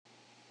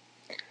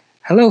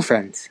Hello,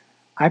 friends!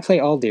 I play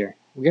Aldir.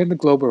 We're the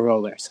Global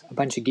Rollers, a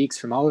bunch of geeks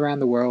from all around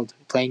the world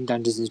playing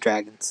Dungeons and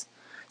Dragons.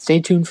 Stay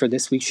tuned for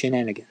this week's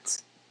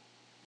shenanigans.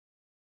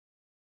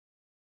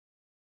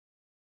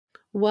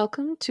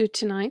 Welcome to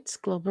tonight's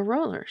Global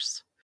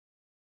Rollers.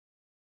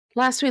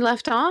 Last we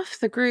left off,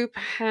 the group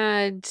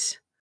had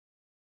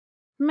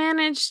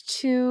managed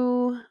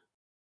to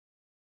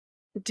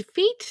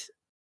defeat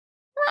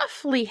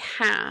roughly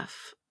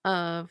half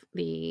of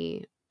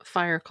the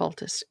fire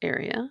cultist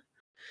area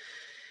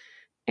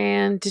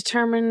and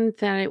determined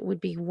that it would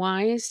be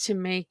wise to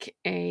make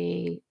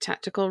a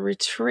tactical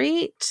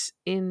retreat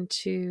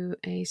into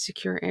a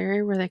secure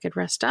area where they could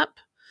rest up,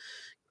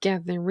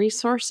 gather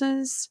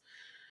resources.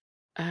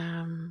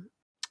 Aiko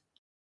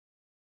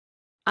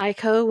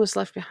was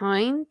left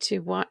behind to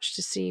watch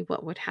to see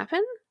what would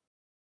happen.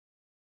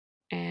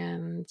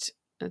 And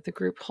the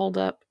group holed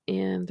up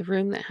in the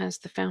room that has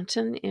the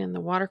fountain in the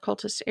water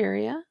cultist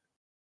area.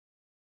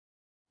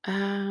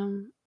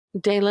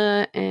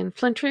 Dela and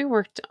Flintry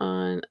worked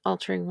on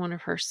altering one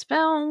of her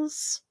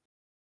spells.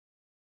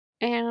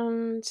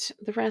 And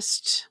the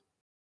rest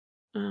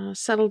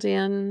settled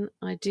in.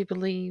 I do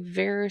believe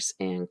Varys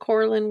and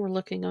Corlin were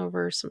looking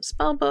over some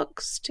spell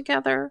books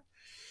together.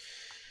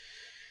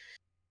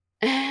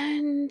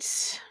 And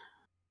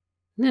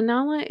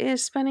Nanala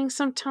is spending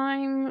some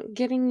time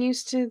getting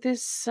used to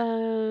this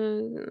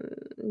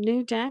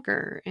new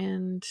dagger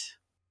and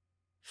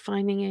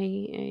finding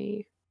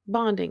a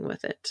bonding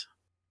with it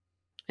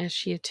as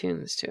she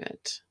attunes to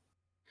it.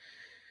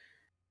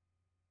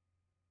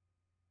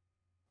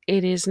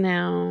 It is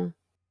now...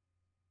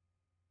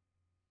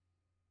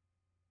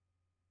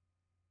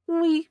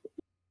 We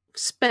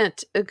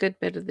spent a good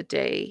bit of the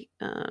day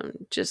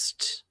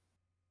just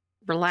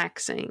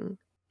relaxing.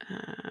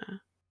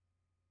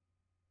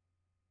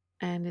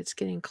 And it's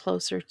getting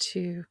closer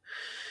to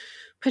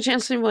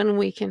potentially when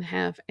we can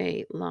have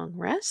a long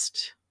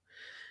rest.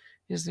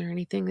 Is there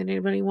anything that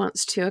anybody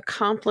wants to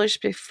accomplish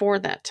before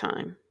that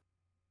time?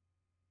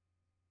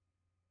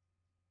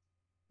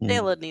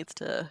 Dela needs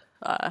to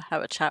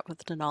have a chat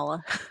with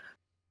Nanala.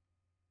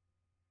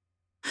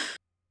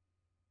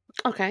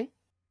 Okay.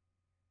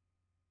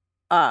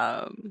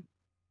 So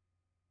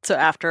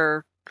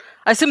after,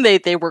 I assume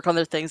they work on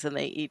their things and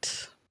they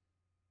eat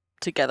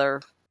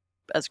together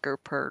as a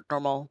group per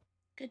normal.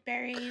 Good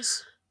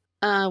berries.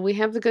 We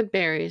have the good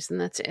berries, and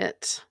that's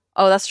it.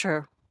 Oh, that's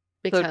true.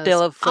 Because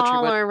so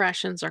all our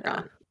rations are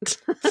gone.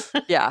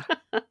 Yeah.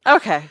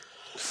 Okay.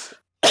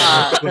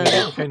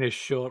 It's kind of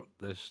short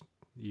this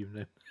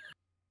evening.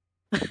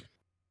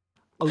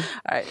 All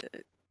right.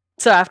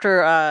 So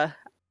after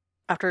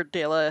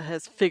Dela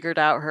has figured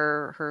out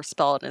her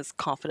spell and is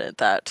confident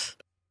that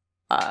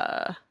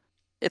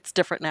it's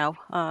different now,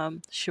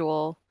 she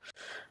will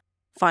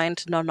find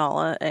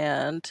Nanala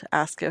and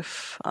ask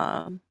if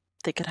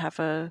they could have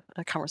a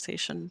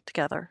conversation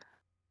together.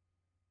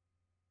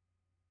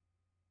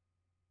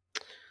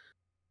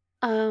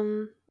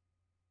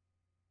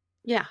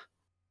 Yeah.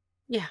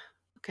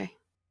 Okay.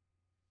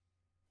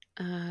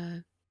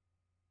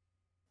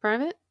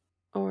 Private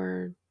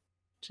or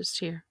just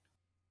here?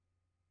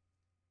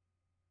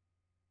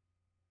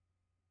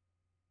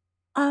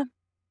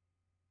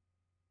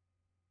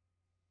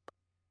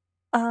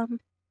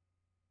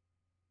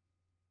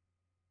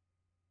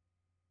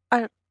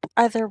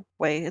 Either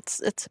way, it's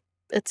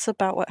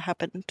about what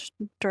happened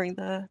during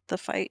the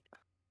fight.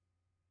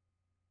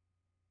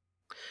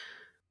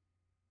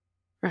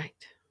 Right.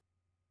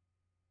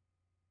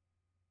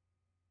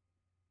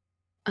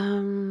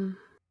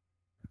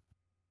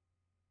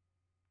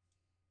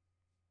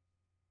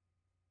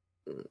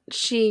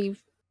 She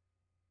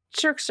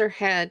jerks her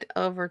head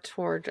over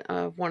toward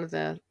one of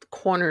the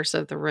corners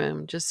of the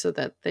room just so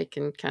that they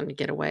can kind of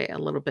get away a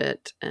little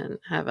bit and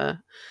have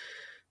a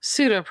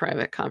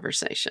pseudo-private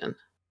conversation.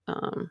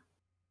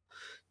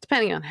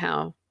 Depending on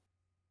how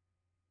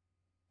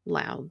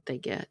loud they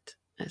get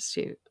as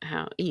to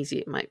how easy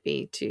it might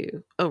be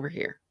to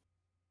overhear.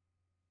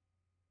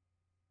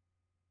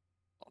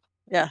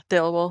 Yeah,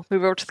 Dale will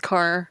move over to the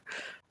corner,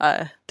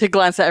 to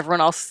glance at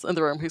everyone else in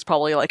the room who's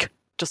probably like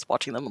just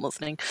watching them and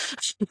listening.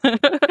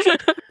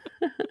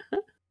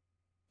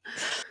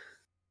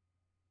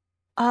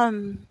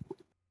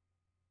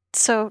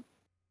 So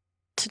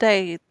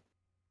today,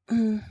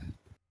 I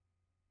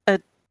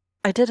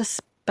did a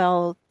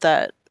spell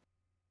that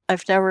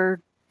I've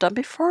never done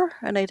before,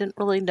 and I didn't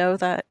really know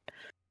that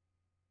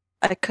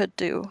I could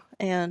do,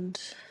 and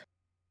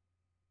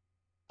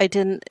I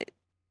didn't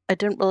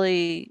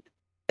really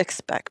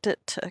expect it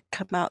to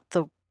come out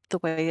the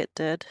way it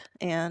did,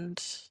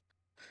 and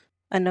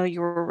I know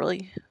you were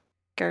really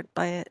scared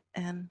by it,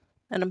 and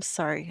I'm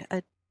sorry.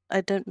 I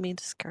didn't mean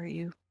to scare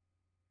you.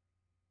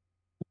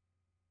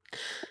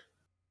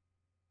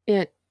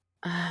 It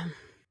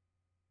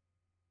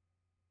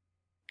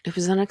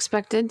was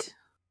unexpected,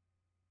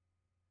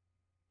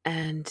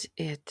 and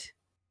it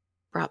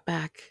brought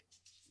back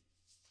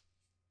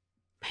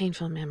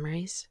painful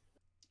memories.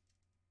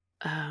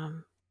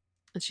 And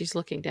she's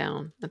looking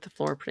down at the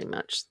floor pretty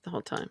much the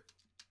whole time.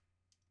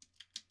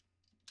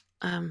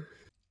 I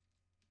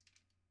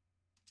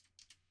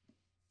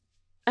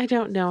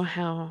don't know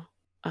how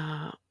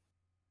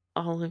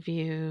all of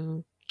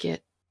you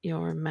get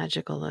your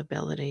magical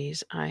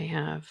abilities. I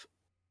have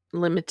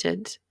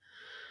limited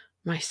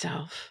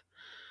myself,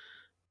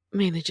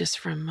 mainly just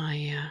from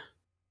my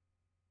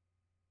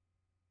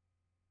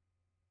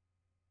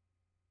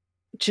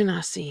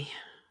Genasi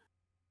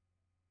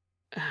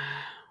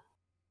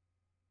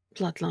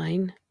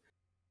bloodline.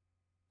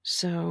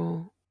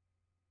 So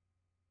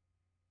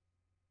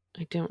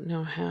I don't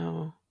know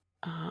how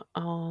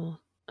all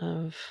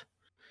of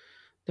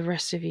the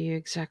rest of you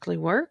exactly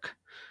work.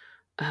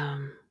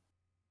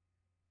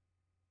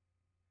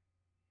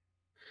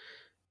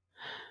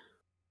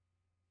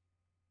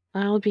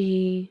 I'll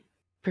be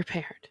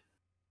prepared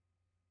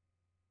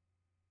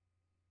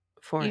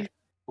for it.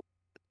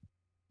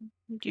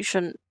 You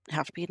shouldn't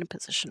have to be in a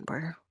position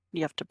where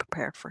you have to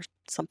prepare for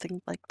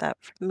something like that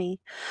for me.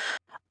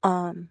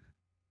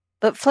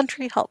 But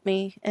Flintry helped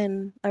me,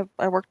 and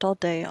I worked all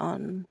day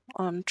on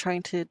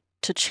trying to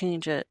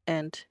change it,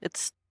 and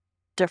it's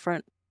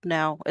different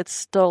now. It's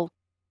still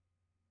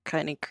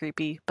kind of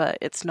creepy, but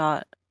it's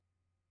not.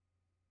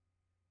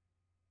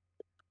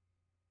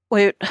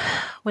 Wait,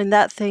 when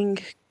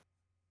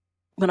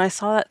I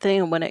saw that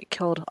thing and when it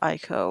killed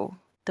Aiko,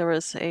 there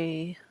was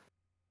a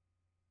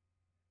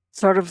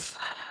sort of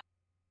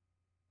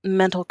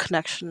mental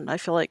connection. I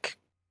feel like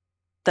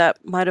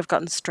that might have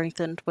gotten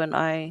strengthened when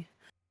I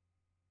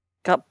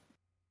got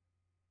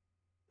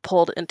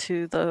pulled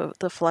into the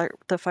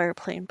fire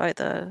plane by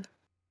the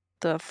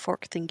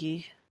fork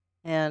thingy,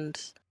 and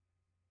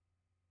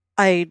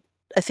I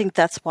think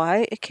that's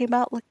why it came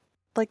out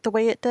like the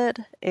way it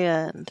did,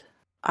 and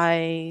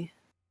I'm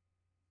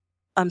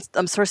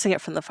sourcing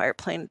it from the fire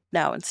plane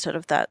now instead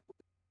of that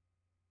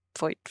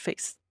void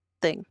face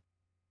thing,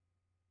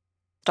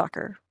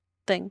 stalker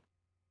thing.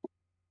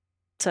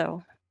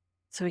 So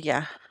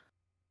yeah.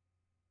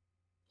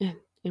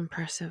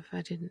 Impressive.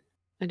 I didn't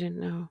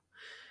know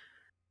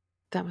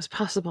that was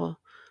possible.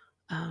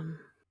 But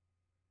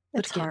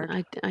It's again,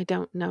 hard. I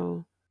don't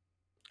know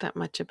that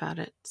much about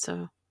it,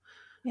 so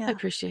Yeah. I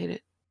appreciate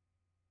it.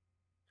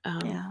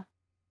 Yeah.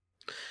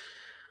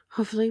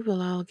 Hopefully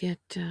we'll all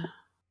get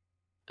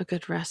a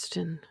good rest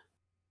and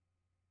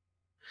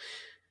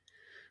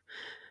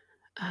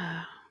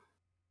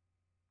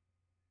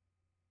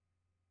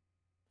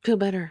feel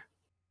better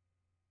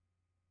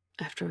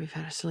after we've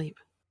had a sleep.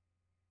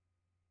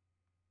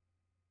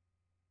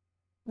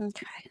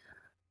 Okay.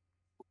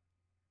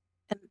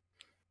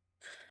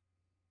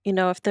 And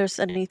if there's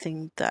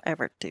anything that I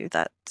ever do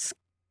that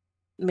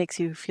makes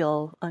you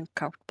feel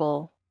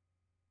uncomfortable,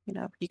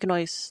 you can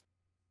always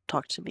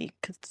talk to me,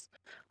 because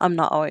I'm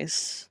not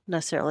always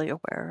necessarily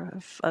aware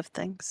of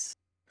things.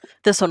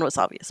 This one was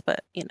obvious,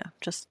 but I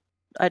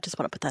just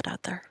want to put that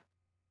out there.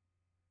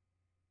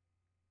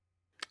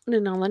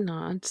 Nala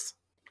nods.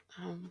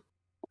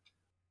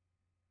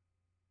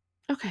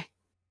 Okay,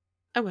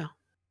 I will.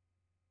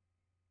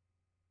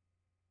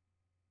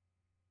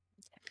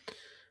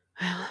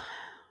 Well,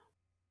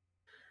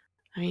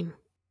 I mean,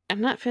 I'm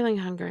not feeling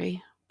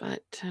hungry,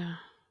 but the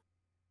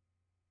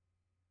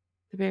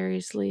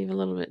berries leave a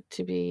little bit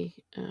to be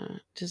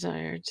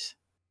desired.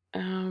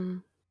 Let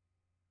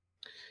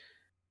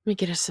me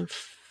get us some.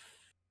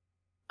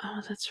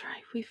 Oh, that's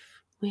right.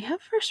 We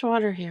have fresh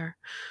water here.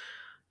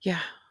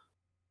 Yeah.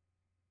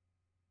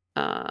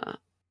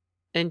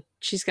 And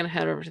she's gonna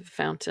head over to the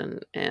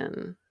fountain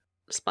and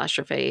splash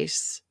her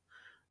face,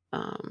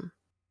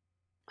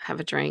 have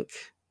a drink,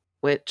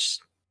 which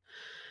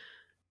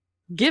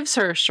gives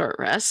her a short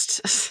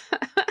rest.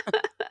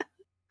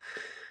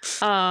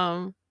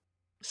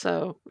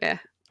 So yeah.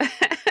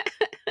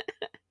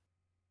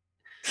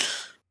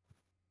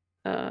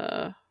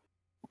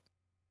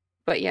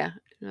 But yeah,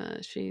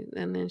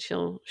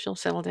 she'll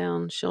settle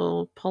down.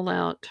 She'll pull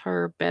out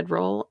her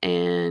bedroll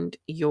and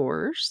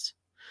yours,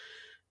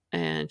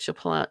 and she'll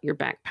pull out your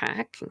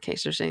backpack in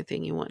case there's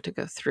anything you want to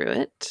go through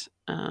it.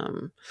 Let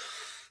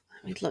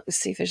me look and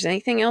see if there's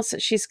anything else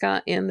that she's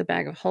got in the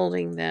bag of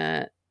holding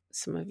that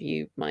some of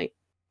you might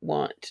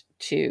want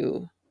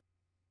to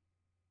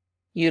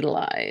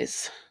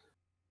utilize.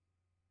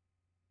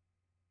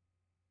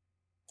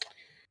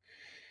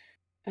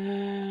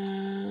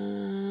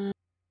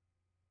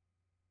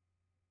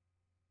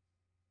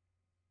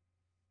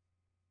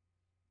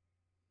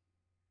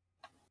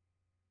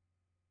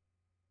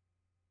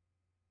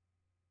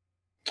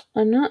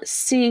 I'm not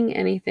seeing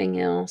anything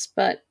else,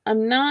 but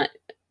I'm not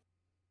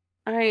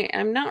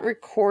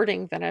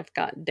recording that I've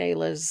got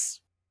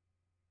Dayla's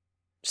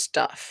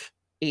stuff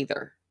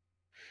either.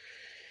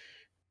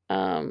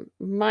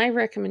 My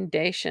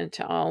recommendation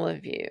to all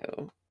of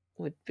you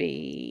would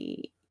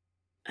be,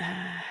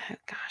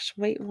 gosh,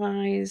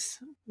 weight-wise,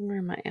 where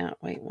am I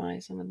at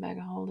weight-wise on the bag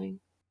of holding?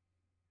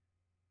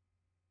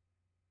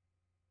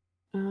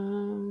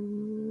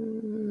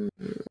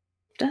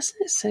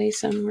 Doesn't it say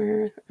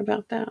somewhere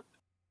about that?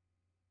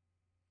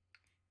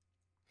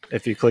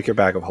 If you click your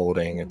bag of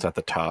holding, it's at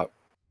the top.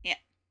 Yeah.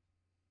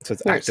 So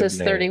it's where it active says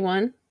name.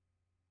 31.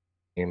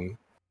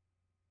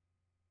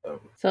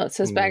 So it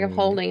says bag of Mm.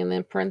 holding, and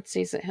then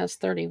parentheses it has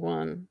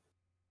 31.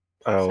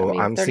 Oh, mean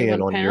I'm 31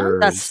 seeing on pounds?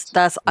 yours.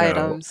 That's No.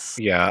 items.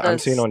 Yeah, I'm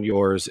seeing That's- on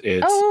yours.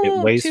 It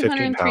Oh, weighs 15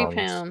 203 pounds.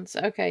 pounds.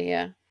 Okay,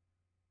 yeah.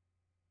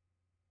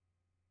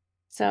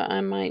 So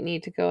I might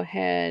need to go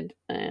ahead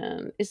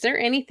and... Is there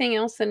anything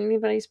else that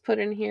anybody's put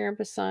in here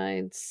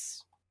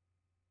besides...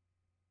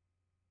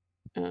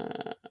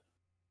 and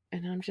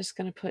I'm just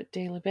going to put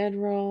daily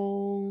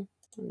bedroll.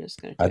 I'm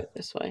just going to do it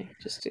this way.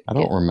 Just to I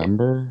don't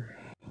remember.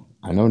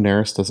 I know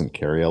Neris doesn't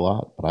carry a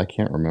lot, but I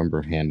can't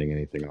remember handing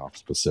anything off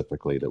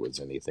specifically that was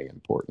anything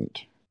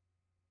important.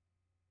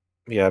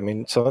 Yeah, I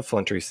mean, some of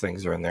Flintry's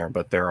things are in there,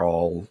 but they're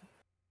all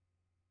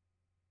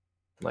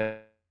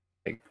like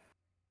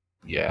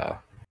yeah.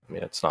 I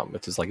mean, it's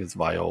just like his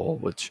vial,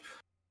 which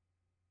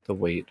the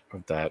weight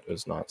of that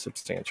is not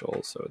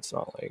substantial, so it's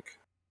not like,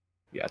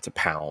 yeah, it's a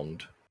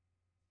pound.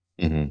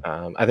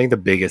 Mm-hmm. I think the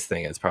biggest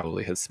thing is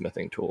probably his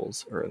smithing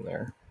tools are in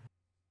there,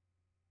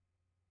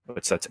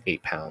 which that's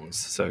 8 pounds.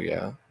 So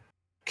yeah,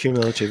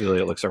 cumulatively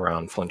it looks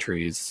around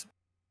Flintry's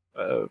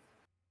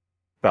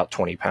about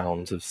 20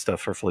 pounds of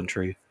stuff for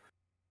Flintry.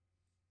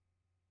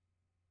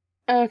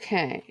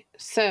 Okay,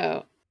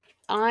 so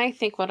I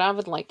think what I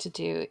would like to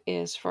do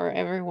is for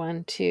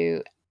everyone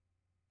to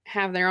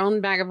have their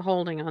own bag of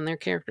holding on their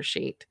character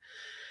sheet.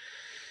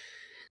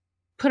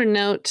 Put a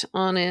note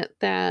on it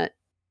that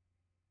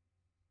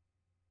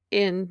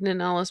in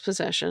Nanala's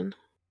possession,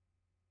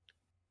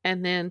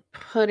 and then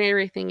put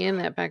everything in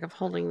that bag of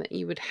holding that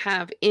you would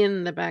have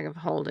in the bag of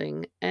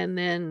holding, and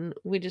then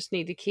we just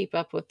need to keep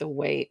up with the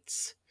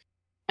weights.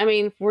 I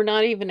mean, we're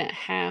not even at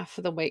half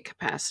the weight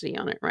capacity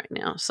on it right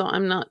now, so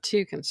I'm not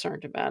too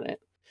concerned about it.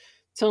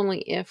 It's only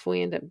if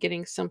we end up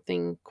getting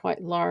something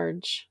quite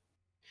large.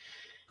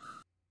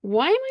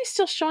 Why am I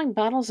still showing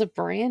bottles of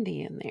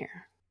brandy in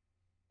there?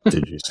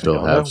 Did you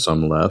still have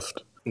some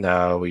left?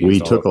 No, we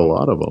took a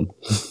lot of them.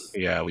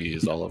 Yeah, we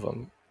used all of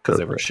them because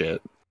they were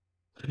shit.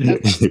 Okay.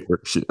 They were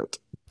shit.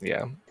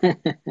 Yeah.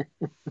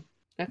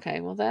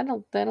 Okay, well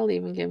that'll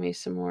even give me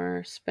some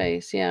more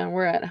space. Yeah,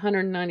 we're at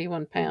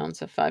 191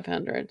 pounds of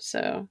 500.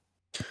 So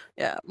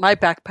yeah, my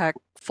backpack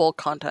full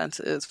contents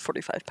is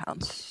 45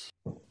 pounds.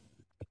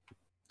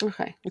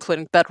 Okay,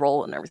 including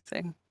bedroll and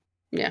everything.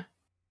 Yeah,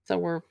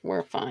 so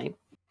we're fine.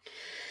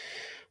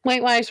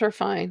 Weight wise, we're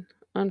fine.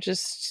 I'm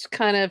just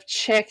kind of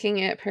checking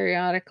it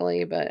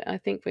periodically, but I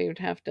think we would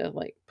have to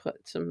like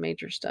put some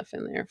major stuff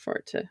in there for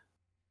it to.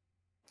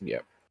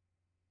 Yep.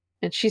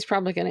 And she's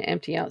probably going to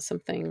empty out some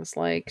things.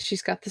 Like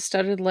she's got the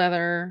studded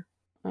leather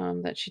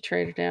that she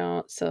traded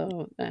out,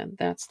 so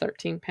that's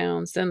 13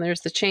 pounds. Then there's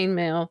the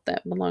chainmail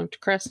that belonged to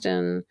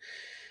Creston,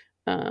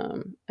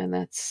 and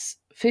that's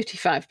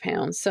 55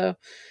 pounds. So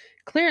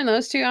clearing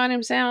those two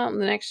items out,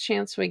 and the next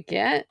chance we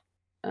get,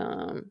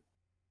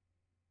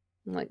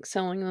 like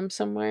selling them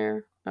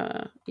somewhere,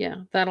 yeah,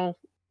 that'll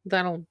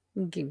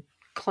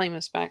claim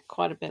us back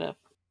quite a bit of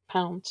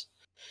pounds.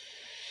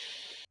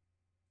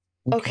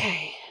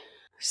 Okay.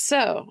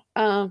 So,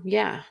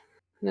 yeah,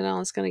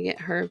 Nanala's going to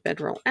get her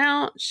bedroll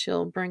out.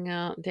 She'll bring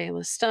out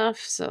Dayla's stuff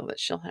so that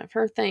she'll have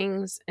her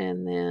things.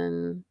 And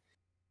then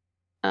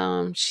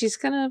she's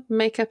going to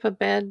make up a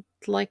bed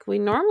like we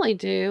normally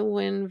do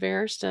when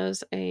Varys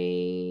does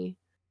a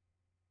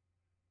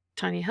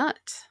tiny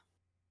hut.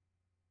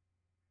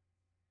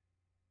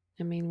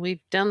 I mean,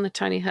 we've done the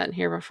tiny hut in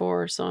here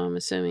before, so I'm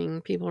assuming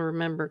people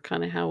remember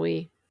kind of how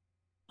we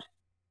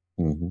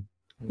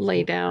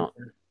laid out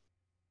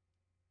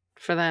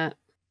for that.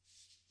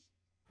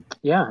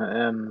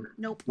 Yeah,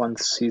 Nope.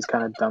 Once he's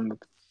kind of done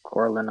with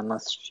Corlin,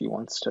 unless she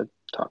wants to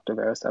talk to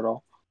Varys at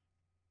all.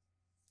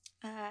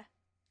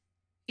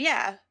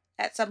 Yeah,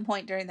 at some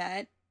point during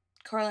that,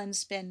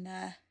 Corlin's been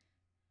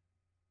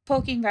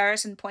poking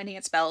Varys and pointing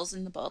at spells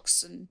in the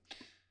books, and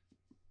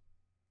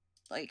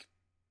like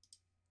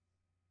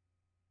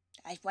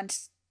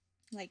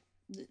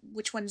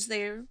which ones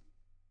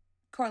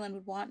Corlin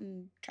would want,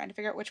 and trying to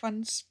figure out which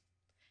ones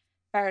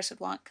Varys would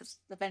want, because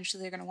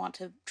eventually they're going to want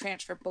to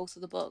transfer both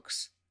of the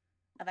books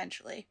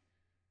eventually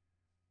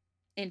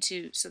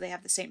so they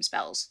have the same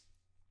spells.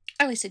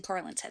 At least in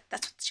Corlin's head,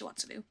 that's what she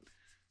wants to do.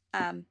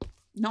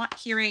 Not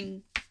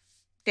hearing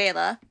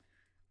Dayla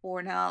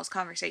or Nanala's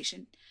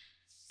conversation,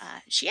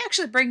 she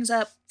actually brings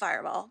up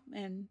Fireball.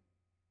 And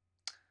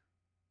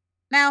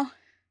now,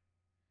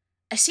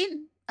 I've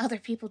seen other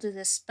people do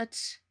this,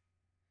 but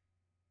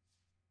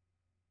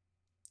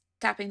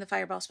tapping the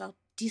Fireball spell,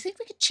 do you think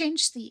we could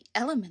change the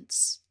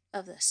elements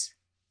of this?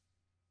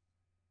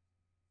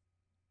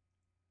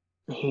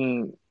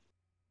 He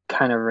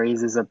kind of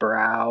raises a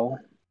brow.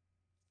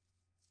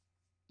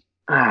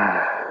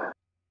 I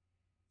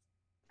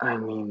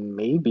mean,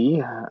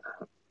 maybe.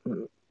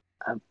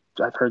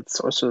 I've heard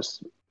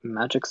sorceress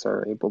magics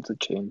are able to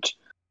change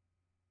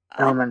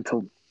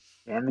elemental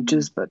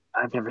damages, but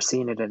I've never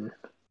seen it in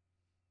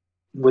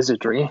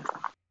wizardry.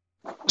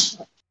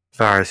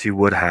 Varys, you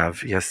would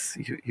have. Yes,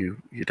 you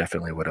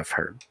definitely would have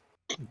heard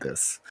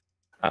this.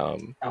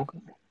 Okay.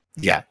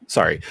 Yeah,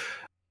 sorry.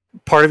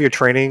 Part of your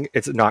training,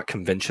 it's not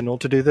conventional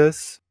to do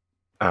this.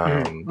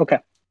 Okay.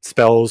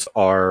 spells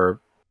are,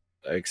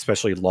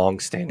 especially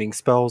long-standing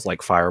spells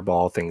like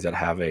Fireball, things that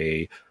have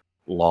a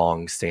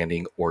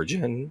long-standing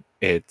origin.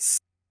 It's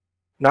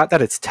not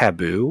that it's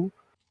taboo,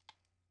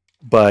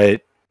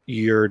 but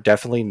you're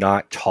definitely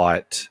not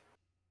taught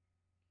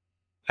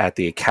at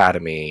the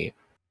academy.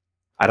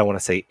 I don't want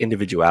to say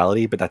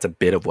individuality, but that's a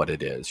bit of what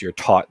it is. You're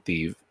taught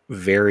the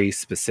very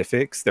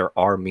specifics. There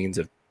are means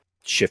of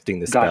shifting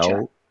the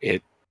spell.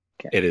 Gotcha.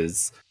 It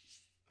is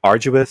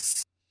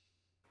arduous.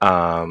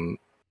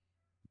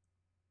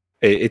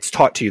 It's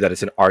taught to you that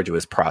it's an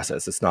arduous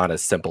process. It's not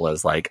as simple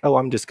as like, oh,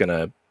 I'm just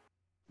gonna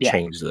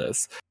change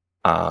this.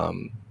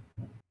 And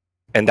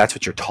that's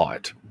what you're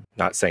taught.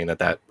 Not saying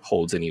that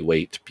holds any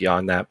weight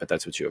beyond that, but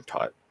that's what you have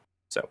taught.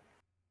 So.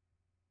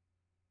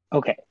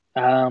 Okay.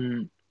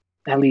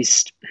 At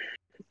least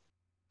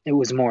it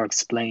was more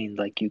explained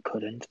like you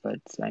couldn't, but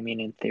I mean,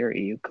 in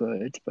theory you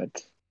could,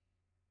 but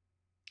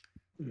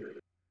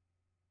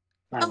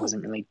I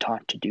wasn't really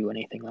taught to do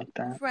anything like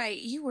that. Right,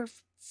 you were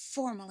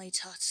formally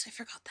taught. I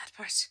forgot that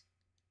part.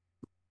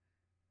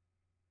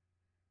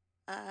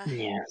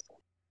 Yes.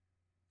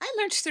 I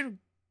learned through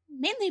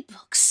mainly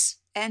books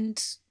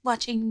and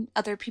watching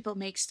other people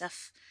make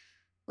stuff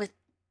with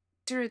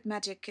druid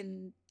magic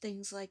and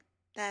things like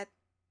that.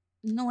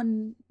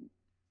 There's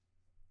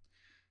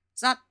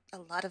not a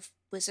lot of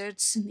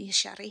wizards in the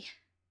Ashari.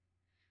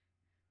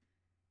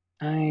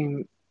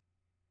 I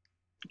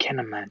can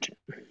imagine.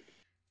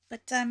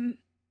 But,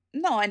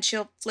 no, and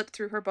she'll flip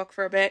through her book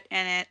for a bit,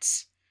 and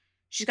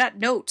she's got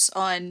notes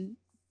on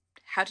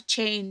how to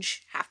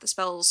change half the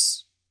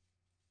spell's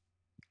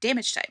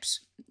damage types.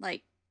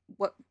 Like,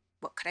 what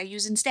could I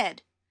use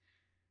instead?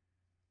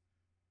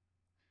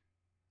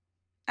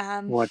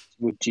 What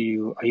are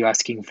you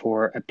asking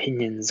for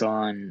opinions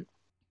on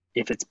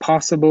if it's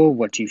possible,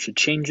 what you should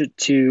change it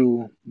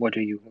to? What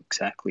are you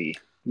exactly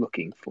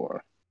looking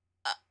for?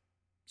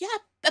 Yeah,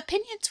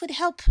 opinions would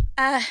help.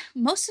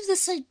 Most of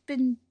this I've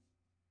been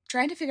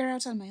trying to figure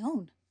out on my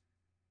own.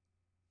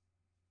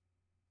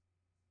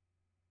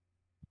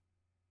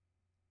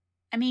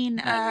 I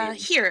mean,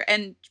 here,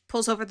 and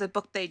pulls over the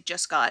book they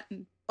just got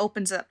and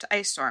opens it up to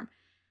Ice Storm.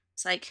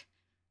 It's like,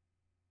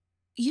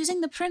 using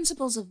the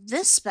principles of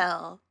this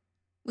spell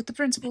with the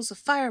principles of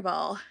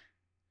Fireball.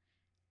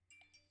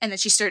 And then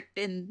she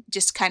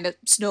just kind of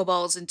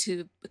snowballs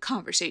into a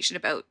conversation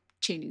about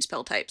changing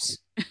spell types.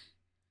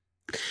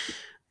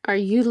 Are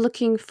you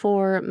looking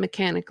for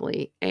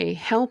mechanically a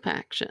help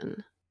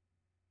action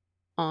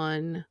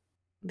on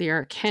the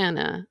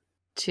Arcana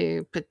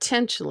to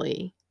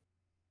potentially,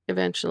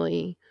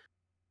 eventually,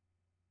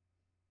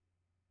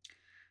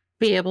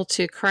 be able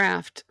to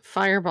craft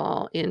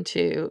Fireball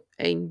into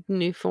a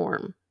new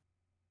form?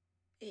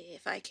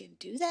 If I can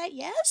do that,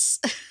 yes.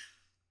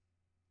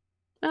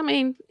 I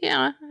mean,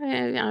 yeah,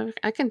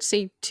 I can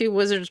see two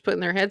wizards putting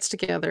their heads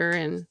together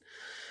and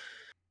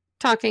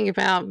talking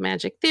about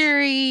magic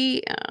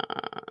theory,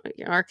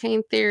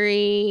 arcane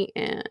theory,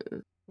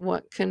 and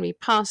what can be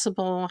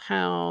possible,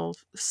 how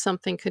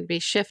something could be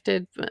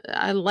shifted. But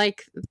I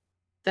like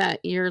that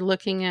you're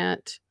looking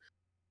at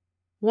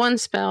one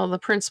spell, the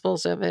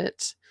principles of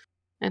it,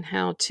 and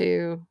how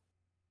to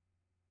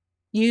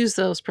use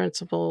those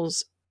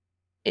principles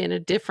in a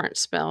different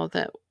spell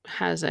that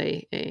has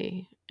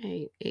a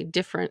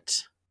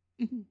different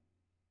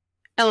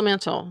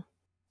elemental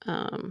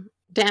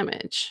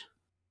damage.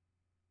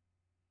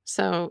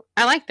 So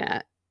I like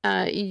that.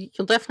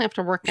 You'll definitely have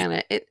to work on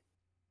it.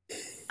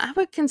 I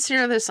would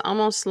consider this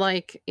almost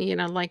like,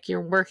 like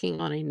you're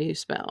working on a new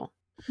spell.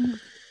 Mm-hmm.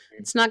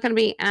 It's not going to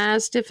be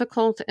as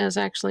difficult as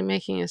actually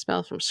making a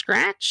spell from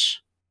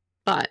scratch,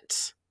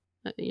 but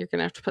you're going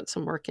to have to put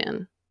some work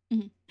in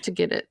to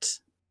get it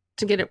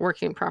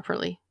working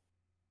properly.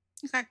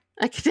 Okay.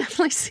 I could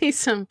definitely see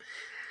some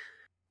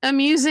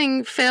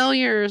amusing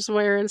failures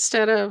where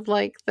instead of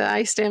like the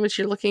ice damage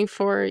you're looking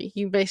for,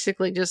 you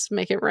basically just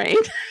make it rain.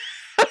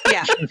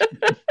 Yeah.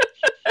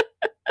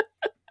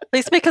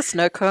 Please make us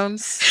snow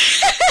cones.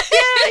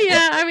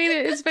 Yeah. I mean,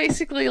 it's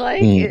basically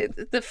like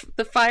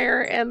the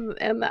fire and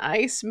the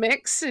ice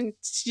mix, and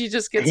you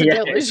just get some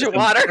deluge of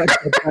water.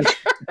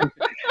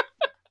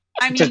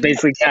 I mean, just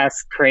basically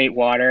create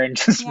water and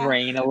just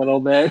rain a little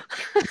bit.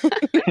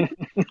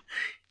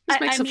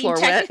 Makes the floor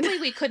technically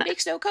wet. We could make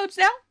snow cones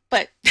now,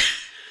 but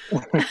we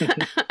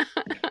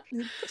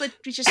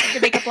just need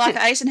to make a block of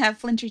ice and have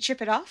Flinty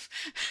chip it off.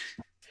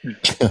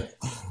 That's a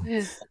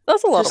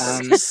lot of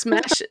work.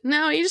 Smash it.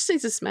 No, you just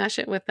need to smash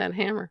it with that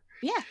hammer.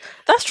 Yeah,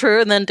 that's true.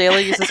 And then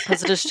Daly uses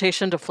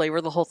prestidigitation to flavor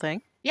the whole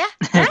thing. Yeah.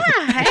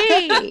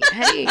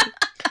 Hey.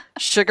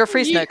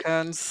 Sugar-free snow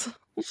cones.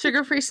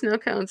 Sugar-free snow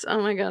cones.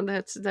 Oh my god,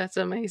 that's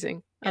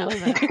amazing. I love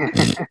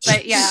that.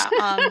 But yeah,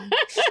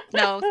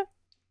 no.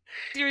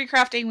 Theory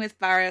crafting with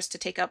Varys to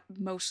take up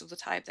most of the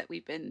time that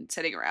we've been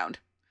sitting around.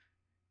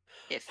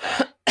 If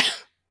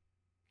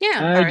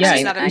Varys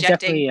is not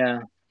objecting.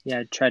 I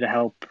definitely try to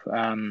help.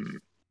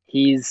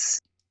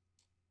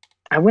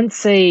 I wouldn't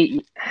say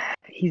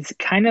he's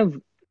kind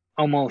of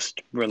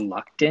almost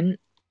reluctant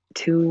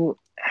to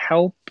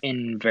help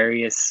in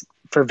various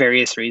for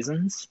various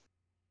reasons.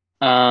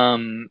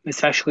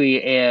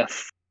 Especially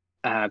if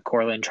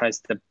Corlin tries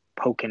to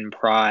poke and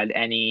prod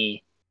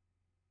any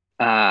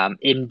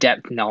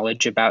in-depth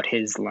knowledge about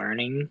his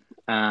learning.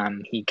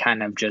 He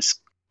kind of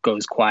just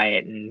goes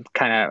quiet and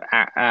kind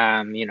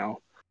of,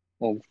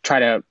 will try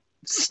to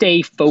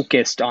stay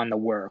focused on the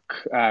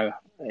work,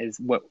 is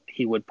what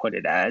he would put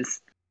it as.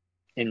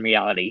 In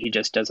reality, he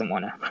just doesn't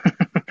want to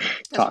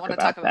talk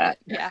about that.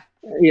 Yeah.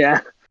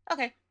 Yeah.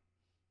 Okay.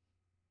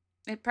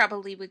 It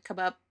probably would come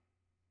up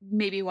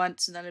maybe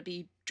once and then it'd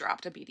be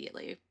dropped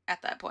immediately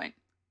at that point.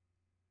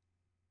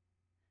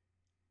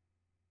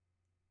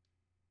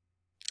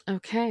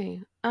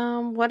 Okay.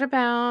 What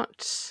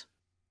about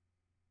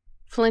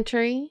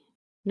Flintry,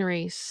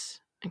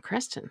 Nerisse, and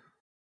Creston?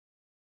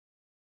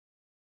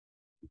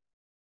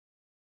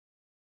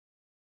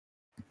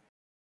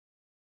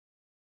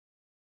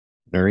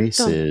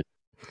 Nerisse is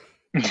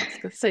I was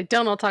gonna say,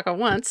 don't all talk at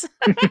once.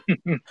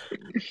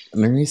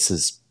 Nerisse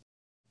is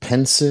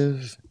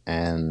pensive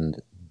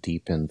and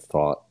deep in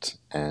thought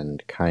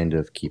and kind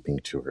of keeping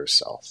to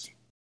herself.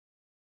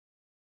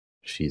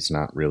 She's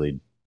not really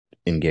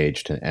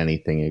engaged in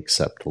anything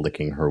except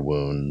licking her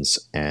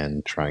wounds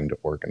and trying to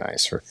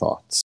organize her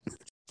thoughts.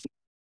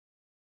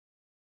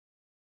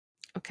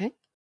 Okay.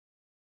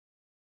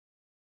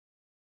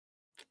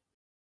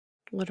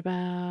 What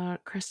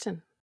about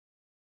Creston?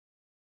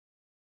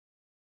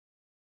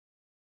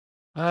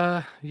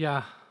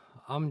 Yeah,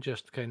 I'm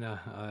just kind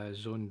of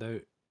zoned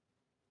out.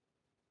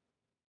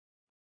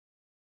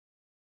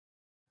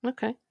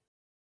 Okay.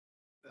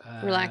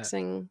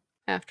 Relaxing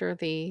after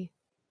the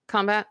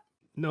combat?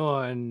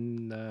 No,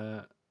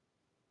 in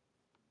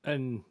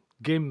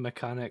game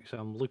mechanics,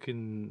 I'm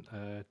looking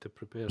to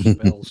prepare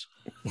spells.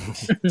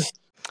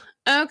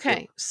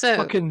 Okay, so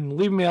fucking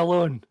leave me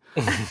alone.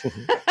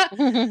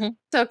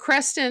 So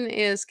Creston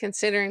is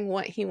considering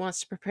what he wants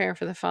to prepare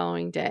for the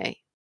following day.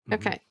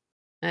 Okay.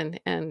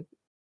 And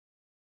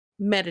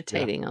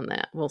meditating on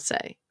that, we'll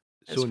say.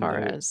 As far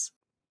as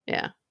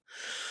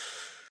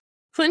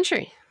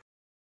Flintry,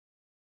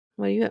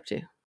 what are you up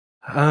to?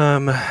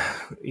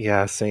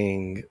 Yeah,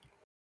 seeing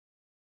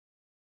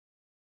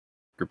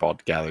group all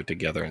gathered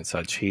together and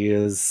such. He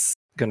is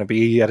gonna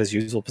be at his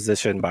usual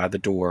position by the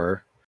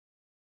door.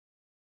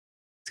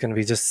 It's gonna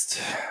be just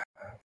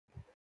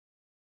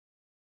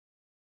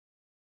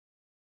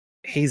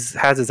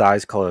has his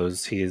eyes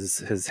closed.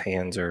 His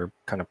hands are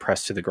kind of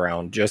pressed to the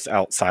ground just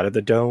outside of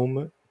the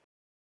dome.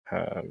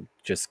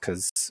 Just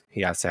because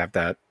he has to have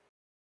that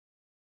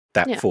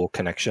full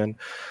connection.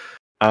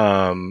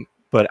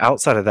 But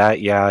outside of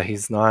that, yeah,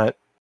 he's not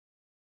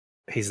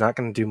going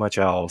to do much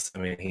else. I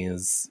mean,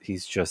 he's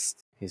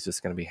just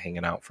going to be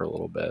hanging out for a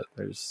little bit.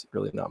 There's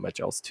really not much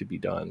else to be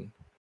done.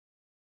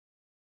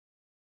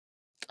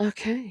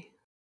 Okay.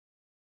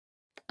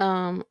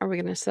 Are we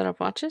going to set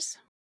up watches?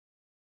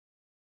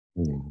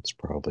 Yeah, it's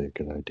probably a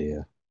good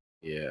idea.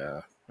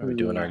 Yeah. Are we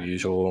doing our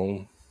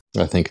usual?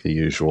 I think the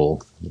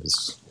usual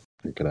is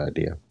a good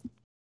idea.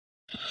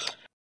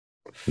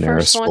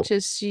 First watch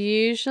is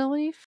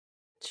usually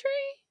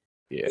tree.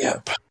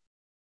 Yeah.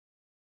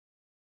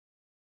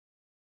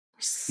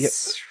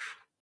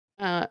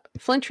 Yep.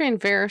 Flintry and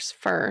Varys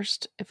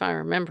first, if I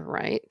remember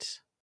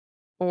right.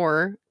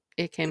 Or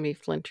it can be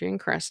Flintry and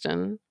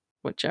Creston,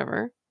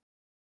 whichever.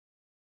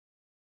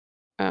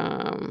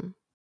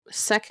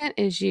 Second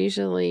is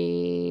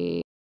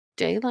usually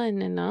Dayla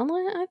and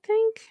Nanala, I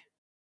think.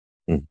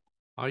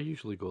 I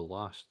usually go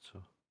last,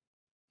 so.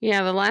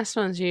 Yeah, the last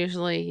one's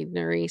usually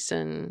Nerisse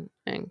and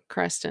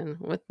Creston,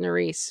 with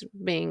Nerisse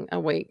being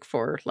awake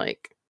for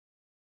like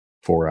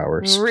 4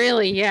 hours.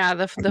 Really, yeah,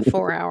 the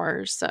 4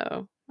 hours.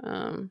 So,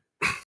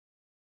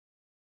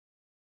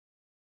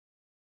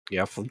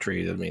 yeah,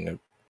 Flintry. I mean, it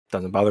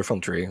doesn't bother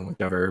Flintry.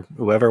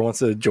 Whoever wants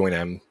to join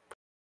him.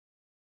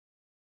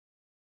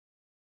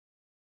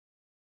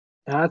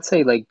 I'd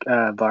say like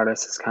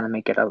Varys has kind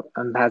of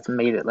has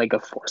made it like a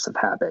force of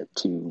habit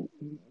to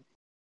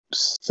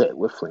sit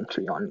with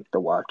Flintry on the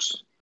watch,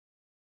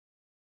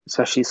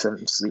 especially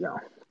since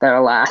their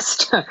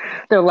last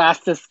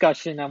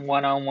discussion on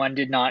one-on-one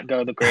did not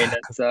go the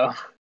greatest. So,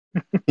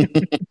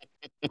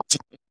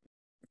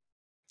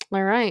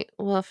 all right.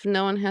 Well, if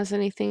no one has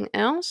anything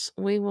else,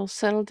 we will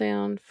settle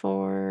down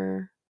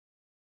for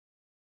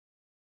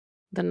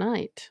the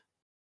night.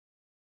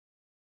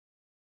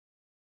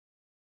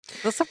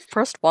 That's the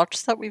first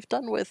watch that we've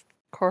done with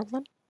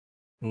Corlin.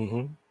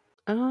 Mm-hmm.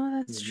 Oh,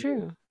 that's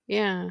true.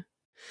 Yeah.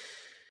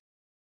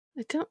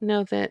 I don't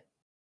know that.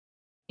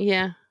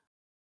 Yeah.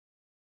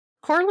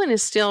 Corlin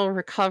is still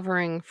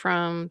recovering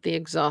from the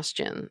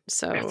exhaustion,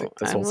 so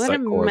I would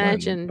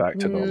imagine back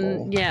to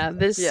normal. Yeah,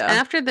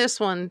 after this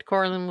one,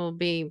 Corlin will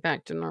be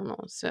back to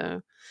normal.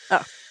 So,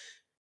 I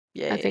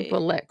think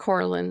we'll let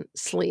Corlin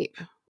sleep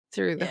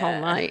through the whole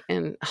night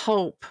and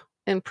hope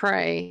and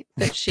pray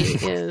that she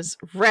is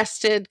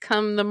rested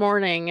come the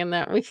morning and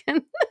that we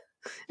can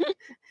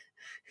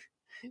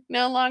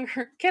no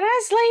longer. Can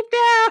I sleep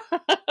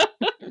now?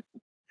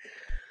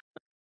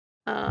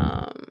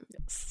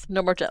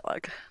 No more jet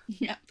lag.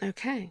 Yeah.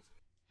 Okay.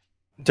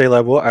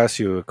 Dayla, we'll ask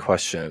you a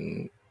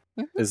question.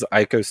 Mhm. Is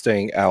Aiko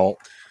staying out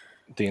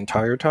the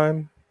entire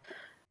time?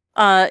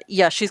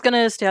 Yeah, she's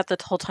gonna stay out the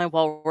whole time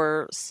while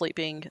we're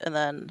sleeping, and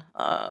then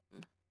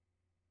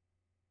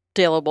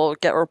Dayla will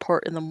get a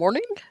report in the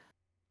morning,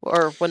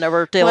 or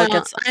whenever Dayla Well,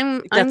 gets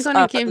I'm gets going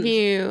to up. give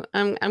you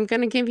I'm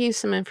going to give you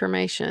some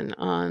information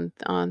on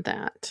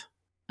that.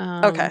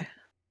 Okay.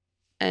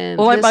 And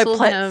Well, this my will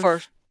plan have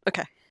for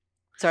okay.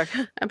 Sorry.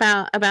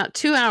 about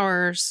 2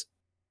 hours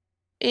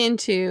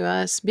into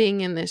us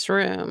being in this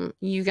room,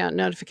 you got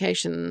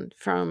notification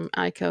from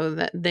Aiko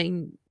that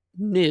they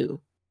knew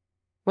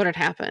what had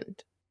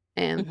happened,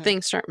 and Mhm.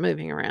 things start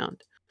moving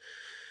around.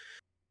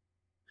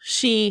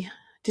 She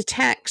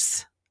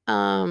detects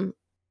an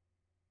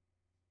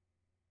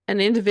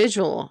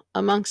individual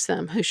amongst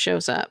them who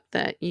shows up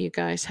that you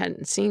guys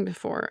hadn't seen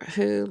before,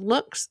 who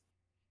looks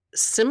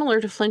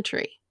similar to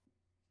Flintry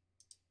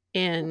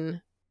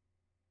in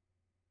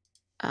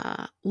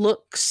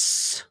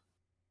looks,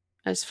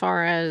 as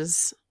far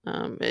as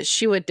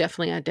she would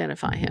definitely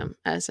identify him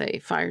as a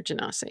fire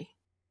genasi.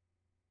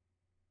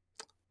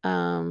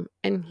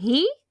 And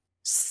he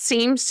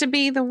seems to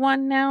be the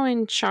one now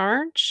in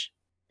charge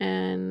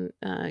and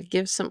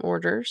gives some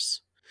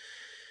orders.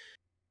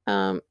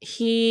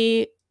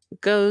 He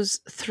goes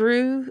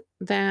through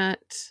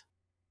that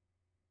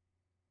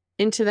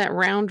into that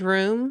round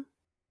room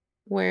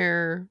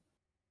where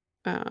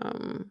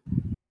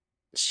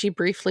she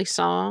briefly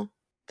saw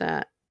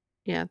that,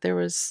 yeah, there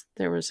was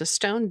a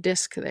stone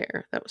disc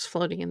there that was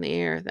floating in the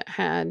air that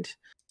had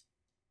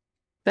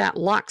that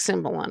lock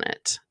symbol on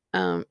it.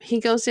 He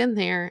goes in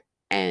there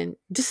and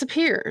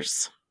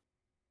disappears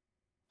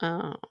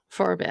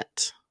for a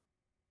bit.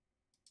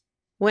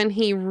 When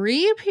he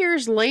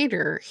reappears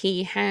later,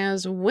 he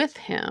has with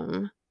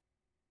him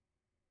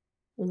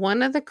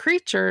one of the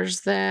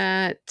creatures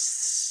that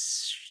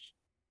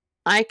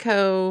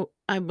Aiko,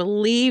 I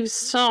believe,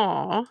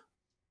 saw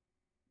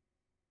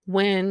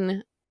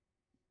when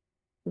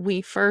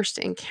we first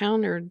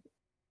encountered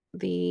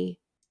the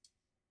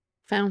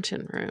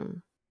fountain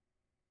room.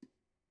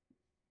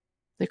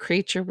 The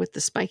creature with the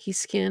spiky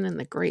skin and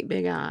the great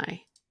big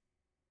eye.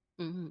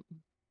 Mhm.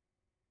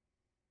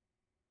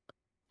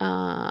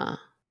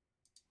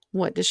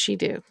 What does she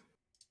do?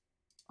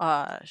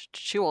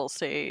 She will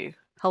stay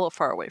hella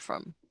far away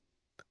from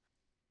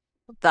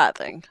that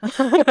thing.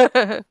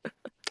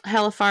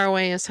 Hella far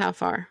away is how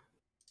far?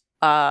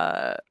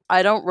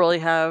 I don't really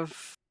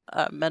have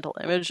a mental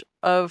image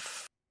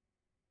of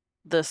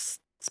this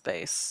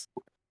space.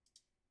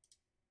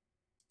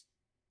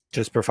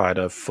 Just provide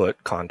a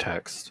foot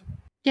context.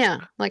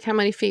 Yeah, like how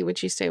many feet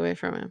would you stay away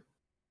from him?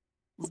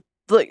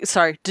 Like,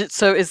 sorry.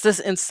 So is this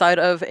inside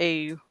of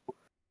a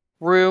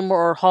room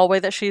or hallway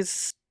that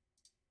she's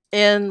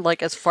in?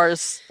 Like as far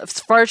as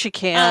she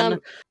can,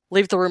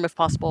 leave the room if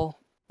possible.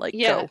 Like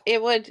yeah, go.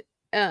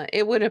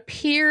 it would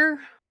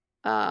appear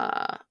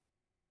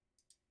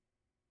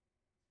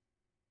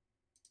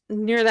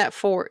near that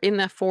in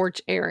that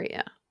forge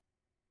area.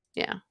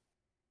 Yeah.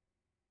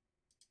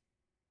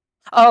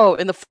 Oh,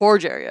 in the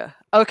forge area.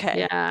 Okay.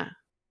 Yeah.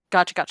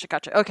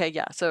 Gotcha. Okay,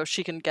 yeah. So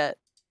she can get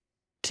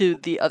to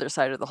the other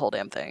side of the whole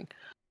damn thing.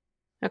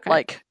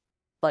 Okay.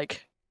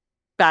 Like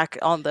back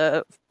on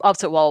the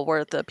opposite wall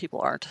where the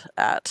people aren't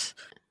at.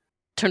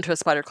 Turn to a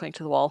spider cling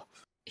to the wall.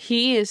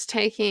 He is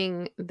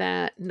taking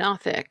that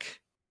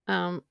Nothic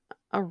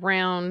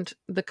around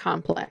the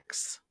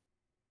complex.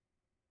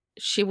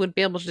 She would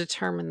be able to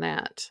determine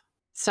that.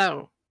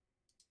 So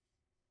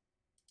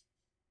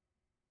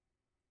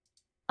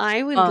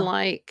I would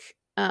like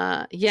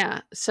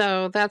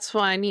so that's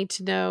why I need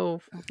to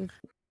know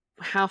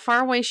how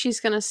far away she's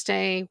going to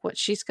stay, what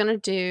she's going to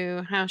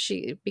do,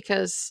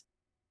 because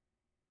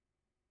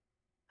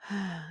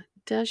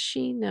does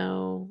she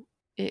know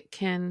it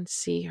can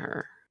see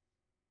her?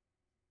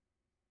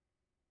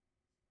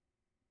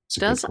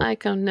 Does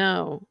Aiko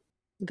know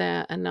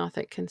that a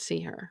Nothic can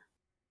see her?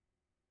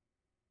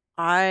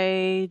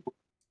 I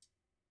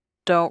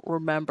don't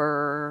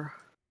remember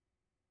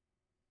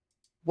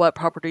what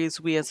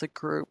properties we as a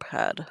group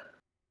had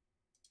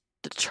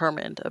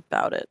determined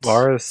about it.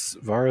 Varus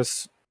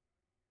was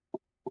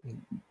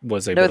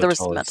able to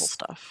tell mental us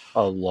stuff.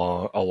 a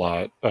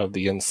lot of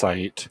the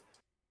insight.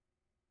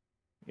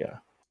 Yeah.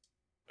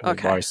 I mean,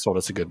 Okay. Varus told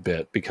us a good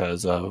bit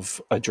because of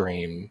a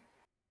dream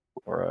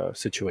or a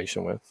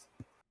situation with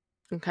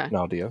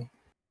Nadia.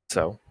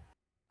 So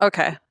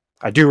okay.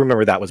 I do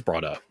remember that was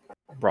brought up.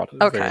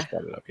 Okay. Varus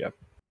brought it up, yeah.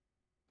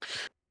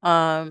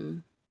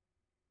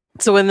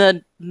 So when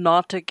the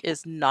Nautic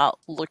is not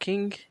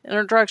looking in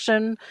her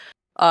direction,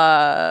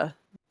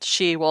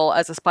 she will,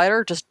 as a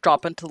spider, just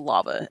drop into the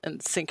lava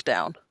and sink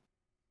down.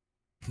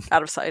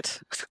 Out of sight.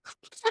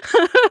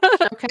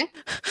 Okay.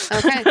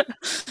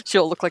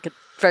 She'll look like a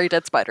very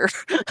dead spider.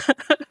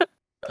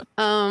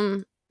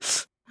 And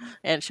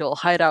she'll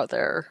hide out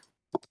there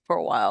for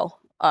a while.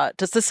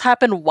 Does this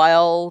happen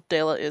while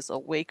Dayla is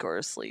awake or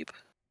asleep?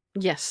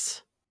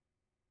 Yes.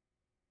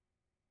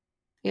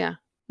 Yeah.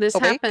 This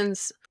Awake?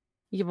 happens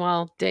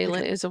while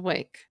Dayla is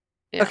awake.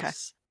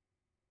 Yes.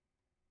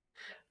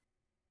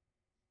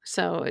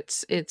 So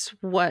it's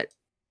what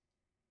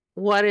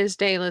is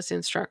Dayla's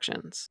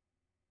instructions?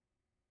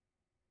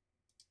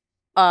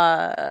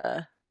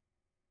 To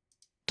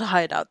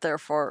hide out there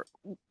for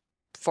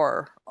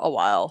a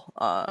while.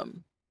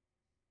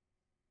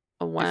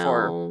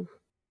 Before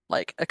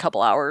like a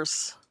couple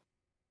hours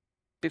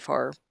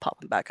before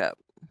popping back up.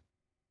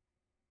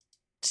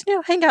 Just,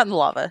 hang out in the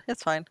lava.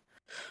 It's fine.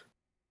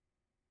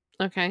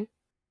 Okay.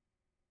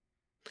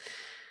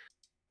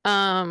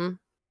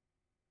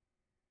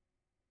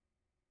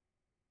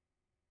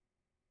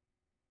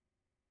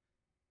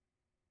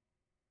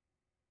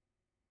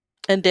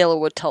 And Dayla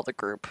would tell the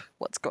group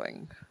what's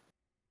going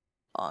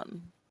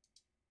on.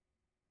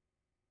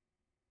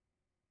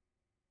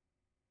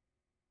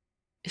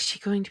 Is she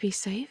going to be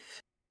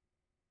safe?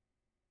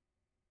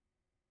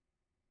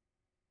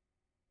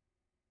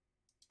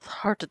 It's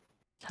hard to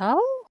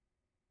tell.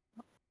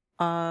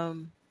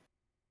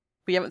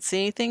 We haven't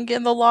seen anything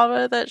in the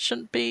lava that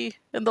shouldn't be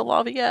in the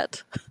lava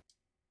yet.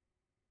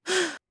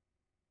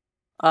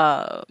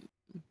 I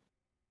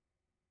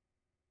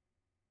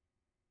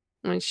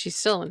mean, she's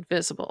still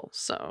invisible,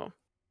 so.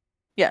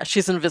 Yeah,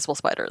 she's an invisible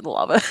spider in the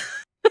lava.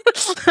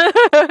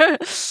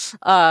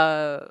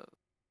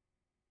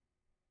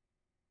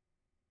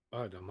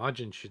 I'd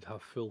imagine she'd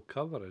have full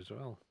cover as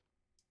well.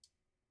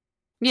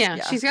 Yeah,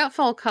 Yeah. she's got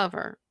full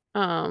cover.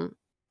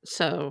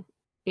 So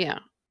yeah.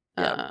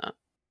 Yep.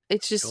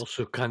 It's You just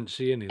also can't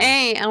see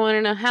anything. I want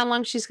to know how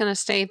long she's going to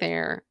stay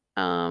there.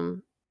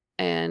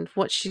 And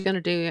what she's going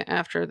to do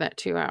after that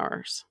 2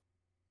 hours.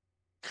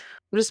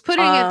 I'm just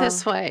putting it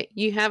this way: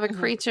 you have a Mhm.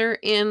 creature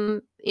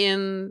in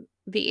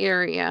the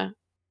area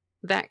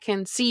that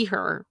can see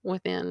her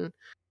within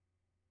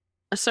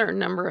a certain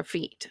number of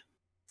feet.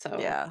 So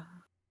Yeah.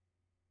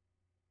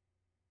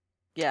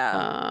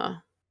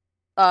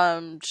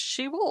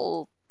 She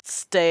will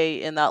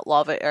stay in that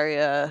lava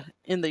area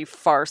in the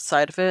far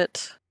side of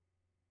it.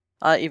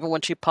 Even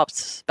when she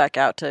pops back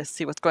out to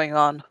see what's going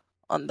on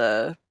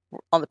the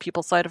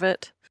people side of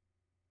it.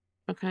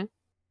 Okay.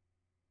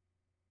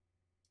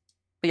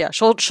 But yeah,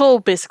 she'll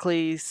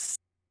basically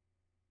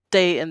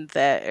stay in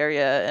that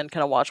area and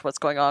kind of watch what's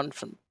going on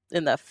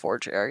in that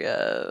forge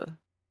area.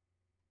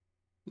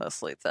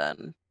 Mostly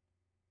then.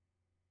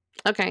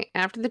 Okay,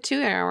 after the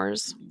 2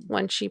 hours,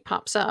 when she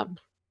pops up,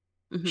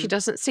 she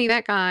doesn't see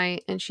that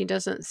guy, and she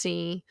doesn't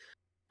see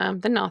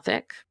the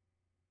Nothic.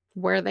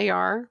 Where they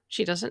are,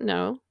 she doesn't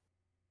know.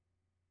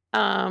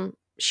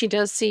 She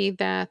does see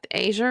that the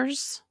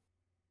Azers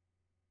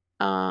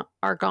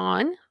are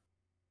gone,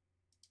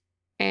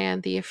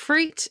 and the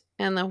Ifrit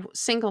and the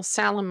single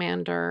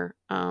salamander,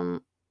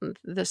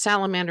 the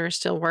salamander is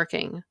still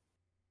working,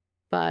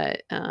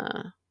 but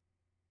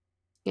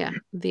yeah,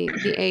 the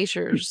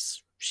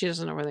Azers, she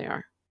doesn't know where they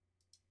are.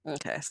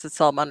 Okay, so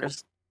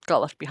Salamander's got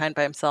left behind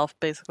by himself,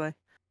 basically.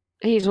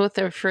 He's with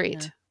the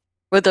Ifrit. Yeah.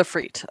 With the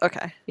Ifrit,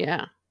 okay.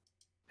 Yeah.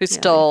 Who's the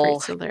still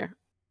Ifrit's still there.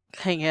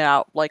 Hanging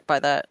out, like,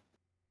 by that.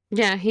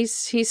 Yeah, he's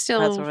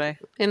still Passageway.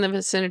 in the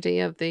vicinity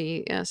of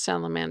the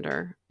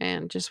salamander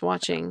and just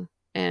watching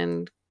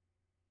and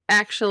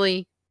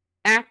actually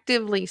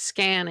actively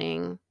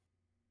scanning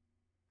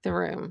the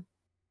room.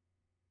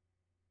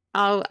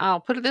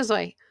 I'll put it this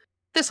way: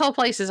 this whole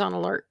place is on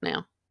alert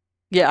now.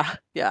 Yeah.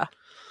 They're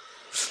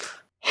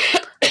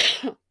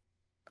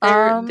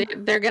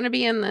going to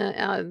be in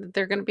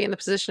the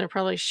position to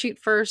probably shoot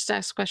first,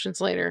 ask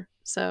questions later.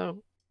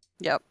 So,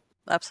 yep,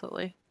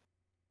 absolutely.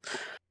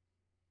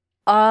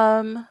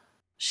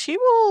 She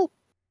will.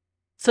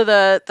 So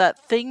that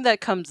thing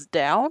that comes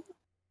down,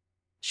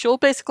 she'll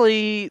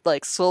basically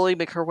like slowly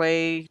make her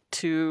way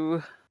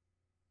to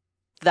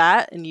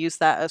that and use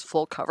that as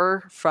full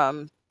cover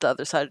from the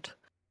other side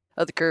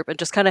of the group and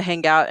just kind of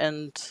hang out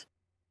and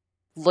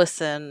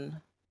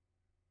listen,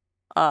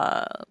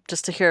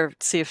 just to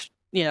see if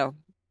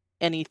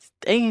any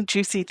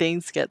juicy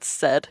things get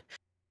said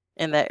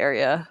in that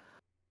area.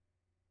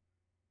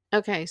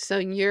 okay, so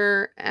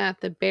you're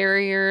at the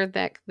barrier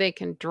that they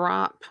can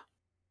drop.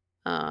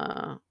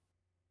 Yeah,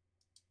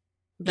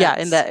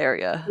 in that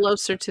area.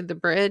 Closer to the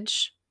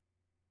bridge.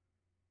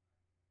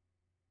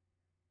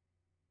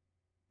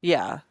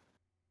 Yeah.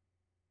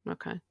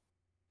 Okay.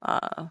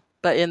 But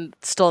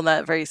still in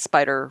that very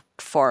spider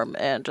form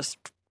and just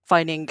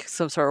finding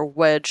some sort of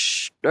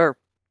wedge or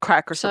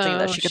crack or something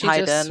that she could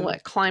hide in.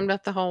 What, climbed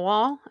up the whole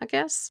wall, I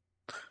guess?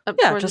 Up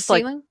Yeah, toward just the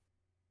like ceiling?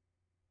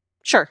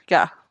 Sure,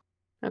 yeah.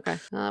 Okay.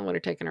 Well, that would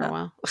have taken her a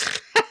while.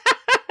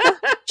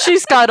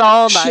 She's got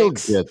all night. She'll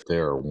get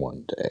there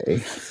one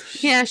day.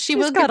 Yeah, she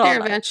will get there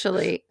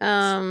eventually.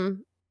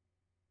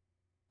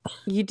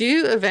 You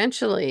do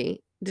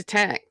eventually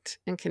detect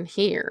and can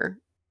hear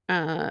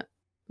the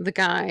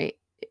guy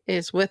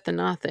is with the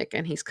Nothic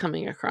and he's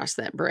coming across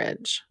that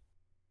bridge.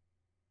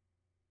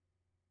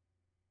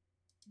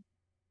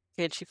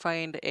 Can she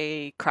find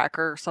a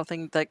cracker or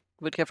something that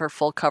would give her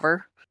full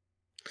cover?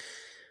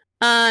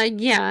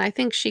 Yeah, I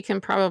think she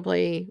can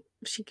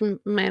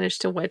manage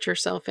to wedge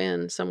herself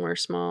in somewhere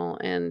small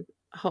and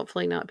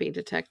hopefully not be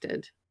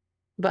detected.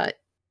 But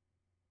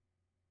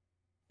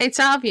It's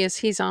obvious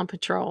he's on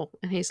patrol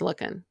and he's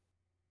looking.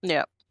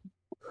 Yep.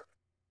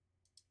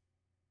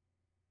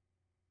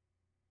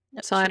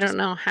 Yep, So she I just- don't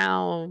know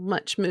how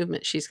much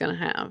movement she's going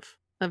to have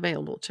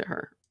available to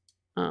her,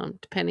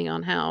 depending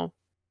on how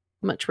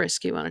much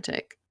risk you want to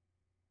take.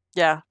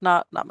 Yeah,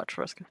 not much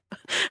risk.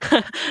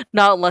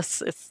 Not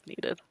unless it's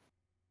needed.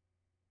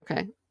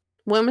 Okay.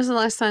 When was the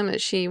last time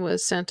that she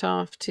was sent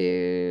off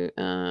to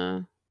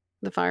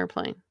the fire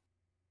plane?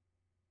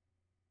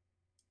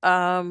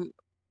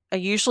 I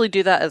usually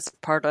do that as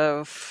part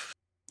of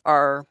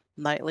our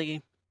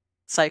nightly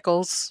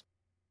cycles.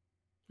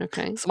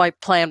 Okay. So my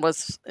plan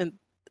was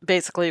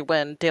basically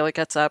when Daily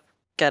gets up,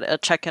 get a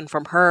check-in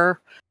from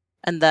her,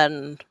 and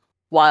then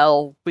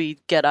while we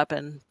get up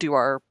and do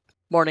our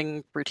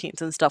morning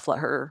routines and stuff, let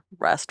her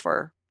rest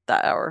for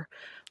that hour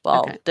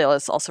while Okay. Dale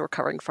is also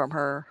recovering from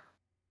her.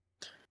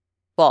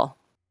 Well,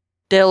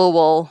 Dale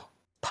will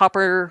pop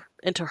her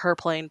into her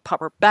plane, pop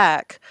her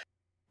back,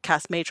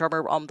 cast Mage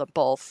Armor on them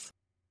both,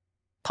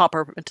 pop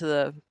her into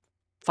the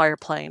fire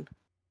plane,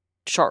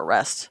 short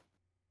rest,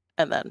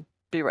 and then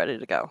be ready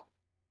to go.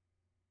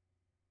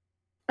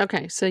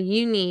 Okay, so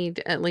you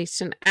need at least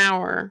an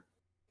hour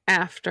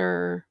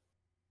after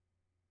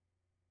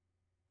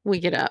we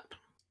get up.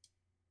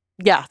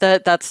 Yeah,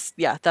 that's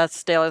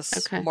Dale's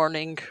Okay.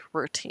 morning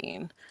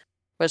routine.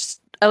 Which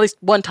at least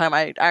one time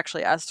I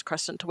actually asked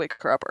Creston to wake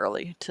her up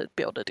early to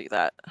be able to do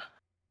that.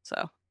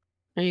 So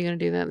Are you going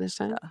to do that this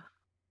time?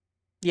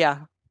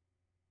 yeah.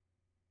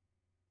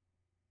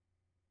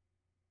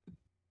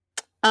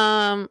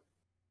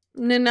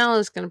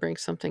 Nanala's going to bring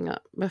something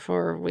up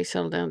before we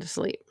settle down to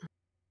sleep.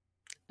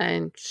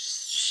 And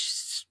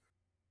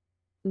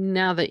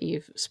now that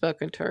you've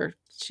spoken to her,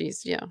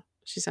 she's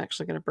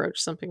actually going to broach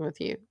something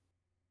with you.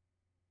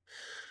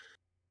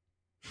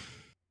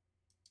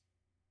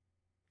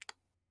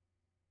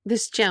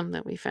 This gem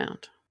that we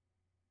found.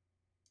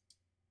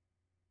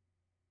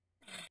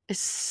 It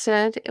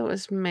said it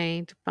was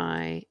made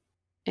by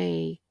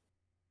a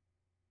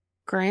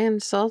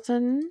Grand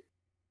Sultan.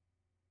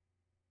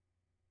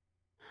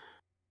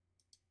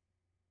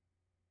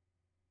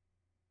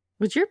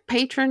 Would your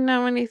patron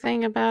know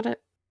anything about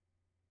it?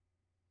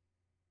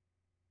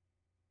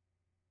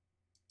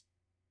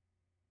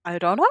 I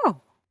don't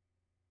know.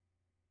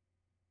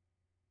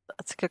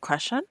 That's a good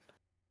question.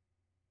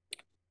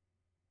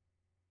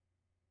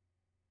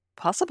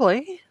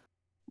 Possibly.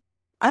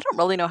 I don't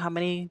really know how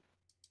many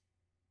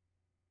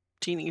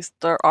genies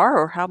there are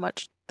or how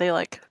much they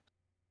like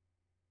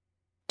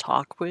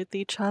talk with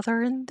each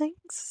other and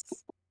things.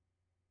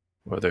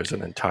 Well, there's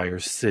an entire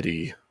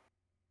city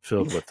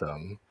filled with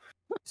them.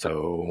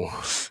 So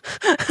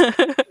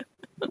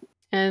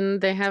And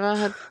they have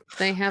a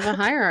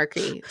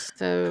hierarchy.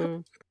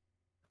 So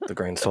the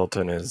Grand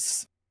Sultan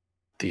is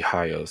the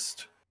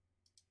highest.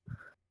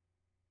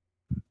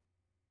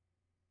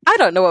 I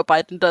don't know what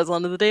Biden does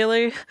on the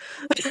daily.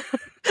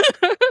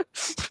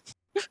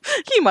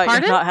 He might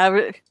Pardon? not have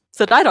it.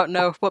 Said I don't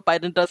know what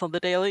Biden does on the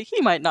daily.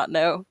 He might not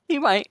know. He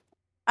might.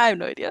 I have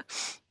no idea.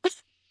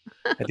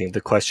 I think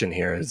the question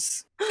here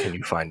is, can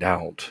you find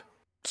out?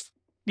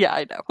 Yeah,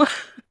 I know.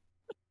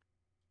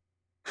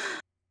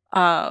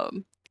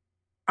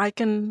 I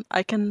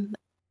can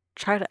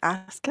try to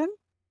ask him.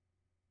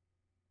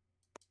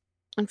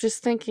 I'm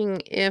just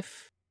thinking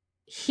if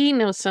he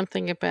knows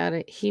something about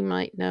it, he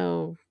might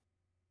know.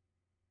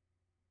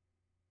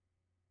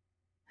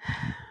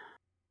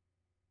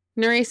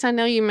 Nerys, I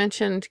know you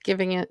mentioned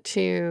giving it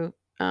to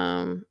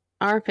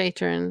our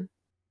patron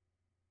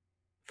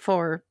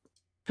for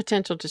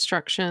potential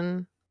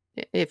destruction,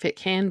 if it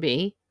can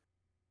be.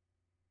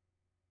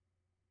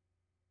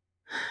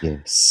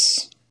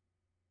 Yes.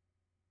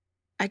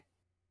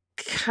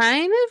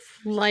 Kind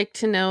of like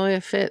to know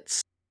if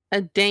it's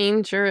a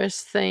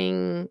dangerous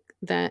thing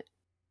that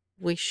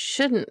we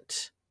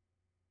shouldn't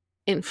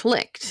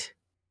inflict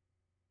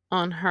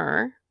on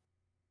her.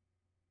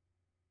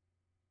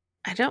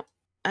 I don't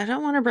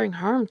want to bring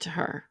harm to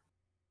her.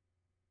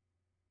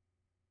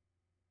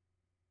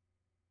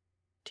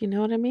 Do you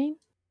know what I mean?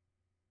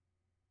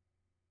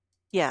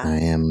 Yeah. I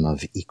am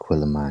of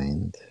equal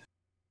mind.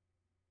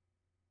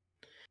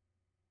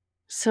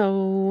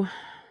 So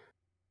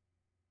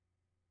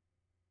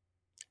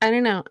I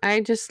don't know.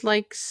 I just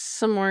like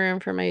some more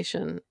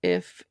information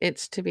if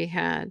it's to be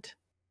had.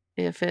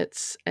 If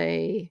it's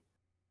I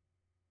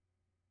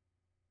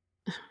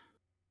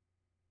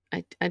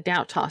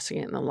doubt tossing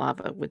it in the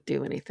lava would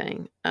do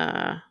anything.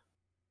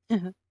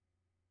 It'd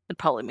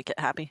probably make it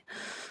happy,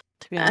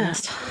 to be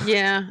honest.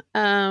 Yeah.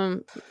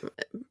 I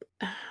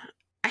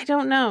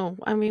don't know.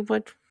 I mean,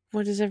 what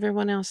does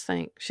everyone else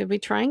think? Should we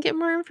try and get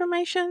more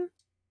information?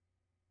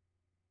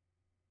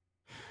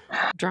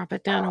 Drop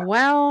it down a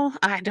well?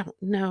 I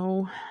don't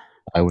know.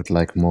 I would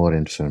like more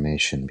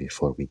information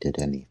before we did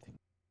anything.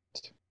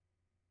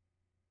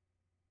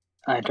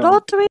 I What all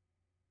don't. do we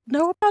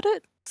know about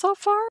it so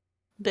far?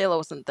 Dayla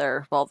wasn't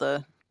there while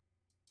the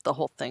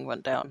whole thing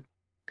went down.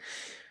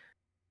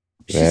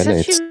 She Well,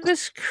 said she it's-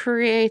 was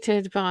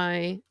created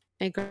by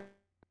a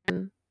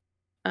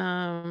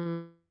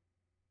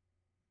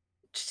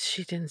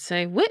She didn't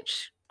say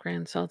which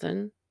Grand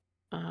Sultan.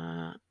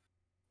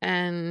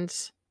 And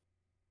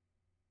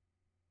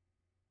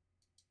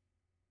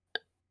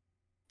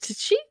did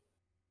she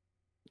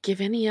give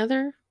any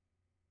other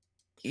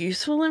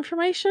useful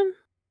information?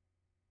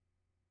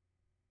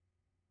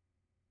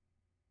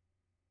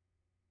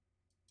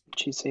 Did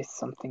she say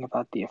something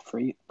about the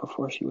Ifrit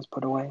before she was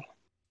put away?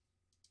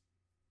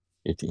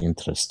 It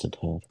interested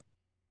her.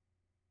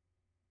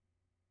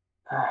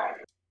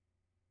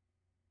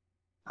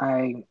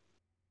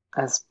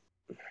 As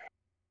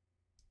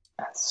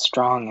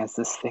strong as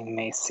this thing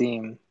may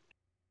seem,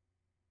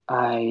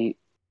 I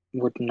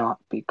would not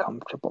be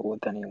comfortable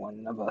with any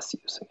one of us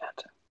using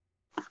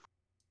it.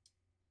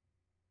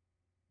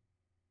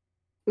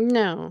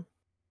 No.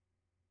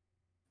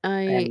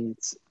 And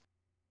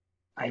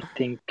I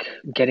think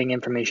getting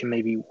information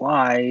may be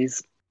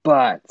wise,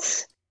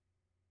 but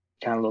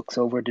kind of looks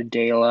over to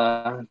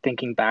Dela,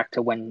 thinking back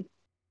to when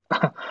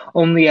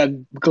only a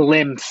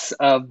glimpse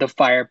of the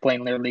fire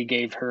plane literally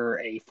gave her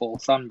a full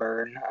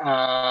sunburn.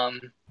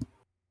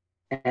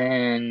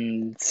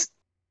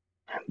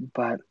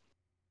 But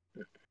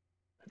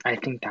I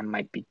think that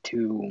might be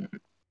too.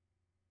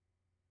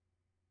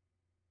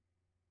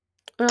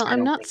 Well, I I'm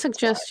don't not think it's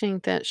suggesting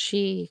that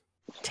she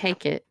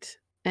take it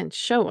and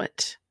show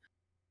it,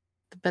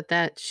 but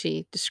that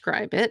she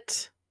describe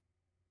it.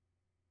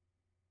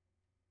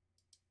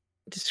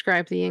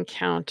 Describe the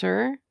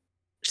encounter.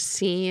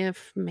 See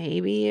if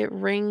maybe it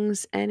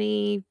rings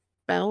any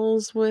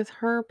bells with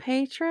her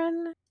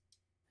patron.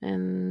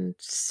 And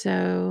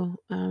so,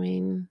 I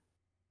mean,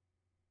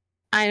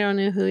 I don't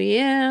know who he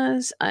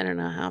is. I don't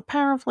know how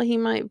powerful he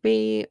might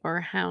be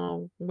or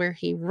where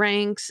he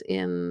ranks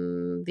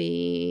in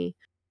the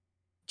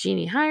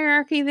genie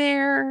hierarchy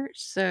there.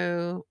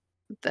 So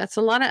that's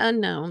a lot of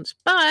unknowns,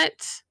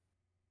 but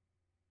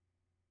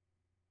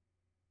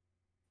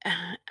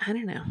I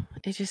don't know.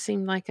 It just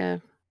seemed like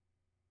a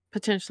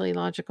potentially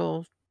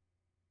logical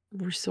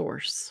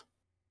resource.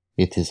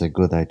 It is a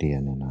good idea,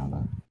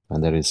 Ninala,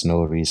 and there is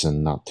no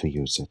reason not to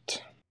use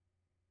it.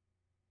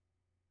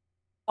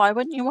 Why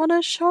wouldn't you want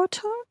to show it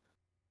to him?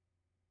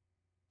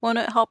 Won't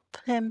it help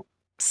him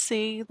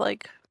see,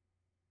 like,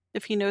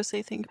 if he knows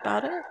anything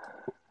about it?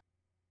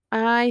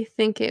 I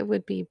think it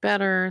would be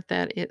better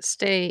that it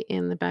stay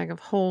in the bag of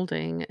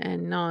holding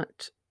and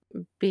not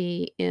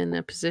be in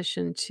a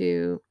position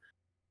to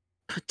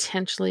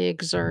potentially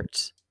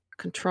exert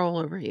control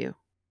over you.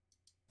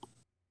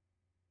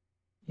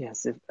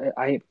 Yes,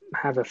 I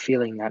have a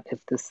feeling that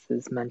if this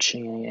is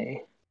mentioning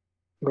a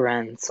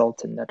Grand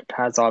Sultan, that it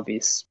has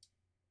obvious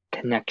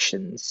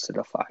connections to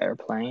the fire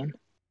plane.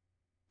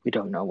 We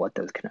don't know what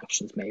those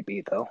connections may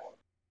be, though.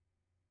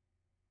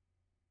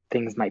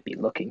 Things might be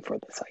looking for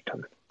this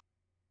item.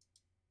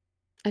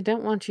 I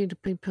don't want you to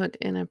be put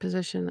in a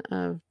position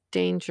of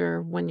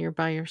danger when you're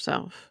by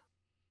yourself.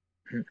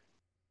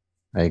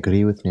 I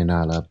agree with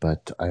Ninala,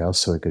 but I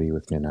also agree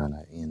with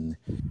Ninala in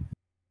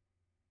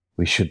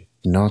we should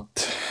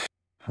not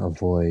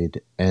avoid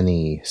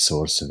any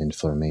source of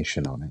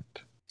information on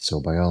it.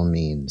 So by all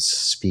means,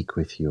 speak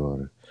with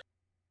your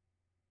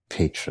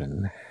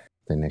patron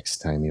the next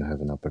time you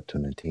have an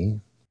opportunity.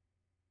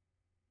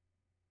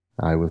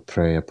 I will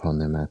pray upon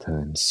the matter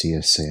and see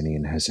if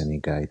Sanian has any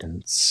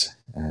guidance,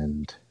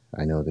 and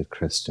I know that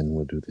Kristen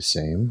will do the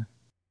same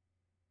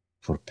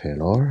for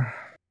Pelor,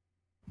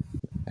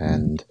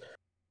 and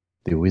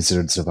the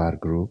wizards of our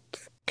group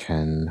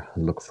can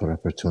look for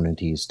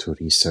opportunities to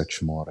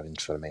research more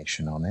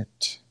information on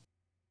it.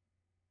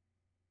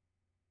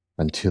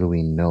 Until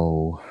we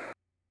know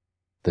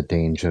the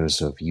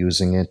dangers of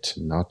using it,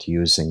 not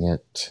using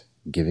it,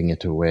 giving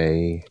it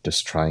away,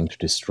 just trying to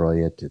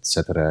destroy it,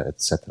 etc.,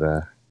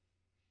 etc.,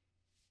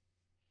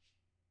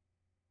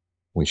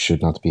 we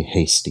should not be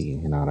hasty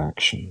in our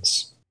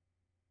actions.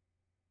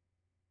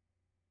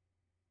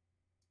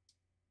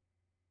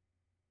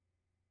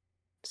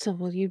 So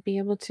will you be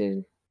able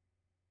to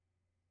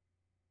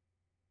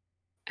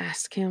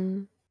ask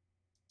him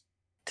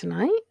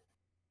tonight?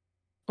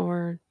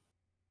 Or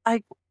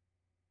I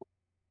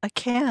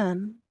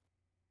can.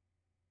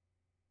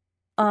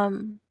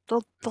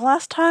 The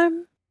last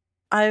time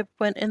I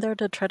went in there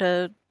to try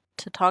to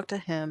talk to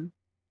him,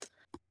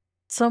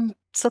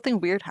 something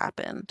weird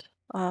happened.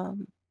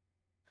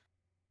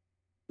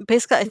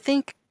 Basically, I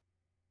think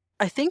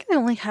I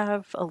only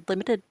have a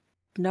limited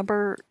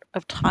number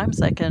of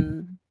times I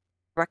can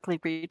directly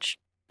reach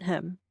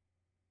him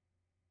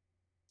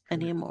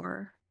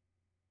anymore.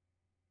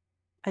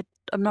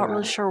 I'm not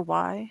really sure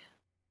why.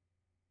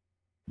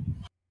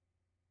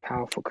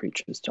 Powerful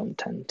creatures don't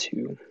tend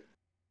to.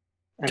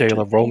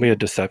 Dela, roll me a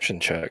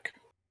deception check.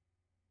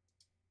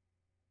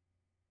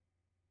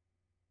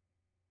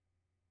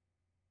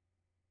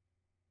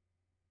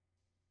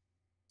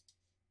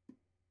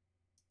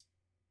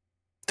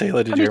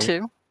 Dela, did you?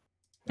 22.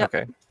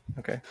 Yep.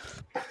 Okay.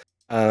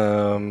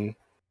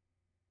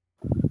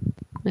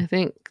 I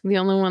think the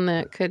only one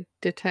that could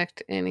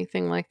detect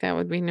anything like that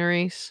would be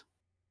Nerys.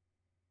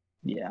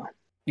 Yeah.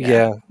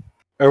 Yeah.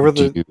 Over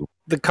Do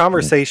the the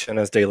conversation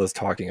as Dayla's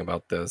talking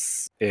about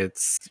this,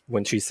 it's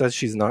when she says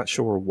she's not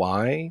sure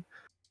why.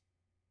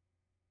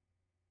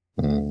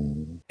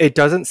 It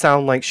doesn't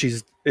sound like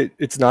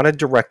it's not a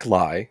direct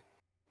lie.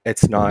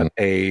 It's not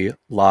a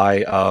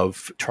lie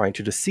of trying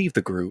to deceive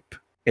the group.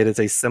 It is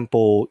a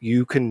simple,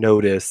 you can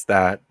notice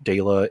that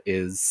Dayla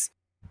is,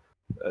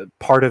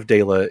 part of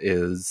Dayla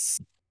is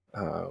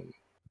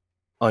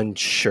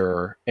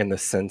unsure in the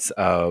sense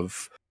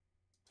of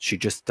she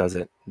just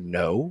doesn't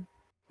know,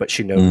 but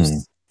she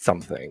knows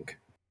something.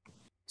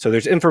 So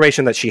there's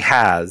information that she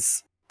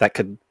has that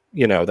could,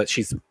 that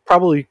she's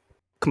probably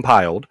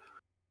compiled,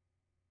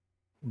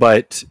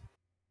 but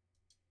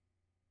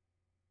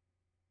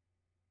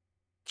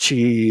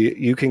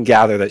you can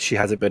gather that she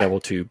hasn't been able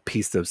to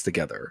piece those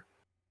together.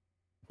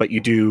 But you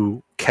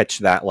do catch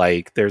that,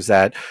 like, there's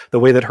that, the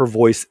way that her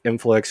voice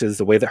influxes,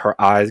 the way that her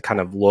eyes kind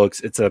of looks,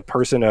 it's a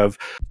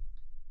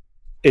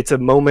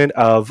moment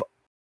of,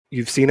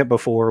 you've seen it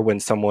before when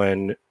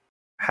someone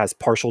has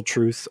partial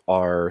truth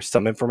or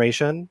some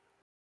information,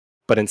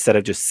 but instead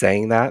of just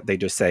saying that, they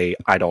just say,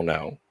 I don't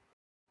know,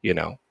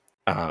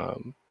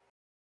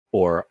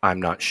 or I'm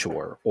not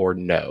sure, or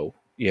no,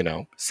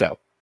 so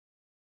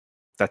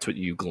that's what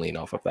you glean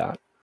off of that.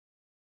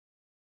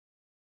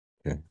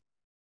 Okay.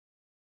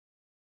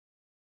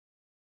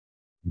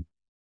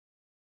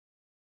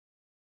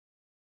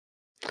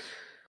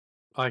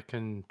 I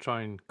can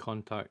try and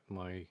contact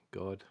my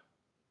god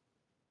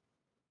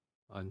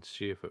and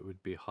see if it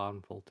would be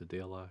harmful to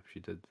Dayla if she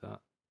did that.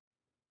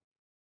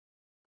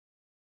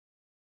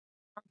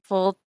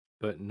 Harmful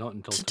But not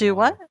until to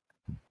tomorrow. do what?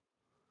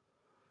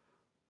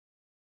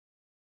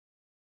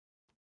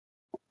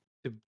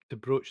 To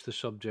broach the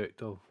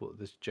subject of what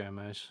this gem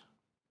is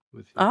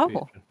with your Oh.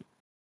 patron.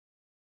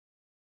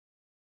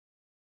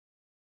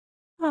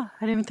 Oh, I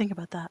didn't even think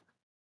about that.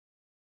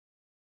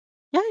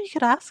 Yeah, you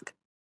could ask.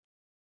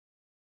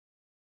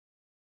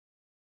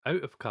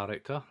 Out of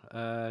character,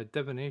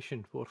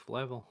 divination 4th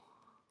level.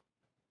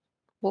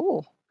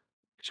 Oh.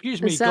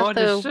 Excuse me, Is that God,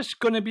 is the- this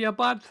going to be a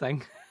bad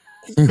thing?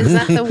 Is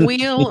that the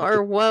wheel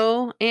or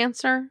woe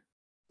answer?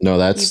 No,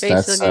 that's You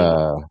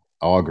basically-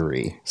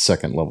 augury,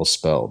 2nd level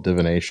spell.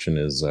 Divination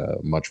is a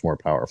much more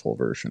powerful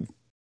version.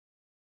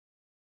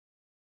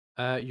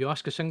 You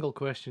ask a single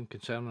question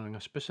concerning a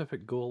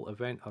specific goal,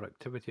 event, or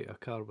activity to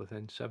occur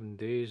within 7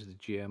 days. The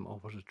GM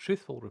offers a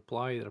truthful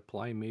reply. The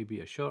reply may be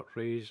a short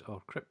phrase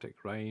or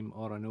cryptic rhyme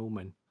or an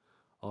omen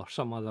or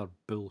some other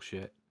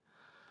bullshit.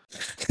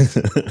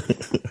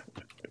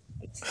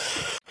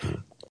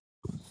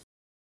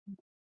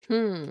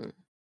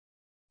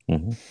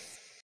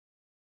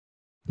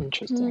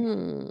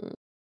 Interesting.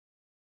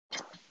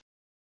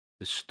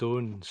 The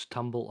stones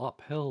tumble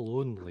uphill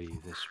only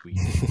this week.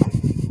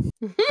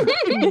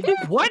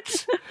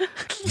 What?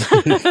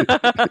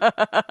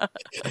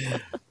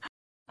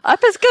 Up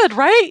is good,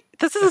 right?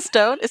 This is a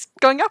stone. It's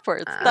going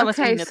upwards. That must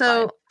Okay, mean it's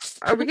so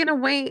fine. are we gonna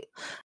wait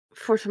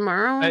for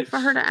tomorrow for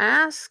her to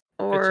ask,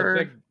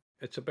 or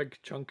It's a big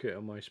chunk out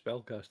of my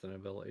spellcasting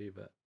ability,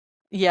 but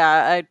Yeah,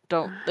 I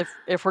don't.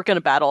 If we're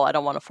gonna battle, I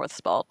don't want a 4th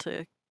spell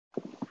to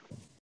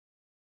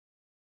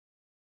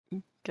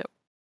go.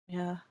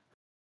 Yeah.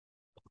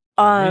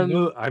 I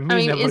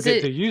may never is get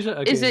it to use it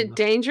again. is it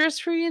dangerous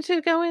for you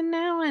to go in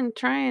now and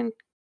try and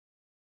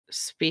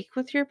speak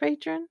with your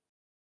patron?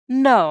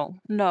 No,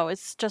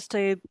 it's just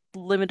a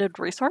limited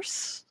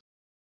resource.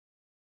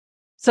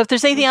 So if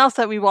there's anything else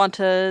that we want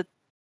to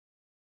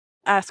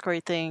ask or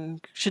anything,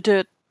 should do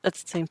it at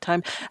the same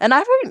time. And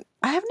I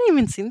haven't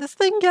even seen this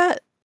thing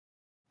yet.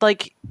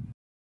 Like,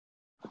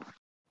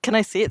 can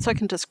I see it so I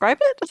can describe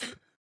it?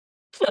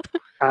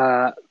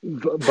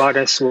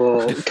 Bardus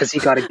will, because he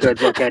got a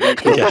good look at it,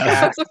 he'll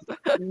cast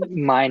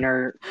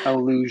minor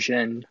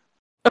illusion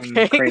and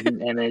Okay. create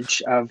an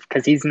image of,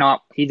 because he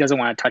doesn't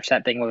want to touch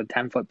that thing with a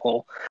 10-foot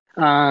pole.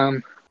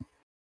 Do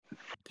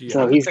you So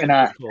have a he's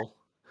 10-foot pole?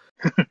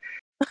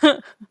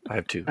 I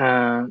have 2.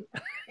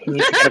 He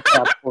needs to get a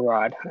crossbow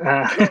rod.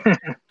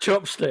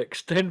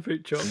 Chopsticks,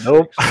 10-foot chopsticks.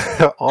 Nope.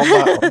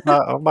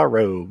 on my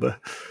robe,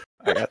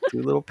 I got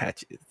 2 little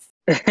patches.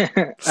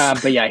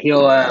 But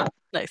yeah,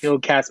 Nice. he'll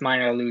cast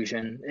minor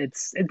illusion.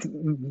 It's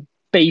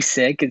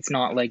basic. It's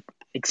not like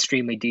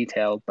extremely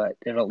detailed, but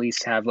it'll at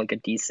least have like a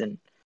decent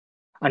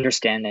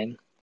understanding.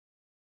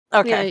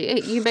 Okay.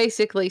 Yeah, you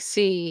basically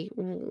see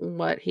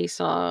what he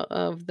saw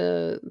of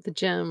the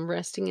gem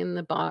resting in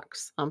the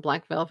box on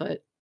black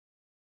velvet,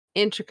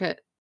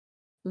 intricate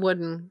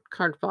wooden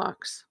card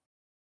box.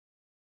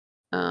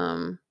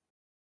 And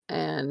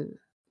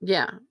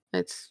yeah,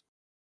 it's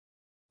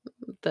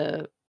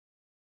the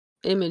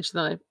image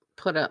that I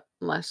put up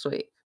last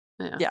week.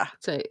 Yeah.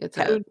 It's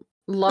a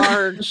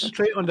large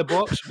Straight on the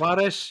box,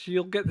 Varys.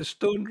 You'll get the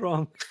stone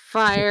wrong.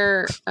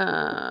 fire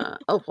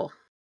opal.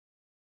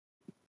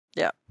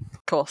 Yeah.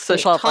 Cool. So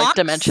It she'll have like talks.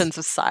 dimensions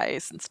of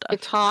size and stuff.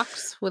 It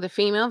talks with a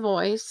female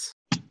voice.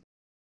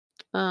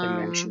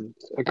 Mentioned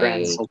a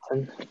Grand a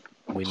Sultan.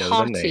 We know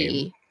the name.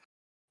 Haughty,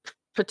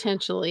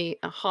 potentially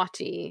a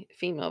haughty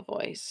female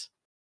voice.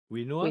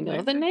 We know We her know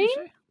name, the did name?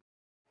 you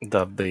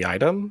say? The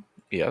item?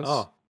 Yes.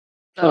 Oh,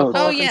 The Oh.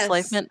 opal Oh, of yes.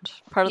 enslavement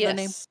part of the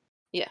name?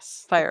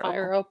 Yes. Fire the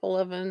fire opal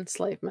of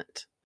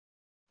enslavement.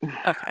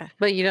 Okay.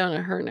 But you don't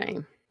know her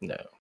name. No.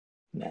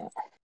 No.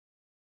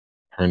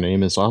 Her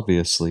name is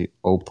obviously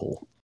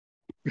Opal.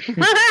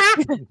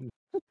 Can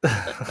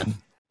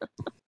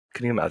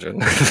you imagine?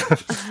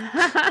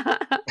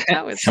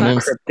 That would Some suck.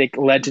 name's- cryptic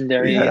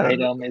legendary Yeah.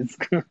 item is.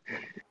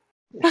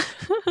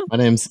 My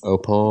name's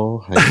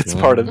Opal. How you It's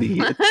doing? part of the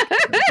name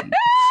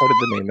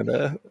of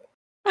the.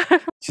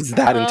 She's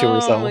that into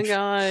herself. Oh my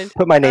god.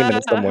 Put my name in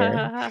it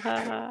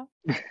somewhere.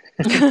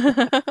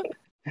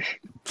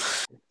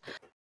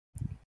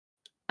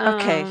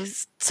 Okay, Um,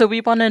 so we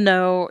want to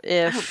know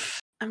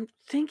if I'm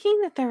thinking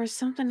that there was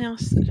something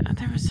else.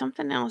 There was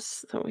something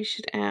else that we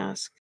should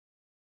ask.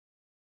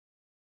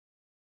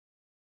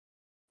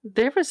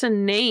 There was a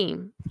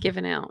name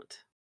given out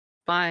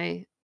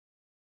by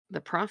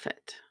the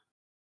prophet,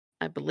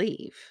 I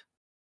believe.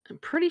 I'm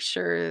pretty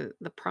sure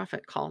the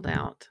prophet called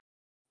out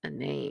a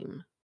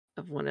name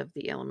of one of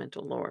the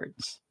elemental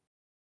lords.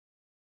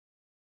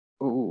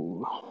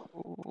 Ooh.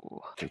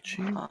 Did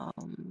she?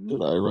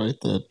 Did I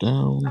write that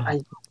down? I-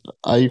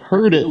 I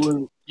heard it.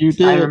 You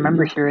did. I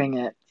remember hearing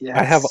it. Yes.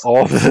 I have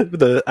all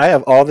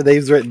the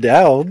names written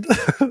down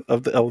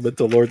of the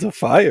elemental lords of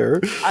fire.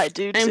 I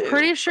do too. I'm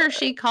pretty sure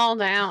she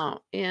called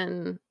out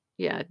during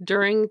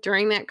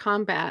that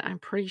combat. I'm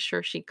pretty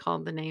sure she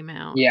called the name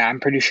out. Yeah, I'm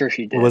pretty sure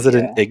she did. Was it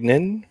yeah. an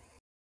Ignan?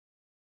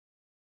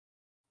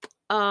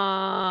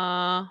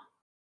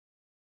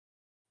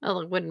 Well,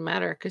 it wouldn't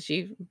matter because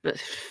she's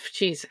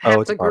Oh, half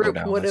it's the harder group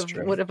now, would that's have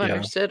true. would have Yeah.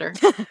 understood her.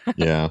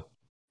 Yeah.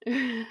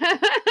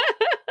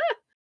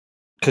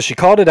 Because she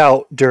called it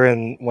out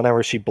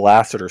whenever she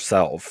blasted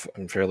herself.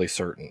 I'm fairly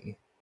certain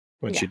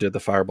when she Yeah. did the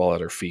fireball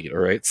at her feet,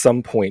 or at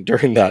some point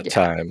during that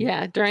time.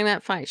 Yeah, during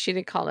that fight, she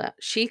did call out.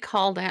 She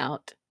called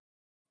out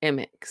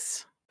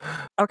Emix.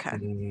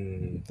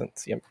 Okay.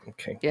 That's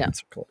okay. Yeah.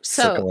 Circle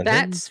So in.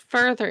 that's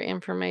further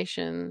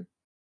information.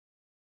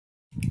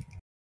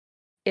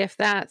 If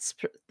that's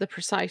the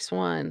precise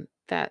one,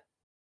 that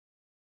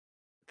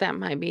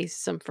might be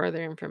some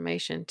further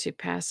information to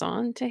pass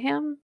on to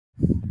him.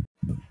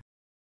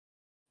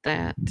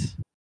 That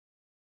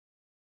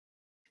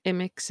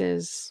Emix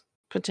is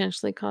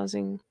potentially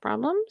causing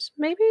problems,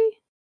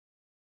 maybe?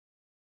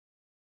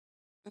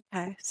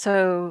 Okay.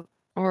 So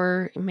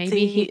Or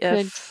maybe he see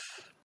could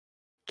if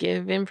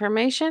give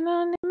information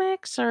on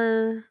Emix,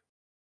 or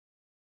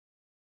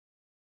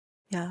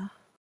yeah.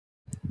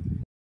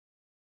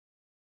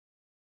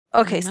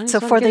 Okay, we might as so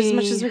well for get as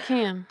much as the we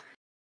can.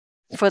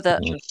 for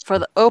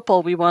the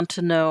opal, we want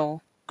to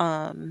know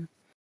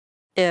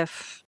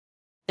if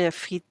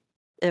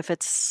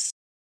it's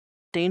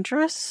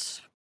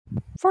dangerous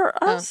for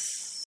Oh.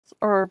 us,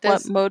 or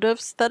Does- what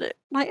motives that it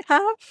might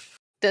have.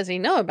 Does he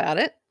know about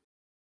it?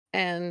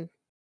 And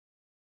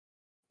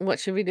what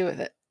should we do with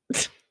it?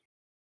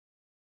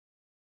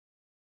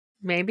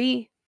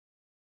 Maybe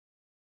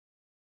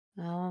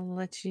I'll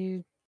let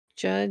you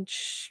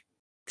judge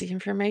the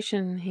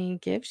information he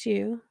gives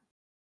you.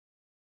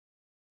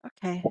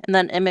 Okay, and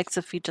then Emix,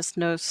 if he just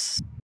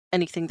knows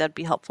anything that'd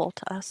be helpful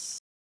to us.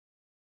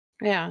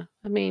 Yeah,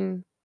 I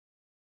mean,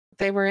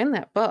 they were in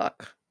that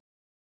book.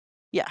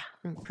 Yeah,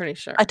 I'm pretty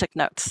sure. I took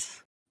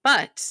notes.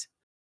 But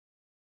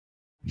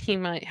he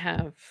might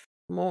have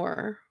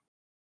more,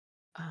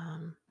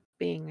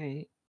 being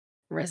a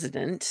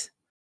resident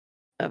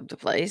of the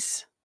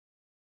place.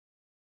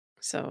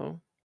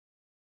 So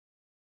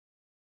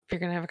if you're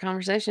going to have a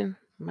conversation,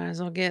 might as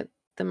well get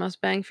the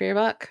most bang for your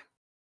buck.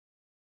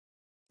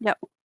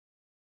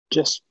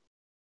 Just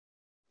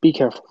be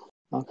careful,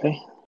 okay?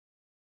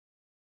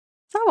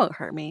 That won't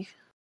hurt me.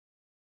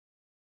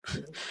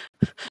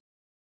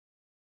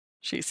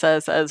 She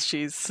says as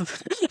she's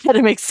had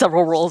to make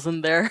several rolls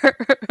in there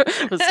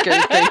with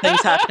scary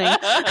things happening.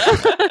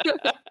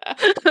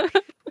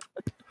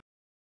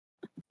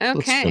 This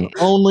Okay. can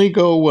only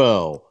go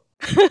well.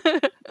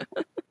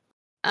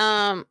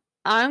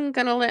 I'm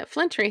gonna let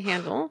Flintry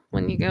handle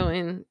when you go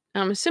in.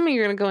 I'm assuming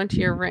you're gonna go into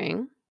your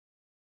ring.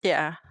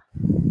 Yeah.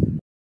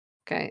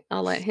 Okay,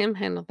 I'll let him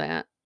handle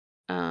that.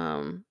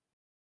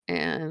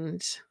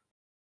 And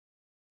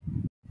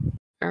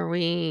are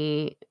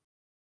we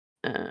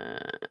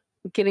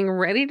getting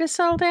ready to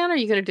settle down, or are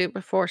you gonna do it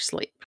before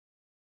sleep?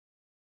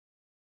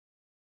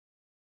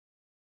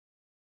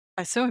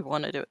 I assume we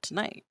want to do it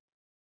tonight.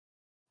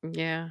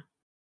 Yeah,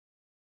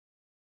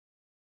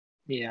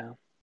 Yeah.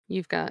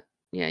 you've got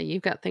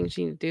things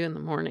you need to do in the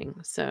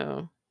morning,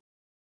 so,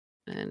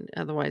 and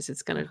otherwise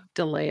it's gonna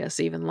delay us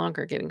even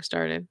longer getting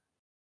started.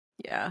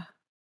 Yeah.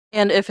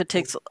 And if it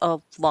takes a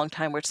long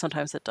time, which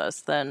sometimes it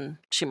does, then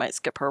she might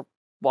skip her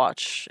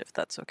watch if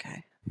that's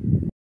okay.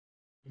 Yeah.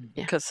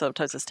 Because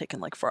sometimes it's taken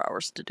like 4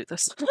 hours to do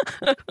this.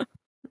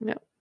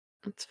 Yep,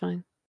 that's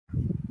fine.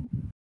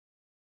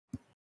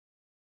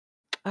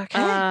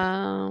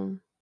 Okay.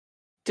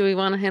 Do we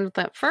want to handle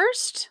that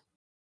first,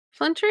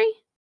 Flintry?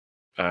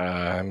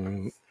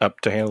 I'm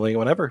up to handling it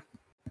whenever.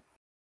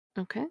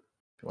 Okay.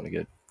 If you want to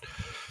get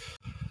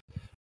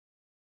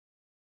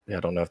Yeah, I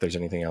don't know if there's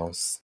anything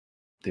else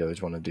the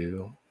others want to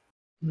do.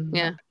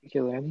 Yeah. Not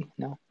particularly,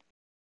 no.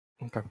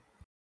 Okay.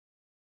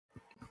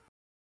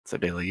 So,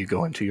 Dayla, you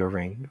go into your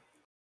ring.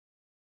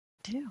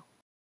 Do.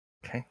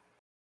 Okay.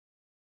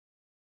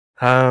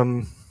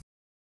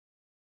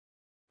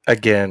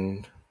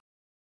 Again,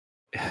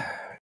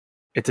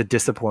 it's a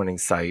disappointing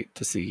sight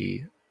to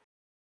see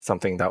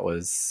something that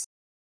was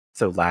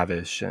so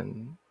lavish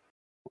and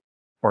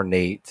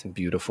ornate and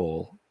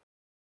beautiful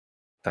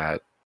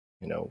that,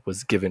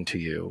 was given to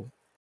you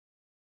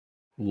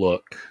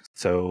look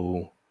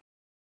so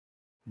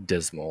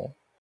dismal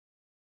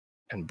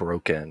and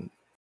broken.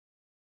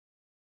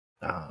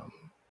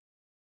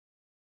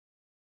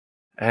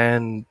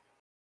 And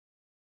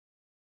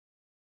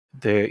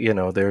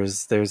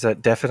there's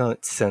that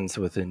definite sense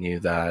within you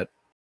that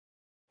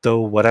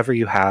though whatever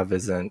you have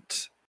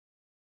isn't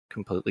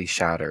completely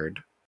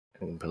shattered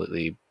and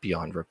completely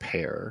beyond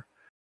repair,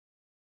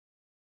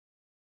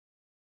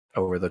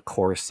 over the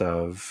course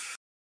of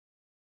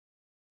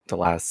the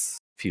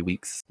last few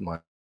weeks,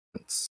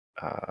 months,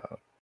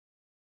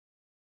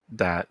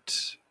 that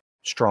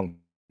strong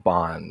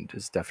bond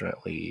is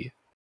definitely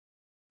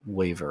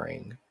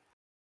wavering.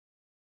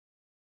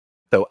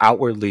 Though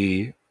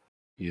outwardly,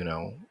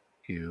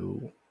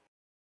 you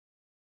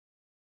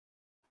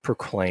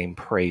proclaim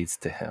praise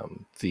to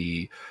him.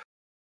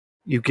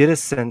 You get a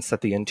sense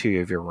that the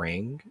interior of your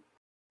ring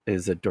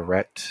is a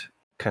direct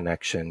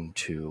connection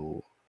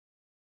to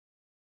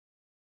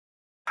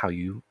how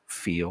you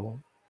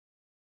feel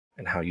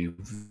and how you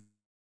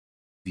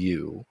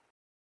view.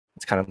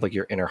 It's kind of like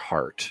your inner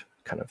heart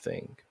kind of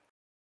thing,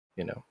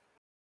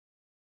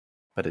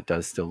 but it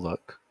does still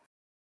look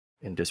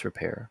in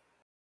disrepair.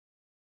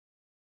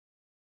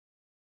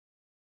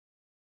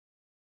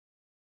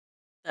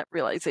 That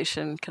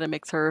realization kind of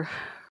makes her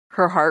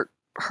heart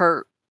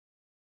hurt,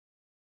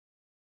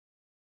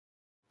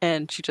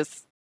 and she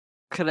just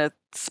kind of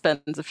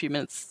spends a few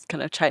minutes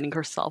kind of chiding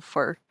herself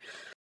for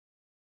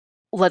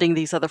letting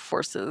these other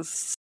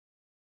forces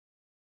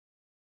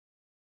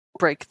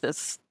break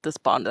this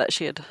bond that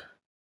she had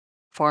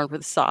formed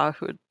with Sa,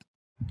 who had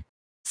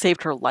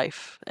saved her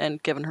life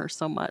and given her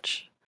so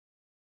much.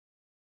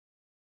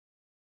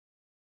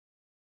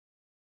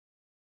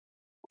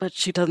 But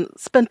she doesn't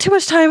spend too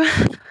much time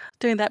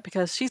doing that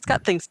because she's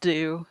got things to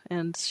do,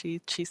 and she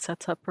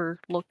sets up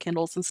her little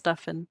candles and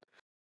stuff and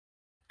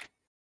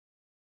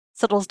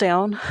settles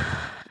down.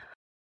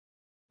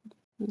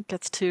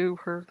 Gets to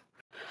her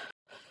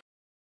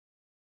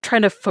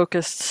trying to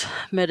focus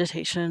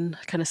meditation,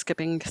 kind of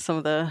skipping some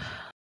of the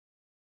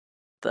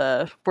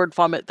word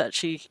vomit that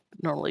she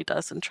normally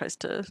does, and tries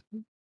to.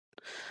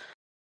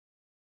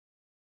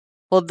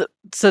 Well,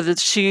 so did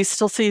she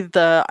still see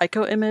the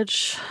Ico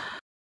image?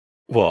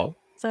 Well,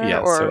 there, yeah.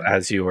 or... So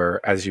as you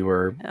were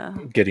Yeah.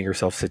 getting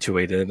yourself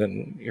situated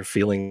and you're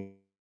feeling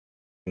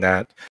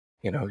that,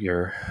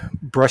 you're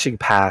brushing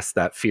past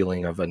that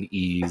feeling of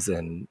unease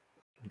and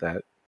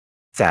that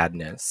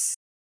sadness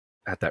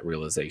at that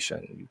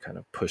realization. You kind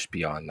of push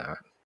beyond that,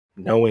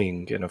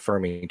 knowing and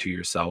affirming to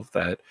yourself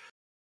that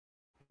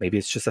maybe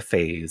it's just a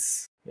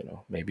phase,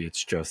 maybe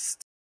it's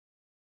just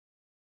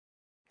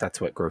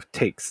that's what growth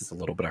takes, is a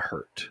little bit of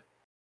hurt.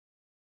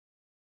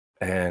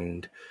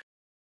 And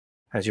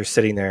as you're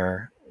sitting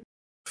there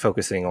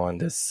focusing on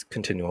this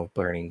continual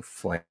burning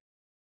flame,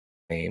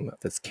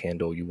 this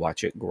candle, you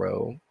watch it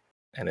grow,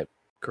 and it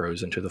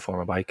grows into the form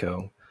of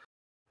Ico.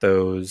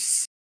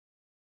 Those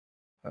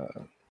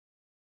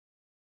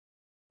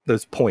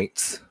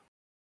points,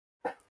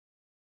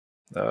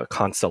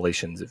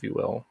 constellations, if you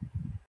will,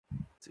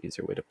 it's an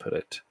easier way to put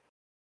it,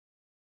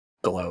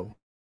 glow.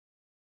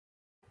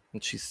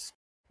 And she's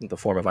the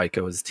form of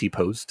Ico is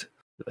T-posed,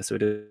 the best way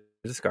to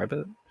describe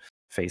it.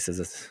 Face is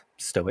a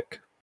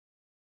stoic.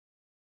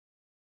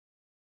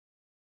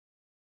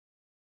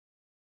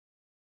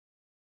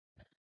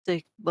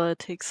 Dayla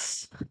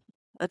takes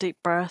a deep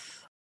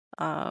breath.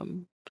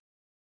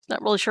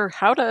 Not really sure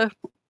how to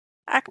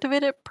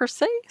activate it per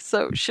se,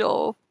 so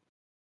she'll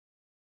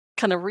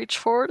kind of reach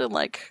forward and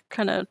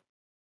kind of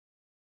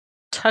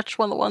touch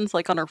one of the ones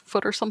on her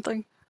foot or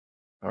something.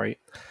 All right.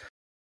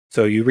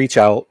 So you reach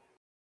out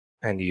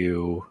and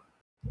you,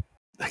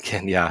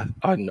 again,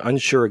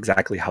 unsure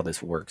exactly how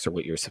this works or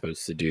what you're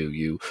supposed to do.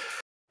 You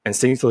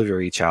instinctively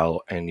reach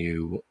out and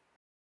you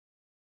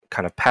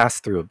kind of pass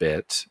through a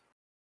bit,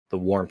 the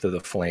warmth of the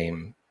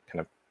flame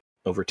kind of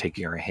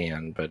overtaking your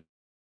hand, but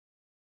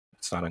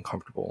it's not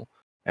uncomfortable.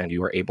 And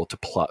you are able to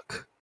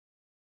pluck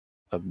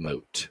a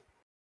mote.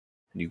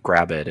 And you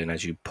grab it, and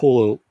as you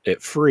pull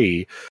it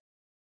free,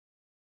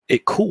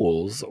 it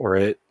cools, or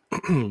it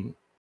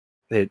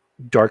it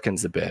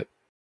darkens a bit.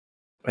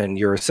 And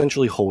you're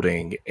essentially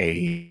holding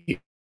a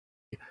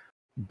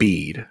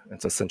bead.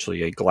 It's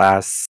essentially a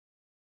glass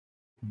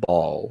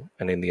ball,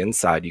 and in the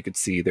inside you could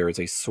see there is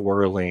a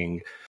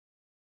swirling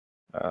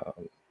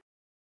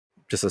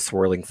just a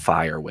swirling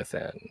fire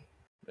within.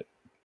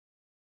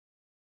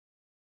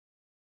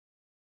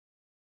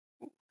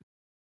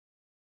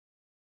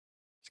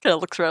 She kind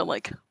of looks around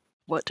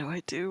what do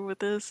I do with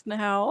this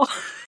now?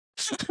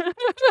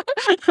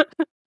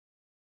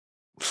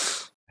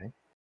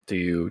 Do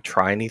you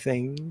try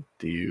anything?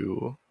 Do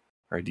you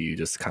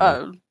just kind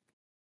of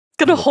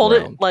Gonna look hold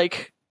around?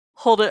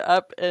 hold it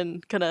up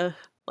and gonna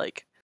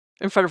like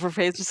in front of her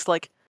face, just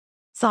like,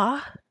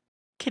 Za,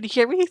 can you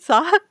hear me,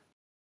 Za?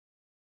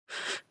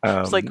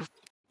 Just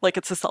like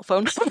it's a cell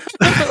phone,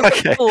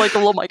 Okay. like a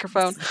little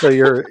microphone. So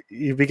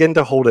you begin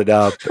to hold it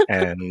up,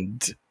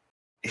 and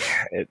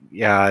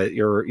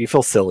you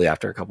feel silly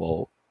after a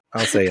couple.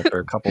 I'll say after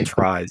a couple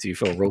tries, you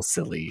feel real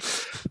silly.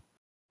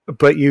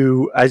 But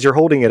as you're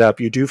holding it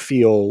up, you do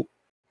feel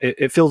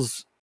it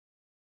feels.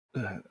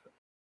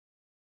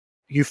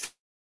 You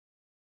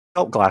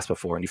felt glass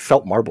before, and you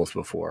felt marbles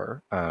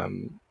before.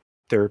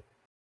 They're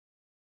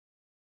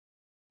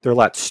a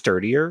lot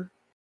sturdier.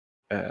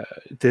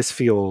 This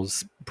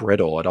feels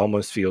brittle. It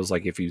almost feels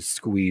like if you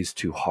squeeze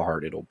too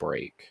hard, it'll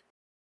break.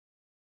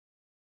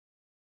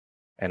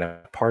 And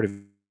a part of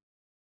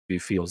you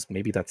feels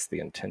maybe that's the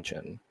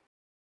intention.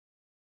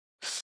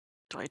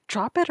 Do I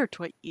drop it or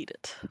do I eat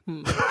it?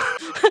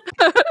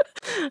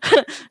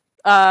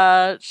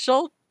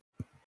 She'll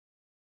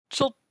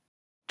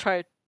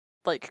try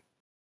like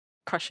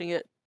crushing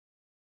it.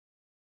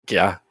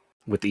 Yeah,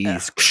 with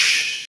ease.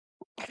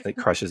 Yeah. It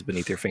crushes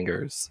beneath your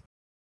fingers.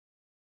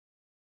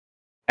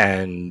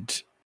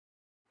 And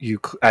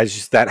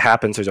as that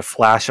happens, there's a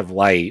flash of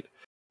light,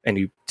 and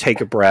you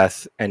take a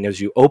breath, and as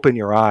you open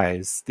your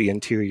eyes, the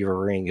interior of your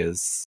ring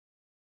is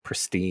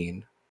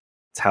pristine.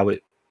 It's how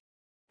it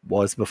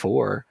was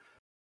before.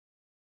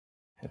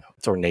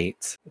 It's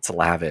ornate, it's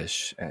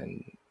lavish,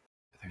 and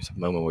there's a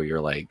moment where you're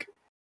like,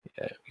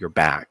 you're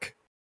back.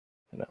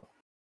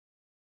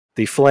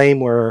 The flame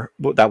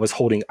that was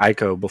holding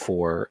Aiko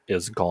before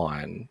is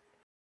gone.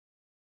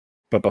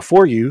 But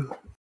before you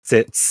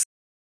sits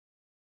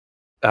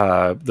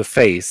the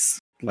face,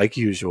 like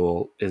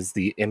usual, is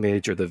the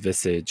image or the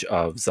visage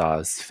of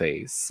Za's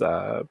face,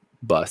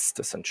 bust,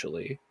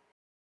 essentially.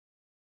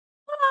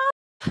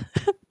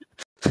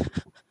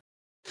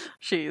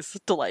 She's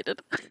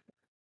delighted.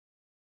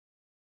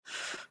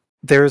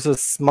 There's a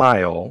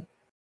smile,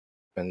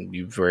 and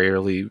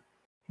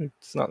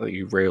it's not that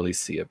you rarely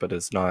see it, but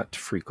it's not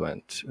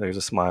frequent. There's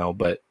a smile,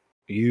 but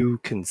you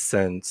can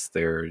sense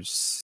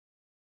there's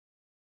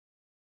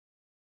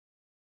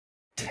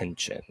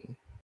tension.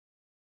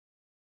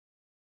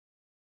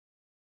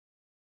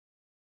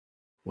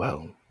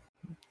 Well,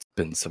 it's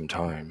been some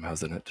time,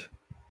 hasn't it?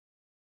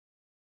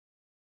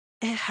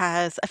 It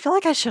has. I feel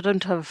like I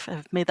shouldn't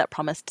have made that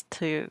promise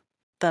to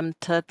them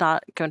to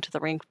not go into the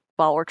ring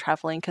while we're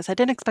traveling, because I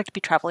didn't expect to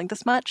be traveling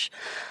this much,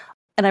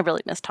 and I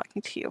really miss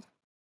talking to you.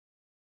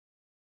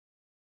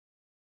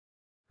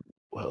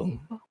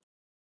 Well,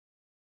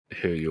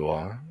 here you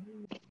are.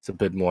 It's a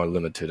bit more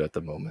limited at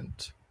the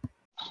moment.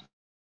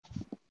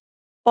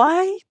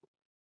 Why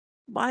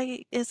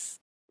is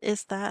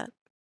that?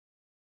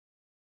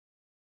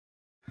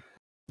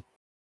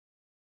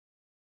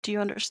 Do you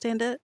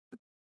understand it?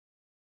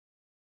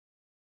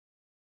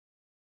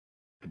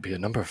 Could be a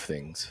number of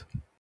things.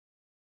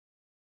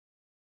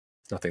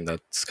 Nothing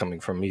that's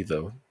coming from me,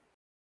 though.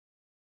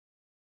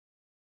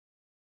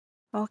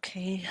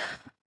 Okay.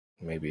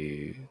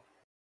 Maybe,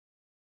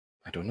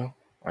 I don't know.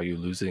 Are you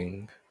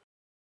losing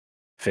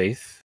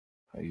faith?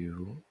 Are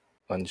you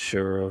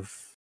unsure of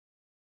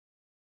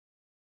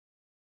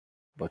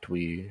what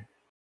we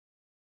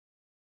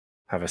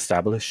have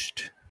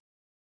established?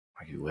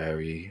 Are you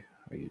wary?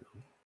 Are you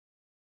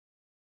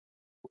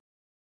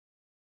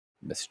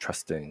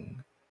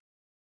mistrusting?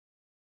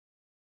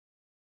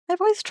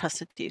 I've always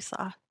trusted you,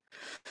 Za.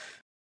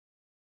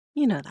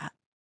 You know that.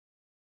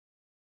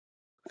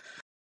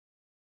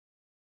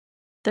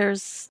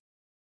 There's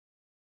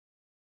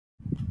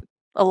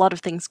a lot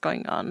of things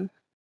going on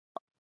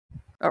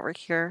over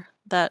here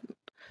that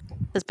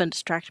has been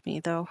distracting me,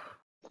 though.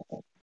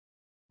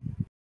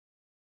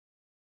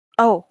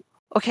 Oh,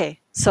 okay.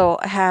 So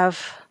I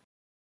have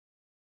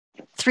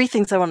 3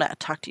 things I want to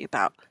talk to you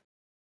about.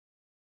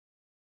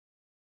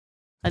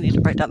 I need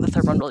to write down the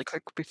third one really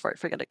quick before I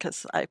forget it,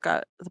 because I've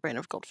got the brain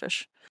of a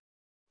goldfish.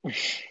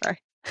 Sorry.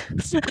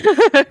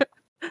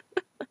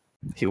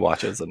 He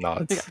watches and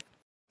nods.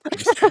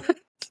 Yeah.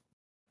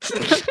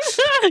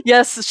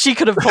 Yes, she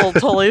could have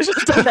totally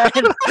done that.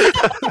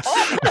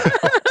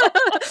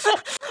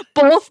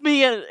 Both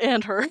me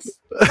and her.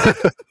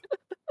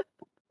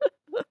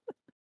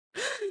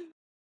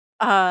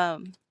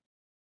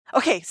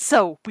 Okay,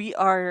 so we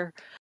are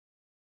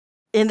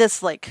in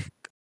this, like,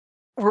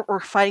 we're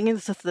fighting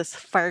in this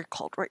fire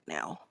cult right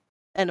now,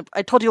 and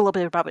I told you a little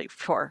bit about it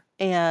before.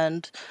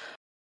 And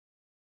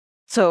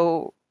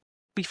so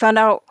we found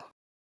out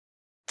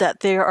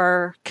that they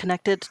are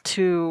connected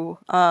to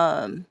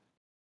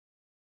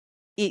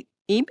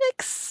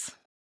Emix.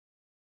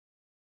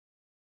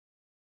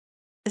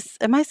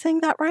 Am I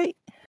saying that right?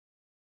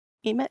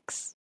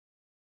 Emix?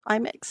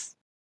 Imix?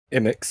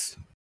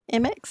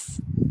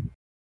 Emix?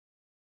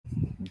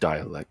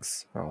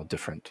 Dialects are all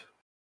different.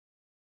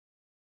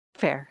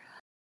 Fair.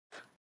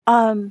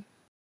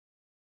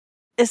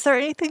 Is there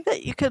anything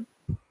that you could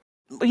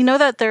We know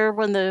that they're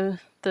one of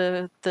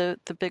the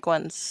big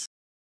ones.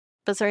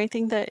 But is there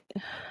anything that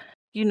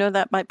you know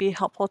that might be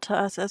helpful to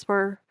us as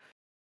we're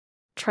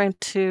trying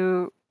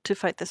to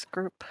fight this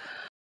group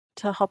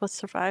to help us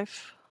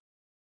survive?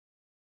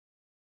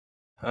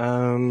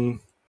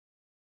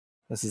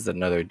 This is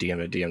another DM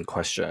to DM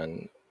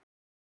question.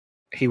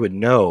 He would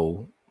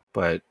know,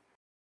 but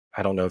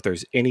I don't know if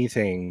there's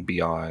anything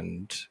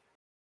beyond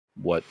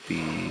what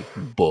the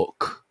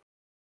book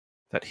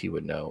that he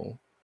would know.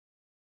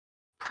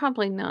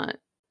 Probably not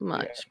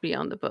much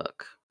beyond the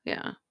book.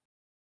 Yeah.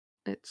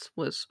 It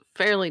was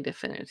fairly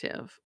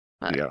definitive,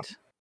 but Yeah.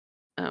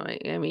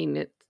 I mean,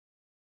 it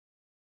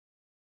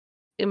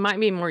might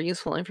be more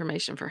useful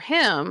information for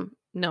him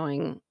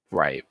knowing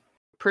Right.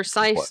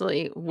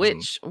 precisely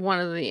which one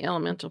of the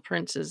elemental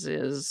princes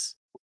is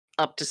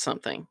up to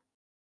something.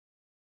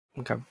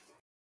 Okay.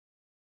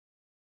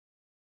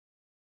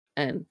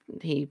 And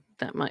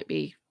that might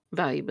be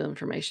valuable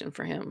information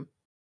for him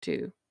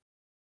to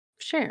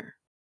share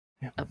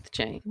up the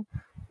chain.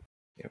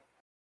 Yep.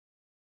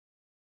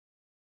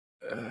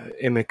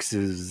 Imix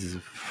is...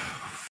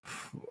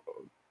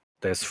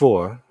 There's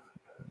 4.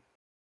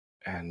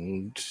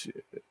 And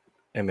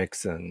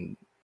Imix and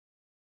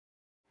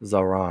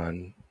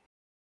Zaran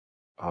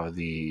are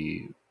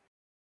the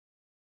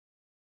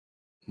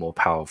more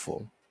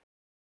powerful.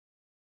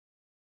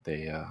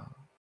 They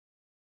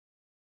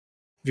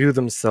view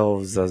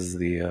themselves as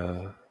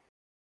the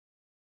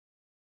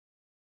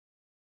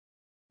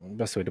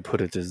best way to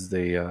put it is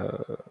they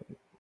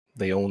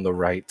own the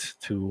right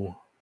to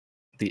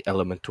the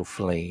elemental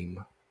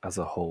flame as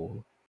a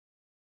whole.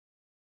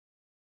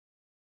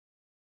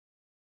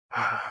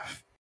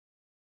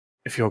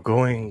 If you're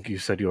going, you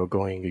said you're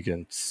going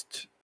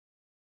against.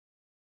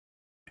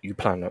 You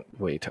plan on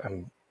wait.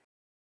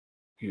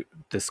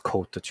 This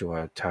cult that you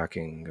are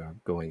attacking,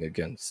 going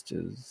against,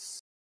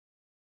 is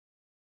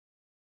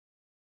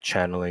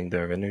channeling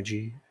their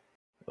energy,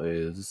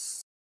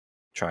 is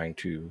trying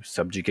to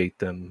subjugate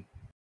them.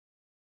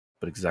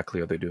 What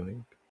exactly are they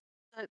doing?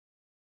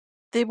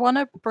 They want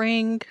to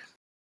bring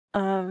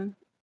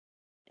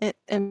it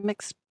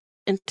mix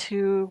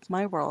into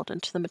my world,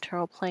 into the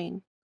material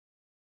plane.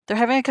 They're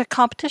having like a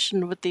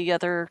competition with the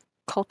other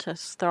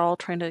cultists. They're all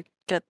trying to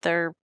get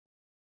their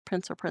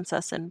prince or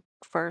princess in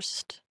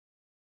first.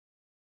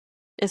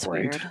 It's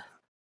Right. weird.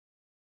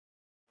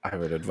 I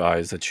would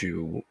advise that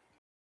you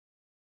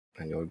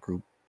and your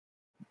group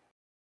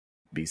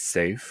be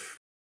safe,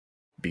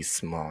 be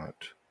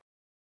smart.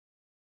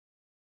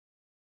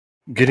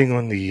 Getting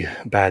on the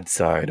bad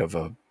side of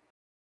a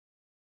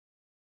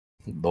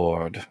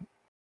lord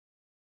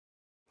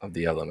of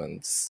the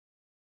elements.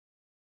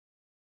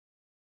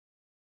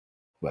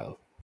 Well,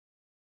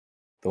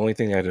 the only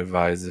thing I'd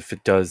advise, if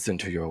it does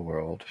enter your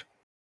world,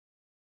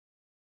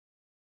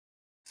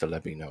 is to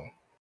let me know.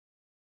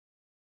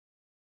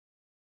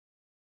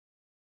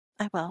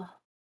 I will.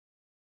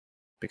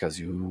 Because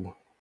there will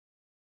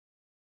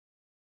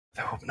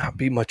not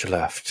be much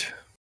left.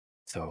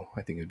 So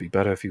I think it'd be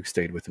better if you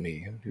stayed with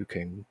me and you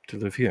came to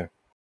live here.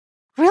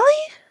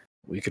 Really?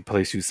 We could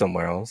place you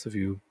somewhere else if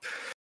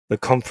the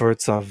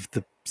comforts of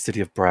the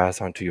city of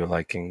Brass aren't to your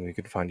liking. We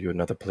could find you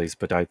another place,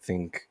 but I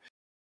think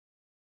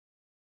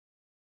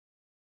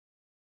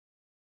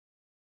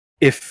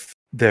if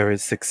there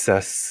is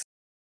success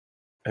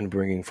in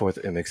bringing forth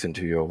Imix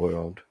into your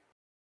world,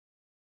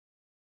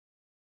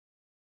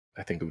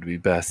 I think it would be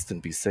best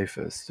and be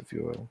safest if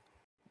you were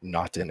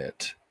not in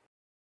it.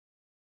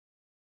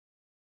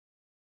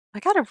 I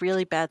got a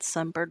really bad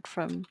sunburn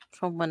from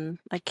when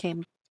I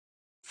came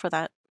for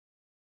that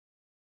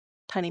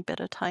tiny bit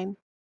of time.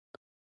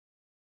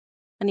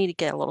 I need to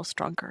get a little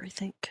stronger, I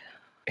think.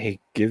 He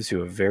gives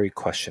you a very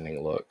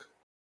questioning look.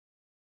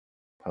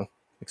 Huh?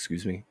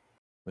 Excuse me?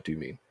 What do you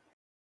mean?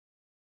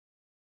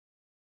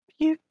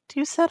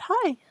 You said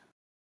hi.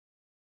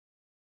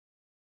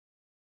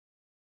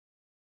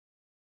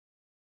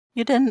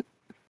 You didn't.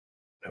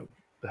 No,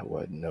 that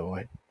was no.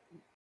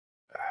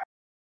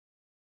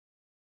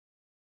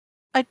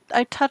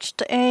 I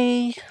touched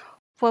a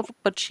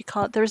what she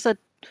call it? There's a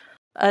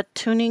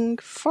tuning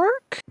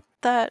fork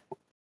that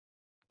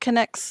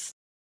connects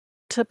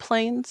to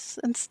planes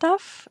and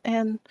stuff,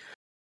 and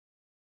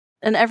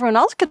everyone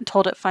else could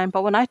hold it fine,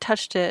 but when I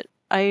touched it,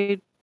 I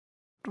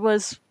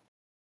was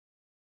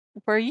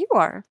where you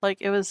are.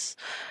 Like, it was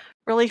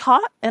really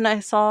hot, and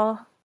I saw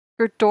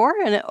your door,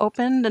 and it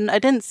opened, and I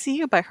didn't see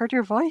you, but I heard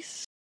your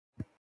voice.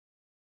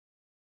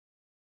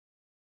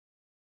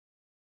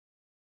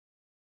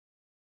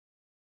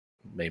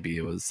 Maybe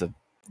it was a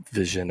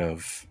vision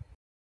of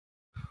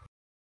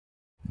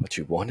what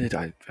you wanted.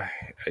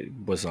 It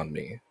was on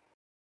me.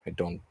 I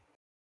don't.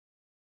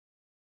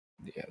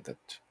 Yeah,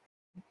 that.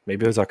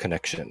 Maybe it was our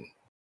connection.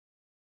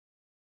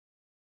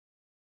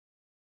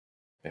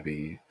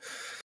 Maybe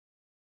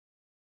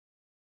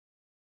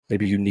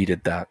you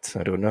needed that.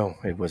 I don't know.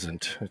 It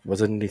wasn't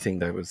anything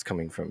that was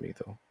coming from me,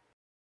 though.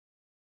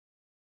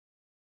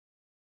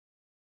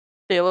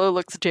 Dayla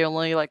looks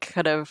genuinely like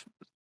kind of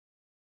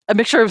a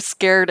mixture of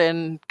scared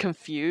and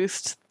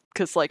confused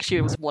because like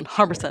she was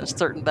 100%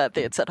 certain that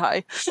they had said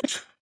hi.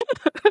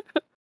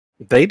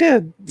 They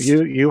did.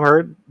 You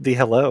heard the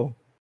hello.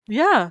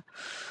 Yeah.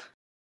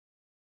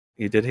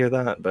 You did hear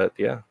that, but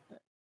yeah.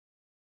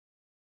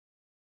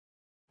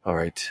 All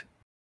right.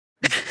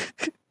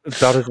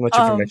 About as much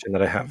information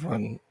that I have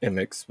on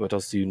Imix. What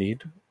else do you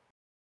need?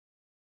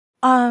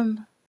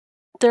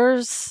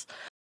 There's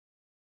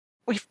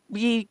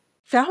we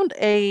found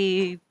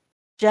a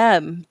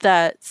gem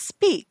that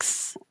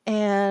speaks,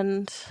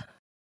 and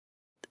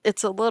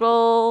it's a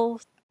little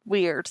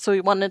weird, so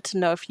we wanted to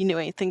know if you knew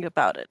anything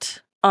about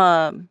it.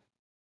 And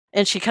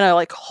she kind of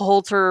like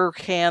holds her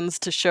hands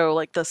to show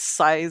like the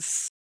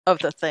size of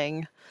the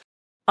thing.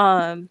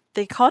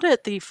 They called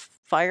it the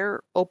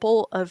Fire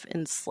Opal of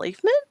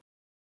Enslavement.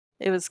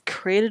 It was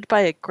created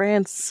by a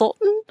Grand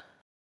Sultan,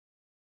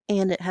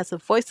 and it has the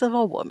voice of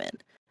a woman.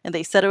 And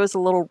they said it was a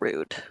little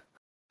rude.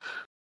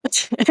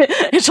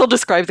 And she'll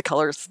describe the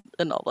colors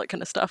and all that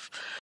kind of stuff.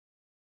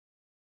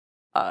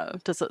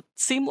 Does it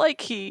seem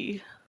like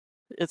he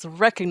is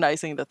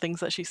recognizing the things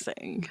that she's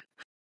saying?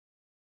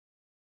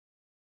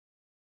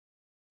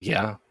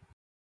 Yeah.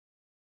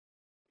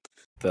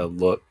 The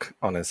look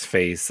on his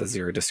face as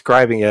you're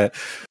describing it,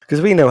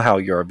 because we know how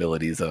your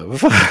abilities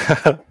of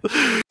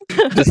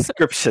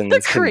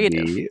descriptions can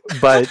be.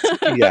 But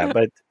yeah,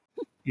 but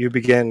you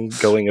begin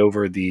going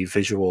over the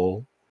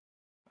visual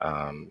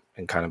and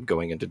kind of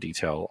going into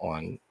detail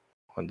on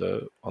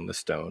the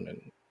stone,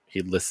 and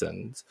he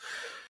listens,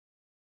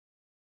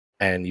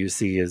 and you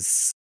see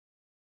his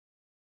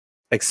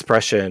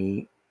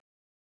expression,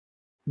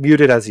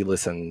 muted as he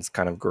listens,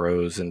 kind of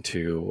grows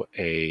into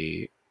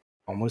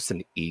almost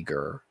an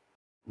eager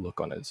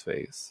look on his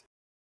face.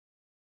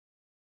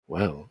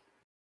 Well,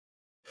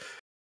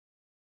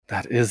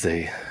 that is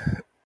a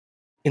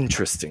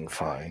interesting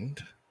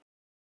find.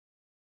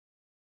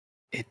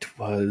 It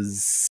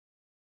was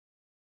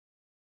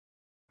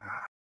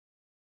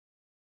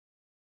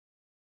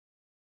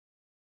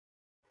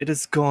it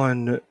is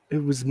gone.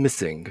 It was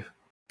missing,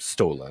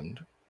 stolen.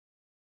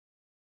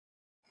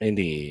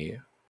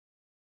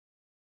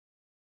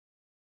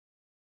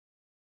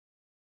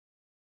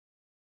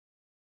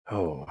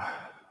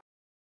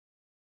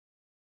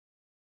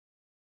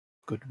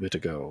 Good bit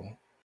ago.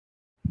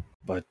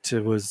 But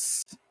it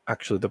was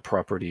actually the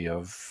property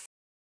of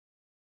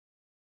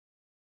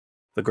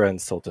the Grand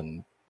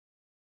Sultan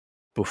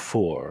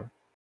before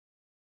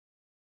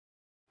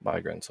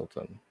my Grand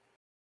Sultan,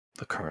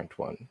 the current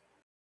one.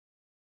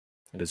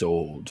 It is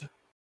old.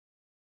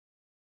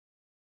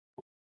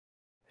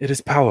 It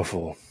is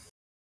powerful.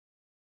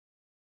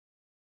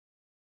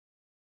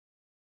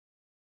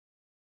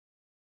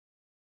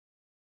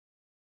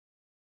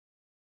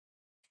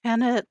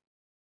 Can it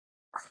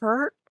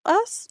hurt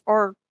us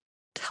or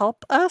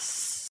help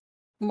us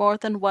more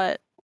than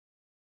what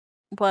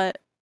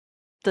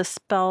the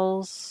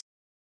spells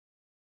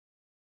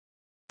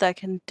that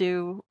can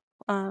do?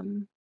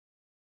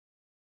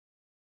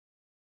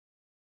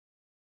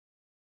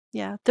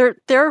 Yeah,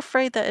 they're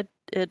afraid that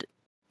it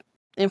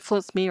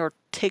influence me or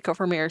take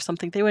over me or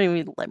something. They wouldn't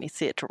even let me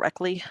see it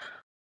directly.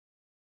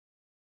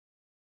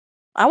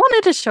 I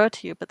wanted to show it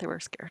to you, but they were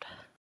scared.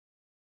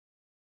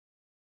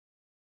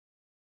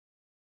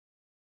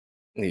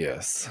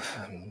 Yes,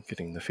 I'm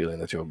getting the feeling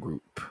that your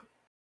group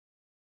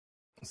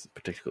is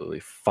particularly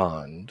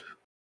fond,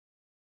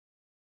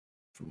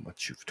 from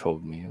what you've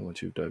told me and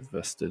what you've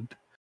divested,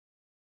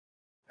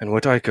 and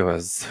what Aiko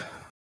has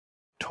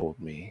told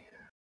me.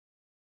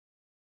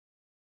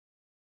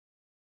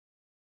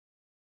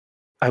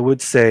 I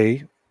would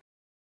say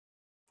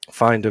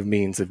find a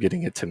means of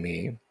getting it to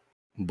me,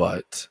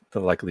 but the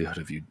likelihood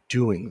of you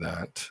doing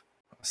that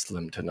is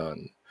slim to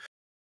none.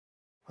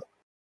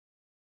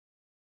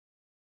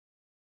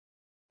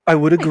 I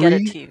would agree. Get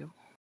it to you.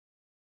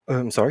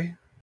 I'm sorry?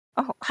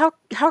 Oh,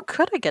 how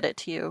could I get it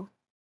to you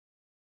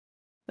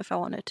if I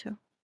wanted to?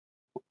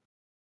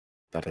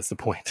 That is the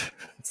point.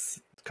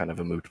 It's kind of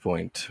a moot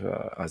point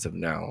as of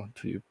now,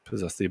 till you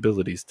possess the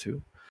abilities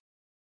to.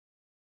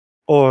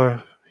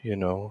 Or,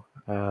 you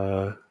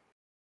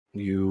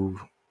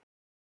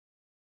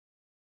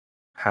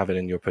have it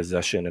in your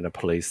possession in a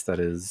place that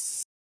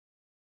is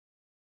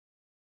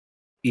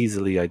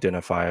easily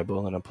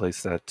identifiable, in a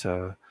place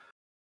that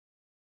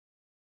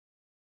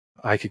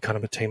I could kind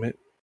of obtain it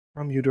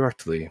from you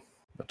directly.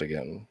 But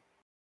again,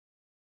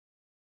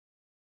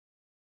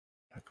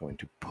 I'm not going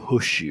to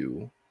push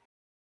you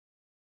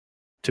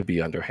to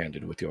be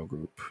underhanded with your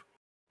group.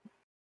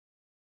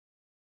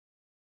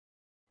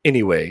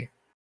 Anyway,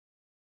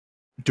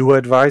 do I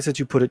advise that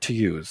you put it to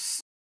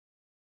use?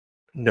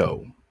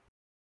 No.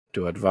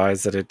 Do I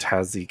advise that it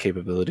has the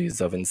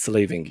capabilities of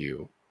enslaving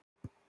you?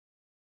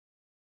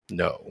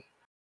 No.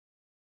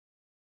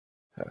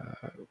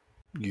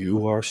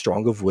 You are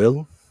strong of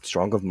will,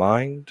 strong of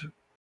mind.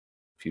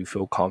 If you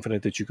feel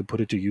confident that you could put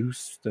it to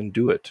use, then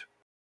do it.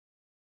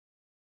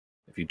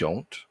 If you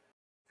don't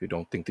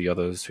think the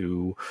others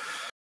who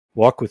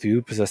walk with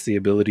you possess the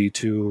ability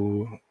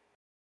to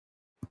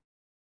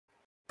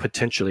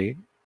potentially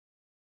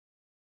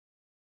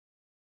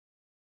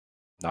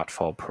not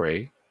fall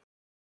prey,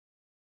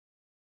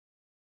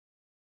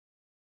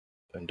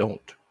 then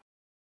don't.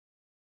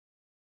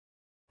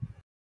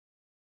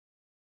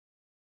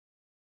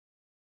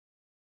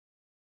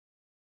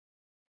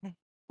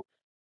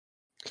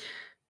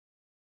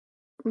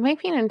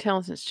 Make me an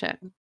intelligence check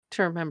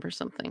to remember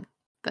something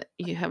that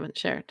you haven't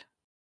shared.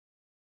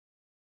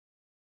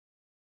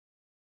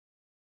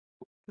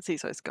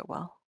 These always go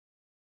well.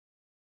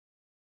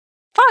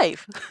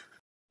 5.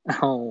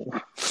 Oh,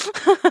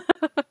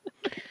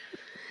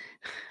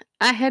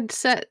 I had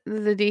set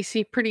the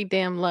DC pretty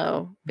damn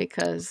low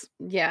because,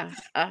 yeah,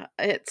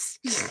 it's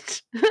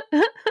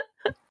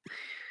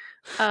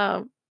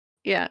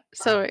yeah.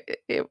 So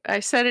I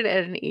set it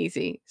at an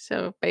easy.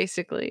 So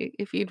basically,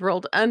 if you'd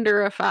rolled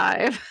under a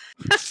 5,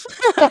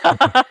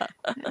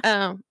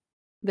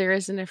 there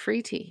isn't a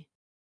free tea.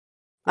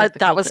 with the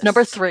That was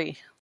number cultists. 3.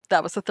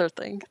 That was the third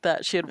thing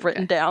that she had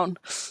written Okay. down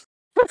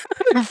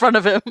in front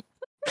of him.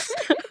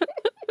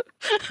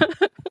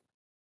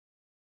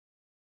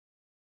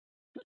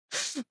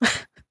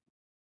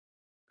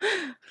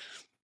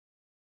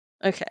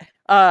 Okay.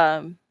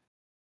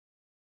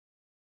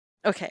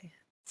 Okay.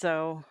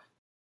 So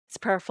it's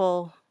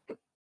powerful.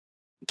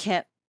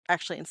 Can't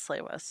actually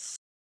enslave us.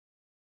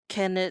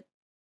 Can it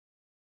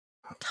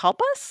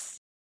help us?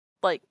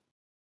 Like,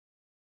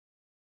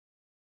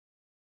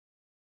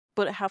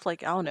 would it have,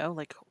 like, I don't know,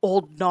 like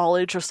old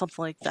knowledge or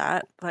something like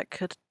that that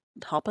could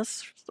help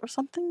us or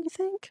something, you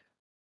think?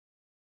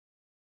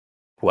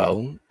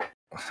 Well,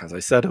 as I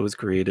said, it was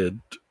created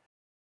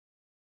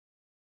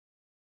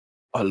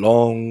a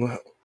long,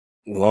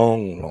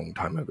 long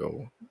time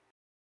ago.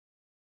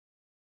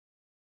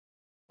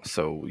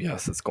 So,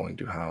 yes, it's going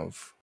to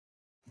have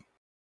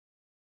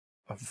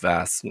a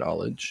vast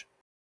knowledge.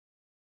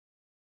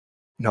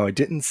 Now, I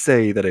didn't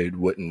say that it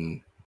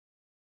wouldn't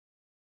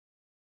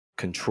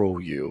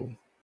control you.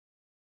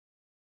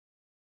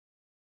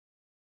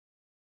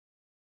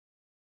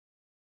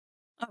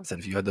 I said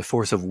if you had the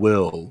force of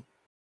will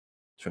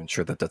to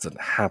ensure that doesn't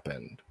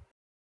happen,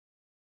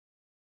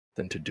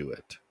 then to do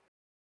it.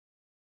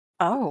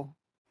 Oh.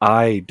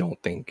 I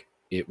don't think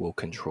it will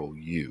control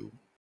you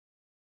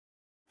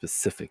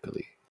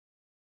specifically.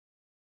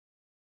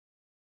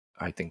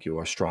 I think you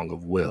are strong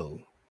of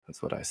will.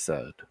 That's what I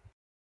said.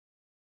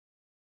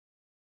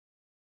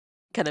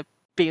 Kind of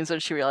beams when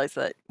she realized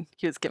that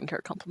he was giving her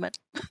a compliment.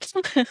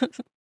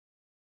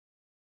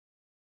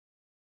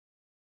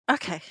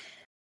 Okay.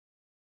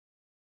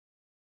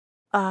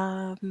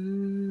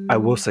 I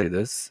will say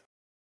this.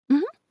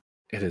 Mhm.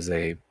 It is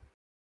a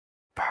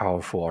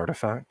powerful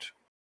artifact.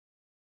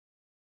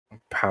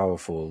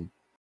 Powerful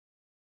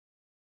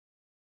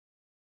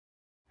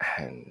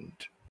and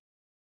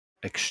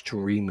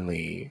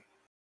extremely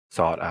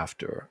sought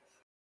after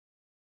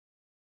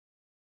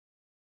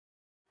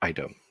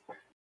item.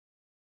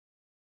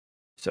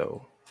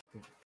 So,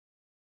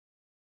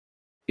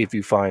 if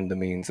you find the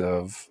means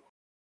of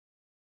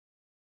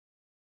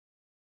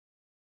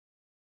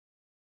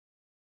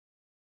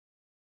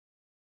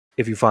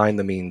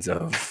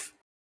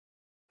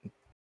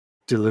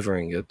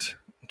delivering it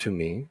to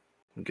me,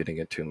 getting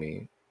it to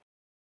me,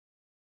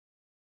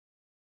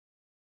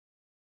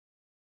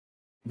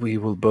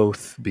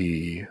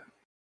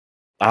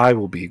 I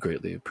will be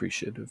greatly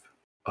appreciative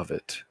of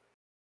it.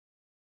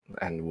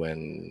 And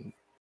when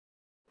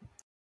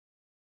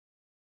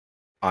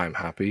I'm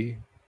happy,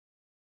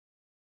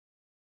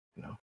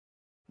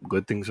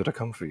 good things are to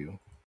come for you.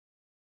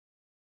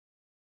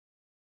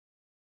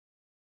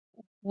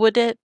 Would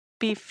it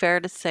be fair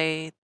to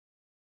say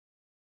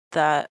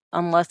that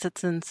unless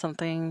it's in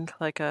something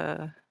like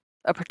a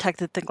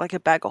protected thing, like a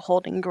bag of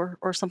holding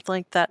or something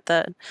like that,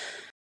 that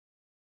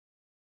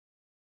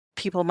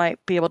people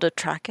might be able to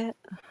track it?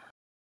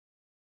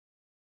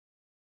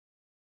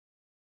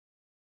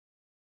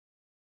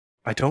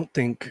 I don't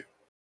think,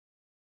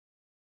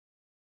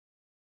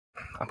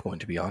 I'm going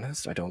to be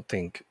honest, I don't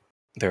think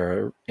there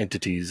are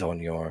entities on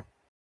your,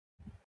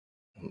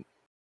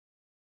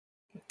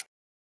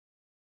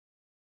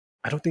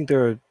 I don't think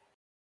there are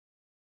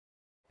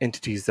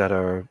entities that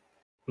are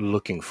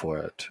looking for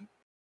it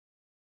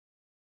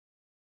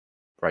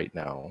right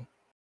now.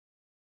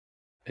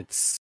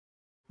 It's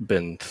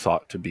been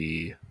thought to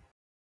be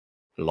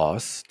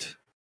lost.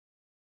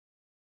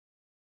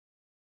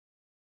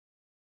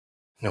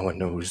 No one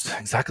knows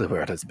exactly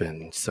where it has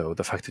been, so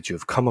the fact that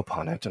you've come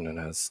upon it and it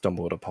has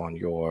stumbled upon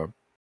your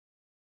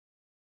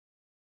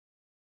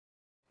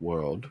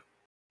world,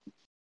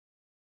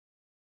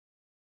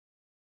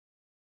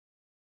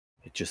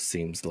 it just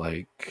seems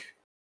like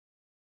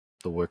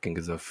the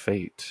workings of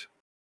fate,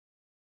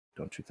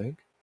 don't you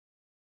think?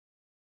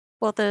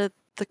 Well, the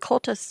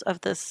cultist of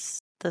this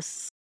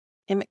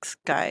Imix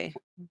guy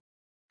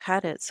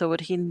had it, so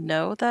would he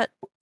know that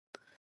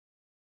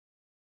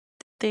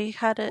they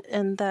had it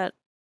and that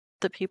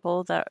the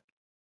people that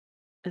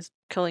is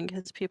killing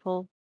his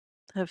people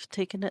have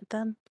taken it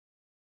then?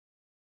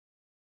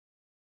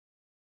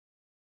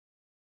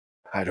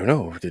 I don't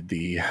know. Did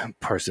the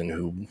person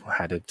who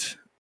had it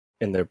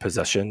in their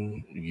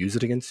possession use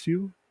it against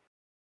you?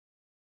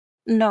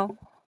 No.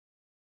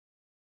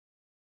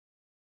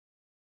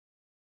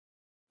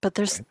 But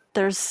there's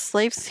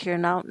slaves here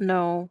now.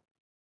 No,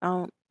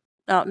 I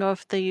don't know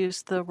if they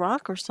use the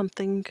rock or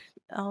something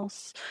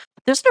else.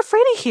 There's an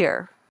Afriti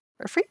here.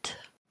 Afrit?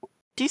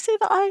 Do you see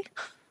the eye?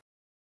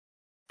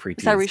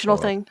 Is that a regional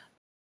thing?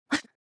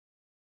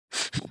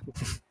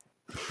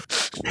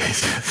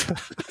 Jesus.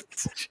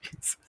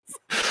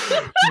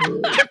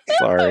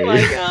 Sorry. Oh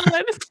my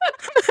god.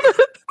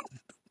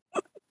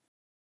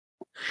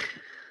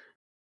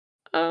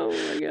 Oh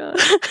my god.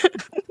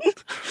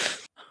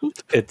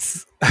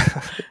 It's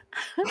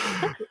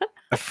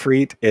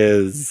Afrit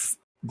is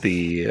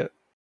the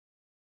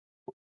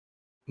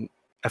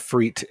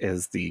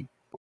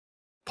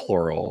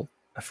plural.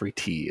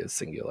 Afriti is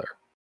singular.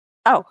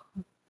 Oh,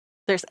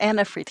 there's an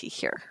Afriti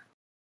here,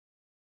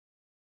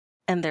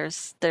 and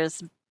there's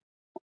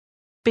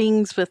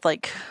beings with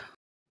like,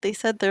 they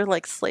said they're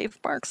like slave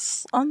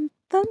marks on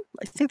them.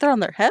 I think they're on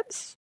their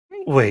heads.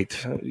 Right?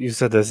 Wait, you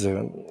said there's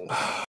a.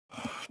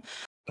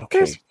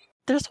 Okay.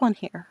 There's one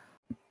here.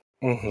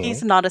 Mhm.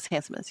 He's not as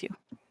handsome as you.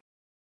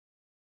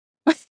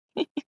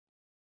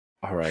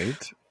 All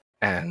right,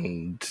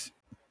 and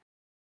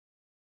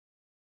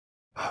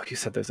you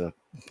said there's a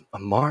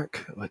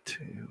mark. What?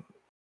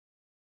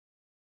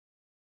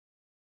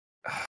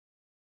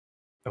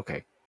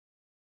 Okay.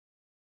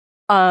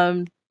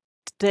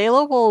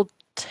 Dayla will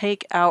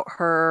take out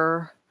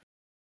her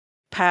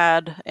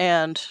pad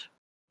and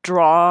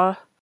draw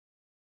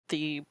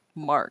the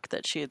mark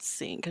that she had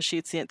seen, because she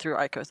had seen it through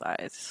Aiko's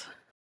eyes.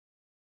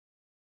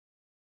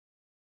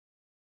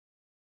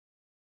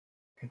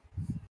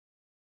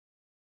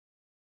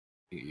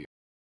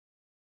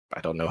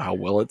 I don't know how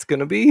well it's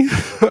gonna be.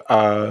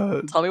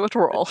 Tell me what to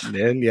roll.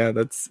 Then yeah,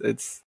 it's.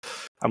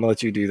 I'm gonna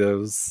let you do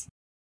those.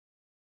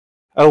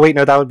 Oh wait,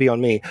 no, that would be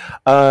on me.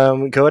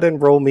 Go ahead and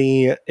roll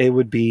me. It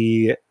would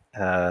be.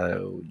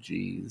 Oh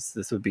geez,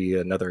 this would be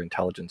another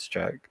intelligence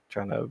check.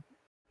 Trying to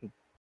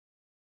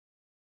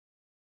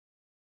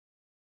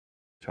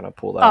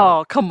pull that.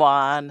 Oh, come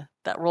on.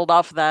 That rolled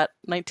off that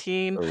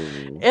 19.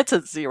 Oh. It's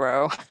a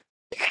 0.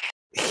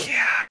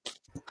 Yeah.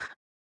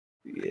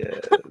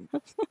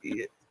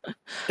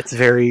 It's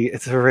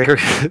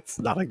it's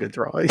not a good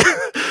drawing.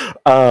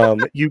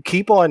 You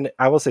keep on,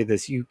 I will say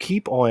this, you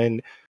keep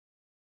on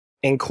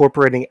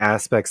incorporating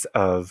aspects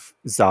of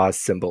Za's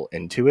symbol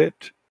into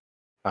it.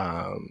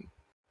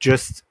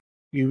 Just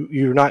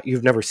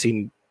you've never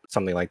seen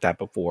something like that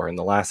before, and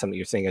the last time that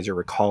you're saying, as you're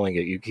recalling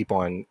it, you keep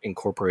on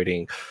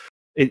incorporating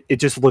it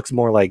just looks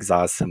more like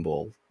Za's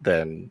symbol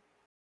than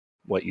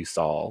what you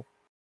saw.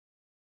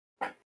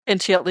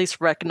 And she at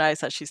least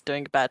recognized that she's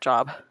doing a bad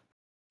job.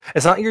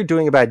 It's not you're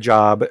doing a bad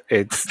job.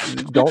 It's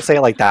don't say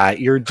it like that.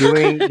 You're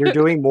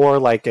doing more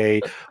like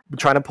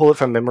trying to pull it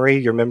from memory.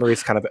 Your memory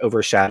is kind of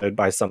overshadowed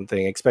by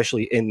something,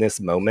 especially in this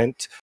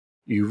moment.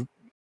 The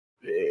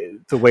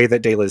way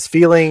that Dayla is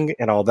feeling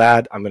and all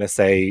that. I'm going to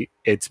say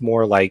it's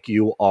more like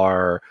you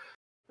are.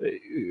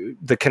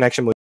 The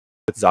connection with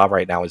Za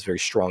right now is very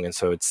strong, and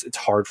so it's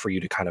hard for you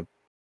to kind of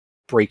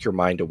break your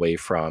mind away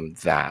from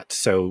that.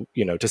 So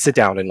to sit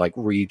down and like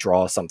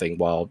redraw something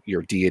while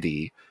your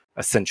deity,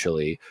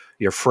 essentially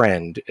your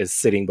friend, is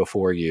sitting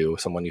before you,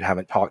 someone you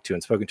haven't talked to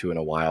and spoken to in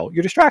a while,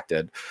 you're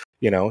distracted,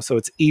 so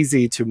it's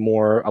easy to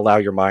more allow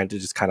your mind to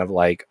just kind of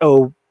like,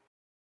 oh,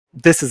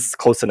 this is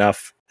close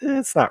enough.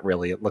 It's not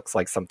really. It looks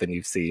like something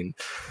you've seen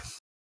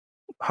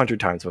 100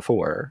 times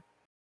before.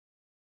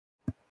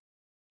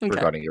 Okay.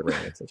 Regarding your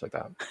ring and stuff like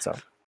that. So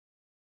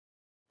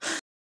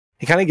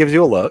he kind of gives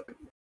you a look.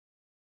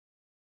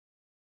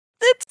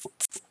 It's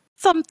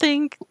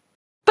something,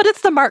 but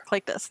it's the mark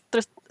like this.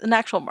 There's an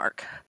actual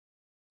mark.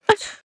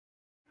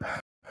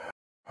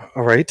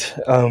 All right.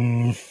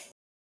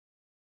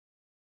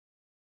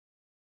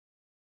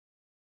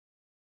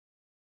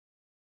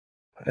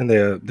 And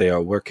they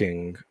are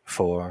working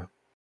for.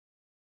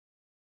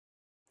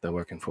 They're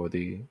working for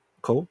the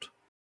cult.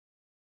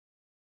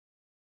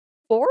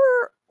 For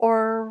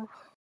or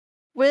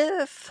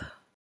with.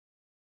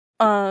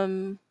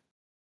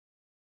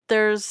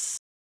 There's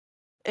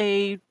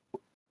a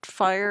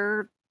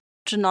fire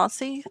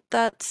genasi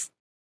that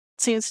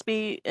seems to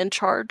be in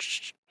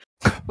charge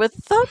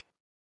with them.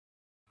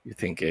 You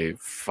think a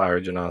fire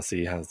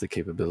genasi has the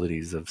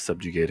capabilities of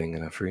subjugating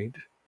an Afrit?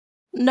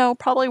 No,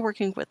 probably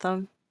working with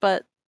them,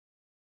 but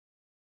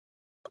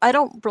I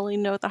don't really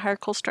know the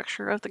hierarchical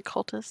structure of the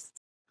cultists.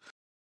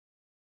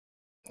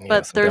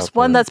 But there's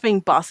one that's being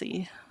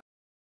bossy.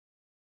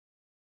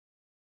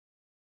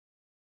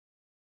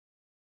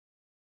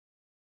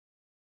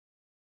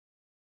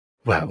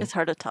 Well, it's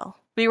hard to tell.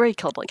 We already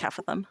killed like half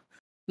of them.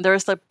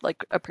 There's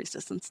like a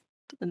priestess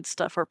and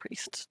stuff, or a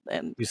priest.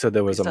 And you said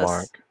there was a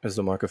mark. Is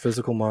the mark a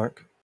physical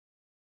mark?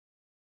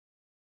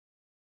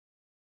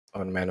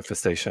 Or a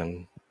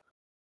manifestation?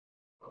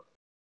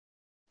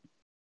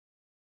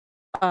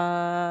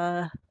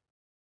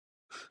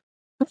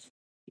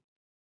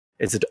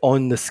 Is it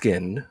on the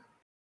skin?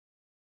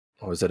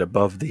 Or is it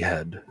above the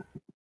head?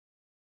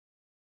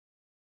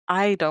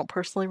 I don't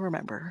personally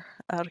remember.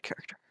 Out of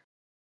character.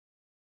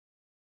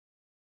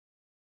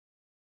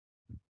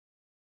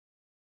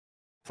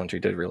 Flintry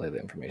did relay the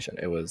information.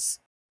 It was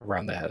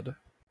around the head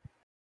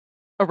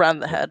Around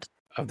the head.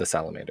 of the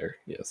salamander,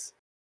 yes.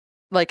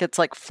 Like it's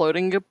like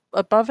floating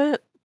above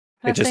it?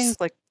 It just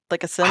Thing?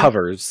 Like a sim?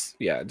 hovers.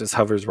 Yeah, it just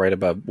hovers right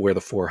above where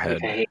the forehead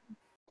Okay.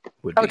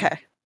 would be.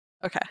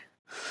 Okay.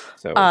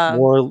 So Um,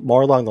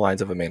 more along the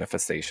lines of a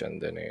manifestation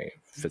than a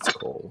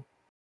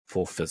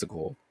full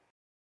physical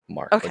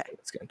mark. Okay. Like on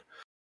the skin.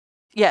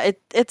 Yeah,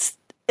 it's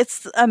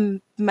a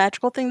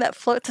magical thing that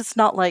floats. It's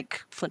not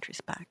like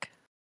Flintry's back.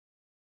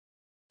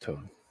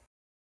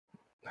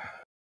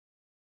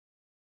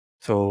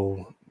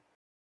 So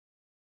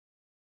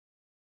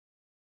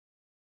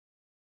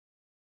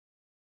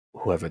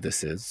whoever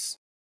this is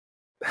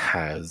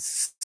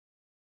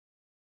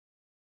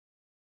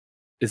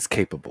is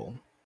capable,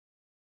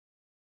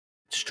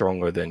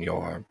 stronger than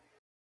your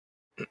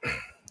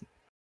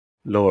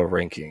lower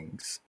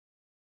rankings.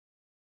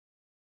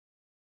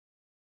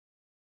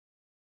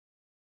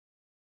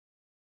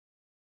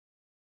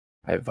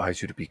 I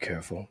advise you to be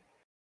careful.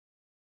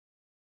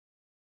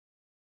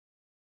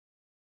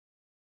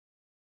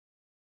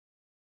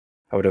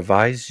 I would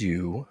advise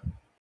you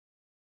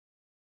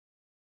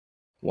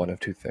one of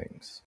two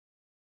things.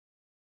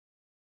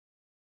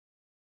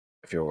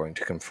 If you're going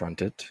to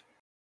confront it,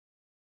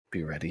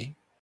 be ready,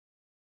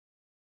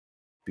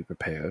 be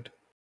prepared.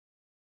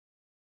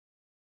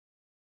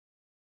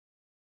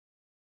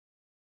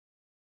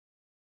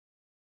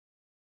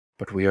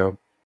 But we are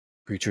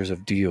creatures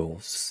of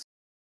deals.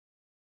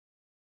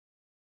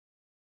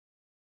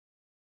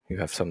 You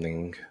have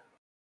something.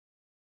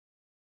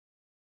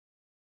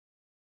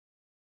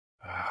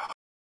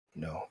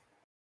 No.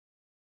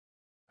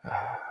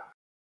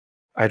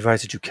 I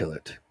advise that you kill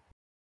it.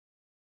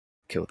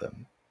 Kill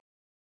them.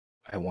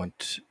 I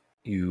want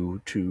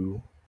you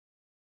to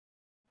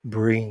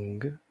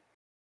bring,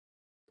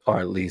 or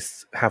at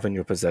least have in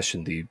your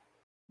possession, the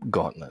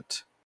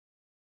gauntlet.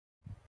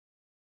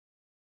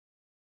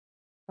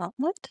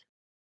 Gauntlet?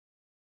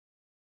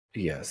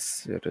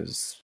 Yes, it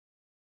is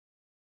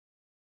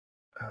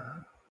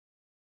a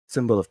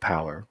symbol of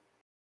power.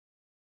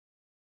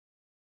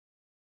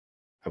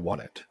 I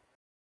want it.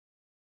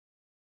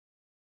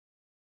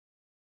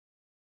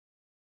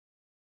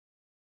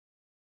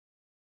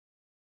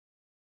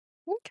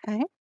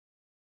 Okay.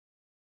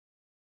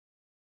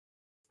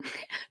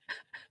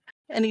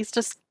 And he's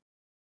just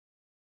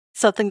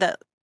something that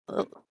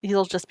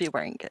he'll just be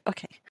wearing it.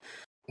 Okay.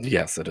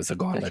 Yes, it is a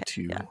gauntlet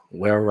Okay, you yeah.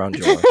 wear around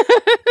your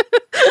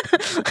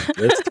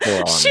wrist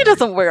forearm. She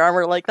doesn't wear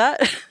armor like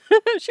that.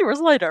 She wears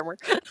light armor.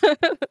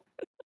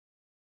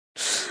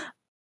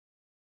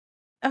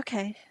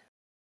 Okay.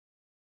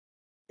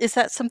 Is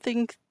that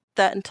something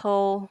that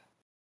until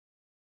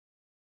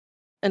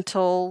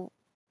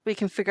we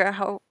can figure out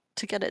how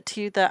to get it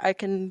to you that I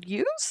can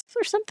use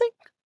or something?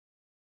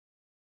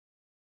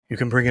 You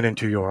can bring it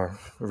into your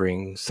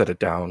ring, set it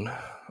down.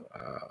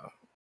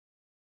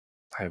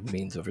 I have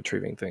means of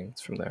retrieving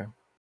things from there.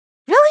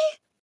 Really?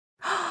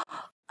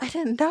 I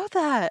didn't know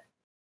that.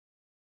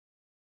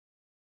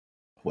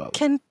 Well,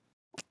 Can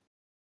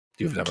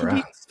you've never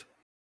you- asked.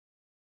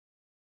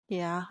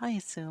 Yeah, I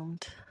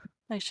assumed.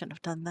 I shouldn't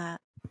have done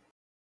that.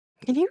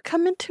 Can you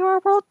come into our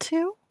world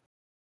too?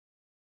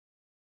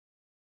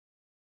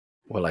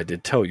 Well, I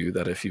did tell you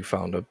that if you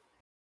found a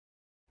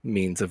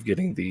means of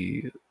getting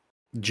the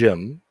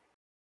gem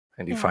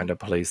and you Yeah. find a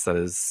place that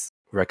is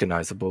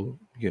recognizable,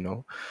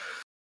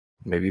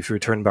 maybe if you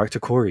return back to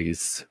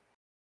Corey's,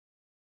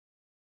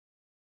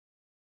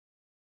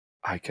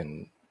 I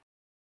can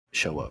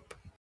show up.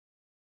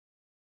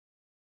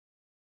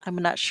 I'm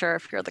not sure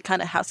if you're the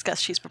kind of house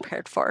guest she's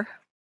prepared for.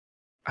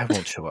 I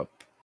won't show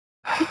up.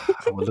 I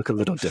will look a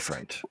little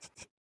different.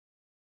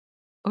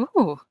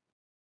 Ooh.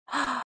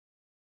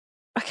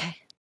 Okay.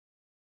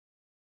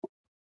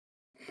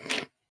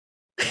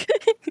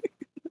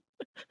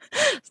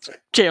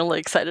 Genuinely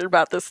excited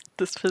about this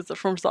visit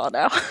from Zaw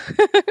now.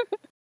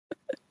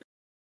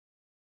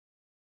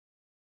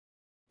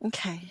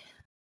 Okay.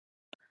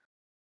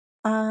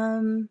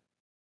 Any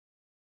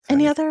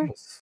Anything other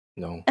else?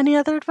 No. any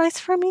other advice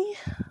for me?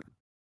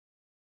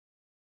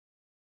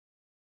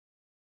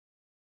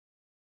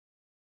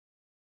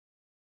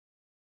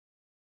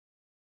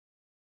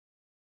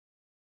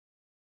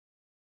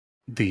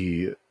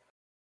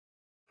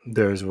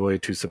 There's a way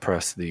to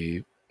suppress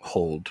the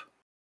hold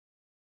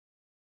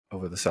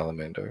over the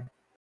salamander.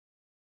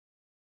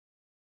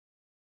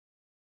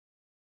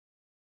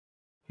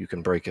 You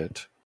can break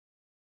it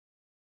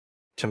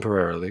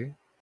temporarily.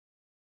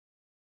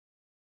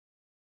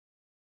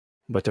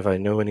 But if I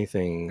know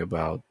anything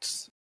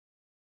about...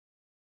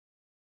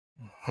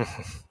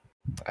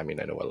 I mean,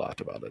 I know a lot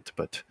about it,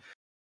 but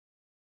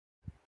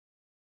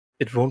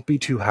it won't be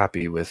too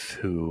happy with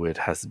who it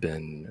has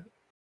been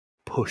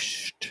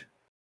pushed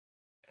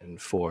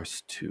and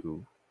forced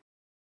to...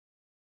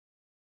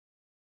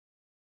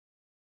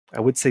 I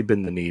would say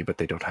bend the knee, but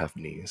they don't have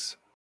knees.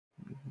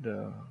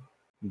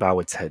 Bow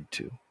its head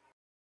to.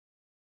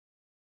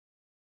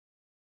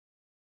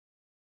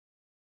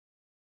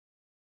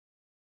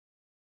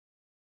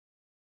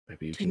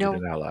 Maybe you Do you can know-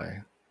 get an ally.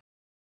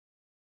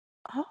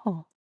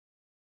 Oh.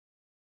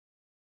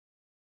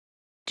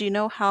 Do you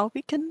know how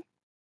we can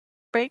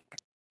break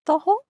the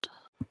hold?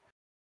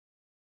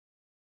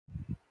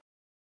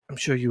 I'm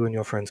sure you and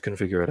your friends can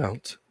figure it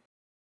out.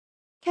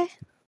 Okay.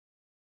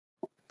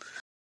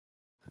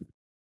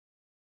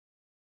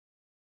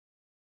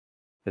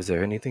 Is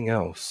there anything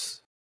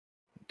else,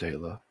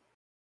 Dela,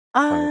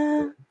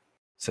 Uh,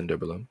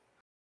 Cinderblum,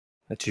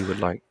 that you would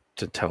like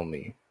to tell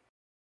me?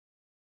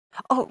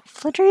 oh,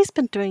 Flittery's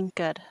been doing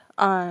good.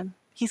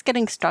 He's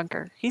getting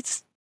stronger.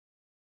 He's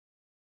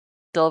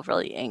still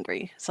really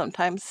angry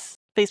sometimes,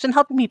 but he's been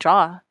helping me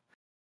draw.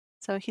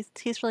 So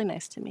he's really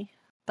nice to me,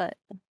 but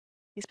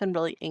he's been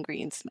really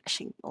angry and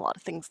smashing a lot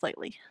of things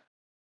lately.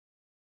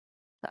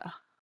 So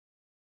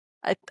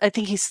I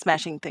think he's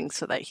smashing things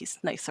so that he's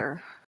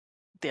nicer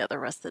the other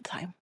rest of the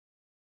time.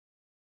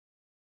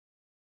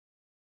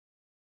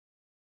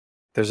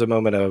 There's a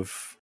moment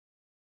of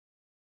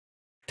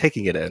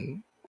taking it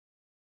in,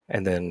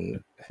 and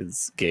then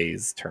his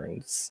gaze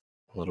turns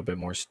a little bit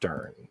more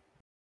stern.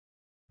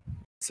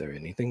 Is there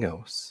anything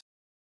else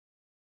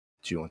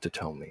that you want to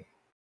tell me?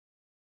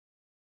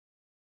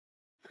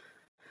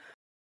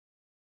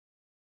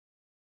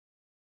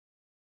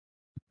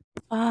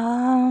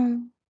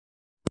 Um,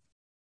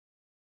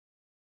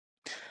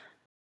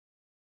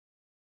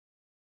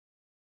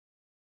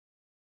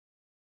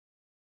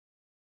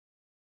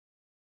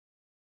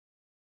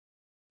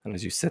 And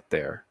as you sit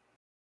there,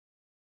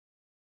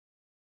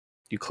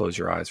 you close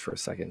your eyes for a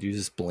second. You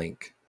just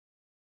blink.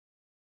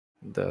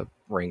 The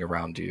ring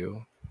around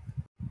you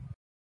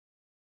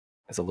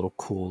is a little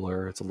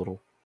cooler. It's a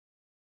little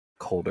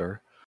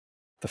colder.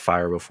 The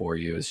fire before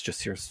you is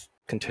just your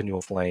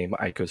continual flame.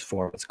 Aiko's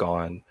form is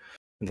gone.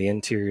 And the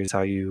interior is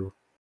how you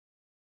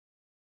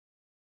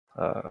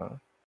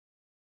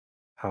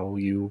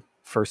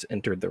first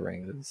entered the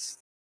ring, is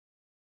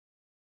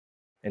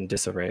in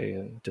disarray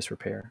and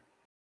disrepair.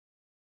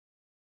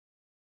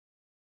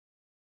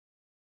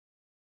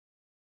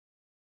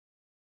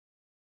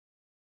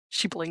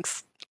 she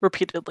blinks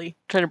repeatedly,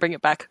 trying to bring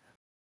it back.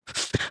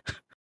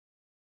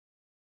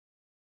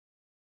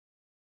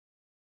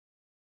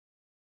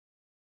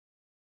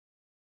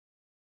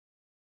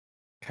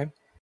 Okay.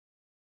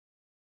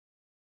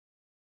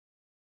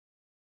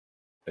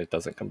 It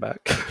doesn't come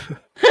back.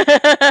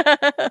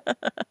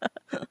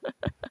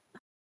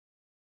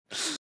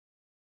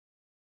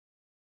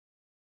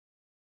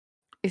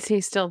 Is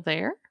he still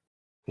there?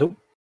 Nope.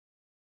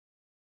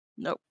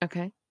 Nope.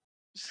 Okay.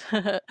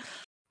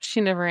 She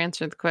never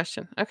answered the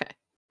question. Okay.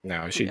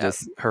 No, she Yep.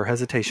 just, her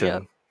hesitation,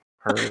 Yep.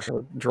 her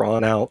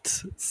drawn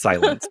out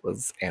silence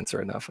was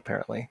answer enough,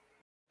 apparently.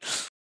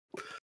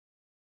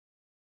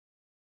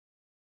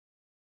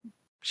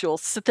 She'll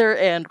sit there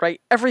and write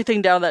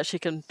everything down that she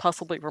can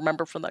possibly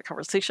remember from that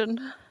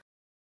conversation.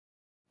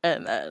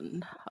 And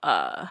then,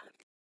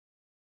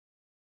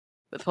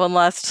 with one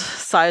last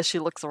sigh as she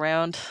looks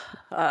around,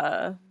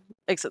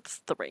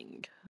 exits the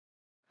ring.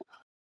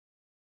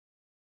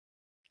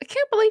 I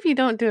can't believe you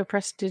don't do a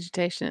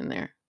prestidigitation in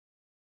there.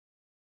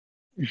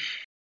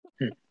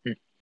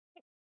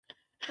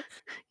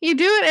 You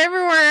do it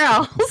everywhere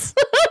else.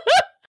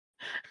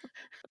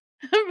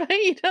 But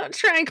you don't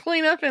try and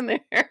clean up in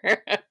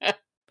there.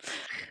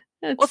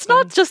 Well, it's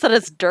not just that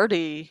it's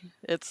dirty.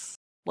 It's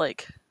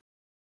like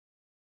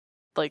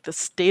the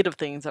state of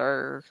things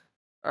are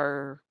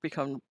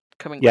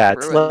coming. Yeah,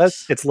 like,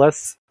 it's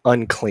less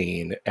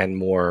unclean and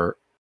more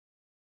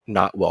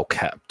not well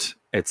kept.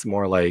 It's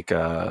more like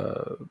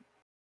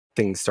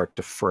things start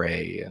to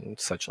fray and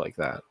such like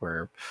that,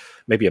 where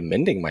maybe a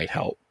mending might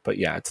help. But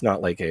yeah, it's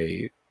not like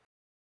a,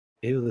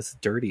 ew, this is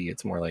dirty.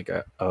 It's more like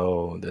a,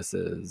 oh, this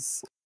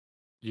is...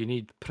 You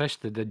need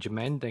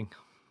prestidigimending.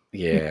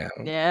 Yeah.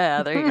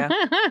 Yeah, there you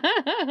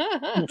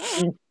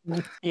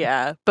go.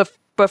 Yeah,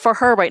 but for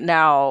her right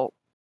now,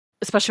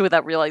 especially with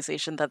that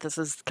realization that this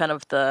is kind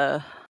of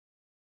a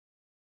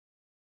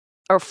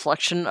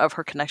reflection of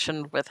her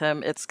connection with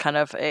him, it's kind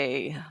of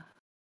a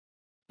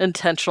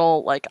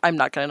intentional, like, I'm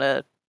not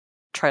gonna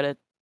try to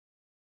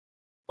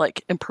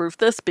like improve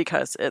this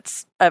because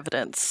it's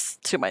evidence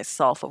to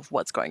myself of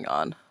what's going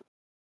on.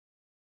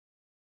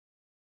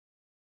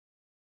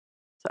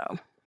 So,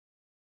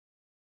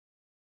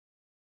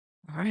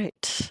 all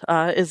right,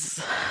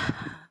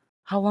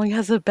 how long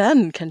has it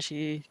been? Can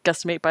she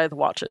guesstimate by the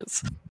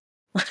watches?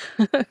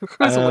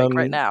 Who's awake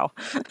right now?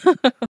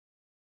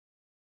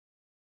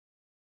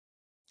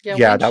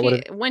 Yeah,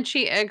 when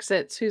she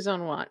exits, who's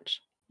on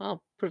watch?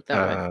 I'll put it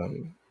that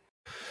way.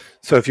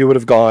 So if you would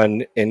have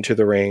gone into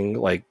the ring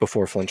like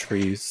before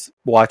Flintry's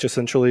watch,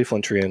 essentially,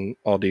 Flintry and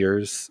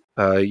Aldir's,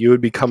 you would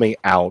be coming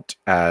out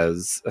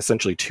as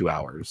essentially 2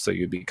 hours. So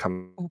you'd be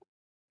coming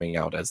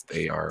out as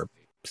they are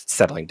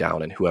settling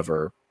down and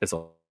whoever is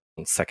on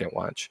second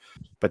watch.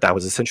 But that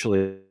was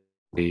essentially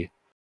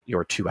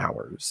your 2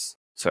 hours.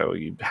 So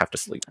you'd have to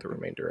sleep the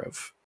remainder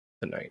of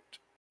the night.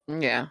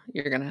 Yeah,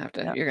 you're gonna have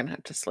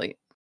to sleep.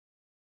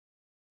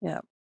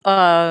 Yeah.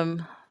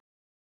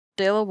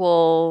 Dela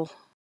will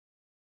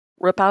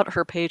rip out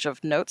her page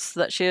of notes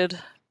that she had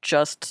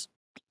just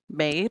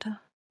made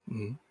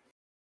Mhm.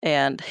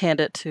 and hand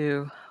it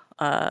to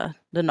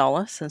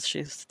Nanala since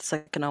she's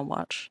second on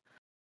watch.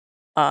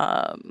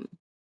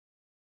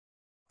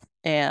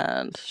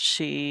 And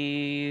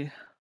she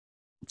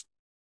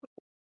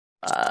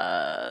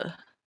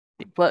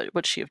what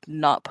would she have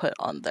not put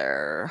on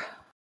there?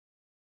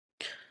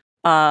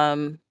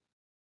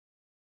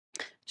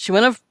 She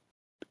wouldn't have.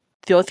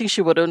 The only thing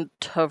she wouldn't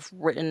have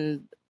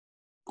written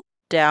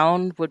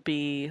down would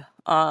be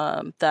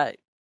that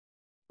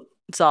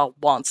Zal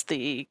wants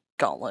the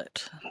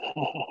gauntlet.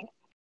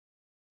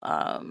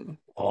 And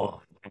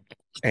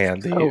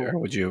or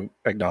would you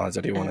acknowledge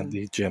that he wanted And-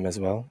 the gem as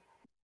well?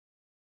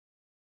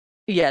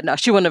 Yeah, no,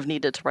 she wouldn't have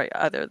needed to write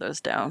either of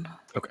those down.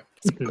 Okay.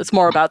 It's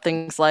more about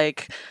things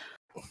like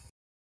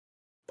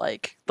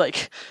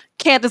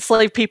can't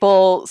enslave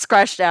people,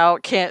 scratched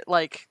out, can't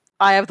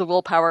I have the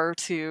willpower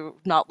to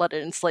not let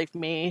it enslave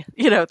me,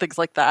 things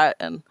like that.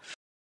 And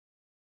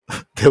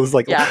It was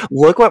like, Yeah.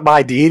 look what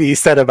my deity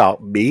said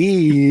about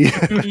me.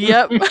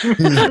 yep.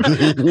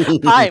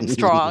 I'm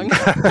strong.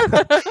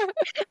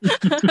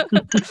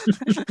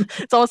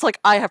 It's almost like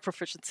I have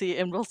proficiency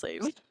in will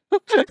saves.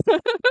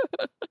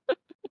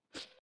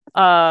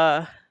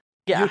 Your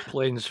Yeah.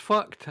 plane's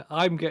fucked.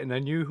 I'm getting a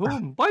new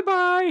home. Bye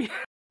bye.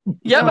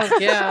 Yep. Oh,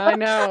 yeah, I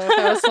know.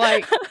 I was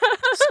like,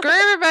 screw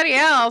everybody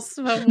else,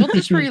 but we'll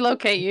just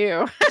relocate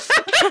you.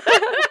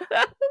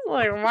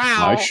 Like,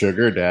 wow. My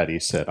sugar daddy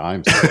said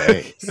I'm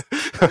safe.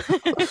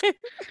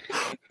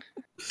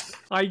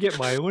 I get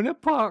my own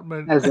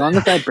apartment. As long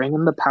as I bring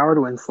him the power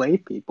to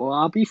enslave people,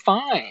 I'll be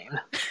fine.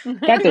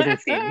 That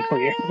doesn't seem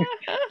weird.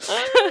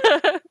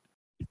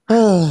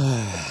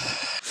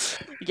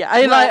 Yeah,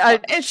 I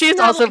and she's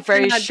not also like very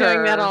you're not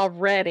doing that sure.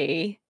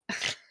 already.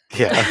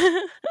 Yeah.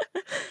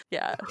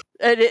 Yeah.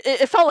 And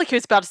it felt like he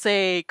was about to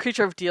say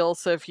creature of deal,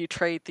 so if you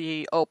trade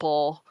the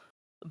opal,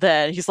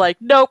 then he's like,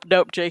 nope,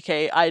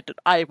 JK,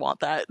 I want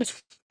that.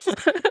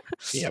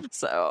 Yep.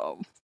 So,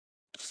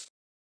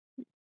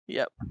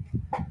 yep.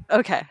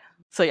 Okay.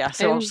 So yeah,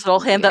 so And- I'll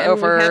hand that and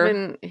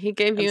over. he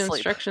gave you and sleep.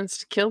 instructions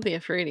to kill the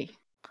Afridi.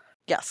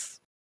 Yes.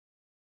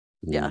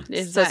 Yeah.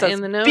 Is So it that says,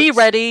 in the notes? be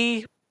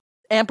ready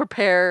and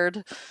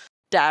prepared,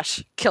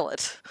 kill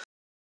it.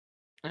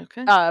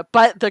 Okay.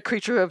 But the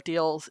creature of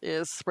deals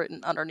is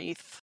written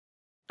underneath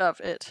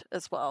of it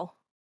as well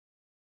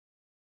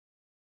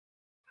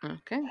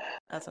Okay.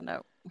 as a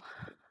note.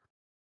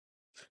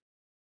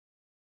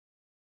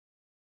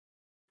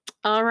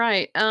 All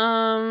right.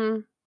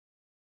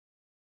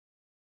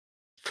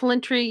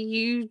 Flintry,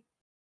 you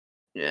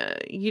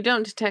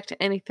don't detect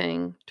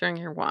anything during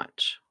your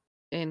watch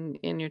in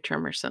your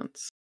tremor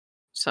sense.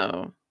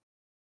 So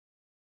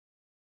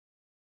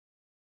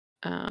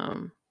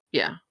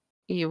yeah,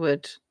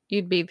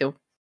 you'd be the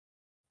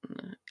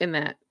in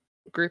that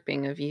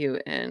grouping of you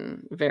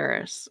and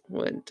Varys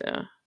would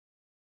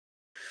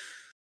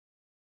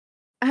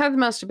have the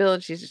most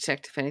ability to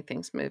detect if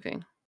anything's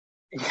moving.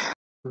 Yeah,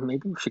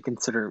 maybe we should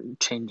consider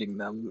changing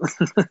them.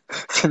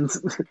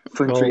 Since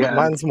Flintry Well, has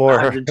mine's more-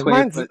 120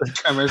 mine's- foot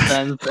tremor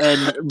sense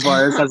and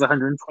Varys has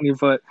 120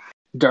 foot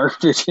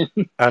dark vision.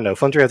 I don't know.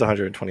 Flintry has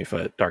 120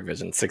 foot dark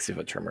vision, 60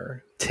 foot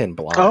tremor, 10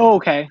 blind. Oh,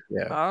 okay.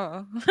 Yeah.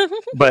 Oh.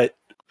 But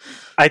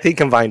I think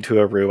combined to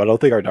a room, I don't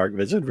think our dark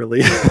vision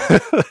really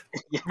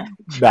Yeah.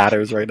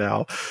 matters right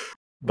now.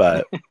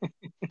 But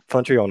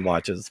Flintry on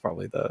watch is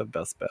probably the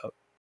best bet.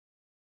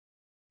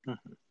 Mhm.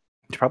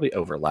 To probably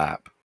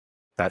overlap.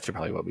 That's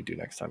probably what we do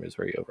next time is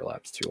where he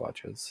overlaps 2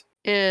 watches.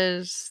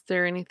 Is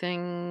there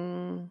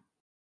anything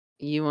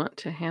you want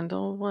to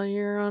handle while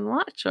you're on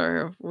watch,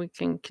 or we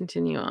can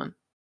continue on?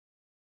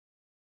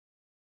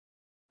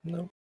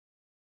 No.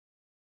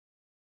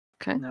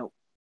 Okay. No.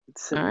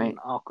 Sit in Alright.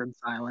 awkward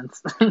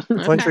silence.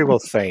 Flintry will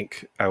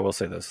thank, I will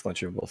say this,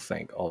 Flintry will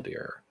thank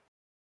Aldir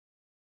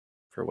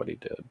for what he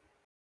did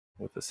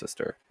with his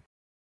sister.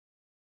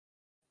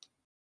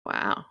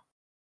 Wow.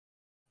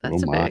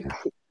 That's Oh a my. big.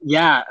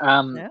 Yeah.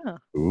 Yeah.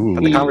 Ooh.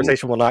 But the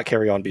conversation will not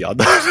carry on beyond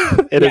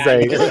that. It is yeah,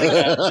 a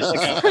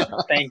just like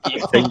a thank you.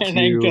 Thank And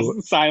then you.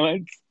 just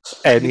silence.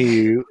 and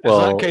he Is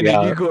well that kind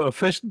yeah, of you got a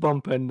fist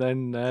bump and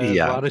then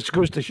Yeah. Varys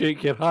goes to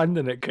shake your hand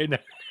and it kind of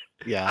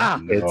yeah.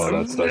 No,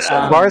 It's that's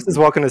Varys is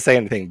welcome to say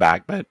anything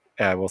back, but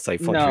I will say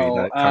Flintry. No,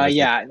 that conversation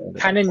yeah, ended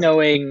kind of up-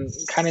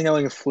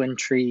 knowing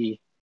Flintry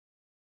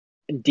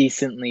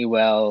decently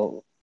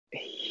well,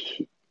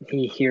 he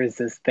hears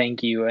this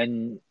thank you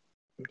and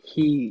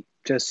he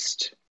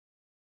just,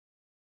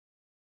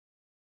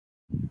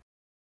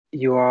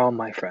 you are all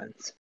my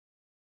friends.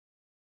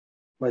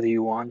 Whether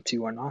you want to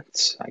or not,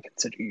 I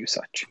consider you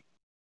such.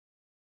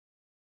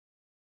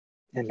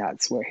 And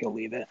that's where he'll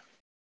leave it.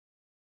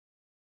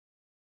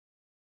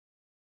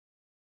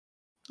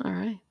 All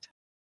right.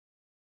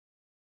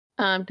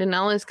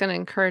 Denella is going to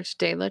encourage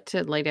Dayla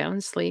to lay down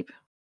and sleep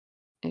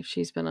if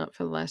she's been up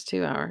for the last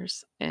 2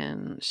 hours,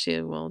 and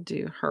she will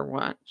do her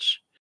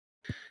watch.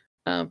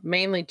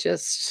 Mainly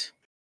just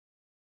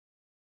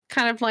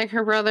kind of like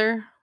her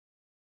brother,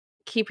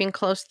 keeping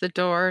close to the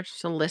door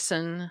to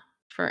listen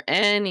for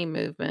any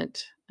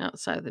movement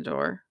outside the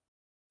door.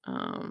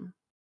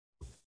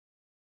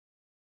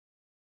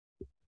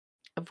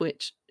 of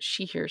which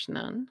she hears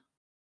none.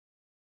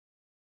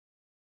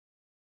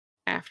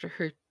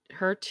 After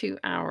her 2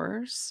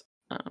 hours,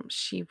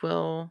 she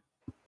will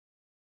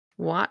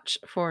watch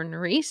for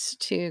Nerisse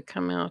to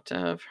come out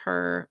of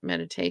her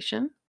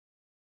meditation.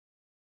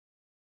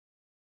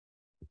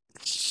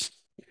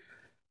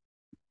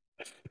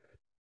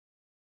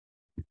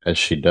 As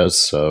she does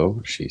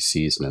so, she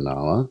sees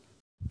Nanala,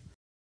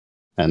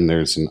 and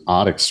there's an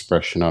odd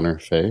expression on her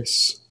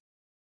face,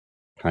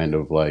 kind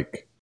of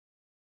like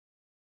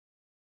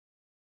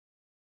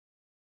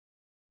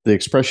the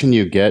expression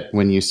you get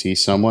when you see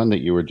someone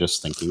that you were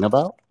just thinking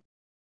about.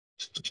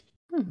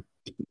 Hmm.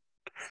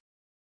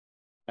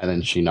 And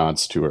then she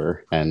nods to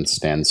her and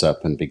stands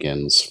up and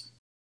begins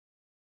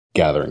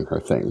gathering her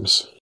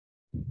things.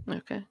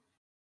 Okay.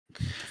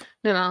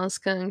 Nanala's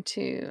going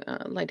to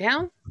lie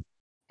down,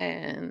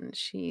 and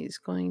she's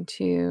going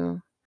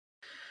to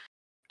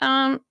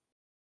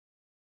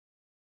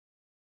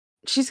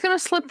she's going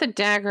to slip the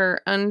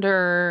dagger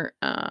under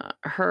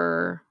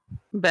her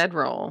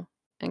bedroll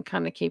and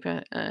kind of keep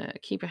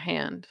a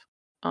hand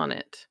on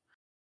it,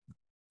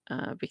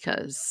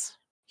 because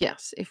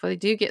yes, if they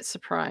do get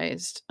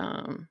surprised,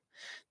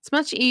 it's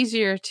much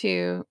easier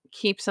to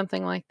keep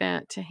something like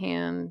that to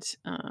hand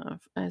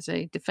as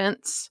a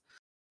defense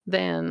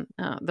than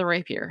the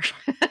rapier.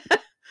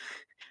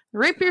 The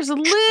rapier's a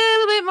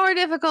little bit more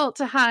difficult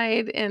to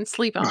hide and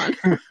sleep on.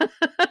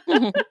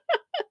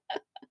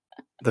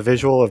 The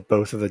visual of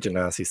both of the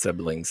Genasi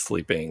siblings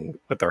sleeping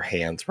with their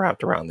hands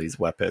wrapped around these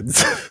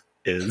weapons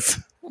is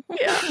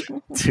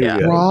too Yeah.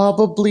 good.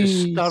 Probably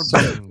Disturbing.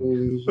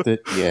 something that,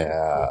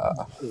 yeah.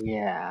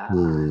 Yeah.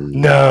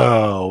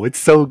 No, it's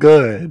so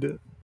good.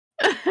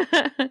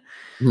 But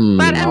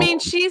I mean,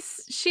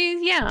 she's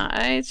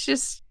it's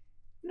just,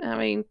 I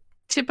mean,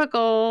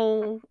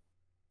 typical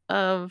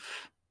of,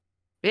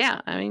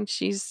 I mean,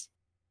 she's,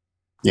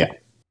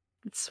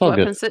 it's all good.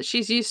 weapons that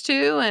she's used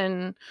to,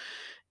 and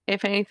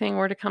if anything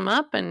were to come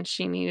up and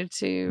she needed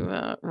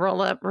to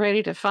roll up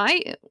ready to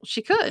fight,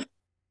 she could.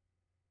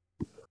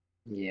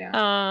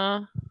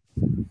 Yeah.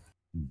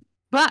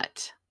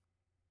 But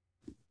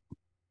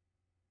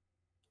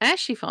as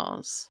she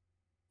falls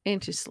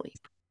into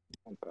sleep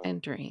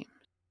and dreams,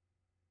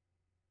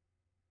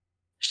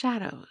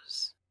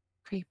 shadows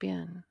creep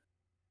in,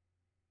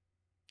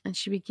 and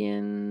she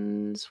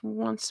begins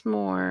once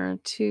more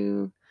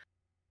to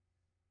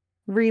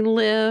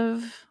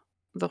relive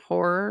the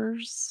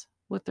horrors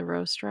with the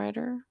Roast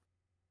Rider.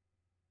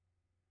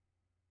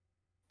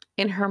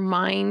 In her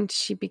mind,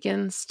 she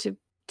begins to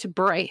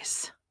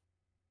brace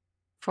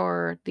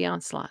for the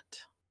onslaught.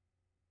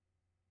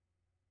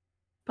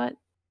 But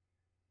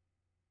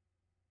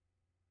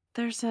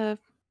there's a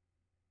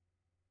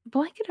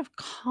blanket of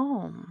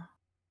calm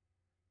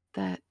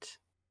that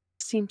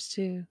seems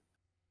to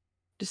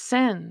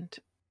descend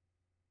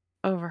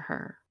over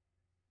her,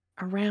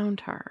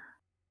 around her,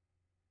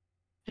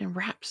 and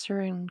wraps her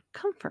in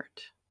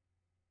comfort.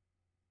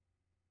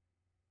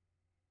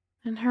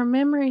 And her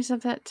memories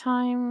of that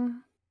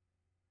time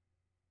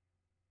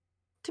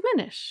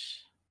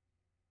diminish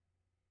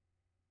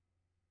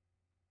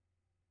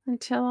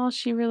until all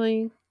she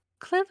really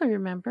clearly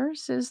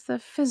remembers is the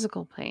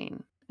physical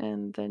pain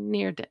and the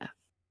near death.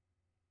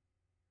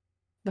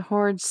 The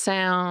horrid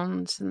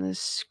sounds and the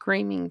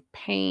screaming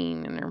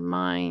pain in her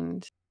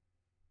mind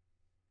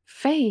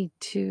fade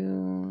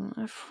to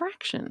a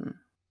fraction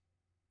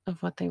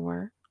of what they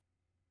were.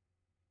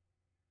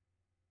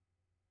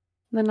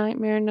 The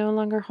nightmare no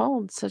longer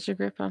holds such a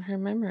grip on her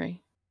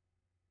memory.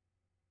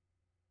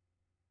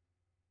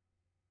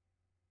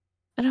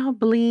 It all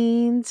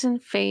bleeds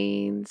and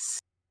fades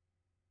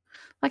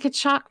like a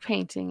chalk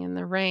painting in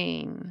the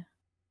rain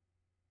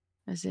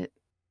as it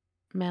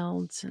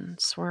melds and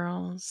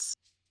swirls.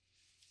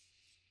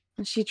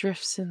 And she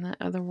drifts in the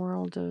other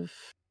world of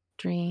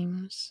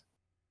dreams.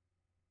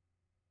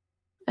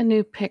 A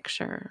new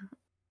picture,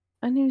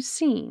 a new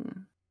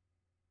scene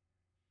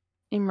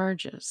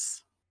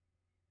emerges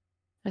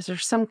as her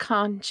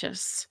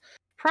subconscious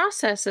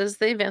processes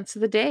the events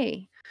of the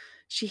day.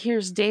 She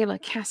hears Dela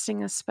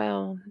casting a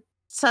spell.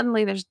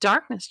 Suddenly there's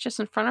darkness just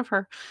in front of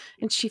her,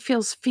 and she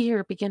feels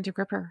fear begin to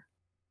grip her.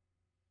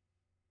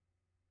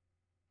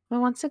 But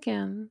once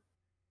again,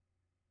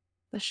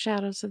 the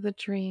shadows of the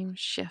dream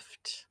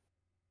shift.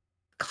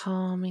 A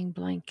calming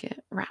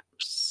blanket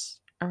wraps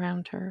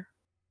around her,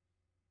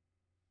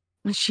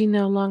 and she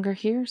no longer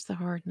hears the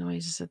horrid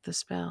noises of the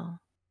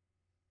spell,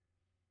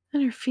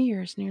 and her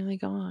fear is nearly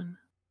gone.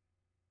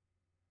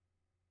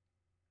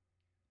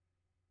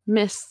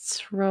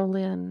 Mists roll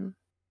in,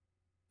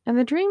 and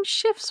the dream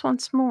shifts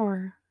once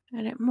more,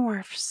 and it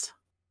morphs.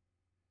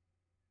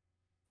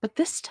 But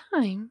this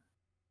time,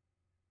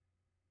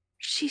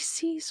 she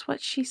sees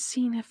what she's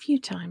seen a few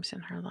times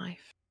in her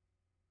life.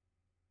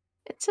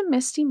 It's a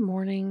misty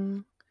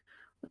morning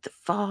with the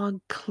fog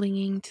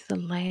clinging to the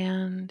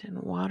land and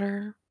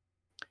water.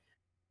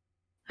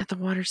 At the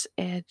water's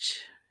edge,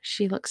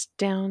 she looks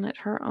down at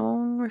her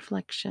own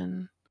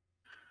reflection.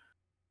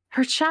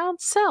 Her child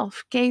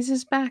self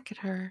gazes back at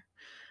her,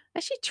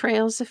 as she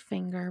trails a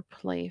finger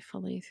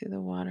playfully through the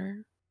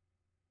water.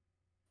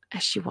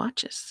 As she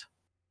watches,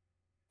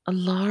 a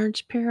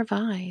large pair of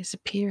eyes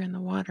appear in the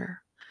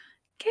water,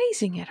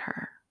 gazing at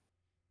her,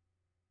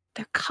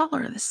 their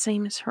color the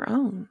same as her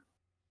own.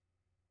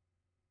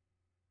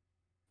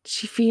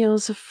 She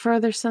feels a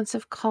further sense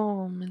of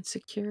calm and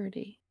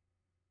security.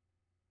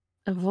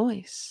 A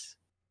voice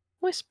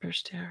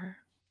whispers to her,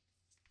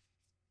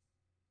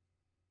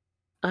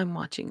 "I'm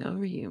watching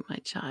over you, my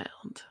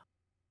child.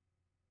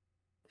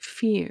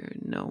 Fear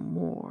no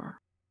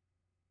more."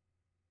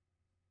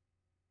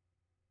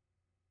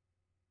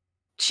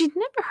 She'd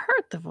never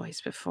heard the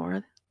voice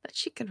before that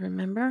she could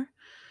remember,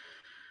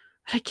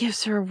 but it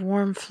gives her a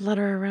warm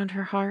flutter around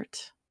her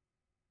heart.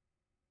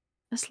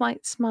 A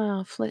slight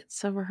smile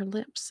flits over her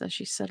lips as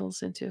she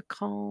settles into a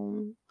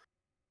calm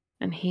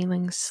and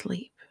healing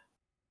sleep,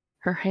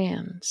 her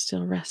hand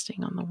still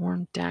resting on the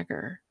warm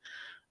dagger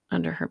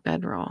under her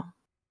bedroll.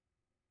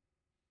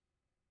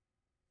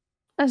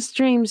 As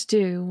dreams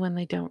do when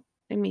they don't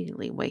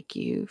immediately wake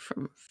you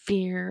from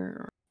fear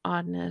or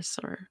oddness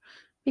or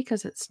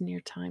because it's near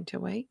time to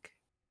wake.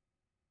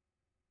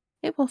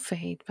 It will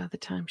fade by the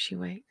time she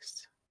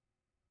wakes.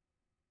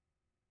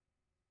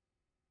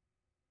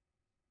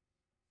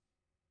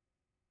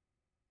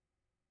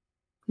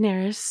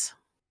 Neris,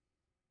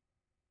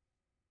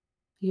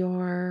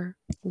 your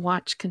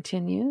watch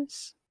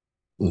continues.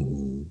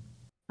 Mhm.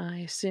 I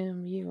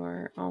assume you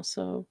are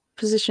also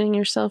positioning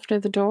yourself near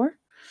the door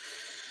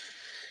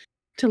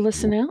to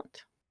listen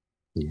out.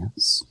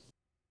 Yes.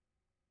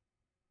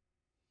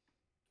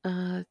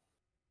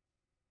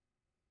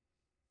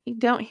 You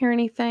don't hear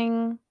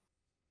anything.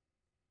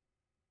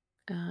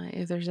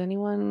 If there's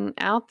anyone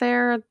out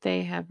there,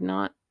 they have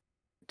not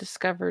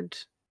discovered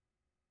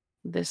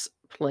this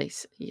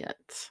place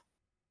yet.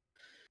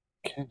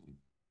 Okay.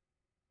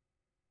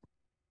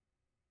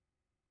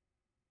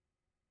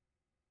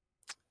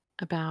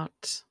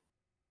 About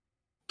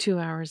 2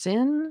 hours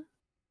in,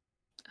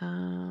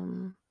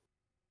 you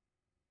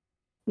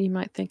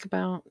might think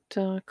about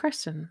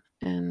Creston,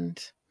 and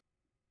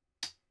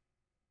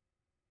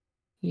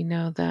you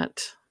know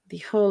that the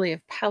Holy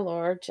of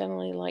Pelor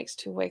generally likes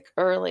to wake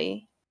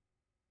early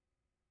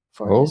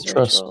for Oh, his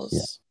trust me. rituals.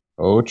 Yeah.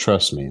 Oh,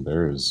 trust me.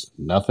 There is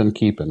nothing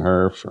keeping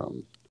her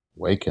from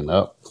waking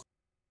up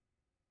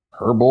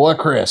her boy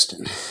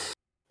Creston.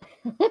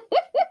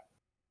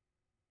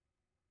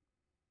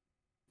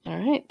 All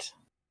right.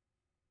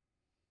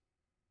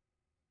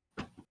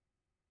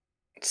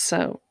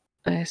 So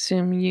I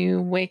assume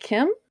you wake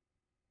him.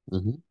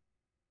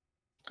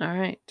 Mm-hmm. All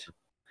right.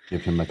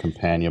 Give him a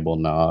companionable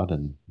nod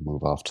and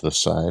move off to the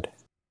side.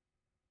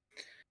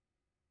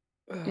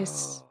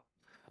 It's-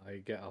 I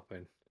get up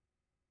and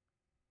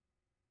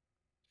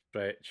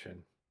stretch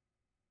and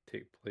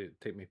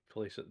take my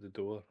place at the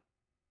door.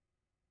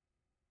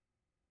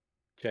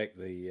 Check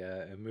the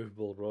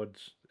immovable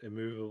rods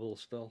immovable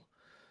still.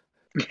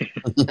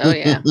 Oh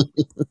yeah.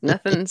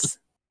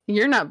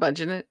 You're not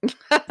budging it.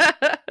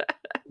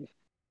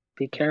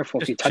 Be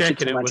careful. If Just you touch it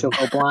checking too it much, with- you'll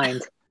go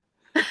blind.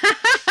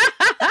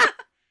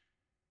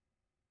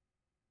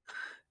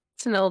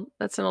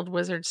 That's an old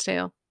wizard's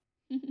tale.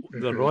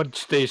 The rod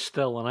stays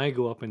still and I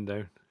go up and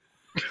down.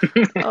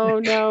 Oh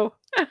no.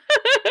 Oh,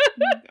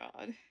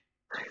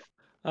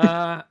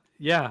 God.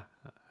 Yeah.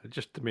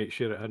 Just to make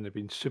sure it hadn't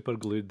been super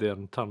glued there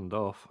and turned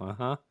off.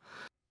 Uh-huh.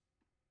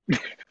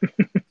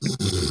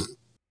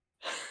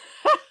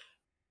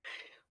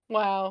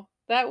 Wow.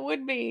 That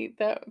would be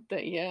that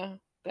yeah.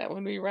 That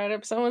would be right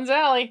up someone's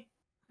alley.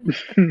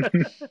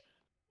 Mm.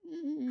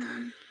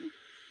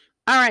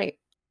 All right.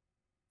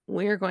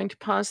 We're going to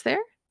pause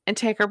there and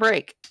take our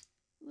break.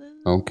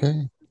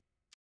 Okay.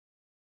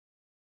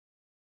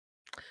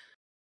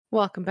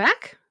 Welcome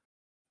back.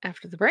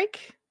 After the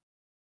break,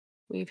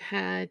 we've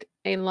had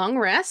a long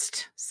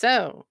rest.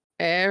 So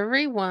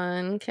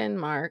everyone can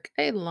mark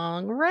a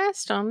long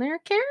rest on their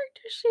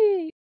character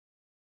sheet.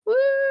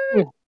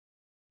 Woo!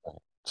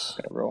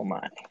 Gotta roll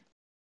my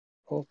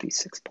roll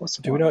d6 plus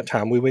 1. Do we know what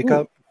time we wake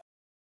up?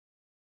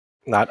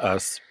 Not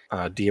us.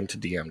 DM to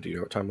DM. Do you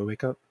know what time we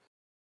wake up?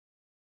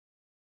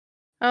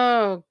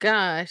 Oh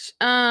gosh.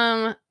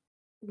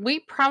 We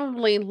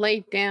probably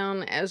laid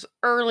down as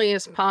early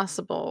as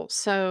possible.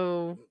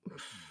 So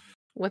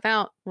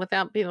without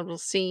being able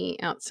to see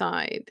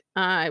outside,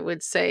 I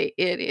would say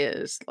it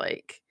is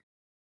like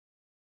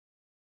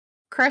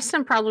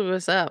Creston probably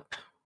was up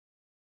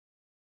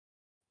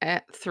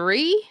at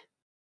 3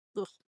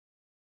 Ugh.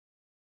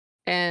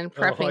 and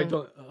Oh,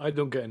 prepping I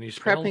don't get any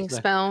spells. prepping then.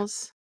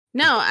 spells.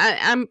 No,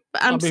 I'm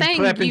I've been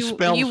saying prepping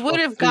spells you would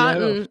for have 3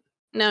 gotten hours.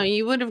 no,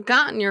 you would have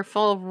gotten your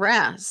full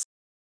rest.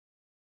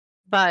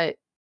 But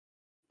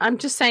I'm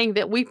just saying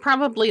that we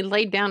probably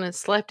laid down and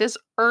slept as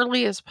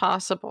early as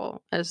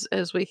possible as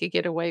we could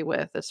get away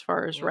with as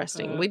far as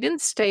resting. We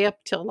didn't stay up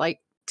till like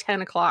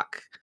 10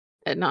 o'clock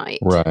at night.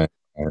 Right.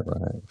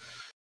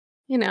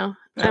 You know,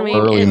 I Pella, mean,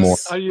 Early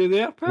it's, Are you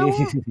there,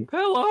 Pella?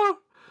 Pella?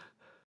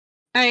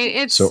 I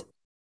mean, So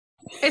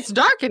it's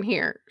dark in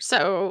here.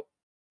 So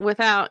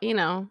without,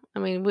 I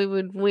mean, we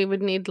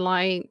would need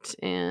light,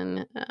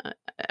 and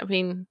I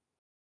mean,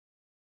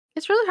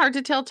 it's really hard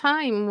to tell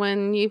time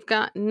when you've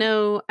got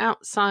no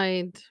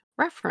outside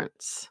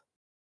reference.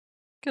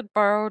 Could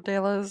borrow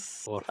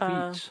Dela's Or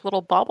feet.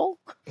 little bauble.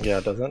 Yeah,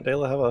 doesn't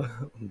Dela have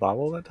a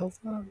bauble that tells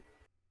that?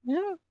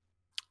 Yeah.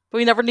 But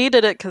we never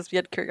needed it because we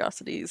had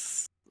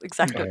Curiosity's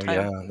exacto Oh,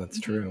 time. yeah, that's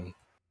true.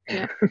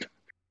 Yeah.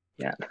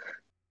 Yeah.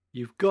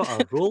 You've got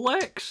a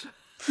Rolex?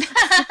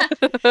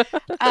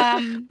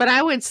 But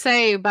I would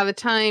say by the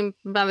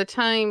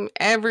time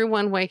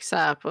everyone wakes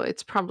up,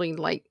 it's probably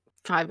like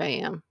 5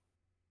 a.m.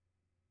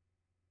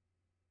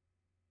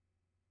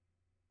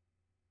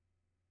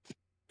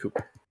 Cool.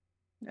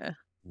 Yeah.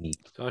 Neat.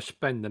 So I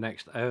spend the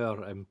next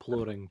hour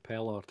imploring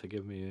Pelor to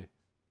give me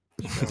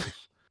spells.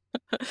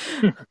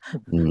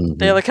 Mhm.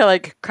 Dela kind of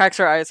like cracks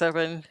her eyes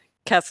open,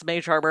 casts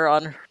Mage Armor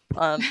on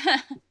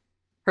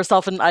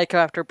herself and Aiko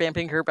after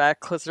bamping her back,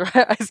 closes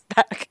her eyes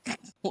back,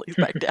 lays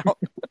back down.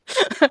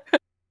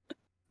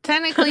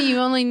 Technically, you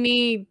only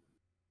need,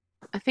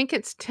 I think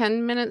it's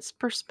 10 minutes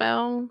per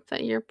spell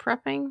that you're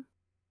prepping.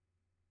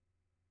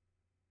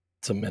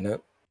 It's a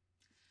minute.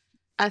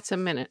 That's a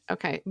minute.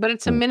 Okay. But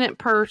it's a minute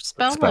per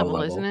spell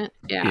level, isn't it?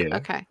 Yeah. Yeah.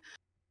 Okay.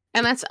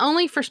 And that's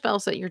only for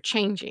spells that you're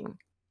changing.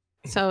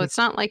 So it's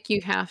not like you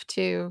have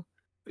to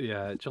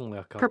Yeah, it's only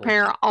a couple.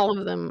 prepare all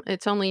of them.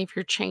 It's only if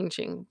you're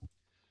changing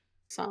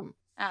some.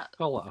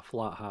 Call it a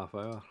flat half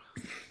hour.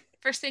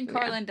 First thing Yeah.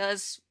 Corlin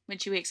does when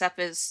she wakes up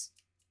is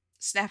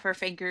snap her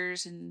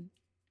fingers and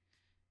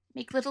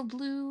make little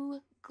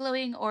blue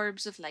glowing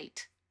orbs of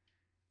light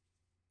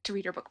to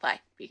read her book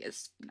by,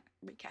 because I'm not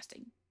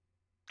recasting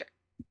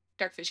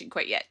dark vision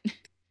quite yet.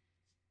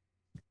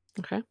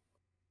 Okay.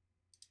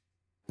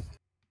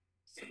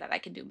 So that I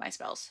can do my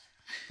spells.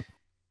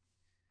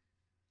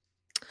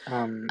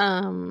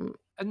 Um,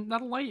 Isn't there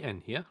a light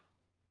in here?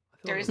 I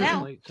thought There is was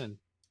now. lights in.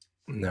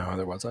 No,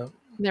 there wasn't.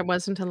 There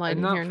wasn't a light In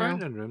in that here now.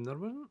 fountain room, there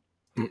wasn't.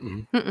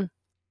 Mm-mm.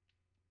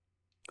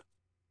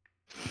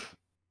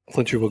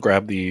 Flinchie will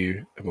grab the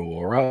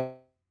immovable rod.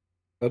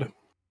 Hang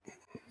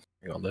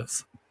on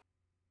this.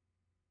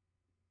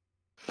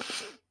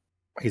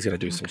 He's going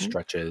to do some Okay.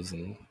 stretches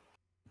and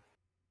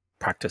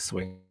practice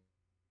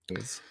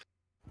swings.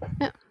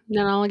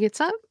 Nanala gets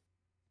up,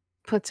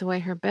 puts away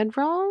her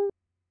bedroll.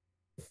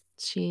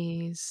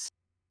 She's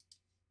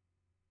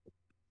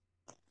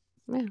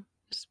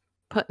just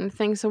putting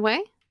things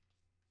away.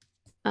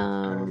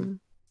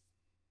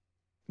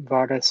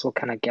 Vardas will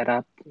kind of get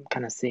up,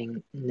 kind of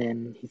seeing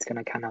Nin. He's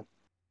going to kind of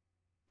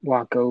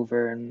walk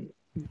over, and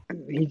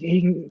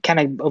he kind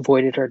of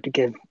avoided her to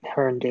give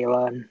her and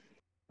Dela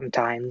some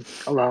time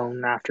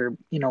alone after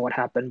what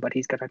happened, but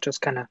he's going to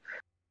just kind of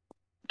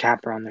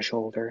tap her on the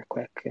shoulder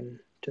quick and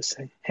just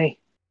say, "Hey,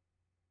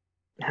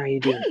 how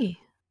you doing?" Hey,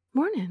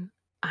 morning.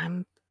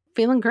 I'm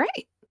feeling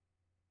great.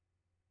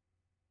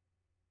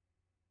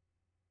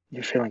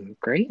 You're feeling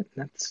great?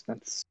 That's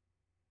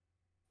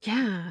Yeah,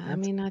 I That's-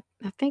 mean, I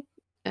think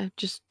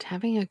just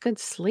having a good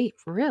sleep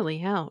really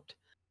helped.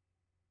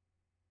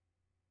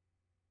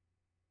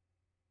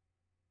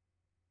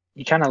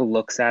 He kind of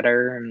looks at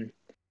her, and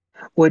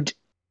would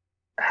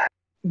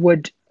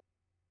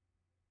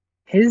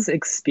his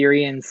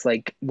experience,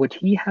 like, would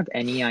he have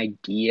any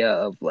idea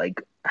of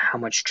like how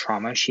much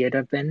trauma she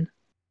had been?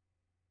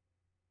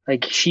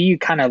 Like, she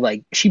kind of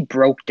like she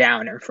broke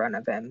down in front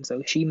of him,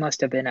 so she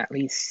must have been at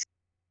least.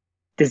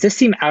 Does this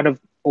seem out of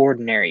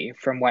ordinary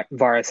from what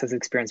Varus has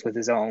experienced with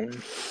his own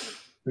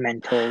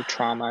mental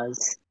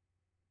traumas?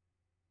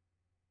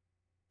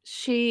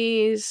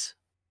 She's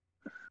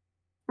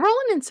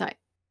rolling insight.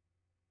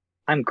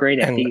 I'm great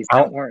at And these,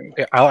 don't worry.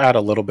 I'll add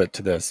a little bit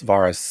to this.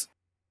 Varus,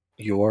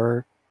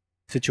 your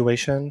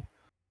situation,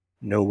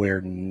 nowhere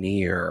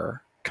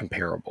near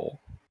comparable.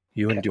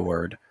 You Okay.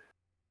 endured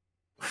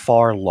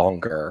far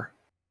longer.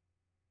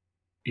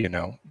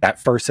 That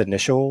first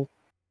initial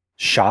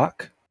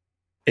shock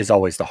is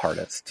always the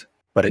hardest,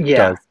 but it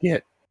Yeah. does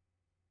get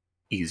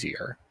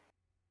easier.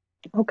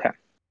 Okay.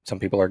 Some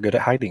people are good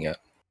at hiding it.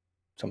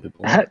 Some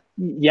people aren't.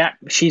 Yeah,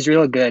 she's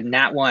real good.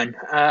 Nat 1.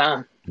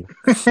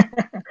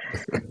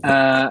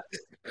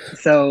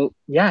 So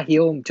yeah,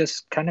 he'll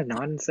just kind of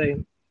nod and say,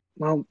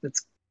 "Well,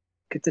 it's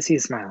good to see you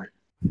smiling.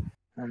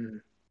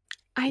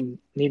 I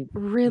Need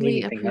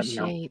really anything, let me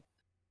know." appreciate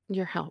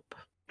your help.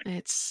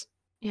 It's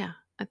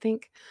I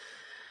think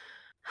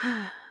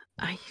I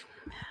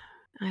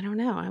don't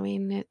know. I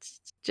mean, it's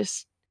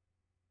just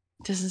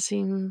doesn't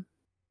seem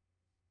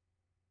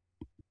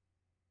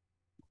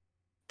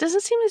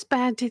as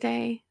bad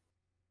today.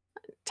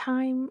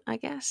 Time, I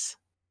guess.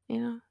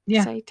 Yeah.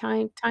 Say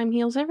time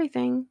heals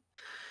everything.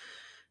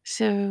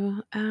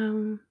 So,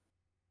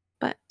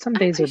 but Some I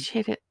days are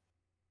appreciate it.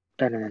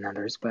 better than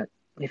others, but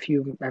if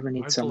you ever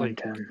need I'd someone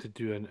like to, to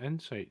do an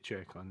insight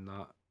check on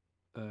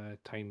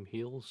that time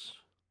heals,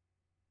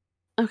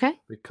 Okay.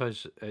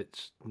 because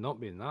it's not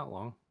been that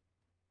long.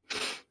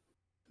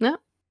 No.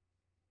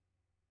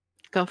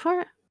 Go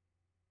for it.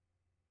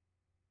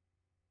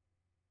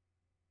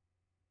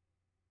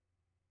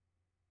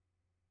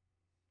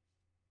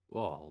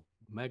 Well,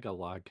 mega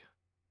lag.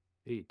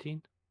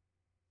 18.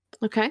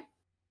 Okay.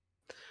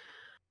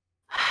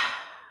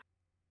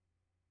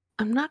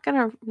 I'm not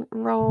gonna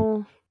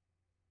roll.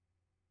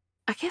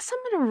 I guess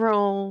I'm gonna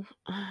roll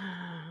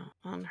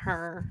on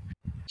her.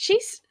 She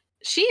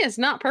is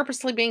not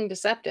purposely being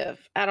deceptive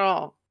at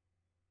all.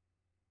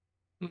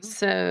 Mhm.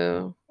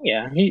 So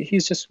Yeah,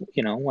 he's just,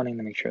 wanting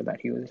to make sure that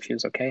she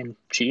was okay, and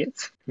she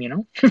is,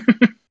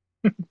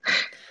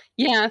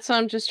 yeah, so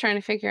I'm just trying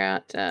to figure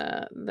out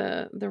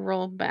the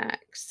roll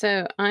back.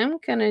 So I'm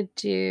gonna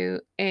do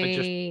I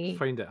just a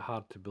find it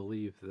hard to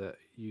believe that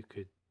you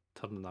could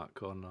turn that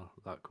corner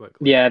that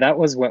quickly. Yeah, that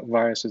was what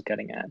Varus was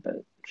getting at,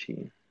 but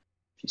she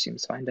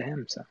seems fine to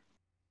him, so.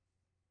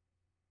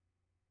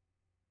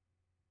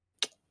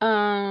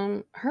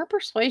 her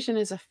persuasion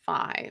is a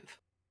 5.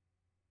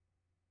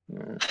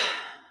 Mm.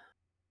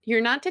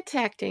 You're not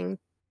detecting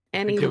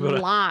any Give her a-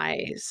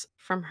 lies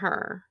from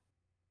her.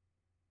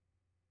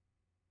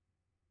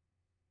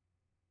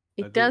 I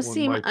It don't does want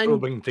seem my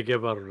probing to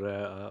give her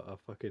a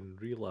fucking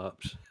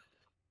relapse.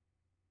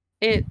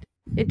 it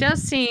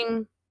does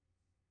seem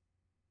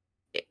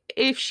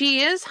if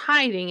she is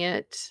hiding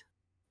it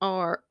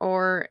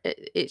or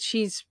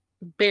she's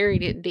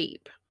buried it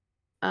deep.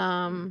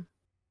 But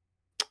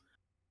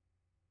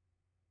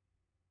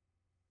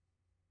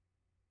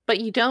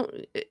you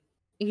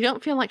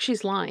don't feel like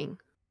she's lying.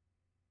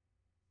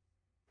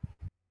 Okay.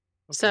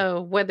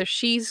 So whether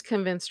she's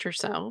convinced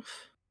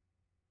herself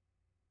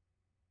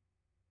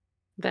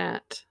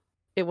that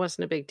it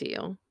wasn't a big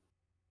deal,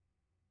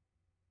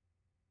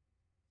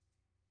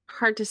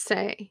 hard to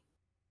say.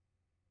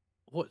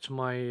 What's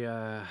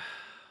my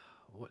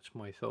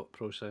thought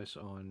process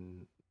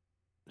on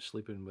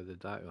sleeping with the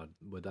dagger?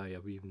 Would I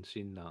have even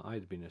seen that?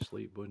 I'd been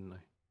asleep, wouldn't I?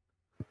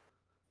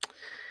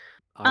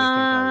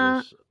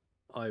 I think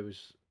I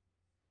was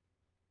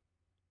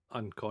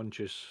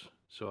unconscious,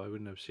 so I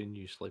wouldn't have seen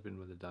you sleeping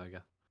with the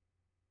dagger.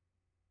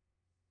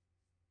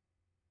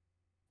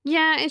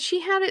 Yeah, and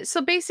she had it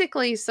so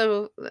basically,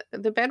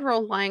 the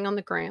bedroll lying on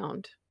the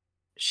ground,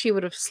 she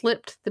would have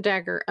slipped the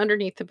dagger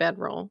underneath the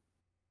bedroll.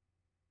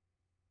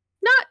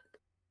 Not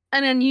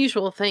an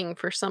unusual thing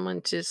for someone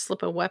to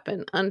slip a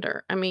weapon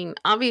under. I mean,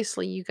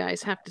 obviously you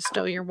guys have to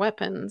stow your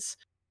weapons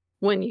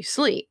when you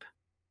sleep.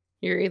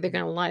 You're either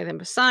going to lie them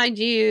beside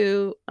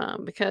you,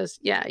 because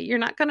you're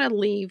not going to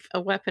leave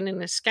a weapon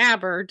in a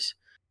scabbard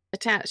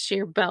attached to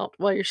your belt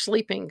while you're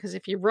sleeping, because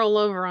if you roll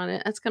over on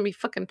it, that's going to be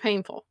fucking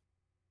painful.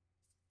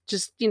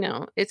 Just,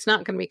 it's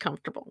not going to be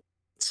comfortable.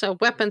 So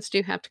weapons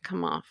do have to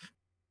come off.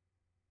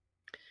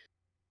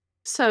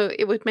 So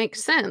it would make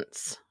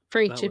sense for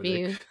each of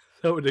you.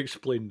 That would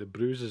explain the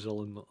bruises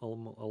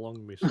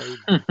along my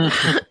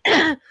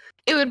side.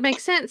 It would make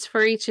sense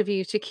for each of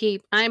you to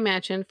keep, I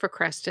imagine for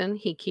Creston,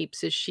 he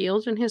keeps his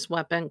shield and his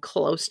weapon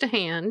close to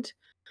hand.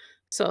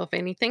 So if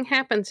anything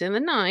happens in the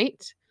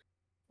night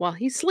while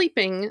he's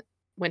sleeping,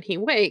 when he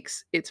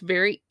wakes, it's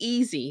very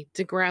easy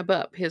to grab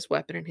up his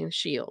weapon and his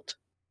shield.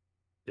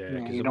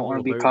 Yeah, you don't want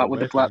to be caught with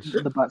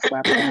the butt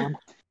slap down.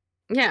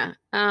 Yeah.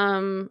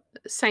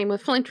 Same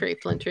with Flintry.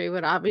 Flintry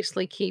would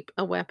obviously keep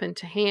a weapon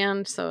to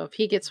hand, so if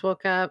he gets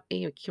woke up,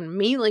 he can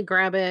immediately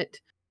grab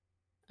it.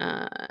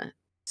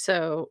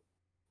 So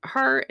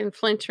her and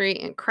Flintry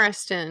and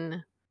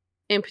Creston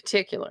in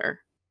particular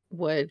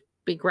would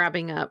be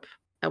grabbing up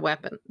a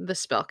weapon. The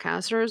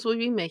spellcasters would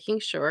be making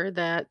sure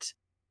that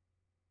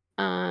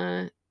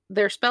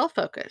their spell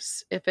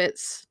focus. If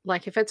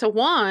it's a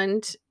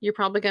wand, you're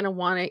probably going to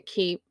want to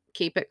keep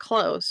it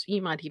close.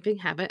 You might even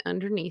have it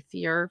underneath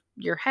your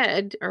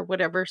head or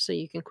whatever, so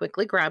you can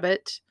quickly grab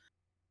it.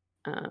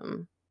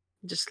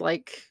 Just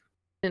like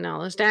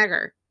Nanala's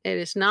dagger. It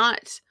is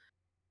not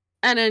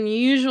an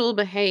unusual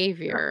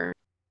behavior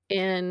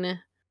in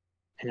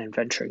an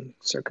adventuring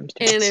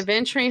circumstance. In an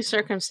adventuring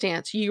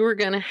circumstance, you are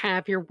going to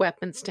have your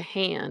weapons to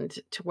hand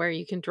to where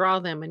you can draw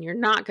them, and you're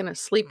not going to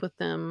sleep with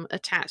them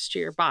attached to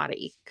your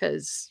body,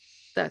 because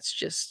that's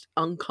just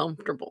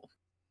uncomfortable.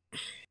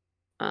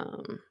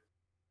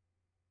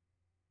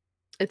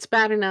 It's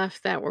bad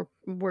enough that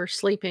we're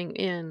sleeping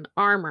in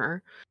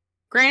armor.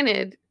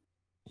 Granted,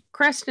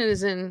 Creston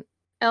is in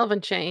Elven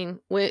Chain,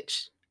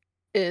 which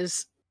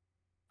is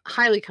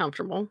highly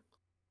comfortable.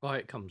 Oh,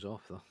 it comes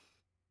off though.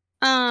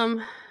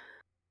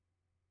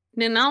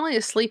 Nanala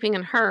is sleeping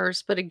in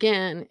hers, but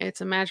again, it's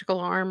a magical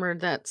armor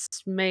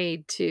that's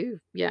made to,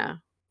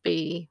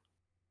 be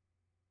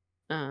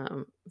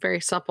very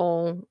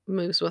supple,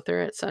 moves with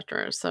her,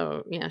 etc.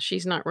 So,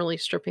 she's not really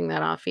stripping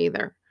that off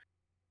either.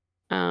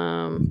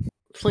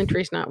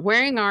 Flintry's not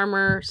wearing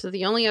armor, so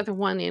the only other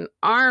one in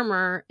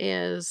armor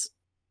is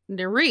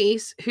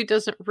Nerys, who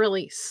doesn't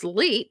really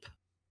sleep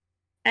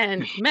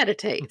and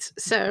meditates.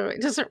 So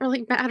it doesn't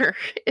really matter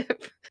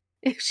if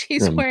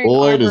she's wearing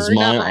boy, armor does or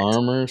my not.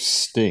 armor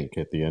stink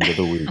at the end of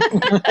the week.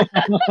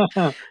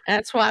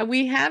 That's why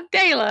we have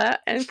Dayla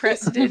and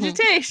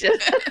prestidigitation.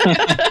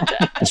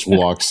 Just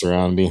walks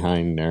around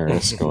behind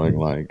Nerys going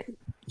like,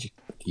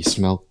 you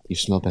smell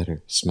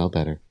better, smell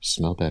better,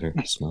 smell better,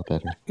 smell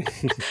better.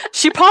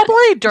 She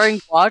probably during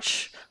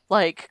watch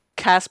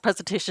cast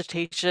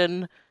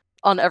presentation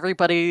on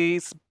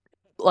everybody's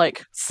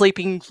like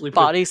sleeping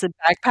bodies and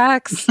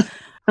backpacks,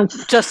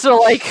 just to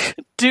like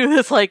do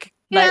this like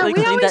nightly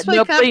we clean always that wake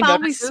up nobody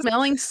always notices.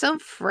 smelling so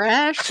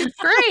fresh. It's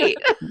great.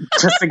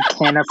 Just a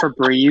can of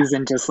Febreze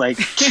and just like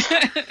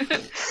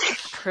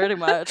Pretty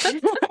much.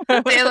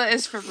 Dayla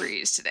is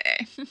Febreze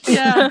today.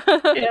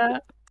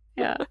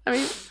 Yeah. I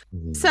mean,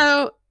 Mm.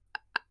 so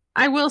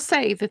I will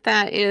say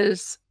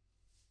that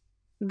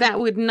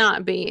would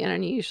not be an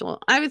unusual.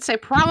 I would say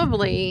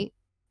probably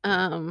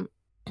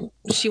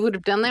she would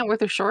have done that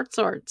with her short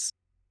swords.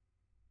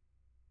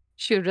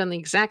 She would have done the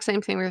exact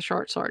same thing with her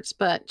short swords,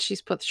 but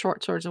she's put the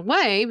short swords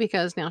away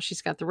because now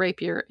she's got the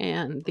rapier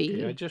and the...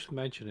 Okay, I just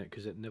mentioned it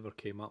because it never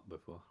came up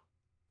before.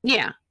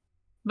 Yeah,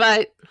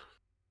 but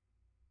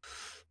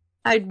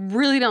I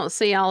really don't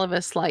see all of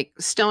us like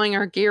stowing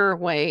our gear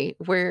away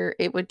where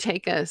it would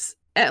take us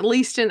at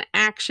least an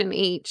action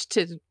each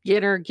to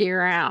get her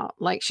gear out.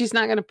 Like, she's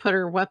not going to put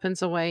her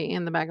weapons away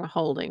in the bag of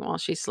holding while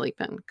she's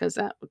sleeping, because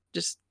that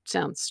just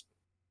sounds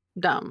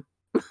dumb.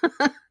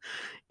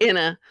 In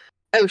a,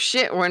 oh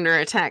shit, we're under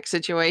attack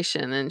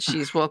situation, and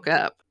she's woke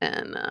up,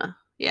 and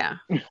yeah.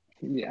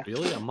 yeah.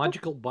 Really? A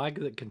magical bag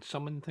that can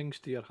summon things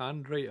to your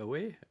hand right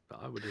away?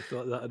 I would have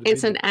thought that.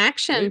 It's an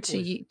action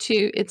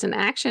it's an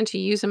action to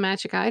use a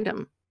magic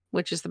item,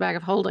 which is the bag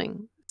of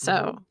holding.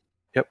 So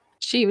Yep.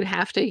 she would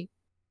have to,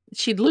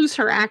 she'd lose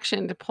her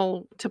action to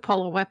pull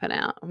a weapon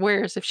out.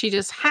 Whereas if she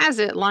just has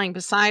it lying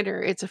beside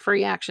her, it's a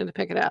free action to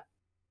pick it up.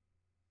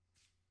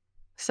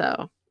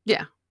 So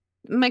yeah,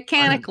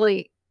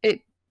 mechanically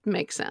it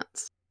makes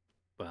sense.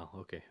 Well,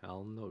 okay,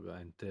 I'll not go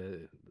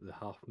into the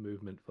half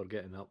movement for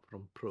getting up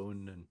from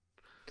prone and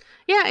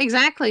Yeah,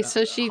 exactly.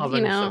 So she,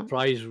 having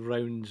surprise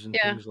rounds and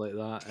Yeah. things like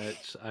that.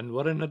 And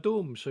we're in a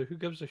dome, so who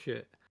gives a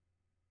shit?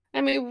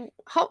 I mean,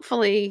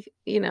 hopefully,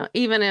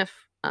 even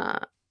if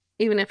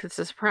it's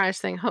a surprise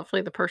thing,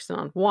 hopefully the person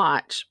on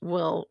watch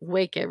will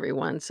wake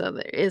everyone so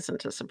there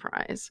isn't a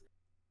surprise.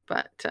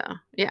 But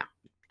yeah.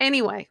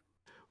 Anyway,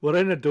 We're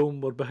in a dome.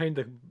 We're behind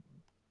a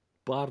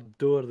barred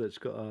door that's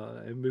got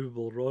a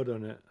immovable rod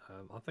on it.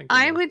 I think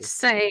I would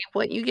say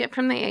what you get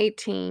from the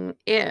 18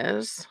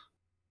 is,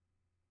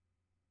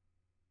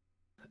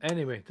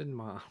 anyway, didn't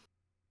matter.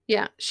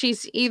 yeah,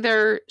 she's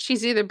either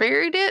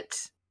buried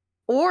it,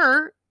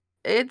 or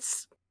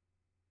it's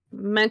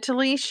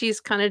mentally she's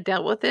kind of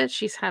dealt with it.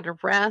 She's had a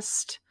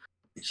rest.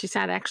 She's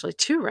had actually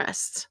 2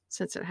 rests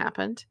since it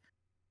happened.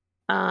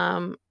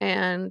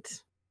 And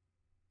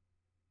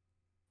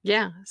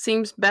yeah,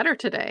 seems better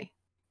today.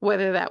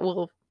 Whether that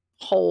will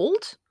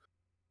hold,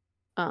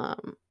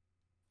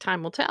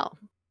 time will tell.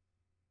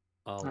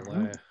 I'll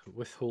Uh-huh.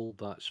 withhold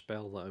that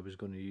spell that I was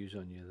going to use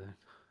on you then.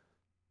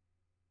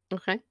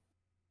 Okay.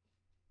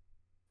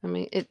 I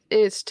mean,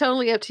 it's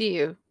totally up to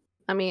you.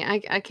 I mean,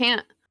 I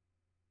can't.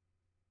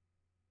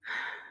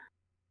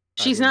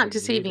 She's don't not think you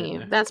need deceiving it you.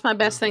 now. That's my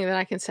best No. thing that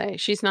I can say.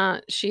 She's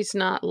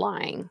not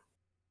lying.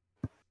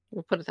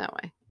 We'll put it that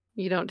way.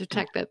 You don't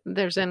detect that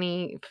there's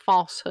any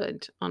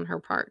falsehood on her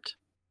part.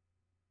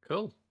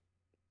 Cool.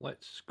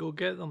 Let's go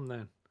get them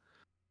then.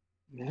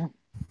 Yeah.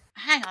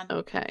 Hang on.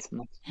 Okay.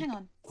 Hang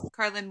on.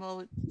 Carlin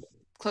will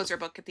close her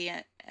book at the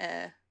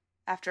end,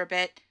 after a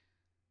bit.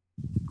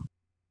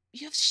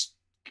 You have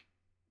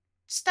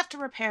stuff to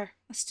repair.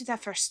 Let's do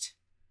that first.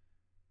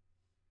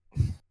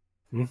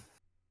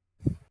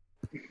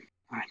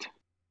 Right.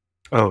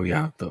 Oh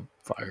yeah, the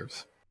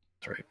fires.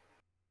 That's right.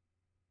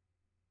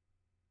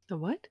 The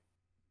what?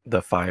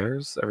 The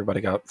fires.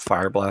 Everybody got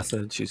fire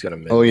blasted. She's gonna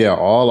miss. Oh yeah,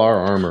 all our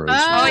armor is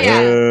Oh, yeah.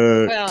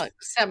 wrecked. Well,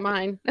 except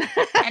mine.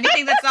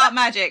 Anything that's not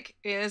magic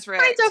is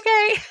wrecked. Mine's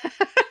okay.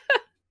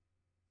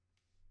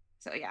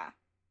 So yeah.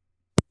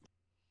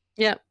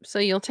 Yep. So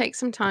you'll take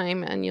some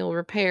time and you'll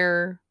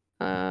repair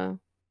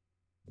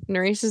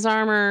Nereus's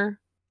armor.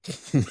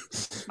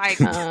 My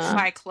Uh,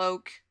 my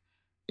cloak.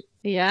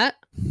 Yeah.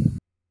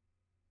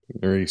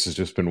 Nerys has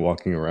just been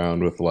walking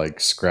around with like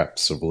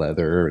scraps of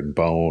leather and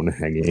bone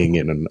hanging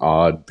in an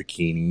odd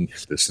bikini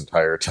this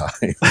entire time.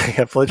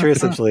 Yeah, Fletcher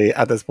essentially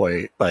at this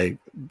point, like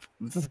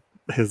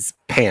his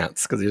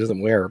pants, because he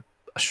doesn't wear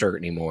a shirt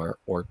anymore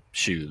or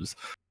shoes.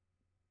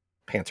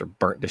 Pants are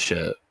burnt to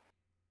shit.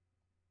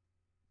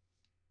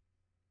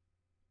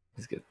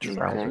 He's got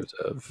trousers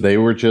of. They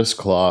were just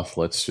cloth.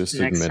 Let's just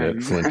Next admit it.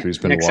 time- Flinter's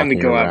been next time we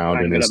walking go out, around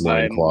I'm in gonna his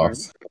buy more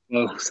loincloth.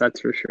 clothes,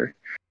 that's for sure.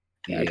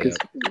 Yeah, Yeah. because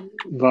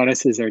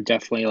bodices are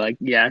definitely like,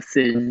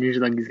 thin.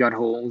 Usually like he's got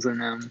holes in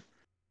them.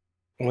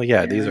 Well,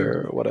 yeah, these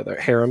are what other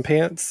harem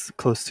pants,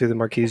 close to the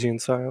Marquesian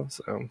style.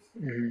 So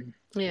Mhm.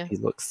 Yeah. he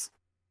looks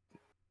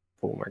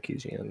full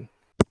Marquesian.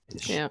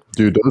 Yeah.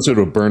 Dude, those would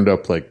have burned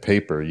up like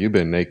paper. You've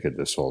been naked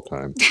this whole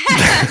time. Just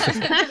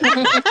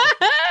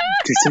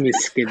some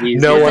skivvies.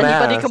 No Is one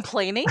anybody asked.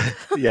 complaining?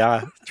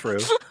 Yeah, true.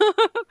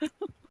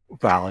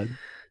 Valid.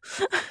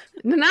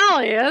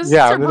 Nanali is.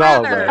 Yeah, it's her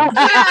Nanala brother. does.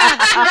 Yeah,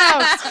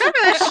 gross. Cover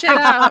this shit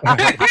up. I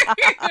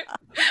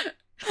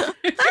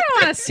don't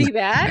want to see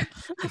that.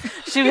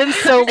 She's been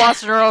so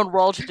lost in her own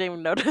world she didn't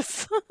even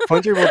notice.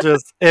 Flinty will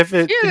just You're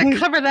gonna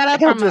cover that up.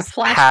 he'll I'm gonna just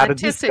flash hat the a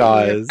tits at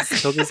you.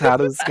 disguise. He'll just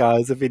hat a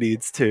disguise if he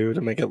needs to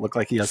make it look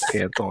like he has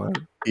pants on.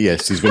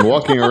 Yes, he's been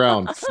walking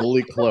around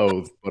fully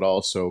clothed, but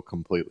also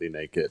completely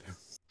naked.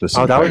 This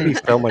Oh, that would be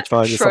entire so much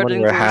fun. Just someone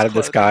wear a hat of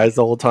disguise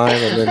the whole time,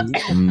 and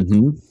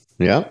then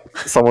Yep.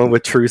 someone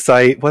with true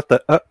sight. What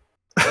the?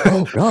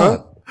 Oh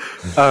God.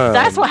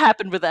 That's what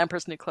happened with the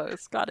Emperor's New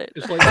Clothes. Got it.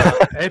 It's like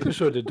that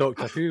episode of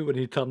Doctor Who when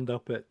he turned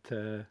up at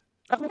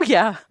Oh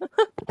yeah.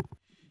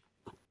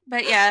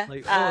 But yeah,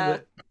 like oh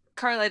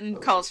Carlin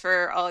calls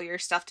for all your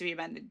stuff to be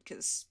amended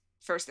because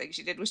first thing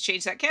she did was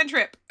change that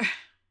cantrip.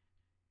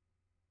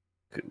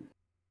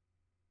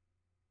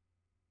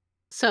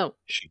 So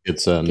She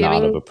gets a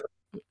nod of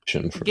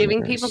appreciation from giving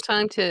Nurse. people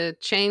time to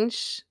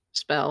change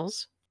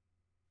spells.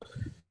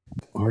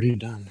 Already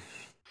done.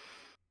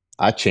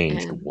 I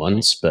changed And-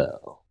 one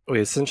spell. We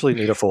essentially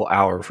need a full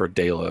hour for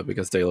Dayla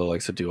because Dayla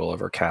likes to do all of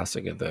her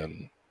casting and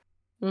then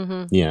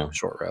Mm-hmm. Yeah.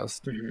 short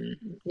rest.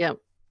 Yep.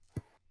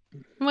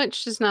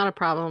 Which is not a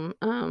problem.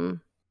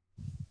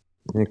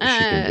 Yeah, 'cause she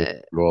can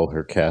just do all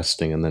her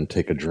casting and then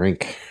take a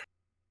drink.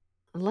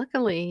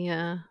 Luckily,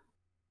 oh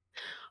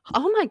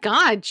my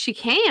God, she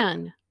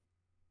can.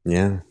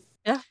 Yeah.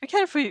 Yeah, we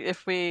can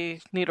if we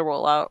need a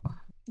rollout.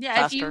 Yeah,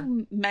 Faster. if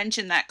you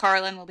mention that,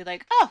 Carlin will be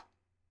like, "Oh,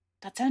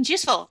 that sounds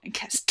useful," and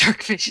cast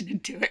dark vision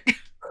into it.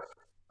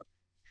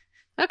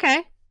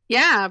 Okay.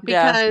 Yeah,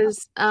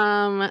 because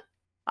I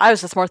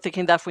was just more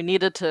thinking that if we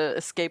needed to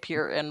escape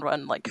here and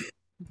run like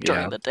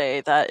during Yeah. the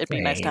day, that it'd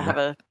be nice to Same. have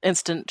an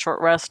instant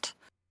short rest.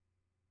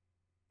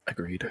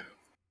 Agreed.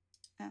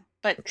 Yeah,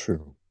 but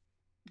True.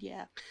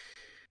 yeah,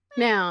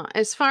 now,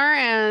 as far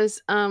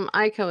as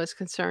Aiko is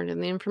concerned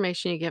and the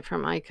information you get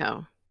from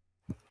Aiko.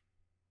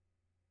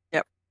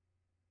 Yep.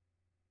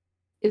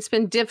 It's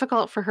been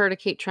difficult for her to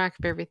keep track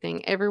of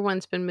everything.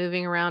 Everyone's been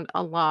moving around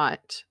a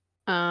lot.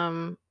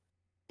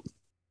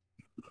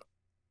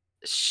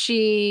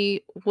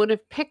 She would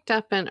have picked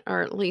up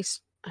or at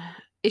least,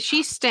 is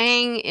she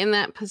staying in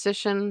that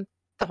position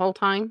the whole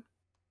time?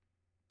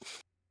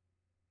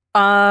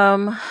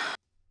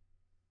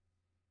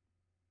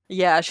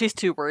 Yeah, she's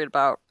too worried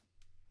about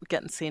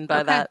getting seen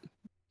by Okay. that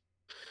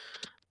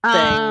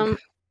thing.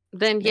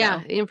 Then Yeah.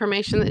 the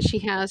information that she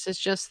has is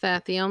just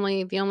that the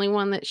only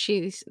one that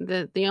she's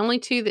the only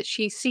two that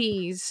she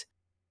sees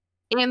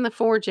in the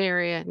forge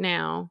area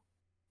now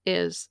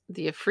is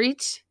the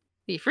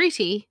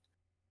Ifriti,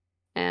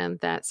 and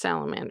that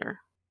salamander.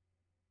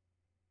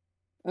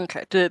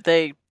 Okay. Did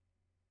they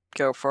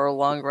go for a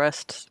long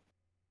rest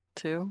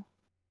too?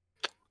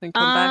 And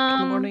come back in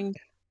the morning?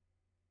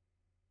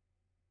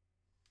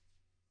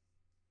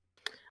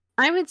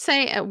 I would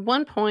say at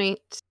one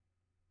point,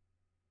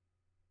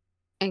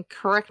 and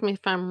correct me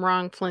if I'm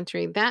wrong,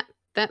 Flintry, that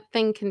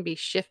thing can be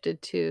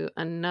shifted to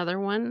another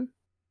one,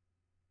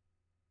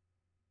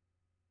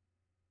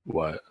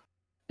 What?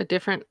 a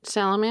different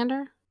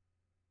salamander.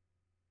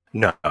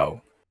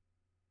 No.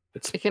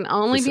 It's It can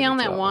only be on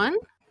specific to that one.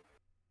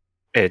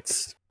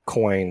 It's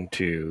coined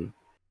to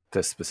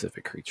this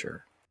specific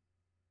creature.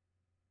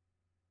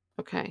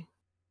 Okay.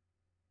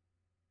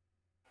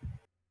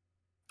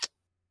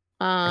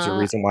 There's a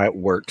reason why it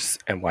works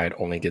and why it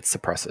only gets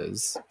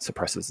suppresses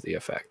the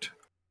effect.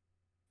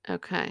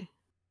 Okay.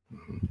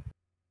 Mhm.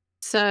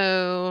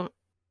 So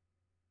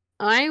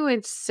I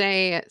would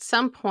say at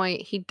some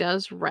point he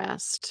does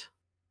rest.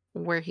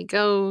 Where he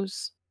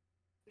goes,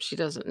 she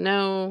doesn't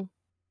know.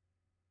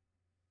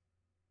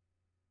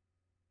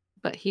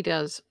 But he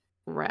does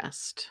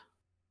rest.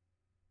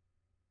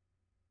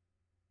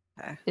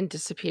 Okay. And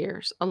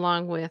disappears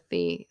along with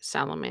the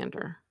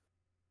salamander.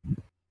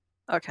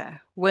 Okay.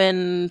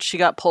 When she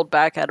got pulled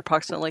back at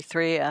approximately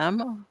 3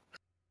 a.m.,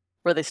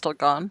 were they still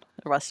gone,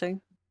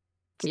 resting?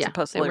 Yeah,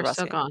 Supposedly they were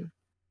still resting. gone.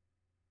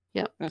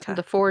 Yep. Okay.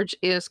 The forge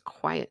is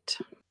quiet.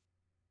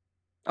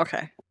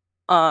 Okay.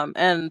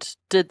 And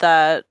did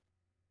that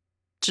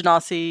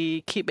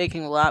Genasi keep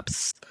making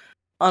laps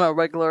on a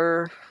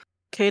regular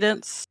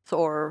cadence,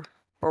 or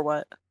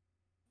what?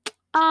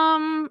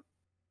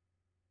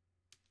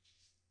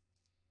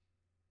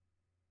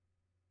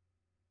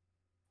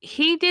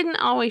 He didn't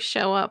always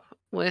show up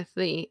with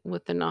the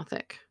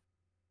Nothic,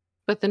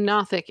 but the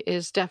Nothic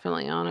is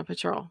definitely on a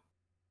patrol.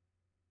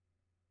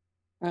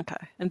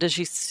 Okay. And did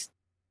she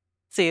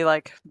see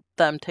like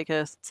them take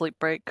a sleep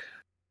break?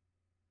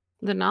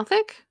 The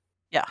Nothic?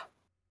 Yeah.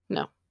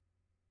 No.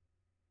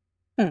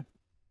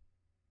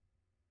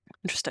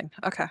 Interesting.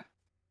 Okay.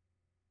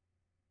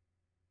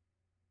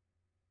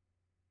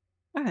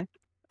 All right.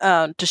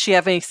 Does she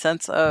have any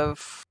sense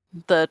of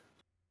the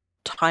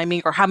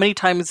timing, or how many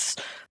times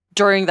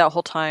during that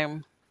whole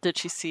time did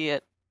she see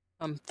it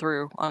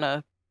through on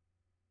a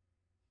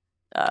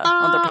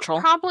on the patrol?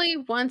 Probably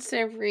once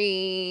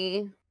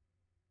every,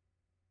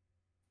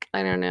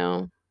 I don't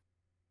know,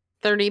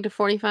 30 to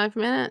 45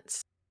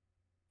 minutes.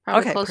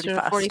 Probably Okay, closer pretty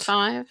to fast.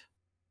 45.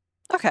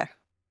 Okay.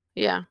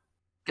 Yeah.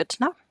 Good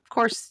to know. Of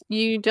course,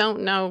 you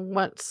don't know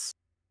what's.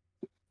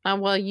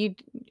 Aiko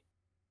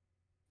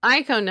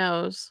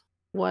knows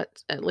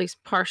what, at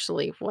least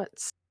partially,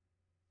 what's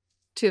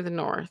to the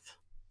north.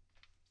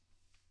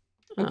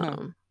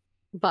 Mhm.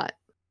 But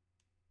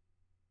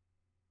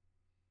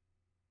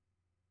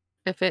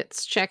if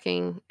it's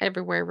checking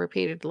everywhere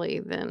repeatedly,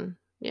 then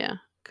yeah,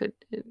 it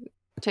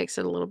takes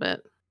it a little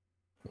bit.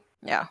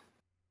 Yeah.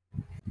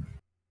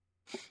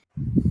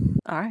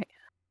 All right.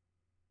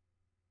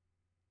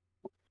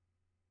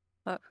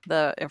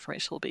 The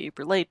information will be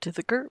relayed to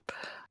the group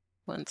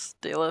once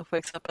Dela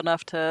wakes up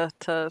enough to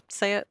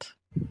say it.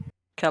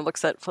 Kind of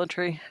looks at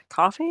Flintry.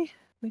 Coffee?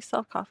 We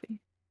sell coffee.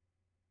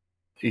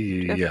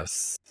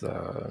 Yes,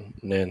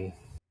 Nin,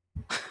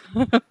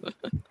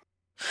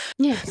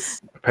 Yes,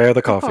 prepare the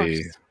of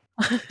coffee.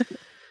 course.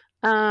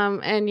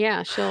 And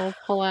yeah, she'll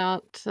pull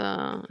out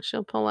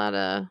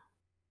a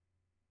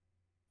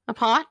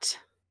pot,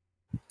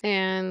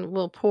 and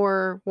we'll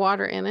pour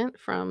water in it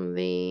from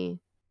the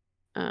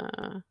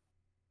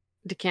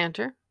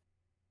decanter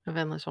of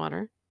endless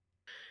water,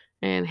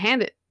 and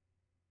hand it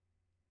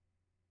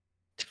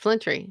to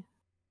Flintry.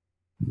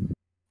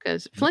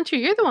 Because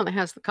Flintry, you're the one that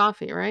has the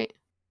coffee, right?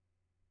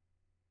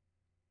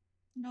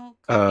 No,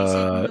 coffee's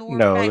in your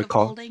No, bag the of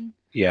holding.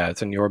 Yeah,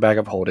 it's in your bag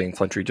of holding.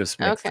 Flintry just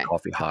makes the Okay.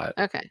 coffee hot.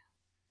 Okay.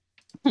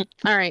 All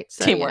right.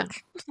 So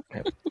Teamwork.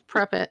 yeah,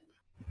 prep it.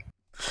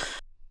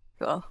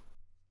 Cool.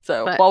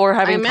 So But while we're I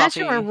having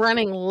imagine coffee, we're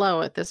running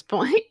low at this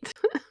point.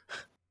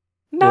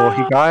 no. Well,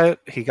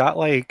 he got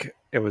like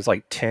it was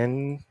like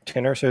 10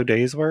 or so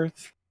days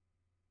worth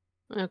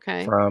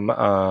Okay. from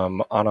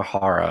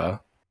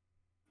Anahara.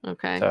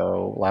 Okay.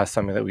 So last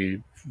time that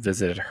we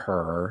visited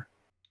her,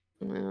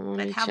 Well, let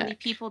But me how many check.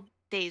 people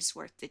days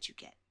worth did you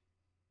get?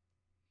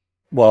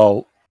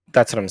 well,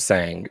 that's what I'm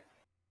saying.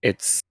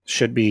 It's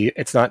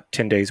not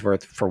 10 days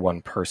worth for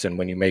one person.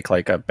 When you make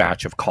like a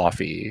batch of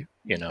coffee,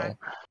 you know,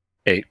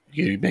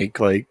 you make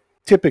like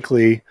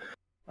typically,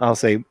 I'll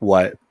say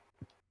what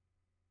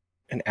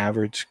an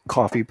average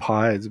coffee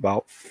pot is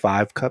about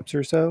 5 cups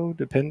or so,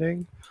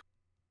 depending.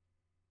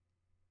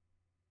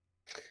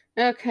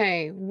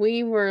 Okay,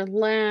 we were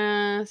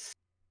last.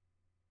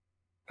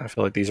 I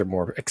feel like these are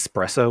more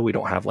espresso. We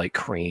don't have like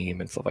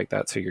cream and stuff like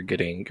that. So you're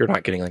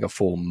not getting like a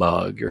full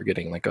mug. You're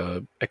getting like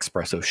a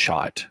espresso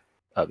shot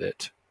of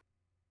it.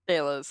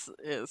 Dela's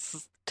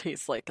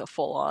tastes like a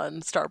full-on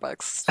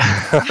Starbucks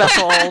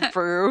special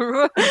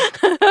brew.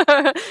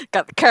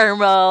 Got the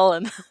caramel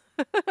and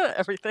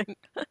everything.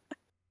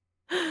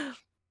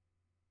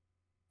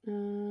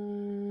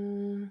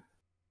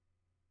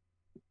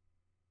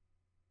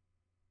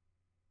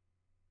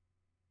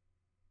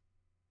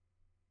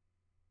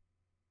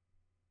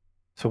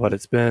 So what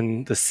it's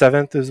been, the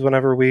 7th is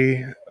whenever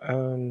we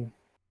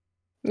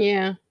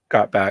Yeah.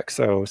 got back.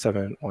 So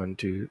 7, 1,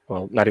 2,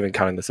 well, not even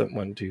counting the 7,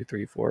 1, 2,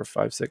 3, 4,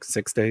 5,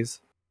 6 days.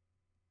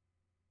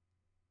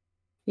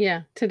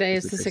 Yeah. Today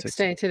is Is the it 6th 6th?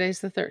 day. Today's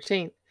the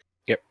 13th.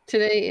 Yep.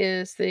 Today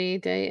is the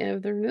day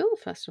of the Renewal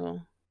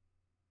Festival.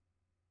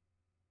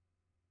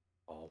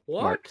 Oh,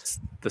 what? Marks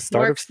the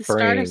start Marks of the spring.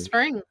 start of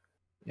spring.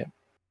 Yep.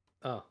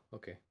 Oh,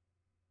 okay.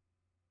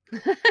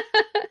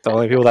 The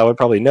only people that would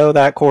probably know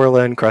that,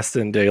 Corlin,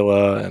 Creston,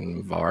 Dela,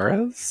 and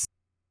Varas.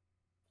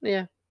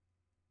 Yeah.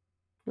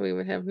 We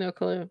would have no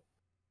clue.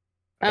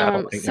 I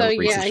don't think So no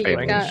Reese's yeah,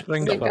 family.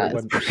 Spring's for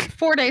wimps.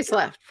 4 days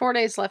left. 4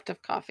 days left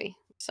of coffee.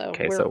 So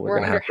Okay, we're, so we're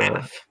gonna under have to.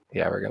 half.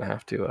 Yeah, we're gonna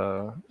have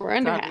to. We're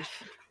under God,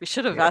 half. We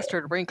should have Yeah. asked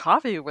her to bring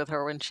coffee with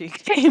her when she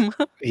came.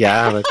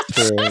 Yeah, that's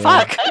true. Yeah.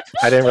 Fuck.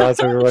 I didn't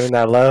realize we were running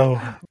that low.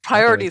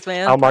 Priorities,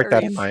 man. I'll mark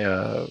that in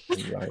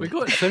Priorities. my. We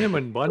got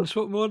cinnamon buns.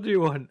 What more do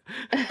you want?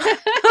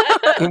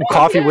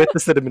 Coffee with the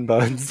cinnamon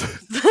buns.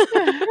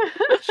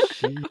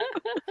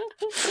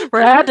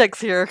 We're addicts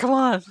here. Come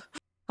on.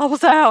 Help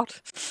us out.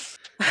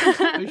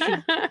 We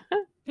should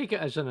take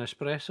it as an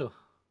espresso.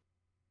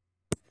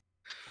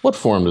 What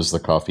form does the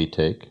coffee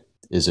take?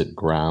 Is it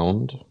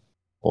ground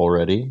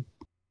already?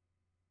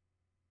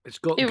 It's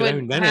got It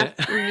ground would in have,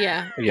 it.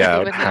 yeah. Yeah, it it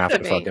would would have to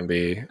be. fucking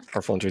be.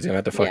 Our Flintry's gonna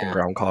have to fucking Yeah.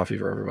 ground coffee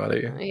for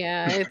everybody.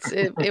 Yeah,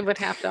 it would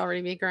have to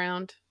already be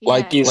ground.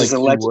 Like, Uses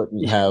like a you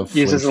wouldn't have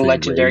uses a Flintry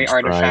legendary rage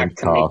grind artifact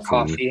to make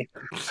coffee.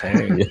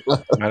 Hey, Yeah.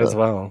 might as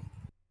well.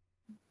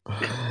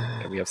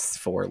 Okay, we have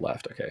 4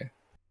 left. Okay.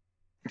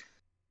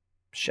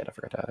 Shit, I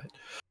forgot that.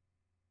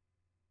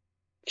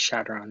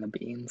 Shatter on the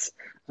beans.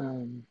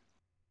 That'll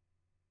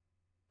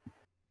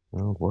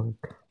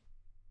work.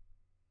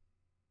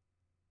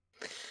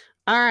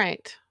 All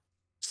right.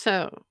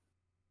 So,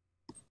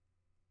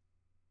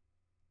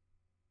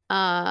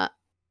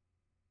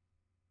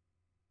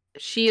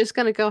 she is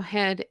going to go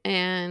ahead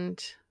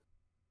and,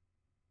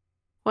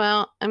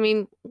 well, I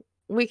mean,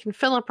 we can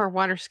fill up our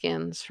water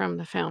skins from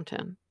the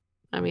fountain.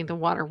 I mean, the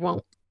water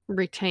won't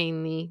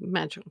retain the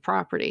magical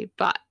property,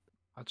 but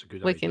That's a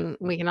good we idea.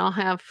 can all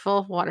have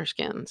full water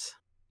skins.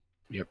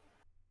 Yep.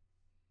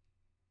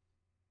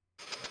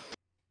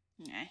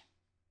 Yeah.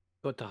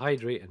 Got to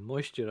hydrate and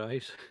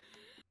moisturize.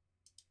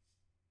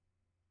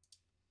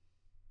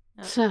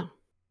 So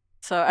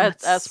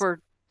as let's- we're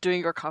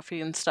doing your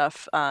coffee and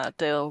stuff,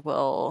 Dale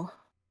will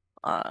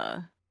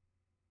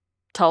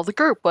tell the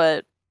group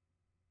what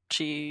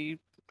she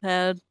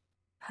had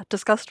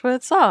discussed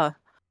with Saw.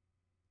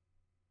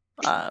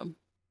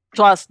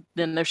 So I asked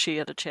then if she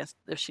had a chance,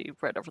 if she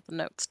read over the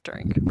notes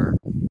during her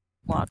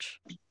watch.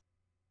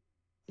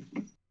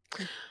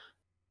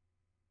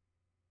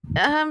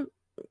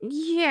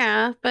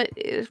 Yeah, but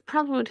it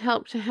probably would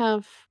help to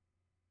have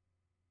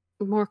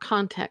more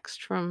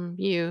context from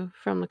you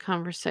from the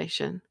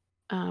conversation.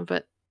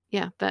 But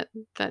yeah, that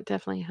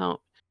definitely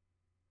helped.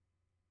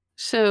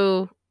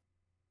 So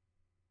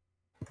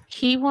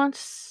he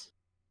wants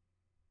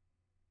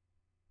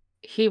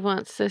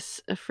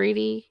this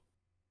Afridi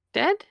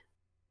dead?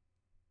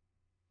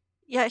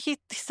 Yeah, he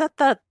said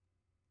that.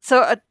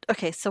 So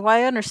okay, so what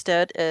I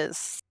understood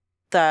is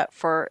that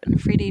for an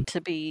Afridi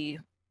to be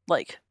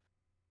like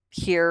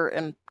here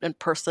in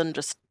person,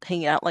 just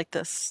hanging out like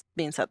this,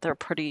 means that they're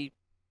pretty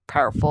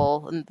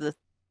powerful, and the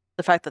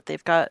fact that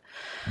they've got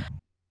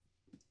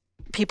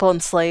people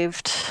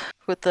enslaved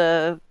with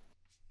the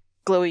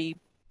glowy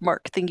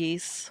mark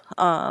thingies.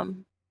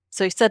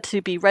 So he said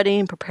to be ready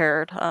and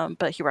prepared,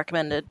 but he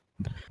recommended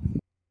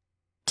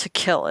to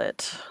kill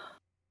it.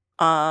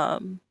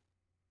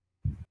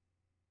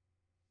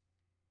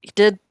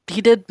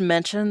 He did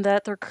mention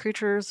that they're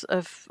creatures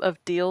of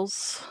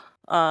deals,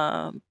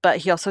 but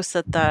he also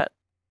said that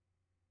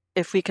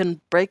if we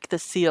can break the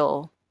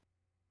seal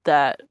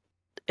that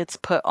it's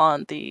put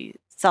on the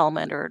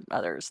salamander and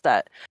others,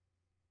 that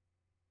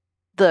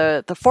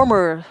the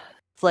former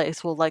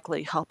slaves will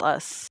likely help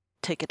us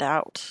take it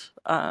out.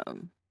 I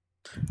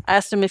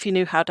asked him if he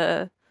knew how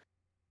to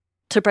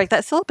break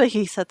that seal, but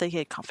he said that he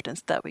had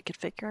confidence that we could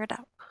figure it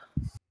out.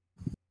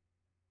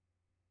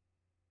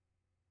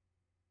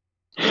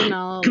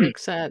 Nanala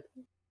looks at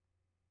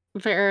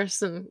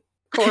Varys and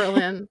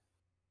Corlin,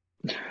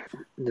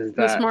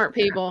 the smart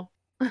people.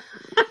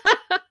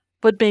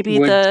 Would maybe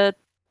the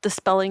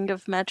spelling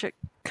of magic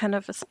kind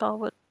of a spell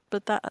would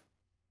that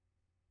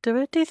do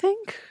it, do you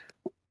think?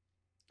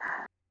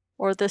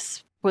 Or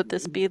would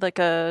this be like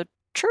a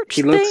church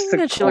He thing? looks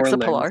And at she looks at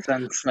Corlin Pilar.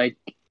 since like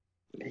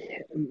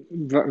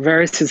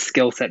Varys'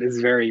 skill set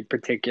is very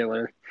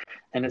particular,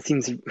 and it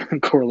seems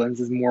Corlin's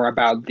is more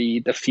about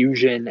the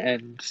fusion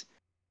and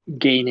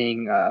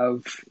gaining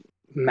of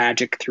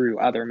magic through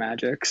other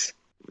magics.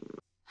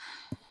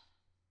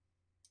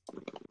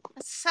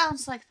 It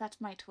sounds like that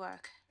might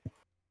work.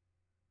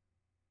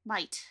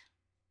 Might.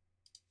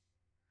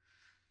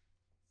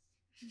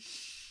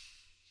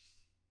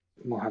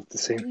 We'll have to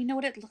see. Do we know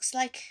what it looks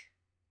like?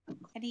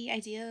 Any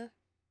idea?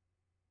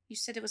 You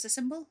said it was a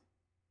symbol?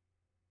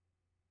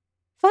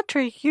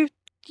 Fletry,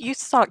 you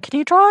saw it. Can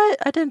you draw it?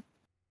 I didn't.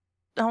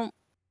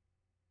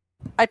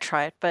 I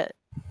tried, but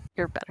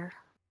you're better.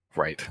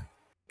 Right.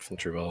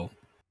 Fletry will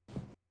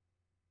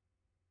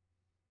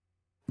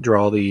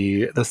draw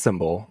the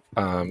symbol.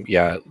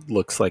 Yeah, it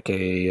looks like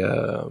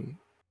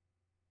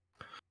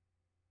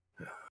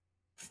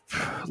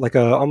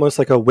almost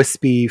like a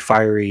wispy,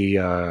 fiery.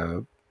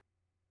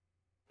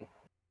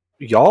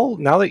 Y'all,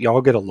 now that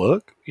y'all get a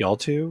look, y'all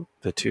two,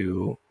 the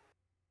two,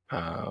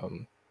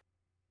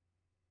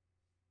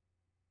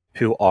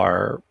 who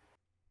are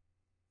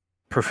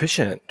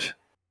proficient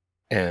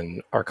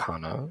in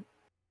Arcana,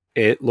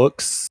 it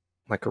looks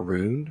like a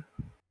rune,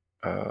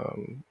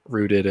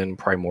 rooted in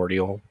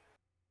primordial.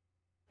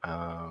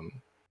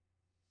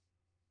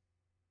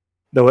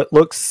 Though it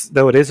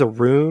is a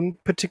rune,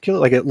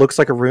 it looks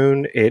like a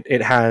rune.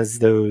 It has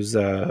those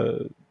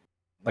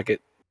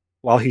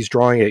while he's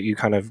drawing it, you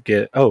kind of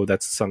get, oh,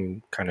 that's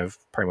some kind of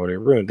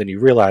primordial rune. Then you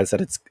realize that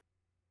it's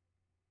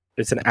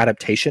an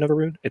adaptation of a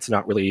rune. It's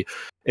not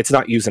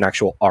using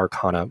actual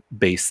Arcana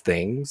based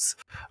things.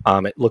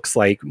 It looks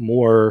like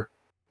more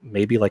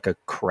maybe like a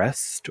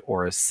crest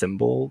or a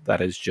symbol that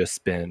has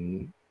just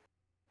been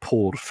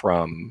pulled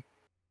from,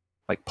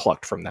 like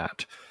plucked from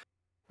that.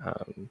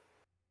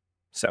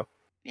 So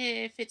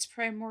if it's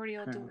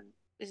primordial,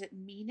 does it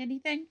mean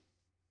anything?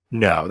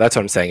 No, that's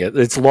what I'm saying.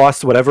 It's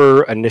lost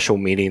whatever initial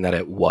meaning that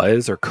it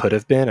was or could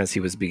have been as he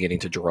was beginning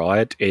to draw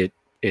it. It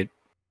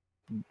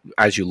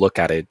as you look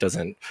at it,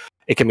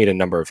 it can mean a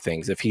number of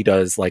things. If he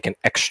does like an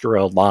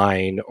extra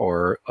line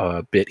or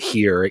a bit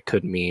here, it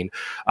could mean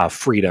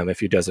freedom. If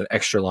he does an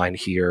extra line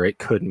here, it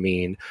could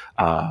mean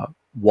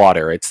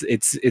water. It's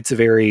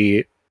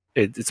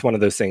one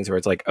of those things where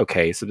it's like,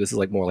 okay, so this is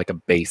like more like a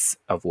base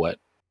of what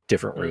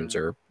different runes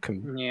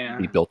can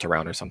be built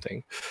around or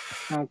something.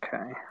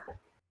 Okay.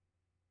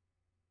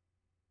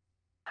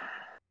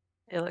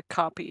 Ayla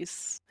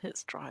copies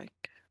his drawing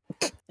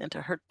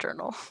into her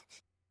journal.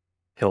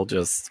 He'll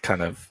just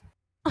kind of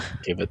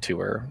give it to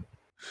her.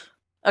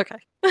 Okay.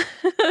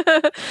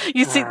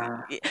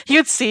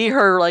 You'd see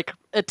her like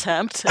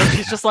attempt, and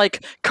she's just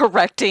like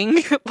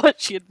correcting what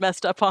she had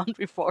messed up on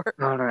before.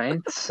 All right,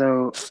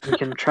 so we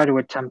can try to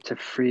attempt to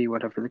free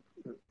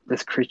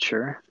this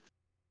creature,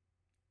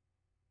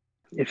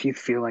 if you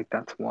feel like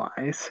that's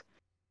wise.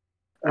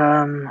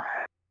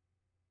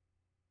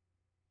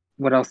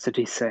 What else did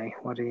he say?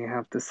 What do you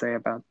have to say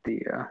about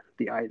the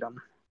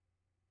item?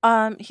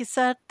 He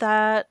said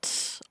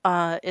that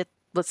it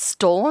was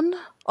stolen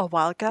a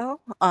while ago.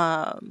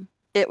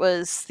 it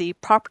was the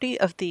property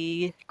of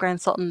the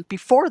Grand Sultan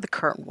before the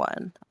current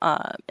one.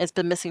 It's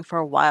been missing for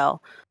a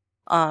while,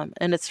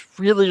 and it's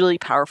really, really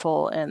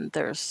powerful, and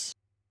there's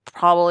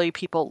probably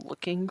people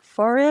looking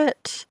for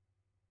it.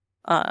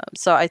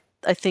 So I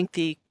think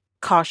the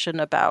caution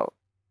about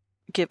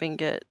giving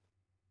it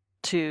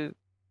to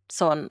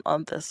someone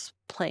on this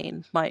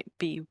plane might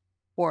be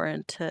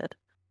warranted.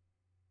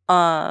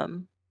 I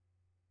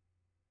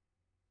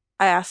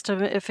asked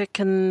him if it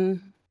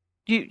can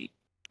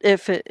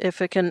if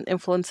it can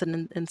influence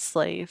and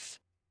enslave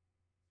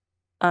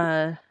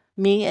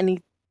me, and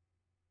he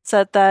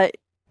said that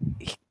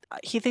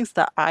he thinks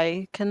that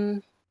I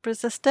can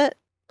resist it,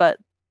 but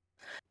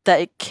that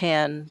it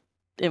can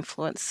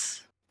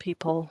influence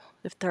people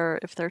if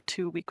they're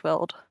too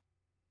weak-willed.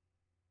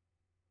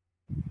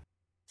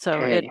 So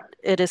Okay.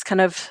 it is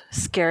kind of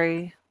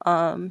scary.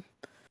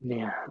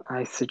 Yeah,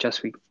 I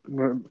suggest we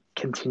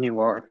continue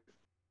our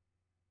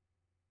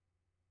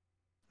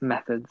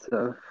methods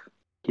of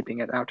keeping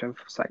it out of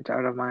sight,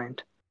 out of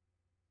mind,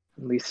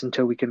 at least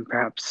until we can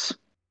perhaps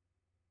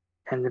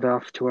hand it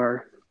off to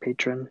our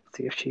patron,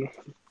 see if she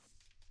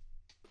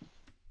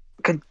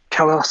could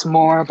tell us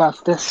more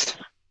about this.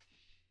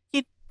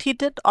 He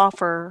did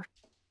offer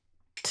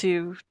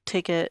to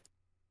take it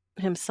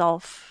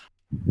himself,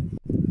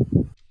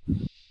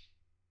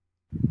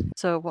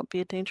 so it won't be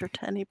a danger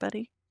to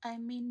anybody. I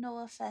mean no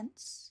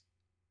offense,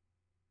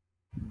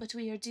 but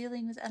we are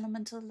dealing with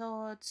elemental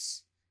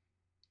lords,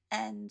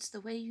 and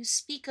the way you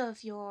speak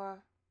of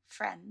your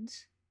friend,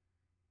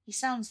 he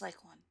sounds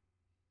like one.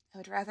 I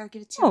would rather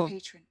give it to your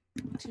patron,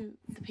 to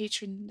the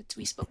patron that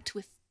we spoke to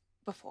with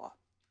before.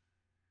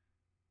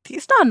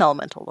 He's not an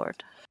elemental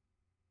lord.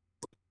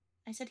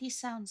 I said he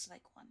sounds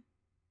like one.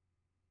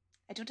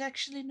 I don't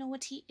actually know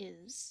what he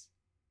is,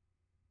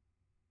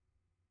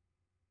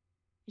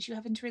 because you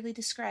haven't really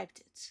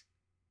described it.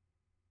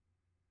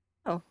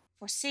 Oh.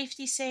 For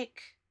safety's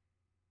sake,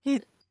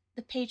 He...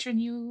 the patron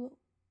who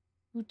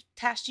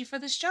tasked you for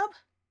this job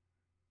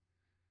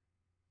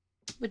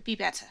would be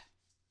better.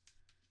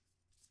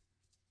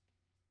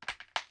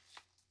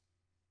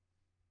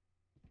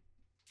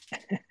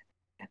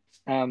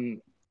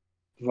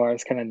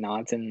 Varus kind of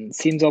nods and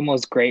seems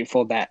almost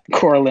grateful that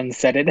Corlin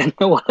said it and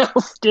no one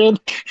else did.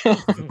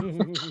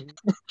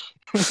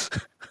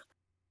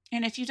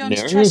 And if you don't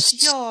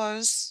trust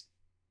yours,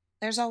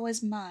 there's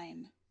always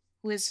mine,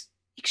 who is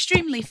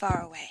extremely far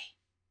away.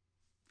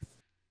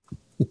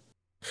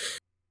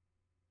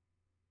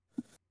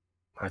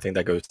 I think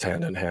that goes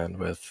hand in hand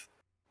with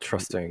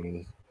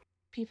trusting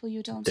people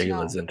you don't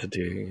Dayla's know.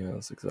 entity.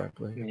 Yes,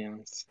 exactly.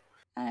 Yes.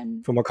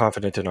 And If we're more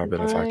confident in our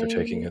benefactor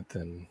taking it,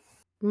 then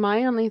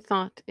my only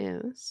thought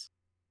is,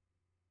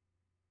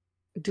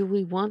 do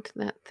we want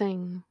that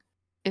thing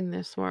in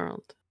this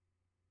world?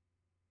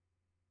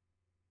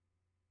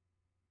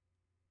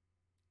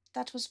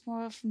 that was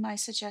more of my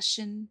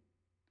suggestion.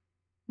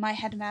 My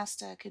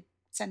headmaster could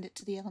send it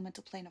to the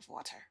elemental plane of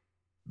water.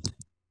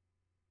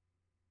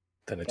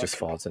 then it just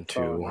falls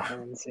into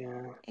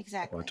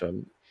Exactly. what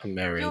a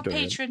married. Your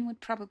patron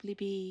would probably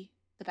be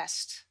the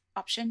best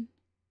option.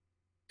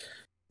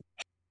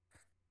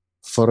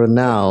 For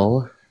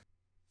now,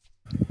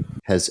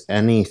 has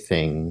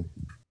anything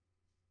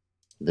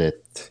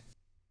that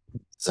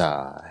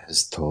Za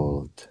has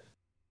told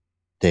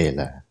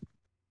Dayla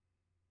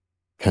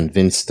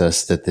convinced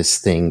us that this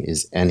thing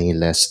is any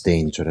less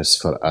dangerous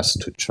for us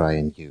to try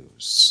and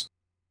use?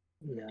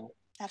 No.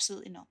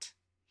 Absolutely not.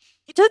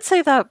 He did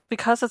say that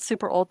because it's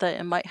super old that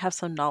it might have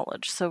some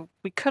knowledge, so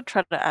we could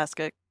try to ask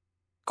it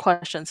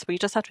questions, but you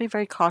just have to be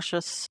very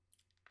cautious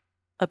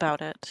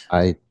about it.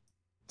 I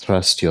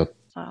trust your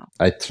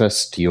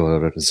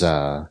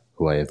Za,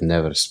 who I have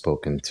never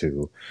spoken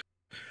to,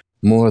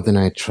 more than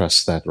I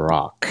trust that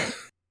rock.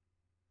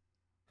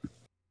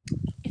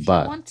 If you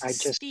want to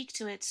speak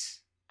to it,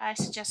 I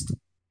suggest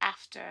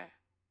after,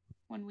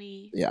 when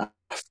we... Yeah.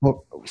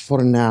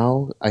 For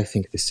now, I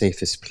think the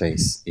safest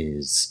place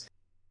is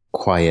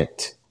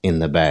quiet in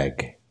the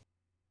bag.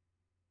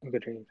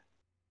 Agreed.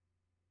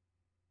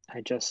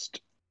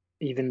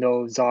 Even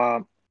though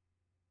Za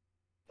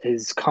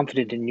is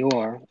confident in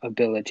your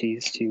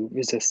abilities to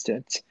resist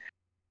it,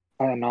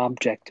 an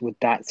object with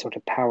that sort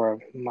of power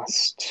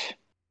must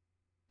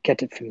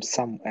get it from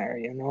somewhere,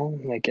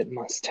 Like it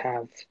must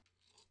have...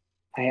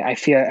 I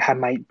feel it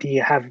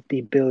have the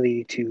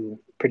ability to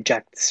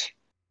project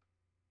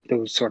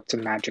those sorts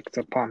of magics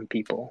upon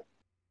people.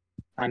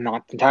 I'm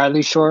not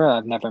entirely sure.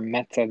 I've never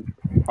met an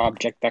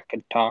object that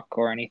could talk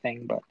or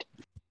anything, but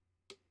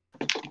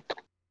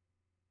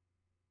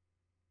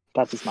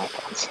that is my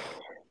thoughts.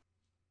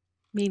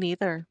 Me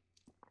neither.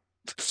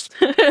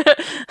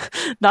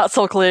 Not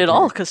so clear at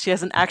all, because she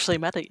hasn't actually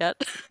met it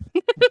yet.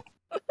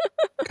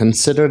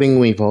 Considering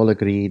we've all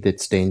agreed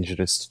it's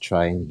dangerous to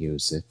try and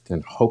use it,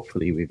 and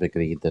hopefully we've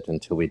agreed that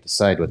until we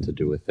decide what to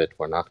do with it,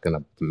 we're not going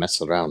to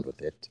mess around with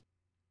it.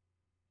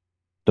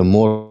 The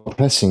more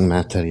pressing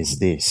matter is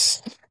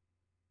this.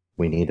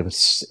 We need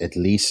at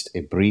least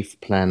a brief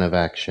plan of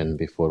action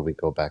before we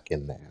go back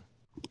in there.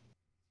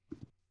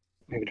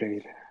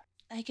 Agreed.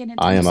 I can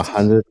I am attempt to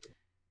 100.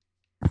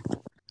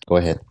 Go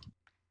ahead.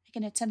 I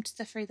can attempt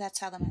to free that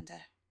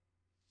salamander.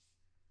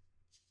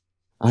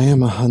 I am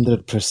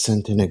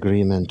 100% in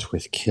agreement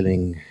with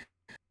killing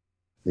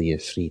the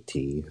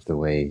Ifriti the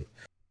way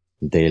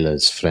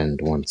Dela's friend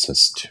wants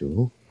us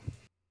to.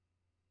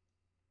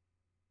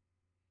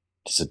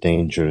 It's a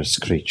dangerous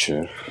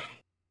creature.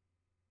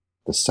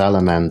 The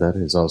salamander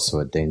is also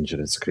a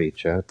dangerous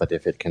creature, but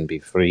if it can be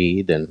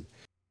freed and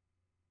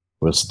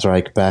will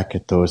strike back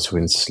at those who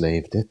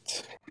enslaved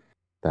it,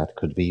 that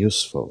could be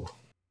useful.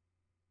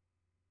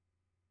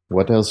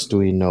 What else do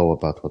we know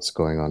about what's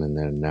going on in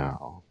there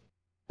now?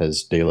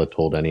 Has Dela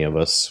told any of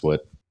us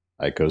what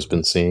Aiko's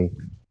been seeing?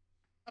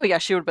 Oh yeah,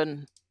 she would have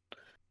been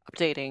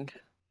updating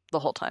the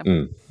whole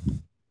time.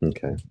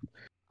 Okay.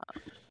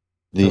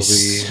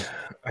 So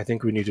I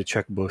think we need to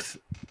check both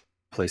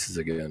places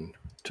again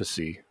to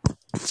see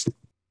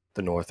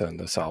the north and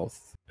the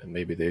south, and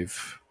maybe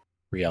they've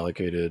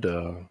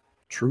reallocated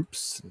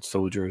troops and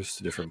soldiers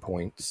to different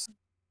points.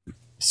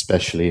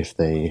 Especially if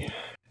they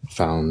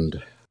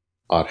found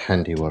our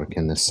handiwork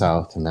in the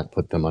south and that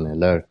put them on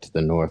alert,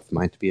 the north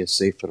might be a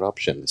safer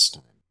option this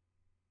time.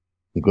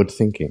 Good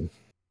thinking.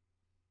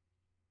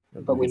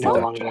 But we can do no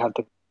that. longer have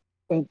the.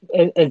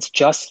 It's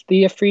just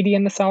the Afridi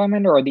and the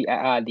salamander, or the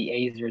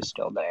Azer's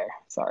still there.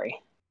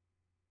 Sorry.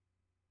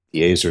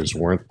 The Azers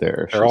weren't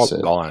there, They're she all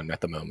said. gone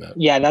at the moment.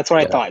 Yeah, that's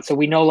what I Yeah. thought. So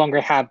we no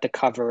longer have the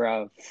cover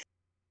of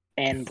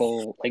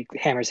anvil, like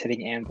hammers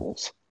hitting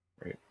anvils.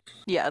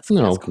 Yeah, it's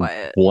No,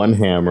 quiet. one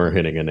hammer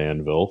hitting an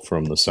anvil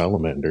from the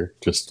salamander,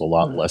 just a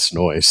lot less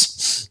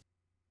noise.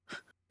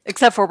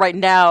 Except for right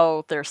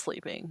now, they're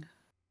sleeping.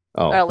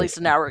 Oh, Or at least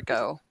an hour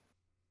ago,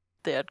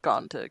 they had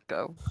gone to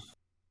go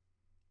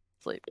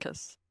sleep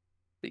because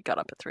we got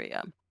up at 3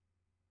 a.m.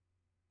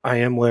 I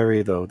am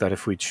wary, though, that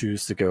if we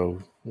choose to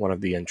go one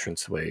of the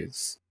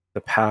entranceways,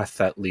 the path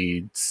that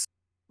leads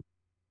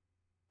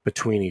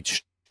between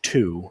each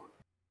two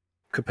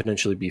could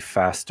potentially be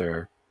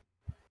faster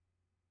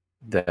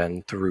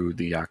than through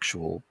the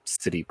actual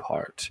city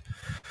part.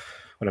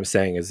 What I'm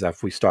saying is that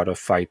if we start a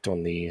fight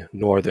on the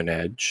northern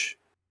edge,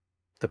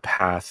 the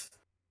path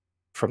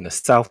from the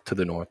south to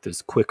the north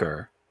is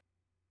quicker.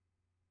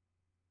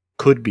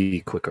 Could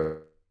be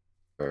quicker.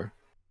 Are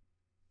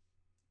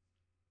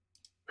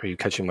you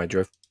catching my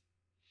drift?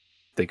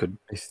 They could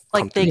come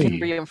Like they through can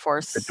the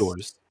reinforce.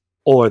 doors,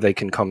 or they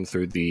can come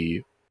through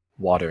the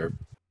water.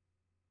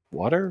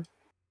 Water?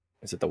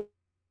 Is it the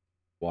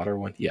water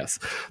one? Yes,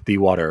 the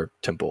water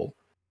temple.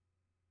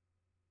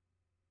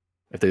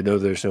 If they know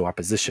there's no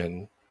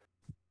opposition,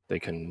 they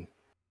can.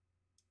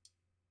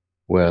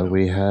 Well,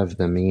 we have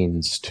the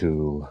means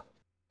to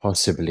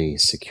possibly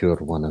secure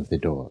one of the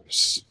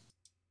doors.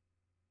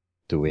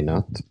 Do we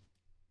not?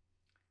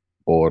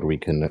 Or we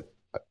can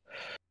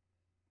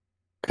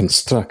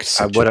construct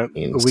such a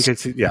means. We could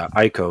see, yeah,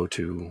 Aiko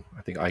to.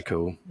 I think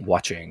Aiko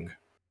watching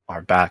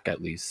our back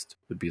at least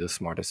would be the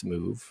smartest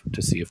move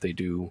to see if they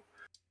do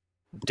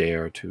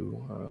dare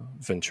to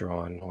venture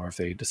on, or if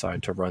they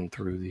decide to run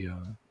through the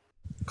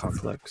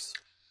conflicts.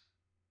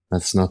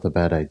 That's not a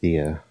bad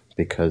idea,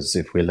 because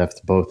if we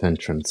left both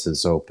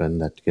entrances open,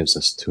 that gives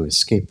us 2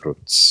 escape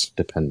routes,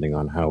 depending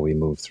on how we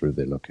move through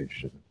the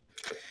location.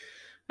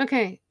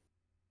 Okay.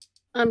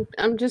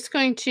 I'm just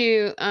going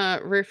to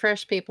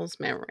refresh people's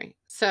memory.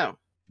 So,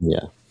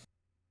 Yeah.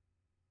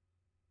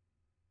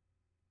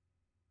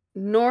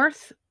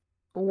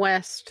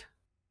 northwest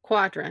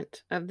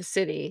quadrant of the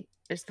city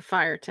is the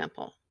fire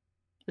temple,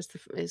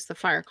 is the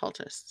fire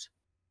cultist.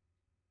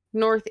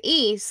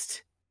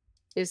 Northeast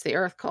is the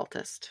earth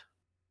cultist.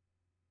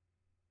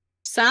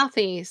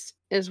 Southeast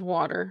is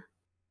water.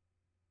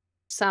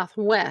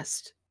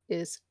 Southwest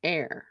is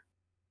air.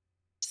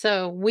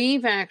 So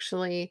we've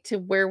actually, to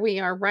where we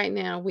are right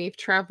now, we've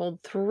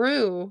traveled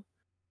through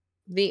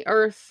the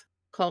earth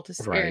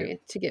cultist Right. area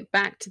to get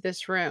back to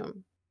this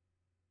room.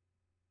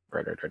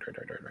 Right.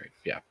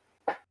 Yeah.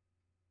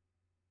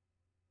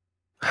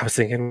 I was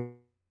thinking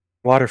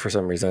water for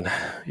some reason.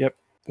 Yep.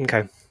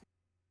 Okay.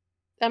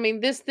 I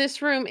mean,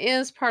 this room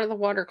is part of the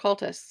water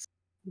cultists,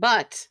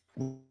 but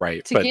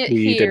Right. to But get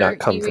we did here, not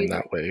come you from either-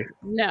 that way.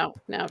 No.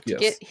 To Yes.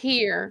 get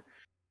here,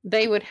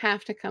 they would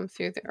have to come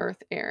through the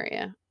earth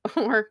area,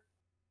 or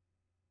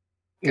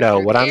go No,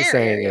 through what the I'm air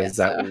saying area, is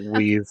that so-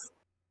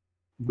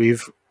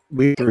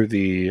 we through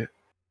the.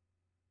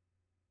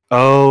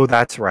 Oh,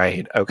 that's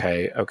right.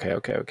 Okay.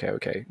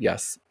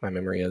 Yes, my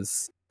memory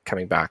is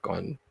coming back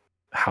on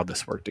how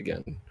this worked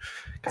again,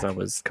 because I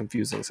was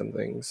confusing some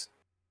things.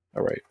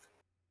 All right.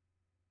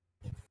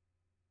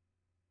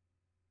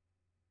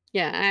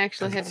 Yeah, I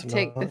actually had It's to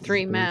take the not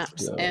 3 both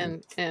maps of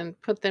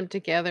and put them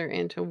together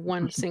into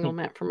one single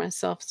map for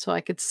myself so I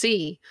could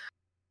see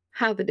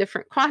how the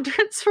different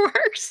quadrants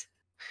worked.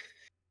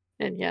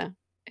 And yeah,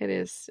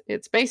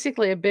 it's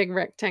basically a big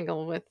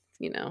rectangle with,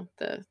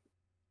 the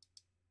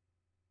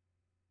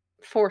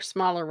 4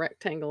 smaller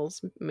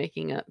rectangles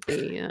making up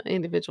the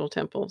individual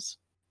temple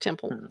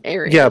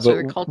areas, Yeah, or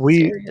the but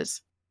cultist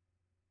areas.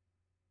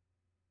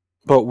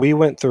 But we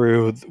went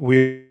through.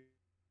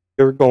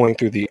 we're going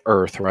through the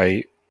Earth,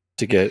 right?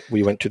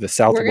 We went to the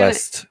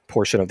southwest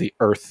portion of the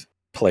Earth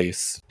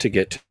place to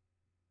get to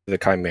the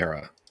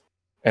Chimera.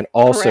 And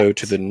also Correct.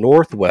 to the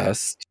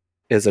northwest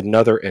is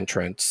another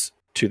entrance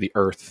to the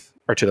Earth,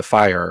 or to the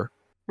fire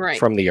Right.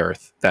 from the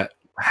Earth that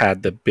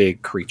had the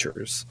big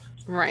creatures.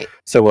 Right.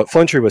 So what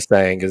Flintry was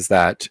saying is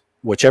that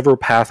whichever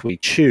path we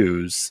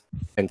choose,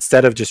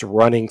 instead of just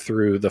running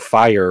through the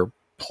fire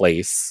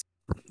place,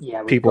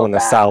 Yeah, we people go in the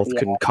back, south yeah.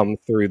 can come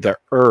through the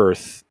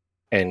Earth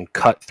and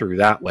cut through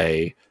that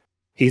way.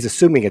 He's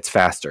assuming it's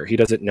faster. He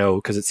doesn't know,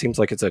 because it seems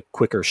like it's a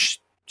quicker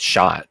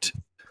shot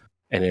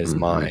in his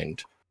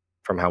mind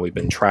from how we've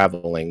been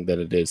traveling than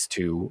it is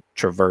to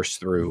traverse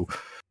through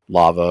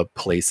lava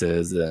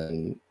places,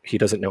 and he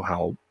doesn't know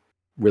how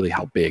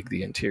big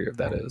the interior of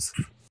that is.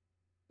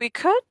 We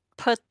could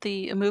put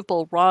the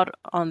immovable rod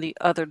on the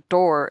other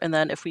door, and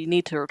then if we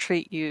need to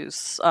retreat,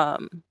 use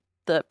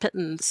the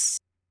pittance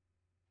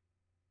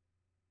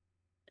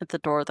at the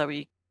door that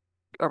we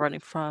are running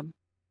from.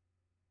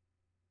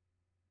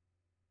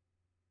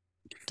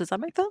 Does that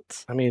make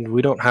sense? I mean,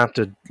 we don't have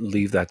to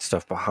leave that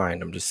stuff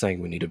behind. I'm just saying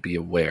we need to be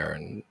aware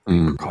and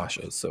be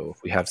cautious. So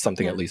if we have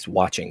something at least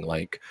watching,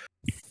 like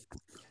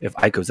if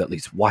Aiko's at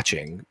least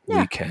watching,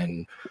 we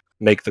can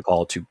make the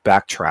call to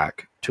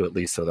backtrack to at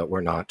least so that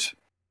we're not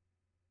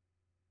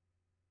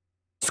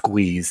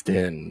squeezed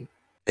in.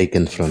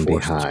 Taken from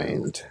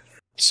behind.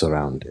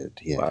 Surrounded,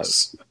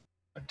 yes.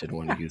 I didn't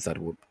want to use that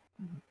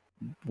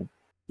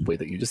way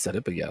that you just said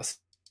it, but yes.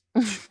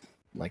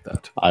 Like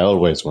that. I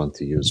always want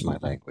to use my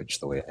language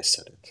the way I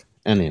said it.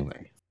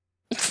 Anyway.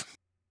 It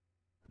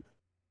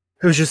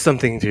was just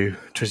something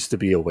to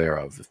be aware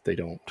of if they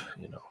don't,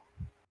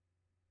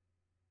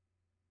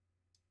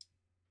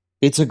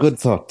 It's a good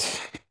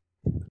thought.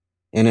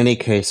 In any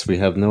case, we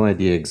have no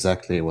idea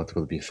exactly what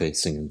we'll be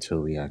facing until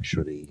we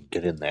actually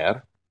get in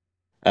there.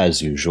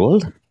 As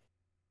usual.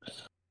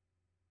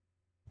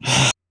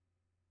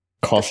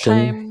 Caution.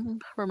 This time,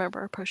 remember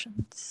our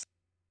potions.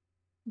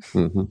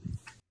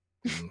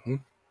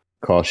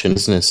 Caution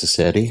is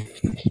necessary.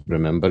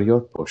 Remember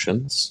your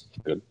potions.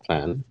 Good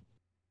plan.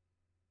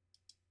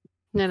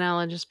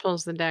 Nanala just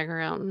pulls the dagger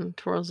out and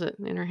twirls it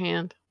in her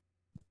hand.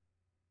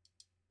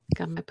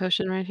 Got my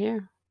potion right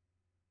here.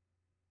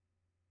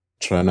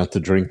 Try not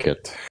to drink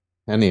it.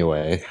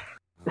 Anyway.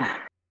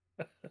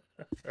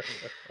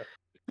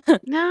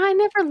 No, I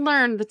never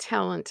learned the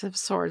talent of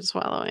sword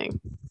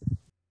swallowing.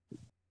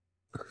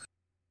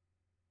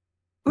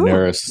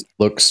 Neris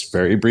looks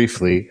very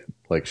briefly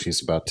like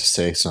she's about to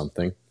say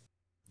something.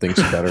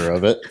 Thinks better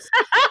of it.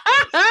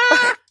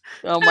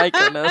 Oh my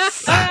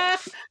goodness.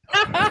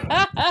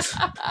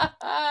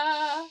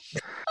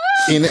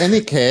 In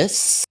any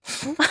case,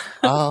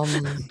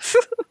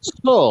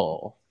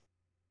 so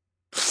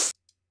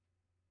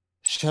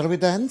shall we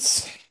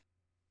dance?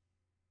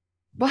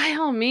 By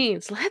all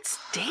means, let's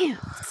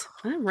dance.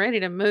 I'm ready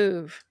to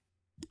move.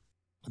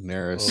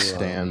 Neris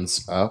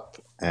stands up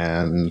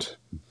and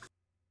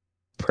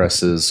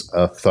presses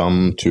a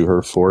thumb to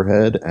her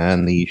forehead,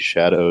 and the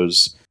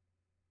shadows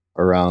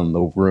around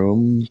the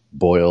room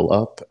boil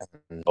up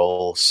and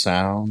dull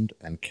sound,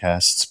 and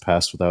casts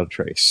Pass Without a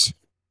Trace.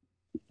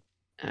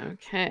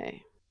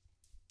 Okay.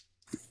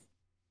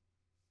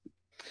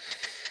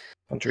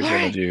 Hunter's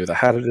going to do the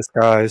Hat of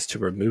Disguise to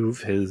remove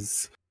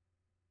his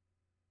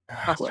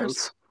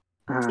Clothes.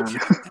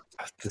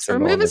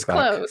 Remove his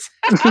clothes.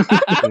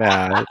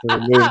 Nah,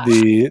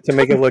 to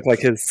make it look like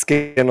his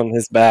skin on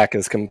his back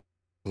is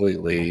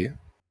completely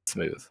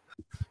smooth.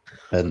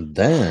 And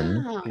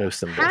then no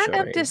symbol Hat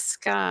showing. of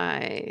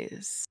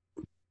Disguise.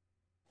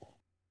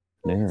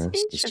 Neris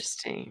That's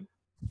interesting.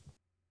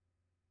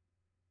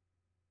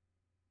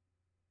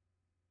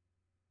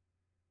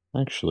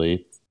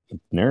 Actually,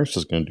 Neris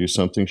is going to do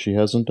something she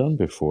hasn't done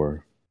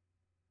before.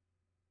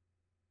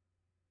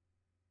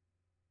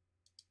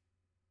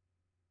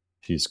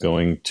 She's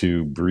going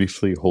to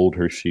briefly hold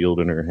her shield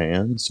in her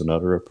hands and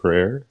utter a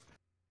prayer.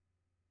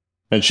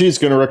 And she's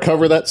going to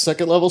recover that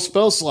second level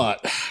spell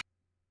slot.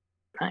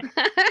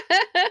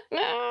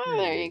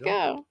 There you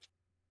go.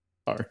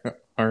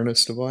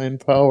 Harness Divine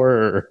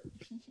Power.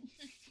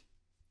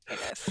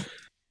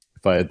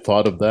 If I had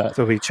thought of that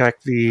So we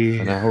checked the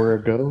an hour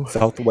ago.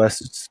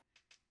 southwest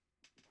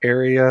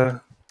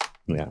area.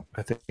 Yeah.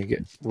 I think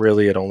it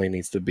only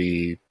needs to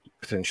be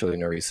potentially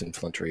Nerys and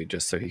Flintry,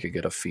 just so he could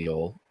get a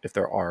feel if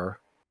there are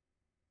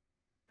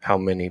how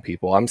many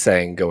people. I'm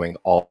saying going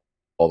all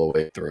the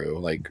way through.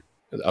 Like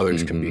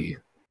others can be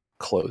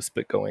close,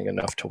 but going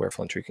enough to where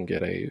Flintry can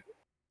get a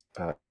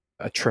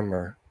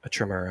tremor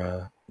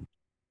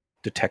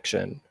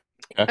detection.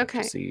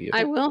 Okay.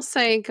 I will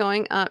say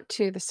going up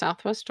to the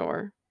southwest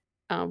door,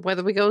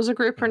 whether we go as a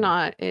group or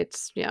not,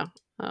 it's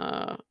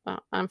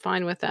I'm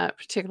fine with that,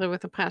 particularly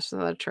with the Pass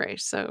Without a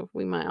Trace. So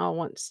we might all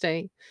want to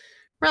stay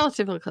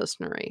relatively close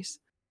to Nerys.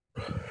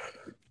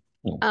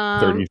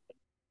 30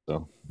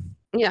 so.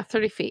 Yeah,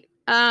 30 feet.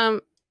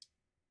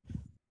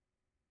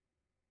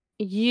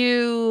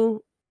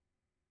 You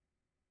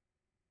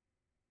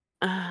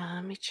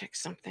let me check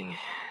something.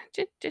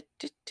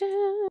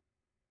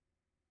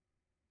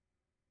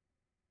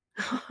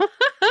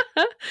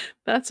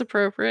 That's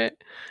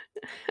appropriate.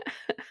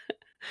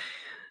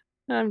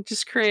 I'm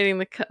just creating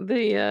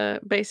the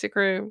basic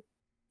room.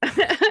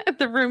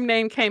 The room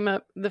name came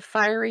up, the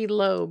Fiery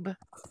Lobe.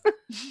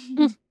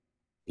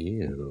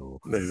 Ew.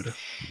 Mood.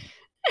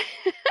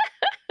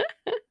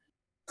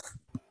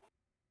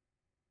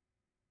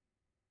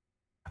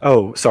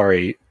 Oh,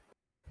 sorry.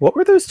 What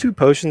were those 2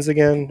 potions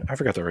again? I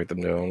forgot to write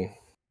them down.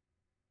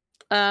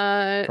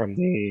 From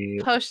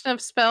the Potion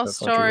of spell that's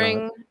what you got.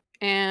 storing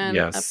and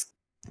Yes,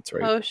 that's a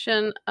right.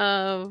 potion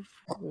of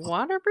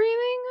water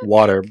breathing. I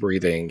Water think?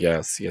 breathing.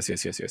 Yes. Okay.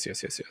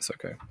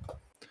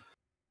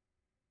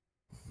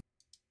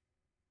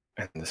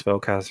 And the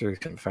spellcaster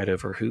can fight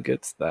over who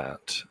gets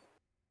that.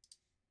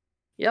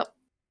 Yep.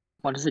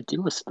 What does it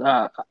do with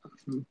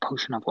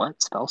potion of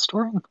what? Spell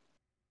storing?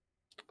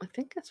 I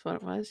think that's what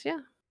it was. Yeah.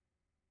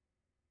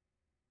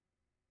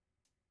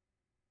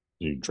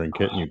 You drink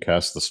it and you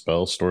cast the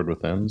spell stored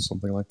within,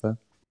 something like that.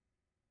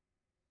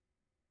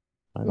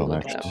 I We'll don't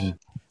look it up. actually.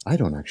 I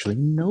don't actually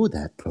know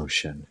that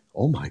potion.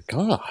 Oh my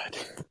god.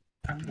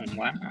 Oh,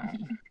 wow.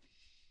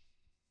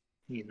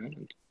 You know,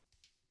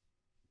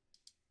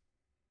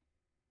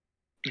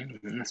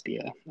 it must be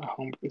a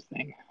homebrew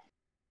thing.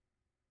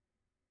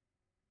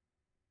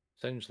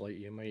 Sounds like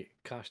you might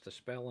cast a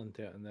spell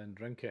into it and then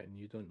drink it, and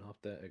you don't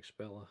have to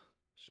expel a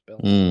spell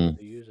Mm.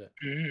 to use it.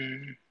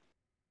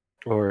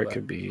 Or it But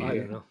could be I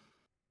don't know.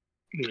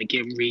 Like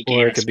you regain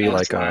Or a it could be spell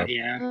like slot, a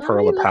yeah. Let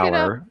Pearl me of look it up.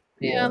 Power.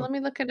 Yeah, let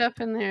me look it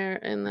up in there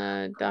in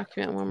the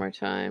document one more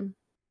time.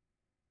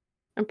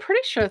 I'm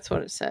pretty sure that's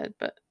what it said,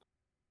 but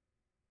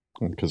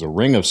Because a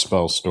ring of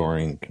spell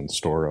storing can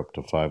store up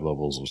to 5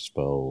 levels of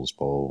spells,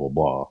 blah, blah, blah,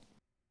 blah.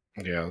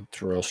 Yeah,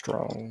 it's real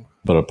strong.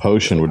 But a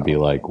potion Really would be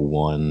like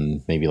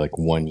powerful. maybe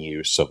one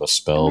use of a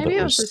spell maybe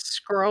that it was a was.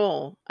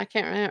 scroll. I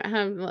can't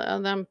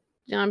remember.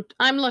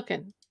 I'm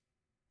looking.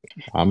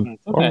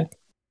 Okay.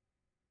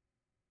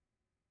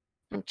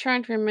 I'm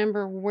trying to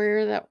remember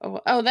where that.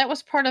 Oh, that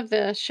was part of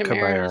the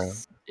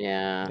Chimeras.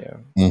 Yeah.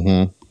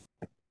 Mm-hmm.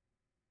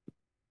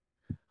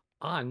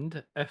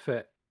 And if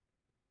it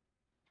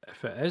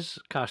is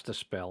cast a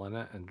spell in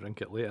it and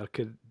drink it later,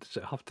 does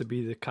it have to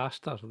be the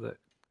caster that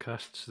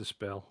casts the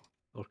spell,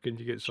 or can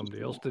you get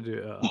somebody else to do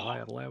it at a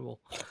higher level?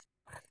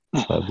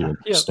 That'd be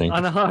interesting. Yeah,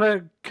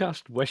 Anahara,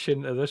 cast wish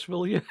into this,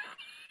 will you?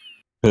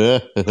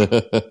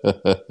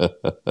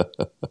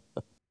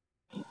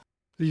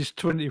 These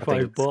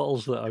 25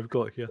 bottles that I've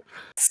got here.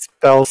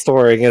 Spell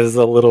storing is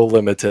a little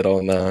limited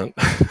on that.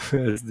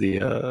 Is the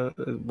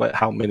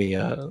how many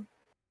the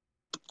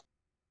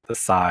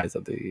size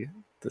of the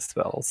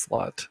spell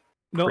slot.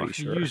 No, if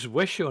you use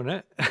wish on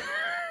it.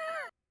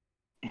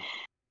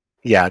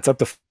 Yeah, it's up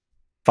to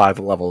 5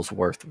 levels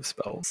worth of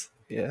spells.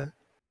 Yeah.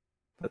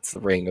 That's the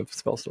ring of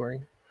spell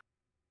storing.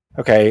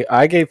 Okay,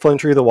 I gave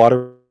Flintree the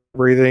water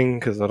breathing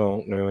because I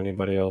don't know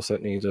anybody else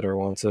that needs it or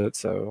wants it,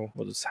 so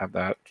we'll just have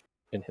that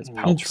in his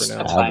pouch for now.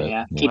 That's fine,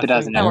 yeah. Keep it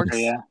as an extra,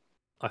 yeah.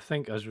 I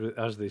think,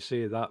 as they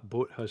say, that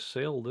boat has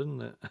sailed,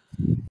 isn't it?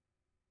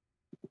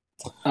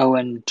 Oh,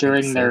 and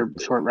during their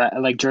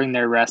during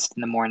their rest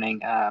in the morning,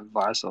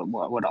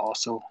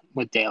 Varzel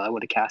with Dayla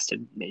would have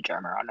casted Mage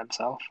Armor on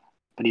himself,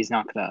 but he's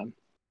not gonna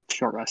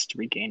short rest to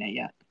regain it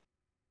yet.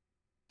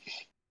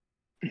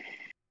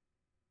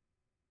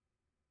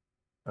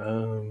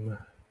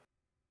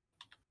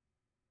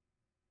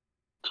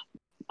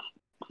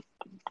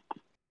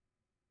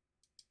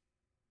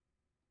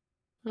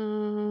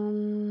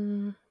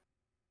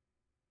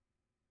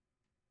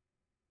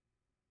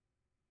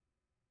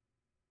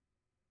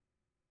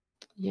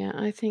 Yeah,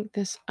 I think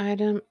this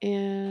item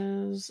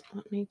is.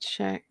 Let me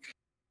check.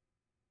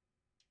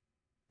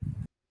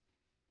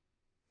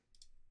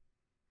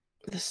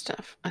 This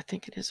stuff. I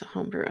think it is a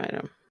homebrew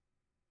item.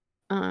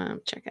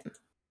 I'm checking.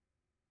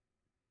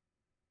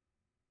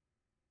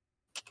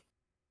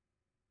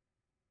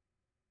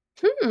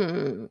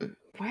 Where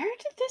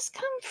did this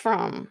come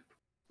from?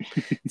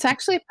 It's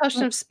actually a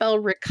potion of spell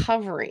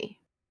recovery.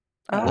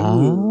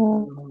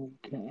 Oh,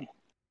 okay.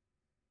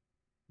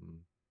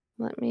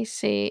 Let me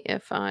see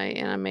if I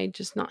may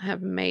just not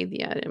have made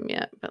the item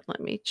yet, but let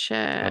me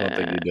check. I don't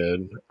think you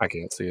did. I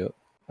can't see it.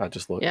 I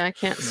just looked. Yeah, I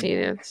can't see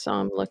it, so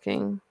I'm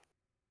looking.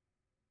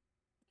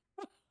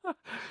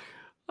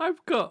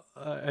 I've got,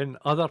 in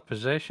other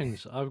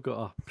possessions, I've got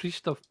a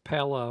Priest of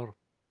Pellar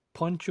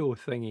poncho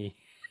thingy.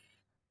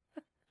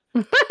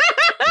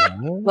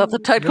 Love the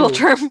technical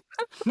term.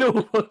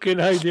 No fucking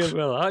idea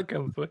where that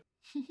came from.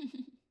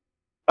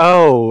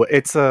 Oh,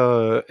 it's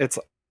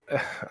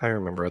I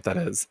remember what that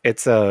is.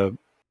 It's kind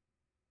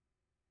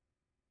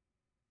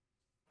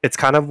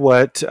of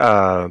what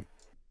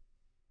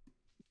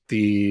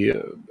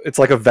it's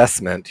like a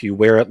vestment. You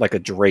wear it like a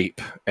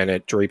drape, and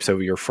it drapes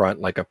over your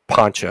front like a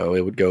poncho.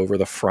 It would go over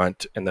the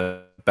front, and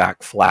the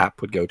back flap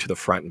would go to the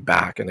front and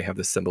back, and they have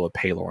the symbol of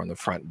Pelor on the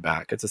front and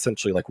back. It's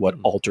essentially like what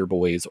altar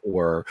boys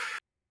or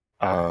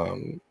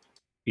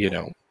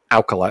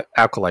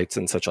acolytes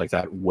and such like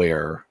that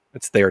wear.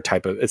 It's their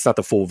type of. It's not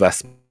the full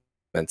vestment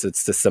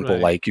It's the simple,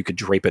 Right. like you could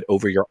drape it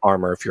over your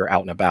armor if you're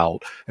out and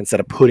about. Instead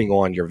of putting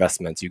on your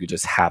vestments, you could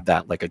just have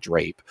that like a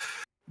drape.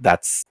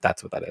 That's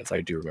what that is.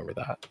 I do remember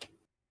that.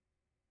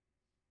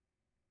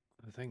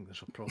 I think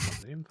there's a proper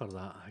name for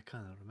that. I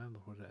can't remember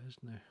what it is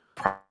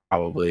now.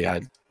 Probably.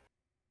 I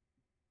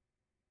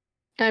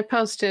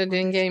posted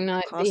in game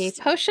night the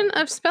Cost- potion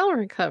of spell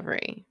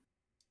recovery.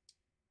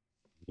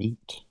 Neat.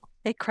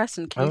 Hey,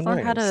 Crescent, can you Oh,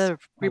 learn how nice. to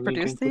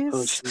reproduce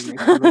these?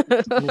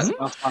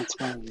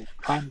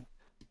 Fine.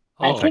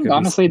 Oh, I that think could be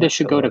honestly this smart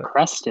should for go to that.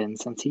 Creston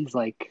since he's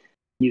like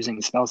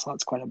using spell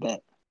slots quite a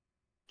bit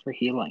for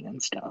healing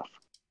and stuff.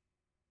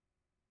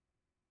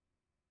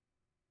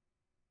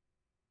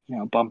 You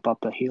know, bump up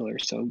the healer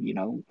so you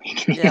know he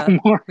can Yeah. heal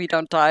more. We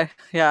don't die.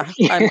 Yeah,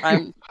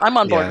 I'm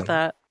on board with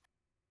that.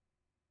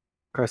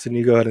 Carson,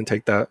 you go ahead and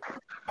take that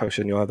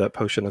potion. You'll have that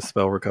potion of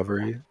spell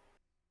recovery.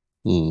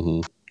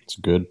 Mm-hmm. It's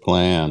a good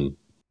plan.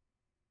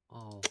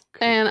 oh,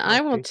 And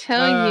I will okay.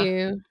 tell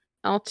you,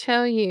 I'll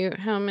tell you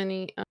how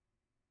many.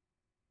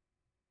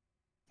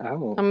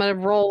 Oh, I'm gonna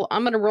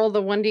roll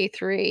the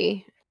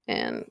 1d3,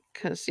 and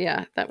because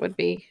that would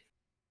be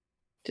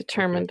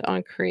determined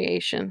on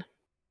creation.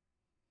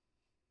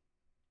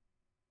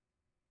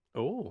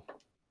 Oh,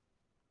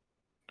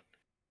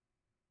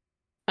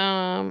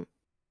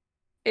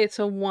 It's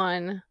a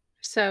 1,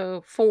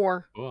 so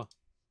 4. oh.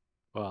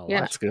 Well, Yeah.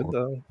 That's good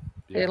though.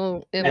 yeah.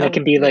 It'll and it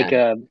can be yeah, like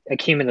a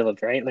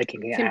cumulative, right? Like you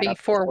it can can add be up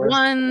 4 4.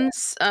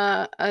 1s,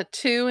 a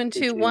 2 and 2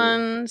 2.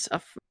 1s,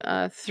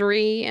 a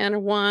 3 and a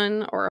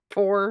 1, or a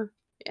 4.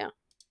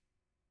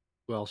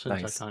 Well,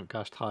 since Nice. I can't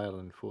cast higher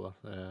than 4.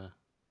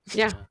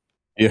 Yeah.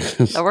 Yes.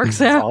 That works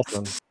That's out.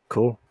 awesome.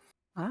 Cool.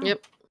 Wow.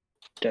 Yep.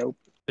 Dope.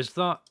 Is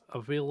that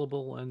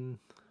available in?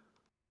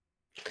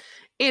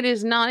 It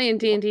is not in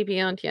D&D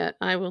Beyond yet.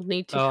 I will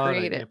need to Oh,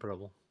 create right, no it.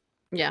 problem.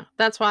 Yeah,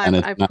 that's why And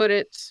I it's not- put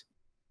it.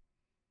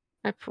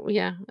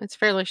 It's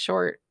fairly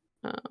short,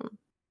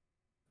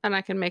 and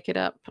I can make it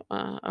up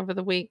over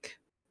the week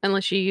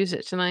unless you use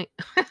it tonight.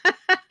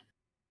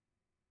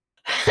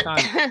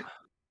 Can't.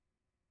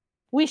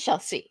 We shall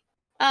see.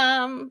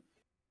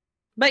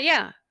 But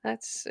yeah,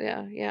 that's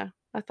yeah.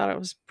 I thought it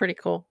was pretty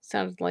cool.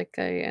 Sounded like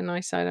a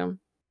nice item.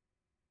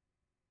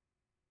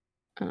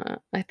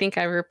 I think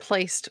I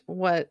replaced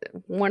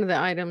one of the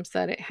items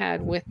that it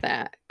had with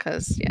that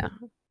because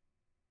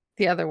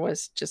the other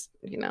was just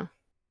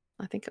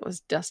I think it was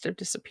Dust of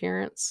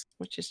Disappearance,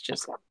 which is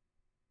just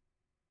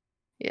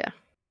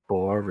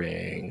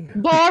Boring.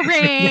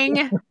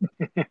 boring.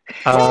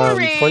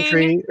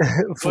 Flintry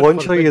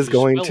forbid is you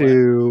going spill it.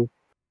 to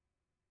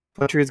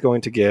Flintry is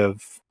going to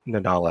give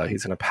Nanala,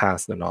 he's going to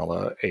pass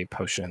Nanala a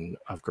potion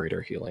of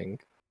greater healing.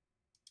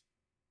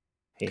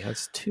 He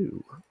has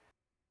 2.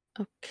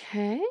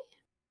 Okay.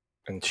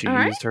 And she All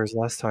right. used hers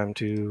last time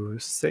to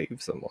save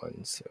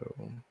someone,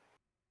 so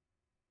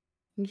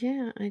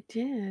Yeah, I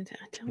did.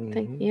 I don't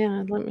think. Mhm.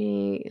 Yeah, let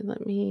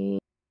me.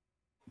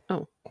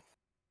 Oh,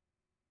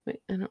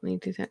 wait. I don't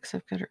need to do that because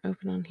I've got her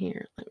open on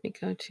here. Let me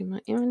go to my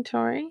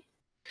inventory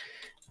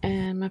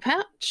and my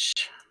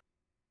pouch.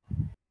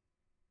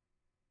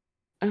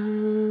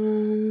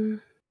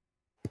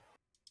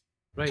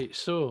 Right,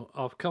 so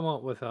I've come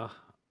up with a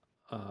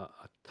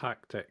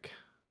tactic.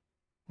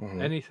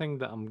 Mhm. Anything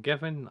that I'm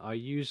given, I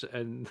use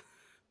in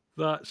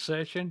that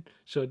session,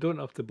 so I don't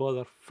have to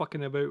bother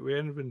fucking about with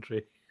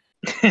inventory.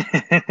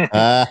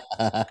 There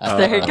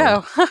you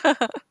go.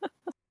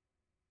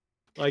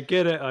 I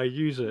get it, I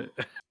use it.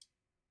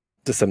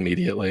 Just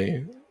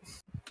immediately.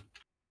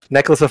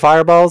 Necklace of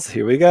fireballs,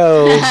 here we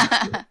go.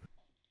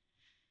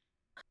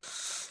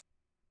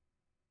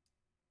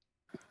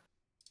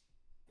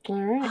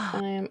 All right,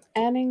 I am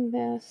adding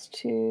this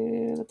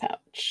to the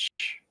pouch.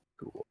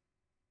 Cool.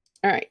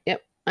 All right,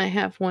 yep, I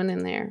have one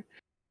in there.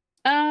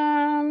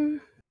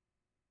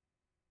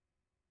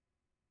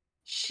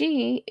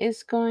 She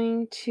is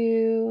going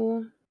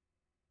to,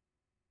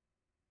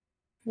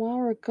 while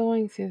we're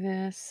going through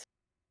this,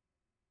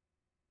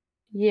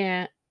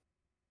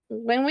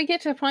 when we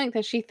get to a point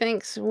that she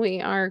thinks we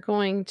are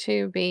going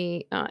to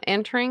be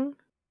entering,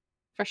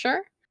 for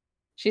sure,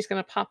 she's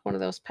going to pop one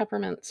of those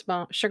peppermint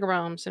sugar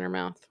bombs in her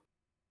mouth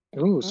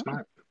Ooh,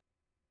 smart.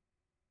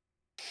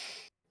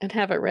 and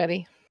have it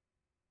ready.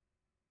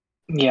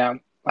 Yeah.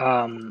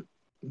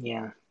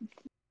 Yeah.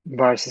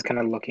 Varus is kind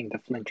of looking to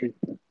Flintry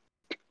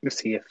to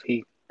see if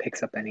he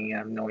picks up any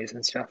noise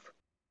and stuff.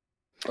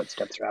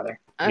 Footsteps, rather.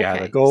 Yeah,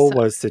 the Okay, goal so-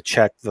 was to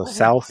check the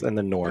south and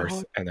the Oh.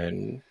 north, and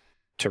then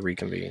to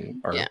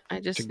reconvene. Or Yeah, I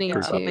just to need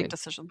group Yeah, up. big to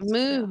decisions.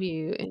 move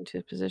you into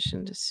a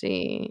position to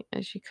see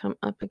as you come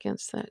up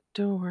against that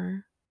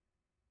door.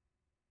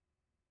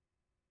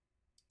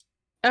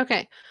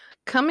 Okay,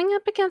 coming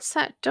up against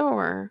that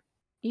door,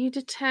 you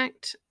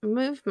detect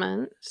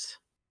movement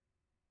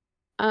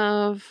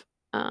of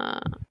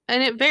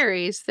and it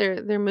varies.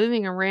 They're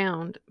moving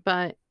around,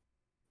 but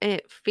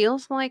it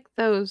feels like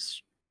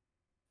those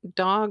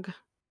dog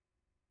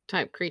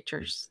type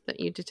creatures that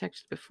you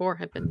detected before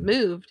have been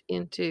moved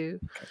into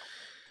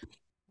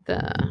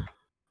the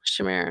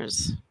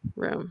Chimera's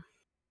room.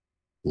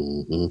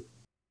 hmm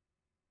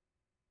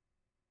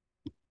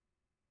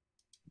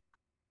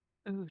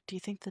Ooh, do you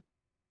think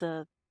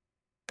that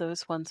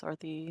those ones are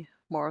the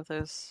more of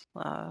those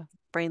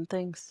brain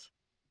things?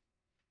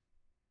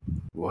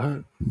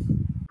 What?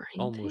 Brain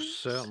Almost things?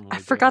 certainly. I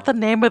they forgot the are.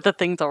 name of the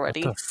things What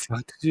already. the fuck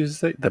did you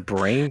say? The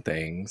brain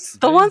things. The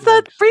Brain ones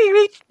that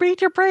bugs.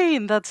 read your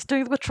brain. That's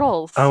doing the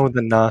trolls. Oh,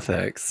 the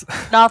Nothics.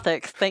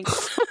 Nothics.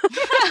 Thanks.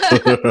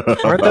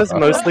 Aren't those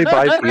mostly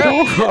bipedal?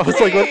 I was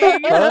like, what the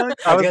fuck?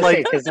 I I was was gonna say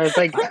like, because there's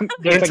like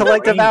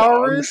intellect brain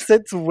devourers? dogs.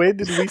 Since when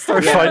did we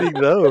start Yeah. fighting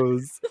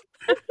those?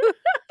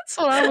 That's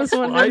what I was That's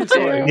what wondering I thought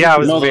it too. was. Yeah, I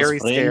was No, those very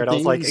brain scared. I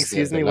was like, things,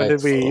 excuse they're me, when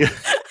did we...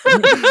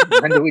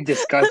 When do we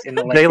discuss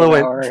intellect Dayla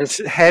devourers?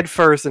 went head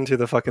first into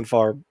the fucking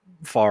far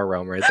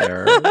realm right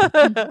there.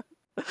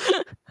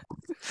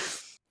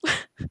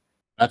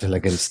 Battle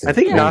against I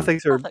think their brain.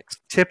 Nothics are Nothics.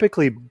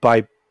 typically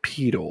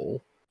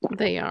bipedal.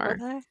 They Are are.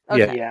 they?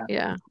 Yeah. Okay. Yeah.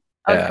 Yeah.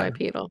 Yeah.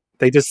 Bipedal.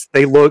 They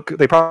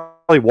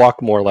probably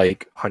walk more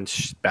like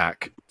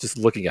hunchback. Just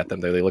looking at them,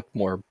 they look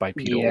more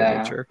bipedal in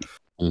Yeah. nature.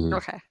 Mhm.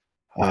 Okay.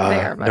 They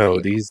are No,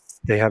 bipedal.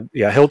 they have.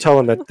 Yeah, he'll tell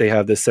him that they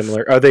have this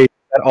similar. Are they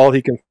that all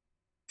he can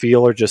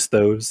feel, or just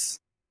those?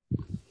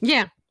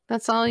 Yeah.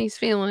 That's all he's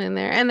feeling in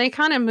there. And they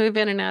kind of move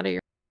in and out of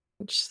your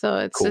range.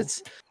 So Cool.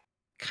 it's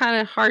kind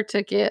of hard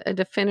to get a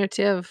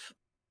definitive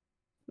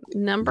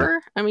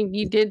number. I mean,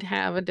 you did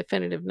have a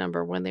definitive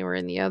number when they were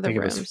in the other think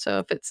it was room. So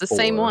if it's the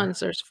same 4. ones,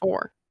 there's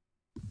 4.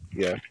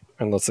 Yeah,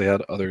 unless they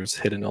had others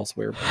hidden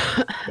elsewhere.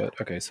 But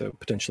okay, so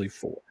potentially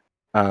 4.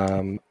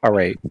 All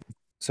right.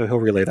 So he'll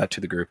relay that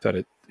to the group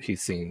that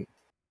he's seen.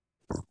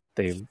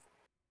 They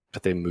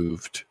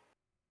moved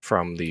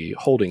from the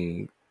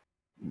holding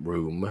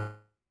room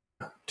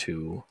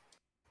to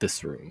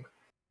this room,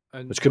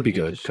 And which could were be you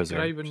good because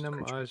describing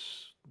them as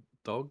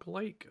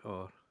dog-like,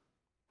 or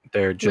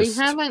they're We just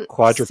haven't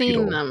quadrupedal.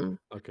 seen them.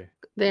 okay?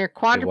 They're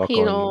walk on-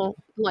 quadrupedal,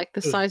 like the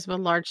Is- size of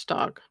a large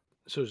dog.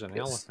 So it's an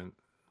Yes. elephant.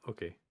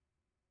 Okay.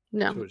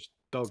 No. So it's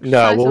dogs. No,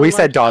 size well, of a we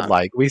said large dog.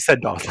 dog-like. We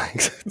said dog-like.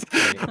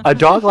 Right. A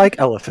dog-like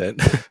elephant.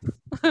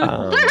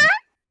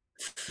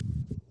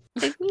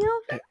 Pick me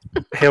up?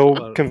 He'll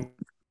Well-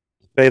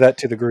 convey that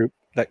to the group.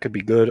 That could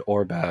be good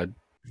or bad.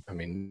 I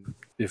mean,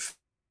 if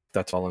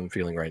that's all I'm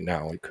feeling right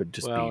now, it could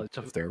just Well, be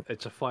if they're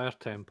it's a fire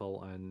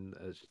temple and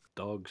it's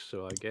dogs,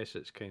 so I guess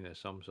it's kind of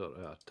some sort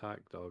of attack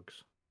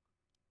dogs.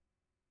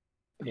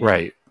 Yeah.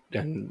 right.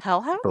 And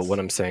Hellhounds? but what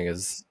I'm saying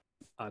is,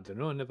 I don't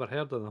know. Never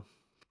heard of them.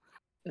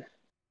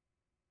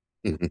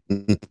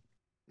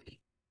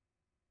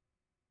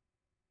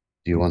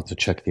 Do you want to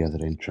check the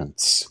other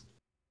entrance?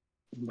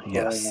 Before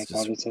Yes, I make just-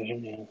 our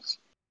decision, yes.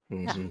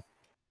 mhm.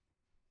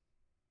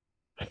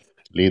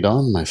 Lead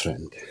on, my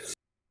friend.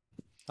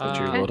 Would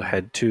you Uh, roll to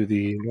head to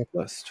the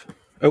northwest?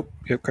 Oh,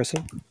 yeah,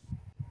 Kristen.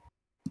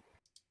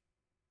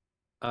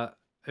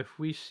 If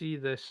we see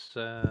this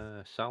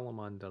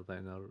salamander,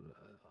 then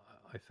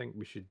I think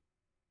we should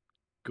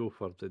go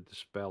for the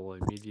dispel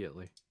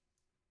immediately.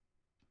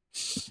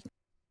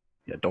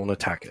 Yeah, don't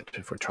attack it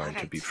if we're trying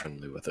to be Alright.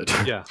 friendly with it.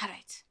 Yeah. All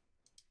right.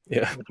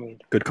 Yeah,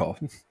 Agreed. good call.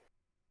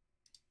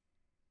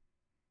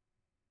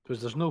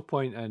 Because there's no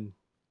point in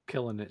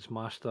killing its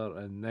master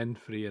and then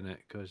freeing it,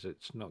 because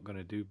it's not going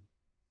to do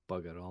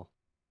bugger all.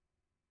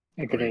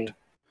 Agreed.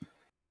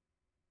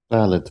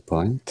 Valid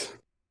point.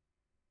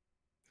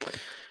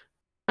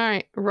 All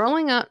right.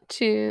 Rolling up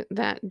to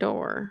that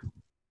door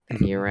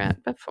that you were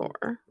at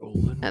before.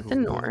 Rolling, At the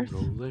north.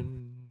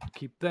 rolling.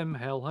 Keep them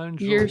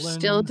hellhounds You're rolling.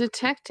 still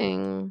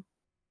detecting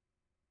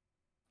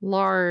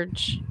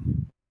large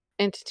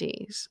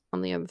entities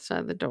on the other side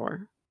of the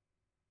door.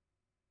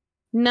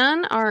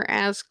 None are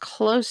as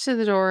close to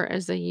the door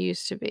as they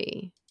used to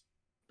be,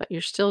 but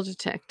you're still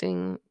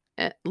detecting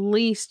at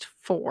least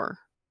 4.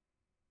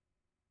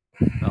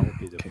 That'll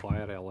be the Okay.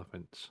 fire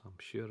elephants, I'm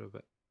sure of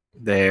it.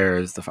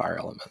 There's the fire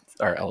elements,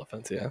 or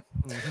elephants, yeah.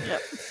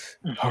 Yep.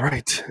 All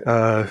right.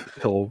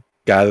 He'll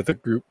gather the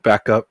group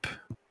back up.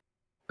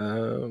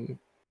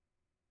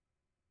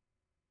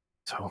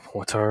 So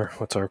what's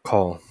our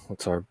call?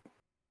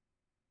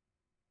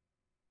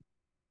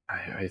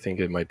 I think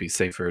it might be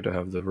safer to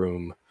have the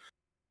room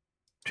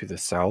to the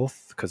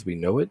south because we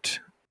know it,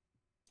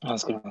 I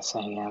was gonna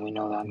say, yeah, we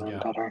know that room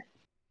Yeah. better.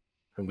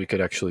 and we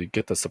could actually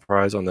get the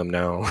surprise on them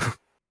now,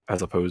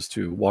 as opposed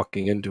to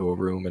walking into a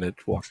room and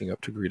it walking up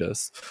to greet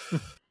us.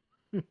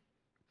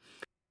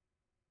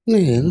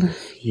 Well,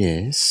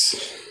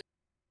 yes.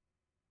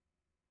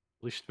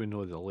 At least we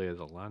know the lay of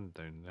the land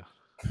down there.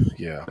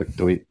 Yeah. Look,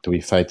 do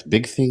we fight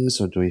big things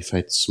or do we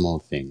fight small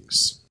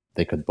things?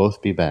 They could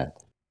both be bad.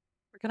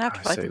 We're gonna have to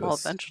I fight say them all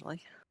this.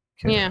 eventually.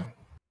 Yeah.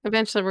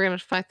 Eventually, we're going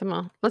to fight them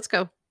all. Let's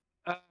go.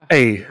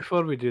 Hey,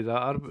 Before we do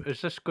that, is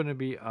this going to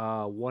be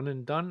a one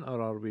and done, or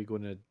are we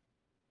going to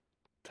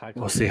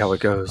tackle we'll see how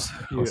it this goes.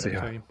 a few We'll at see a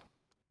how. time?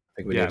 I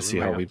think we Yeah, need to see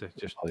we how might we have to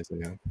just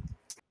yeah.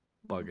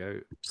 bug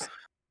out.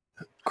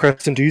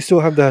 Creston, do you still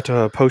have that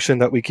potion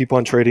that we keep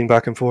on trading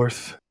back and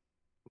forth?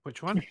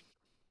 Which one?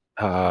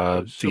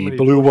 The So many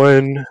blue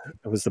potions. one.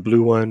 It was the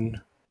blue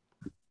one.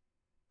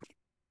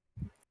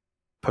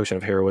 Potion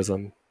of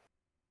heroism.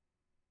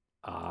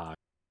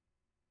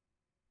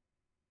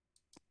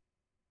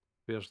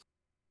 Where's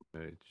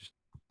Just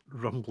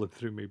rumbling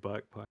through my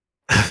backpack.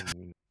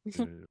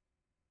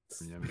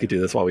 We could do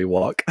this while we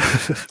walk.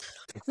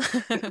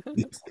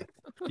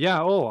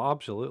 Yeah, oh,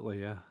 absolutely,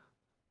 yeah.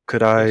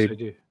 Could Yes, I I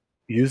do.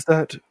 use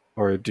that,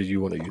 or do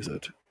you want to use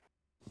it?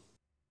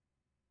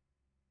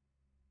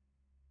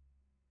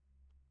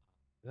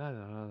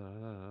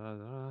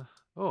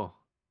 Oh,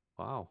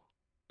 wow.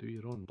 Do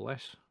your own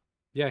bless.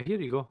 Yeah, here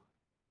you go.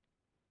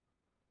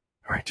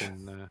 Right.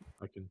 And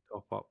I can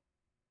top up.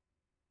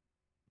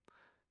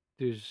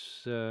 Do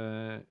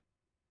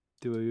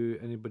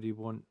anybody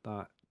want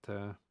that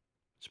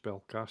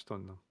spell cast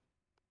on them?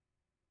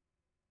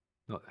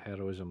 Not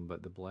heroism,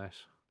 but the bless.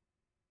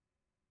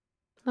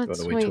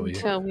 Let's wait wait till we-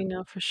 until we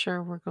know for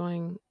sure we're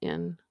going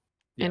in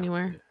Yeah.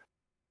 anywhere.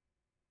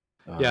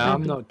 Yeah,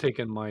 I'm Okay. not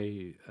taking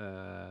my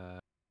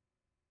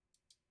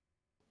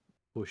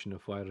potion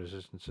of fire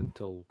resistance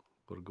until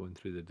we're going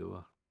through the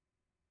door.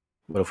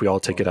 But if we all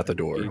take it Or at the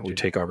door, we engaging.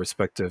 take our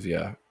respective,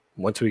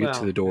 Once we get to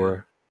Well, the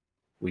door,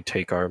 we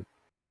take our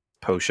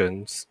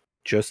potions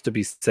just to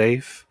be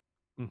safe.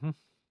 Mhm.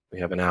 We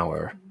have an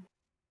hour.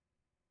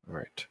 All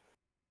right.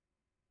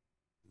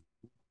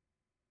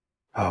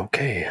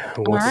 Okay.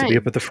 Who wants to be right.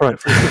 up at the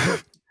front?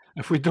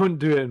 If we don't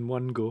do it in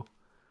one go,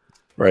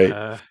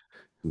 Right.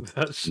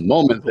 that's The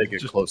moment they we'll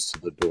get just- close to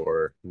the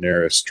door,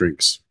 Neris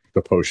drinks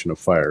the potion of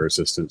fire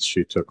resistance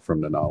she took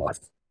from Nanala.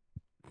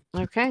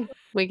 Okay,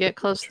 we get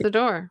close to the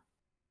door.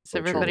 Is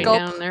Don't you everybody roll.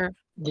 down there?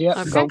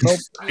 Yeah, Okay. go.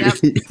 Yep.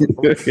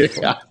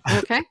 Yeah.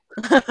 Okay.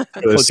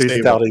 Flinty's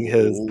Save doubting a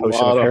his potion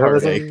lot of of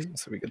heartache. heroism,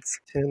 so we get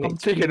 10. I'm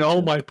taking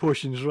all my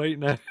potions right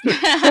now.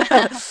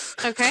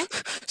 Okay.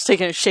 Just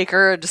taking a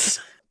shaker and just.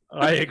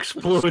 I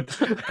explode.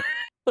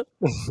 All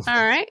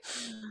right.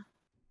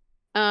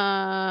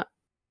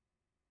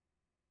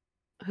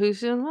 Who's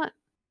doing what?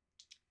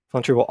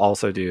 Fluntry will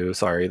also do,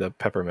 the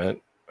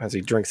peppermint. As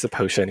he drinks the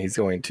potion, he's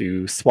going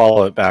to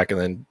swallow it back and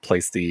then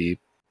place the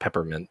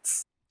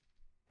peppermints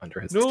under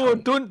his No,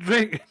 tongue. don't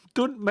drink.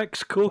 Don't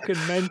mix Coke and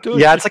Mentos.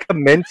 Yeah, it's like a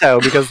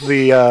Mento because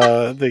the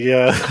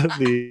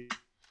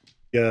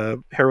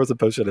heroism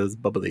potion is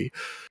bubbly.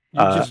 You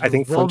just I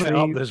think vomit up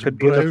Fluntry this could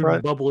be in the brown,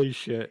 front. bubbly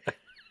shit.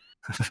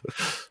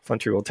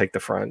 Fluntry will take the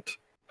front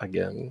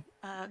again.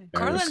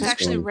 Corlin's is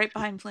actually going- right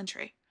behind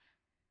Flintry.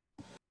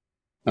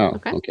 Oh,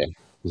 Okay. okay.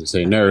 I was gonna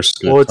say Neris is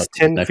gonna Well, it's tuck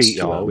 10 next feet, to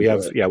y'all. him, We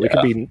have, but we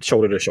could be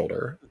shoulder to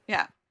shoulder.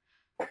 Yeah.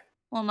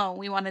 Well, no,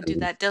 we want to do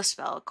that death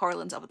spell.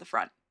 Corlin's up at the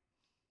front.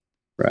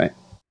 right.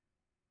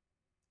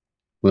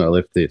 Well,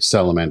 if the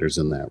salamander's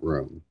in that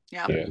room,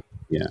 Yeah.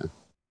 yeah.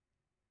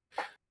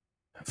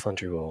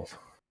 Fluntry will,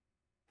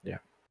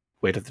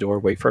 wait at the door,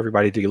 wait for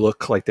everybody to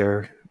look like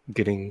they're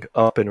getting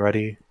up and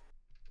ready.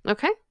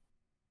 Okay.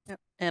 Yep.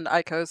 And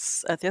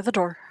Aiko's at the other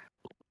door.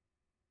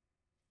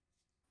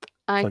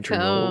 I Fluntry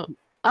go. will,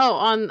 Oh,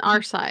 on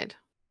our side.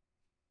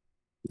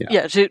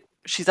 Yeah,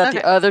 she's at the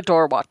Okay. other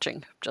door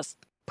watching. Just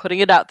putting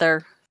it out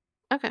there.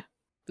 Okay.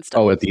 And stuff.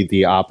 Oh, at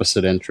the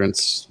opposite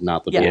entrance,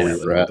 not the Yes. door Yeah, we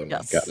the were at. northern one.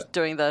 Yes, Got it.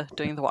 doing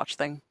the watch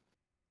thing.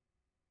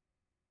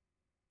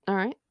 All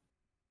right.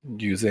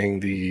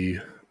 using the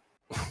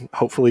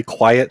hopefully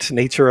quiet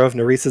nature of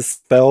Neris's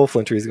spell,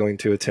 Flintry is going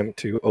to attempt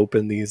to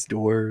open these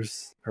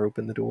doors, or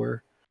open the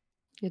door.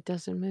 It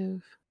doesn't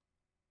move.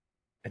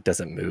 It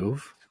doesn't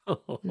move.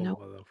 Oh,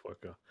 Nope.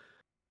 motherfucker.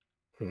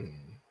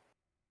 Hmm.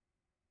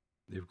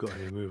 You've got a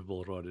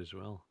removable rod as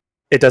well.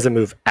 It doesn't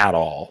move at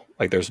all.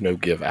 Like there's no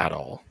give at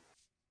all.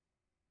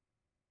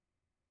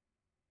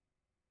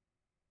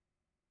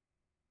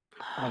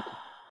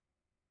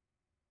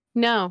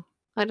 No,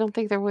 I don't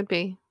think there would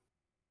be.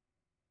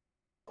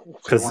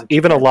 Because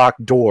even a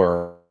locked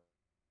door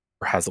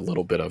has a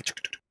little bit of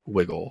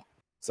wiggle.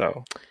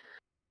 So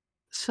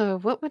So,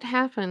 what would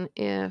happen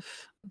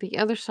if the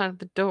other side of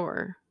the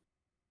door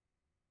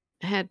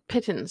had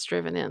pittons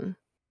driven in?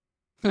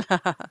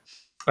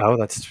 oh,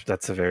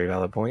 that's a very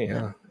valid point.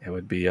 Yeah, it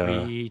would be.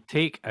 We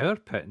take our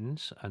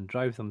pittons and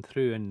drive them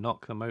through and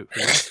knock them out for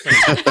next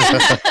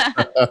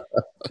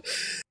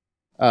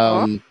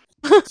time.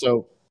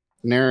 So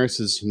Neris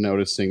is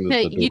noticing that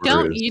Hey, the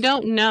door you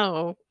don't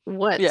know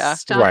what's Yeah.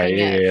 stopping Right,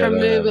 it yeah, from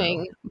no, no, no.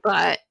 moving,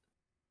 but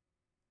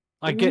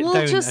I get we'll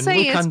down just and say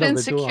look it's under been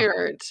the door.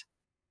 secured.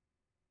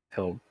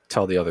 He'll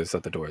tell the others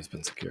that the door has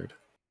been secured.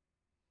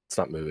 It's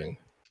not moving.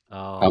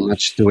 Oh, How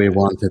much do we shit.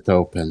 want it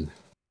open?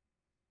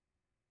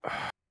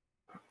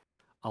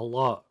 A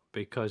lot,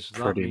 because that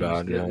Pretty means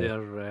bad, that yeah.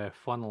 they're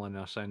funneling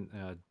us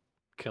into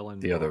killing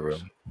The other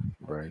box. room.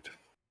 Right.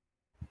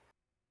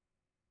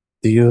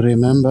 Do you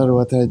remember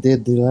what I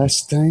did the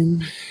last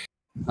time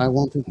I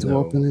wanted to No.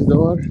 open a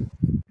door?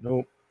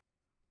 Nope.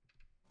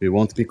 We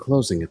won't be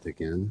closing it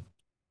again.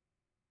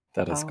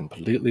 That is Oh.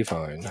 completely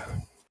fine.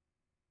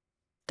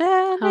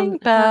 Standing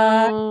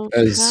back.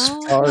 As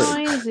how far-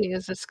 noisy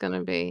is this going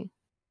to be?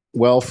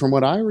 Well, from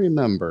what I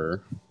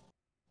remember,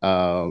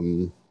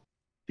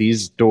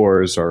 these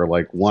doors are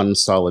like one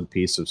solid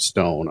piece of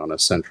stone on a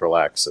central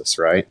axis,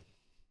 right?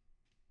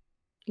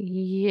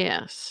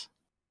 Yes.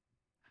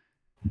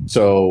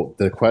 So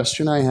the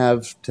question I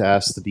have to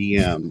ask the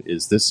DM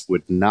is: this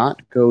would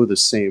not go the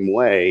same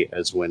way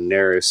as when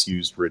Neris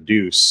used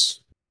Reduce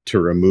to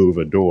remove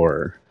a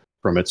door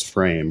from its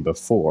frame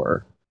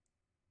before,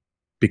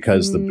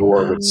 because the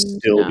door would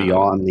still be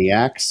No. on the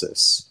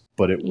axis,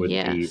 but it would be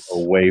Yes.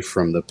 away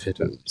from the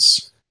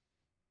pittance,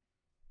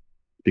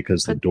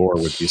 because the door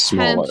would be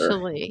smaller.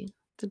 Potentially.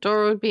 The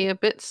door would be a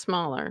bit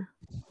smaller.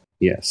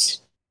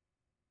 Yes.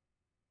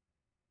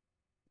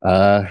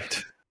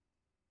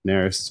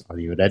 Neris, are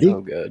you ready?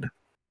 So good.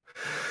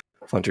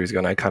 Flunter's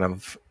gonna kind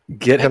of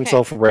get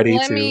himself ready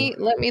let to.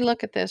 me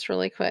look at this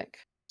really quick.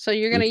 So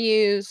you're gonna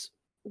use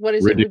what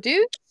is Redu- it?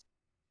 Reduce?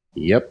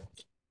 Yep.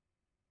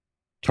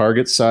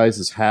 Target size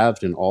is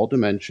halved in all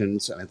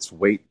dimensions, and its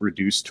weight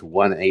reduced to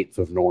 1/8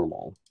 of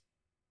normal.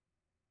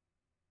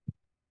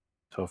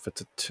 So if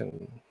it's a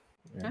 10,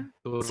 yeah.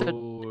 Doro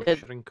it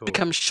Shrinko.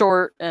 becomes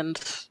short and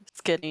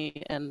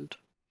skinny, and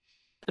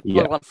it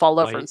Yeah. will want to fall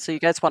over. Like- And so you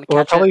guys want to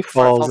Well, it catch probably it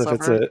before it falls falls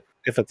if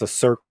over. it's a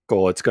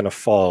circle. It's gonna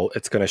fall.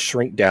 It's gonna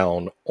shrink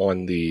down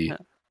on the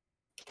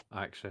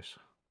Axis.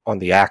 on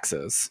the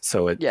axis,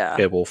 so Yeah.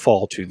 it will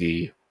fall to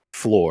the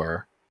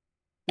floor.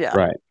 Yeah.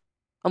 Right.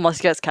 Unless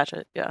you guys catch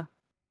it. Yeah.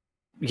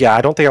 Yeah,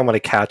 I don't think I'm gonna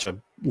catch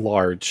a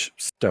large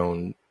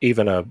stone,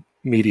 even a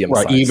medium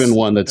Right. size. Even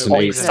one that's an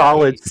Well, a eighth. Yeah.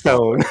 solid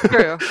stone.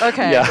 True.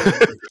 Okay. Yeah.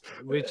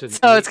 Weights an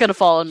So it's eighth, gonna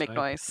fall and make so-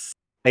 noise.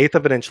 Eighth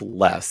of an inch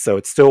less, so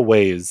it still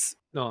weighs.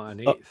 No,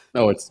 an Oh, eighth.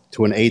 No, it's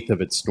to an eighth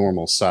of its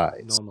normal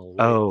size. Normal weight.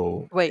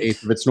 Oh, Wait.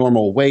 Eighth of its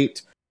normal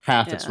weight,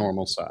 half its Yeah.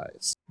 normal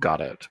size. got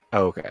it.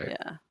 Okay.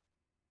 Yeah.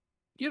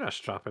 You're a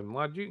strapping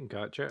lad. You can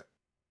catch it.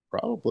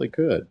 Probably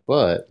could,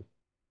 but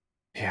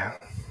Yeah.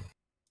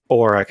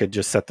 Or I could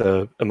just set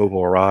the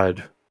immovable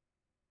rod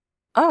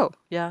Oh,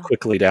 yeah.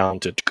 quickly down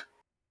to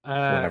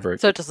Uh, whenever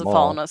it So it gets doesn't small.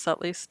 fall on us,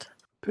 at least.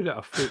 Put it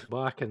a foot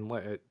back and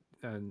let it,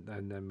 and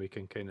then we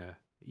can kind of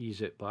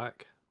ease it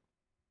back.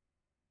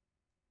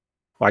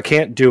 Well, I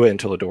can't do it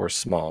until the door's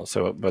small.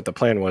 So, but the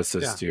plan was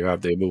Yeah. to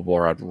have the immovable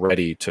rod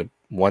ready to.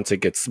 Once it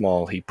gets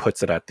small, he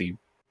puts it at the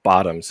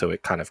bottom, so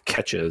it kind of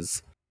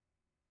catches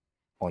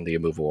on the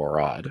immovable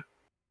rod.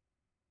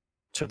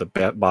 So the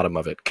bottom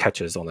of it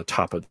catches on the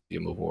top of the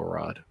immovable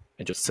rod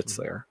and just sits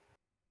there.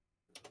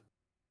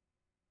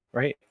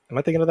 Right? Am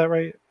I thinking of that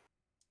right?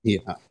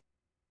 yeah.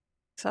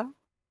 So?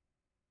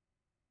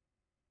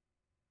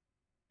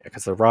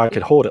 Because the rod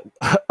could hold it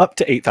up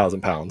to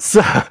 8,000 pounds.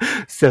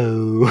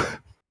 So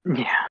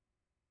Yeah.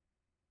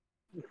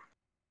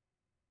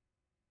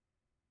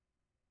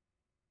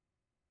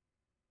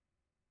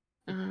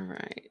 All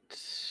right.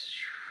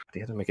 they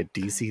have to make a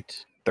DC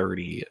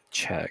 30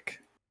 check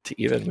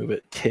to even move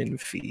it 10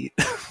 feet.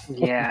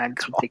 Yeah,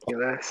 it's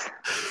ridiculous.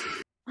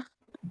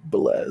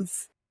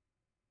 Bless.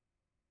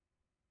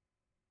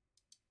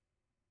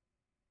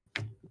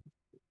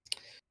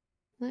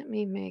 Let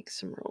me make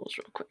some rolls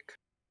real quick.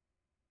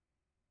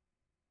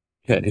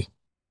 Okay.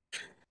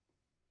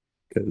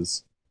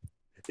 Because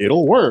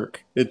it'll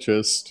work. It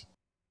just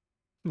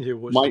Yeah,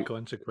 what's My- the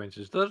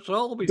consequences? There's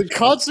always the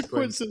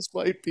consequences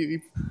might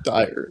be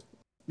dire.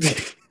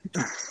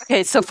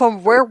 Okay, so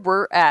from where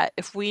we're at,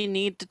 if we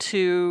need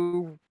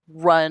to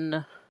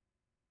run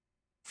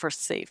for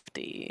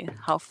safety,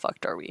 how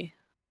fucked are we?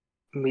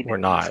 We We're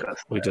didn't not. discuss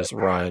We that. just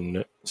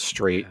run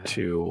straight Yeah.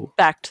 to.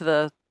 Back to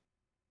the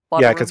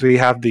water Yeah, because room? we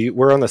have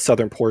we're on the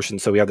southern portion,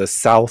 so we have the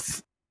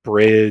south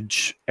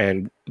bridge,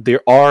 and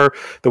there are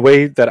the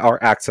way that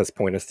our access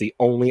point is the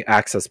only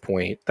access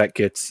point that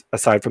gets,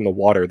 aside from the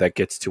water, that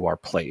gets to our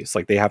place.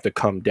 Like they have to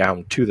come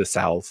down to the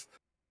south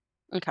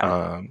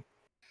Okay.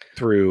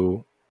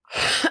 through.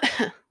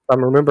 If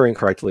I'm remembering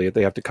correctly,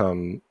 they have to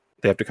come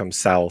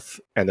south,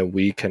 and then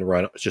we can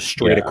run just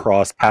straight Yeah.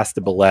 across past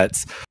the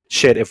Billettes.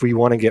 Shit, if we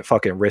want to get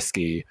fucking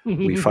risky,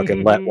 we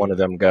fucking let one of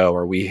them go,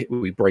 or we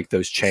break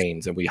those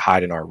chains and we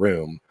hide in our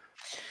room.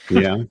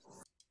 Yeah.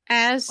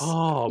 As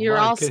Oh, you're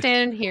man, all good.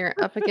 standing here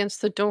up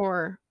against the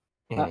door,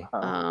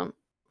 Uh-oh.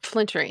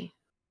 Flintry,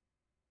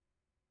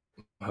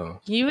 Uh-huh.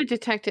 you would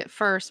detect it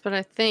first, but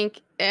I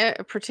think,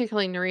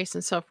 particularly Nerys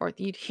and so forth,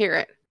 you'd hear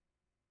it.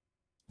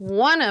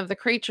 One of the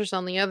creatures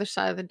on the other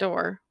side of the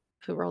door,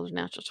 who rolled a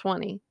natural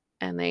 20,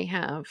 and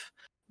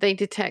they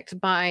detect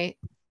by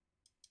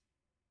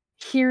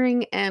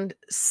hearing and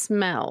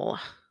smell.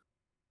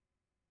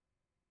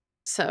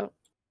 So,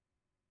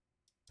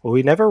 Well,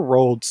 we never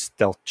rolled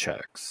stealth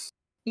checks,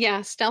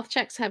 yeah, stealth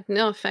checks have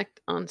no effect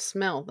on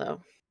smell,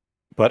 though.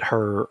 but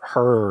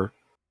her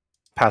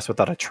pass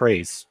without a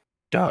trace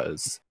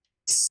does.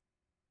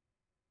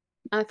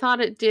 I thought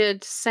it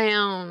did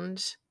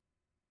sound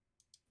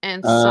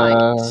and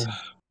sight.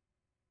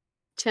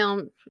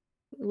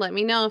 Let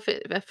me know if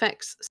it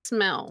affects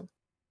smell.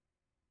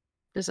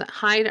 Does it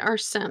hide our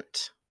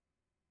scent?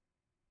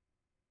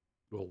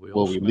 Well, we Well,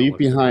 all we smell leave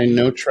everything. behind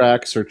no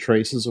tracks or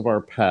traces of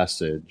our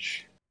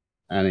passage,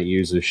 and it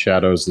uses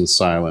shadows and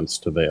silence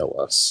to veil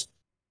us.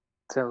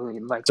 So we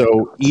like.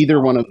 So either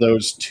one of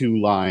those two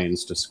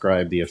lines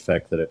describe the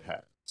effect that it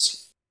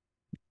has.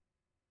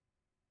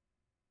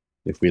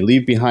 If we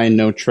leave behind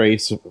no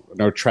tracks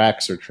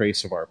or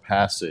trace of our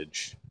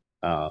passage,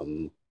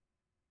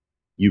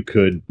 you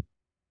could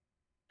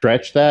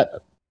stretch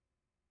that.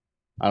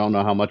 I don't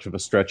know how much of a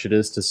stretch it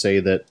is to say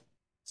that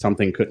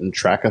something couldn't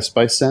track us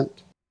by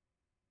scent,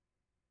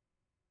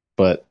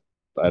 but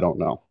I don't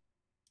know.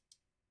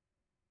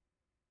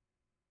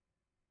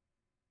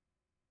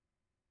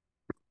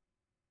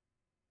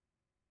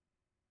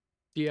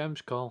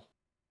 DM's call.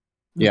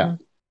 Yeah,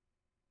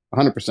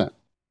 100%.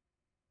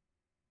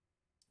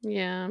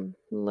 Yeah, I'm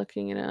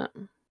looking it up.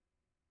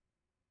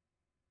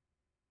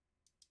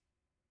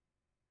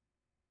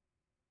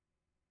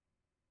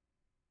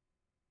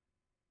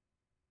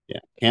 Yeah,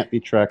 can't be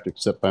tracked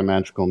except by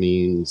magical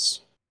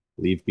means.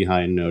 Leave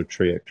behind no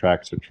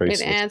tracks or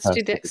traces. It adds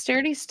to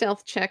dexterity,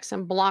 stealth checks,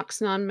 and blocks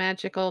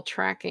non-magical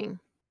tracking.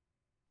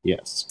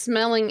 Yes.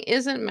 Smelling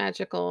isn't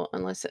magical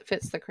unless it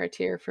fits the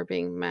criteria for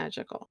being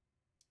magical.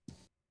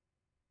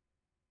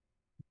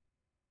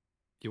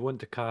 You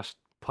want to cast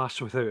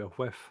Pass Without a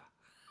Whiff?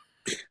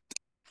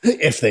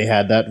 If they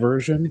had that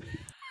version.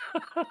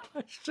 I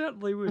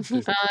certainly would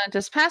do.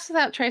 Does Pass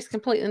Without Trace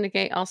completely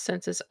negate all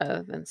senses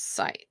other than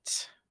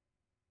sight?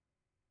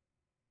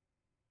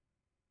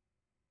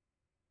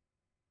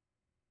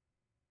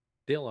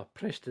 Dela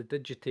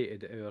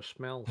prestidigitated our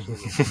smell so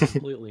that it's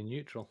completely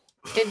neutral.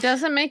 It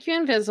doesn't make you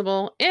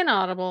invisible,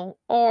 inaudible,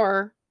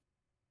 or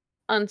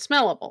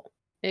unsmellable.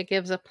 It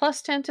gives a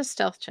 +10 to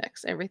stealth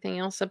checks. Everything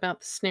else about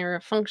the scenario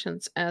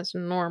functions as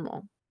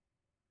normal.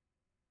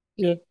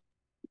 Yeah.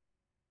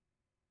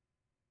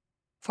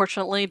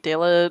 Fortunately,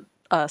 Dela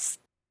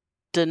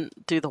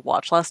didn't do the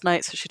watch last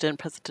night, so she didn't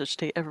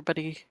prestidigitate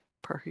everybody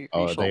per her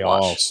usual they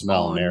watch. all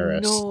smell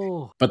Neris.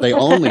 No. But they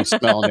only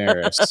smell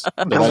Neris.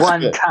 The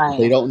one time.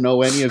 They don't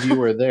know any of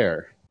you are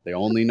there. They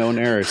only know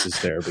Neris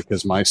is there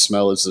because my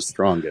smell is the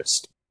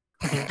strongest.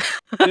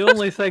 The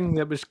only thing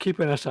that was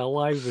keeping us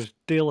alive was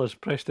Dela's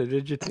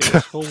prestidigitation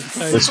this whole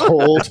time. This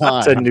whole time.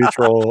 It's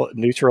a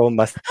neutral,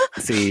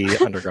 must-see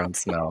underground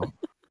smell.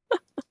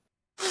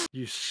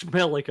 You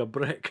smell like a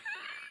brick.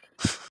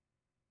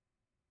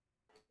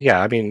 Yeah,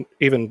 I mean,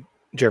 even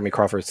Jeremy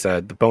Crawford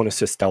said the bonus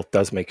to stealth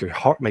does make you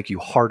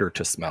harder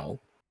to smell,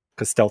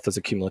 because stealth is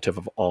a cumulative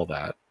of all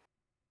that.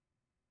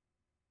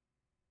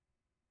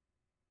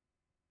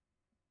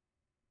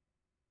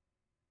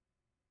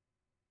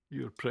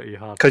 You're pretty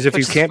hard. Because if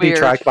Which you is can't be weird.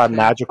 tracked by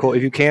magical,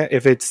 you can't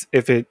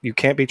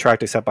be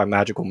tracked except by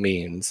magical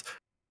means,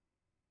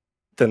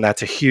 then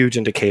that's a huge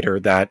indicator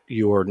that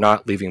you're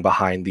not leaving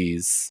behind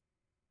these,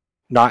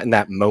 not in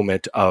that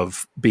moment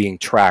of being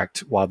tracked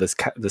while this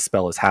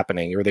spell is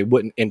happening, or they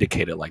wouldn't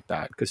indicate it like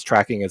that, because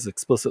tracking is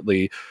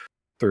explicitly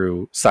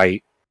through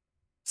sight,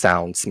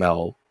 sound,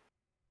 smell,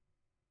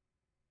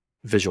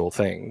 visual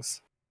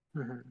things.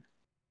 Mhm.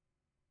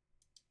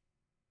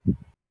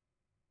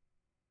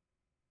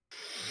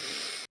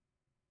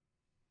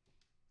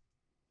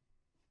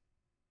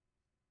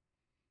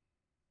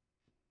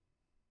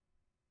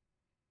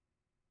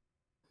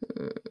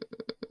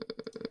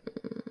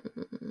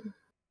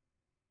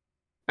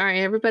 All right,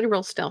 everybody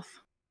roll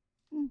stealth.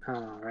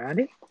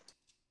 Alrighty.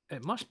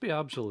 It must be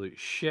absolute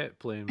shit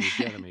playing with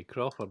Jeremy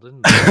Crawford,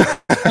 isn't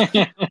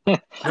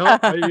it? No,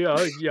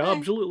 you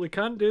absolutely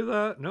can't do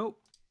that. Nope.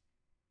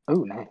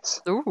 Oh,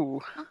 nice.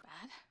 Ooh. Not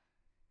bad.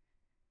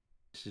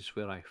 This is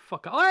where I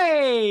fuck up.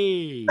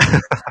 Hey!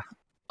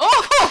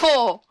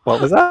 Oh! What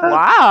was that?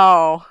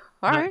 Wow.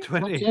 All Nat right.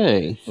 20.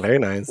 Okay. Very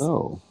nice.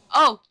 Oh,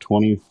 Oh,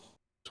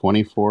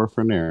 24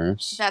 for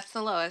Neris. that's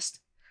the lowest.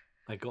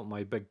 I got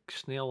my big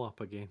snail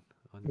up again.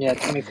 Yeah,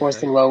 24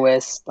 is the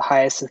lowest. The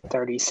highest is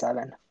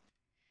 37.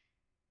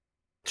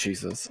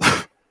 Jesus.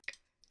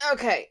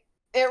 Okay,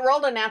 it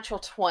rolled a natural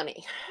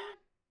 20.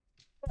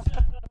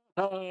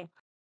 And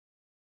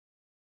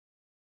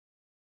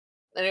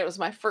it was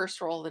my first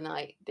roll of the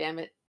night. Damn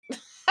it.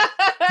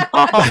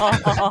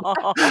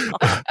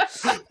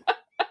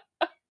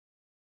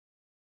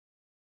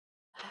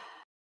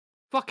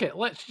 Fuck it,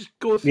 let's just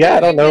go through Yeah, I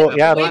it don't know. again.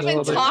 Yeah, I We've don't been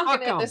know. talking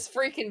Fuck at 'em. this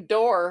freaking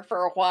door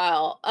for a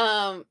while.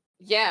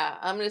 Yeah,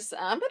 I'm gonna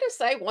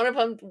say one of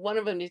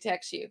them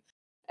detects you,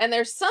 and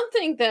there's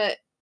something that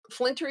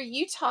Flintery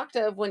you talked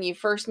of when you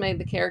first made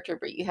the character,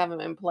 but you haven't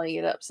been playing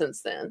it up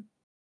since then.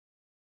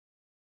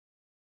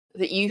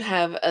 That you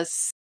have a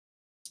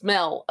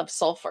smell of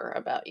sulfur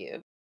about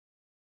you,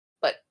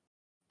 but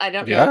I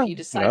don't know Yeah, if you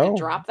decided no. to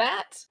drop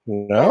that.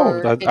 No,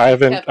 Or that, if I you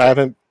haven't. kept I it.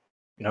 haven't.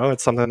 No,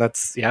 it's something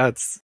that's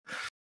it's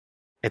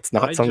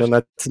not I something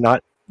just-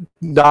 that's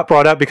not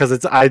brought up because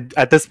it's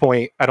at this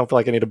point I don't feel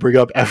like I need to bring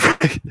up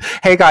every.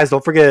 Hey guys,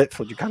 don't forget,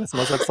 you kind of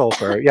smells like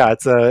sulfur. Yeah,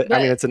 it's a. I mean,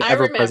 But it's an I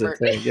ever-present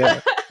remembered. thing.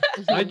 Yeah,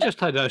 I just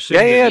had a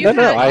Yeah, you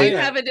no, have, you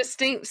I- have a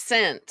distinct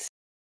scent,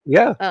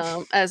 yeah.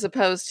 as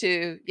opposed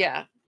to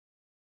It's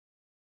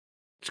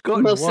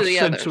gotten most of worse the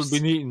since others.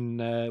 we've been eating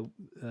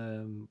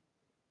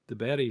the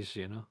berries,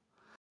 you know.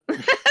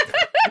 It's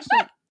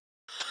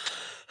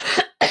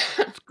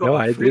got No, a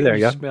I agree there,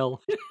 fruity yeah.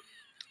 smell.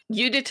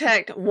 You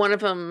detect one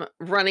of them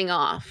running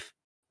off,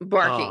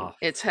 barking Ah,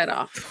 its head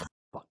off.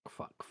 Fuck, Oh.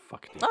 fuck.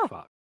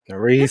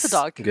 Reese,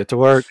 dog. get to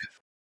work.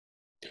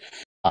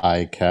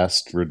 I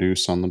cast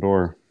Reduce on the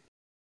door.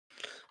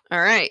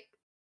 All right.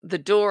 The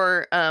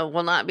door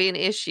will not be an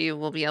issue.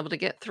 We'll be able to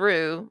get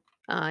through.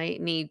 I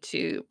need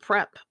to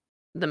prep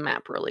the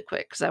map really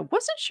quick because I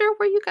wasn't sure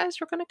where you guys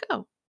were going to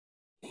go.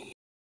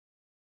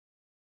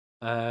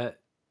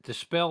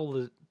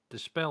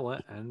 Dispel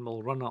it, and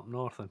we'll run up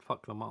north and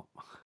fuck them up.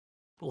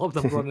 We'll have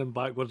them running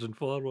backwards and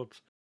forwards.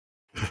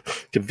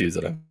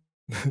 Confusing him.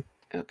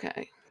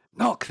 Okay.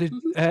 Knock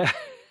on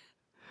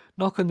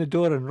the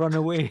door and run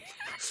away.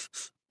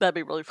 That'd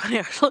be really funny,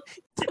 actually.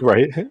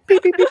 Right?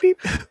 Beep, beep, beep,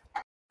 beep.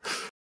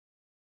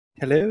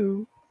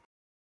 Hello.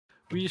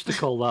 We used to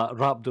call that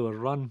Rap Door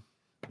Run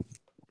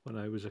when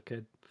I was a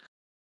kid.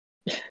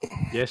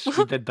 Yes,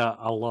 we did that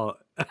a lot.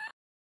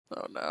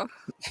 Oh no.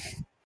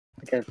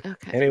 Okay.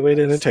 Okay. Any way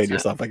to entertain So-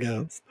 yourself, I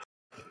guess.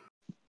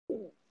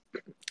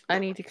 I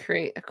need to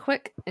create a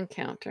quick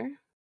encounter.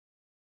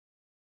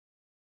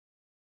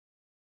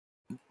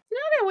 You know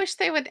what I wish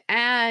they would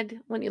add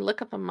when you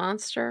look up a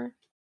monster?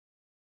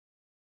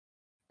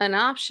 An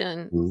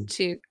option Hmm.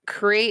 to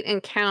create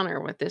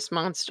encounter with this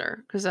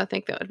monster, because I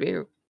think that would be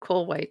a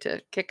cool way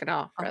to kick it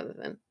off rather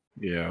than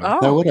Yeah. Oh,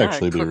 That would yeah,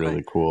 actually be quick way.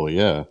 really cool,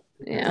 yeah.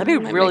 yeah. That'd be I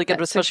might really make good,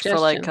 that especially for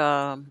like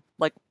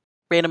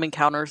random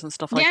encounters and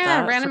stuff like that.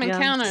 yeah, random for DMs.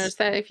 encounters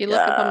that if you look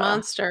up a Yeah.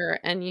 monster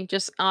and you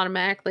just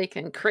automatically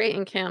can create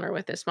encounter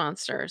with this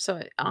monster, so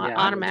it Yeah. To my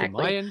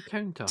automatically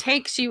encounter.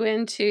 takes you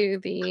into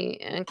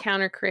the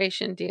encounter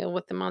creation deal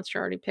with the monster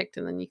already picked,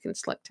 and then you can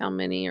select how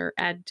many or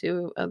add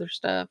to other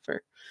stuff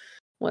or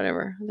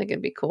whatever. I think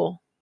it'd be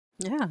cool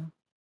Yeah.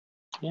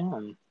 Yeah.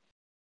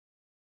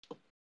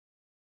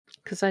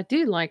 because I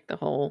do like the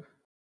whole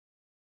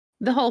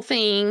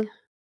thing.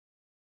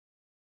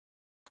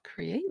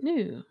 Create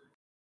new.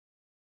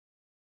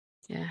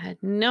 Yeah, I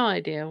had no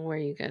idea where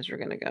you guys were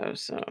gonna go,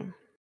 so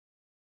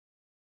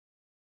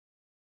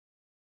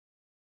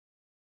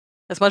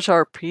As much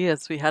RP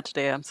as we had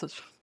today,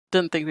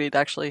 didn't think we'd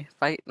actually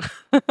fight.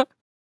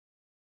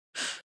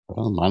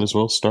 Well, might as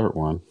well start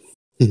one.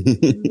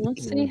 we'll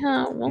see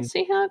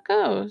how it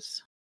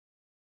goes.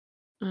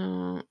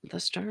 The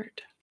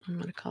start. I'm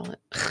gonna call it.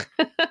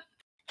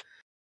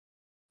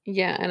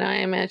 Yeah, and I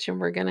imagine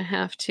we're gonna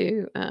have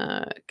to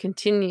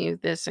continue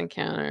this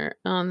encounter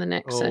on the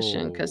next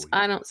session because Oh,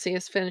 I yeah. don't see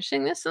us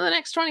finishing this in the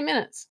next 20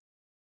 minutes.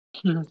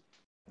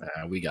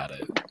 We got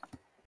it.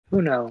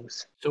 Who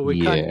knows? So we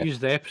Yeah. can't use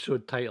the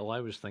episode title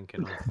I was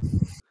thinking of,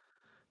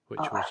 which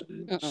was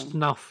Mm-mm.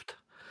 Snuffed.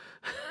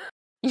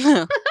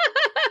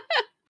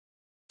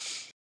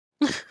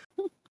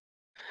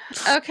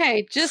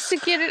 Okay, just to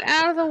get it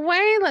out of the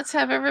way, let's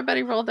have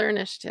everybody roll their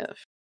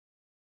initiative.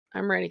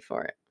 I'm ready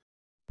for it.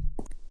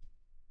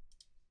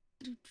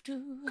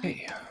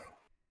 Okay.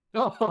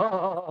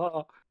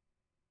 Oh,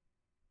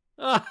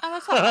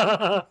 that's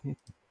not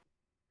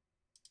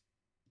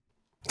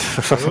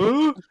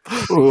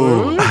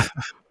Ooh.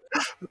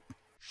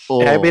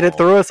 Yeah, I mean, it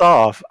threw us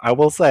off. I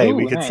will say, Ooh,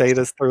 we could say nice.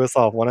 this threw us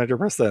off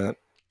 100%.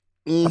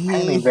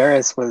 Apparently, Mhm.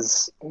 Varys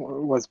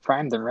was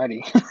primed and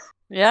ready.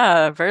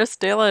 Yeah, Varys,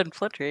 Dela, and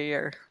Flitry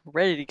are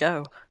ready to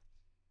go.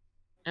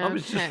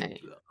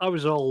 Okay. I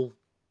was all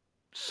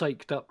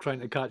psyched up trying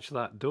to catch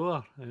that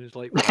door. I was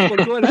like,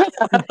 we're going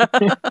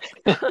in.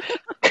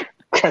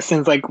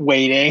 Crescent's like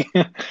waiting.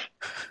 Oh,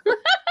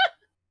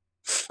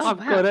 I've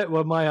got it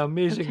with my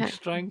amazing Okay.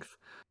 strength.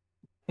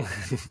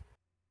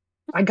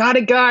 I got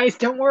it, guys.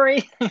 Don't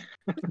worry.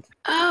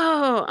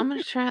 Oh, I'm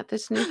gonna try out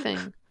this new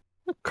thing.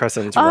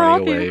 Crescent's Oh,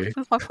 running dude, away. this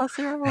is my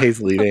pussy robot. Hayes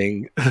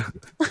leading.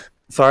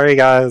 Sorry,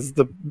 guys.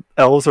 The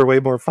elves are way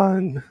more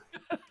fun.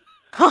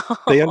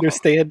 They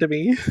understand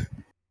me.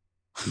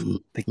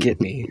 They get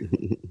me.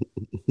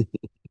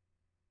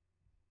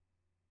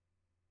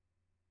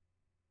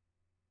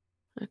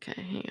 Okay,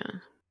 hang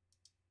on.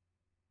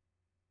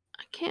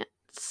 I can't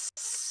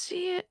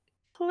see it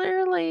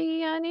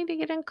clearly. I need to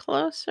get in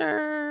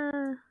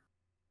closer.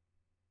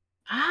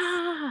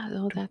 Ah,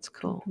 oh, that's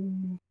cool.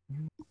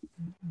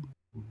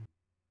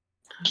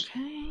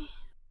 Okay.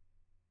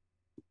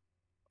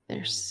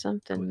 There's Oh,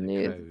 something got the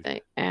new crowd. that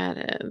they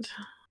added.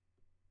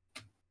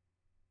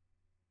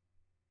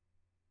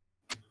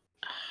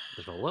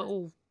 There's a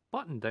little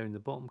button down the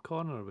bottom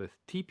corner with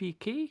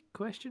TPK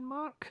question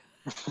mark.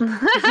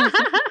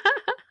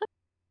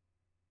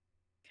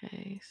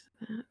 Okay,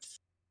 so that's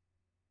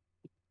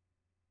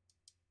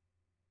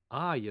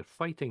Ah, you're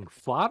fighting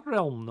Far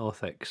Realm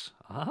Nothics.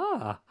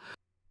 Ah.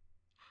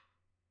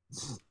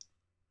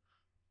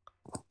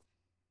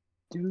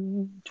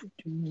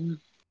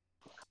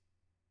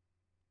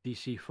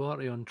 DC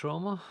 40 on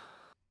trauma.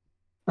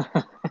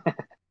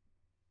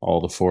 All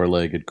the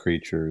four-legged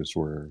creatures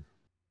were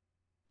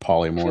I feel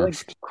like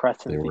polymorphed.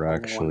 Crescent's They the were only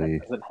actually- one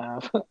that doesn't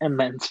have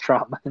immense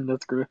trauma in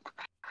this group.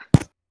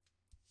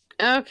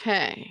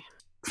 okay.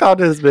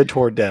 Found his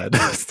mentor dead.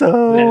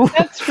 So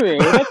That's true.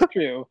 That's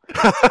true.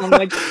 I'm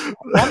like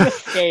on the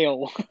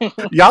scale.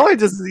 y'all are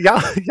just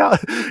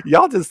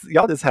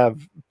y'all just have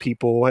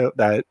people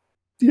that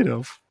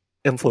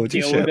influence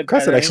your Deal with shit. it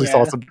Crescent better, actually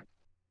saw yeah. some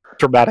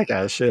dramatic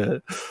ass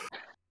shit.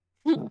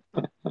 Mhm.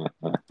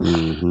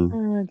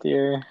 Oh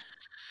dear.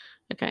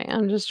 Okay,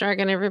 I'm just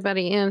dragging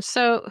everybody in.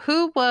 So,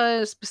 who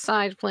was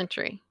beside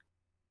Flintry?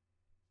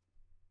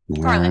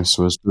 Corlin. Neris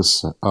was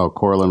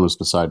Corlin was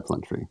beside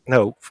Flintry.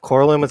 No,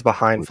 Corlin was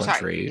behind Sorry.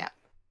 Flintry. Yeah.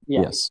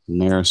 Yeah. Yes,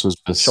 Neris was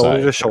beside Shoulder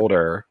to her.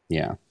 shoulder.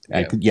 Yeah.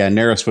 Yeah.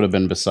 Neris would have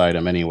been beside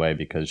him anyway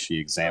because she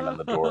examined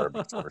the door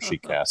before she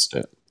cast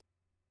it.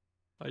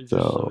 I just So-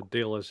 saw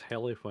Dela's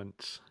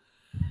elephants.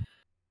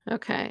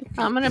 Okay,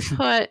 I'm gonna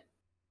put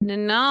Gives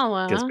me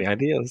Nanala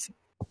ideas.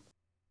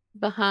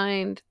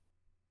 behind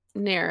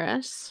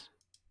Neris,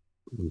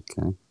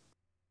 Okay.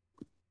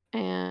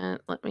 and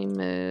let me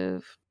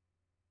move.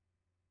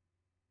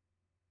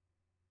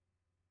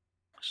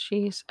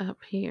 She's up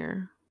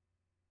here.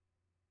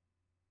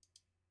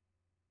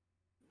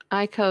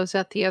 Aiko's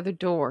at the other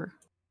door,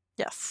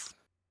 Yes.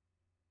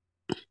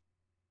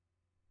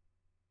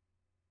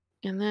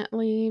 and that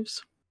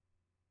leaves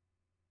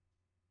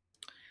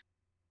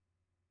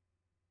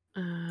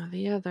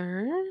the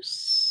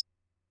others.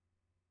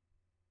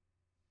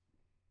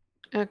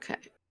 Okay,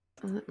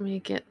 let me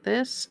get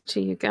this to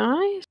you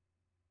guys.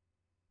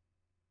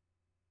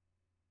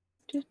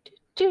 Do, do,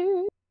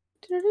 do,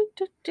 do,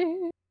 do,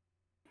 do.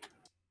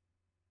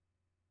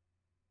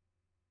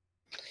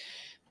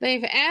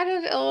 They've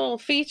added a little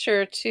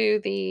feature to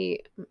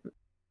the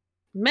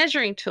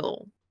measuring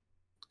tool.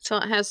 So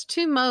it has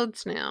two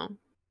modes now.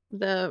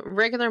 The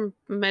regular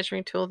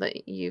measuring tool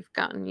that you've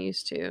gotten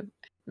used to.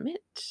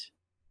 Admit.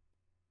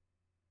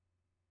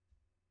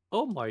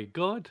 Oh my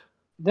god.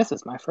 This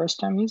is my first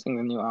time using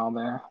the new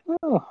owlbear.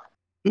 Oh.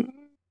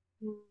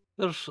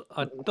 There's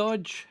a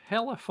Dodge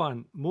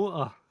Elephant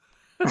motor.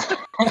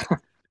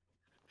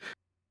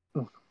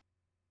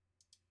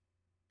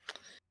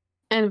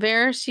 And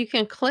Varys, you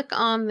can click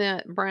on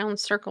that brown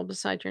circle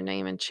beside your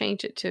name and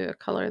change it to a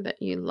color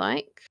that you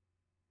like.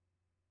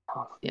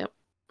 Yep.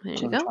 There you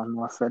Change go. one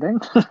more fitting.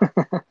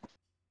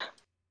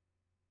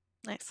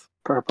 Nice.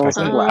 Purples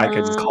and I black.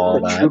 can call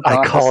The that. true I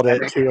goth called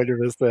it aesthetic.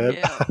 200%.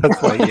 Yeah.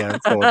 That's like, yeah,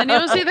 it's going And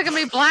it was either going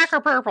to be black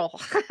or purple.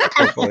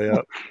 purple,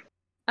 yeah.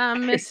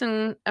 I'm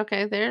missing.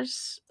 Okay,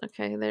 there's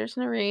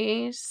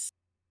Nerys.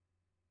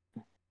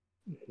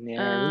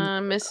 Yeah.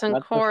 Missing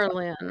What the fuck?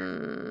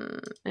 Corlin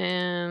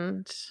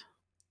and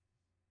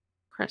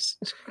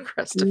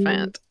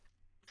Crestafant.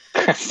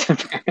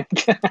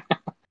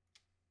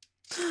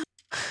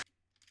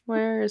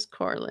 Where is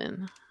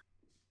Corlin?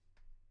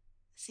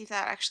 See if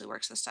that actually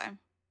works this time.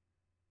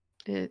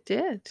 It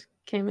did.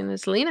 Came in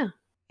as Lena.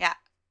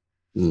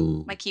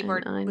 Mm. My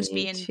keyboard And I was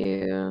need being.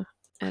 to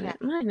edit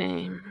my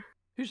name.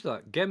 Who's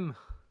that? Gim?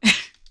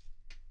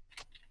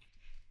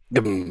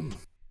 Gum,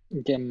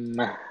 Gim.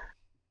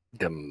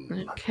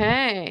 gum.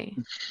 Okay.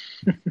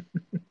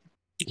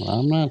 Well,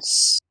 I'm not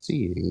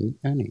seeing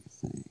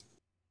anything.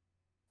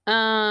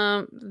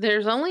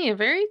 There's only a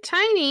very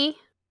tiny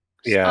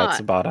Yeah, it's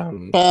spot.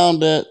 bottom.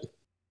 Found it.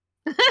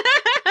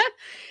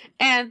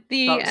 And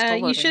the Oh, it's still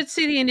you loading. should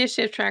see the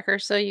initiative tracker,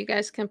 so you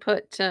guys can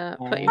put I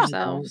don't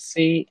yourselves.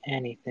 see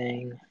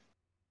anything.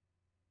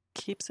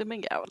 Keep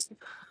zooming out.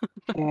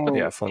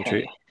 Yeah,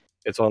 Flintry.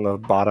 It's on the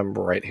bottom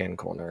right-hand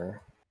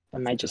corner. I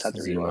might just have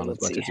to zoom reload. out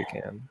as Let's much see. as you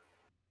can.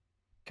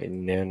 Okay,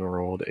 Nin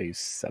rolled a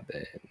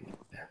 7.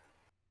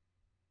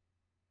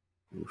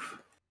 Oof.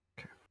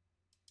 Okay.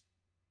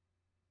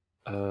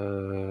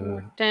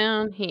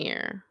 Down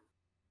here.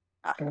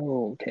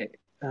 Oh, okay.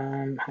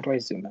 How do I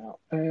zoom out?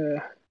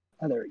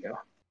 Oh, there we go.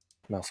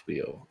 Mouse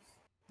wheel.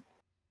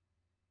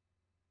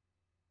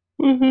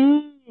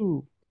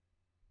 Woohoo!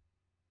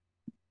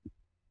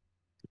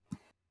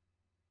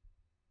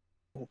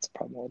 That's the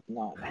problem with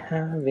not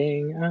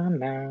having a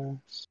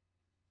mouse.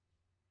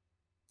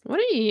 What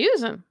are you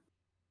using?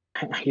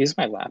 I use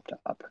my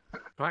laptop.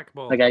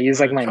 Trackball. Like I use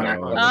like my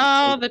trackball. MacBook.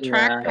 Oh, the Yeah.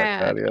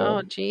 trackpad. yeah.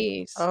 Oh,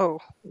 jeez. Oh,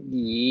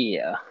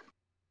 Yeah.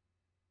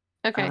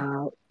 Okay.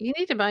 You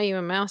need to buy you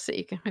a mouse that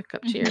you can hook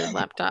up to your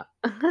laptop.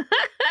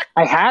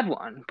 I had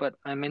one, but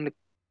I'm in the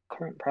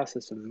current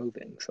process of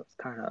moving, so it's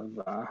kind of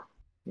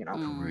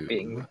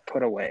being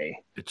put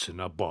away. It's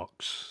in a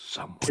box.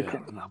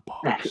 Somewhere in a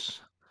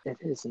box. It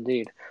is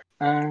indeed.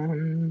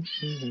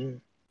 Mhm.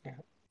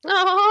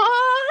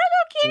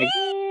 Oh, hello,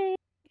 kitty.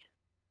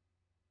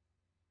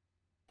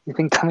 You've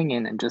been coming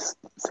in and just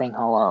saying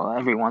hello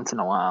every once in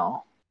a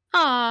while.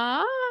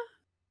 Aw.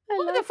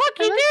 What the fuck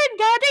you doing,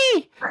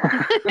 Daddy?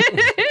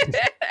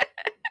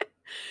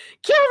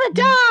 Kill the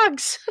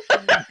dogs.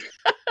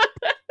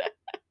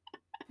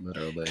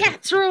 Literally.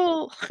 Cats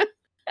rule.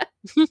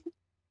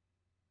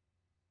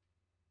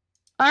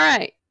 All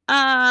right.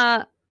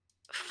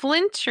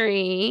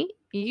 Flintry,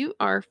 you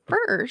are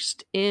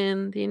first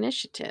in the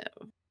initiative.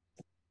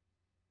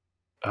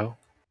 Oh.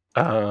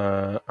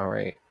 All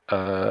right.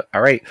 All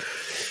right.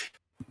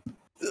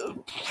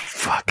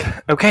 Fuck.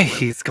 Okay,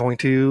 he's going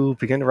to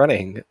begin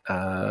running.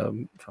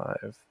 5,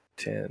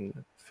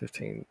 10,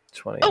 15,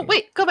 20. Oh,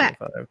 wait, go back.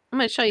 25. I'm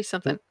going to show you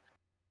something.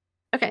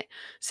 Okay,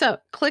 so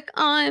click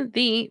on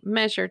the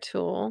measure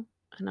tool,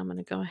 and I'm going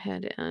to go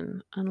ahead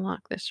and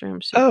unlock this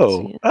room so you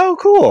can see it. Oh,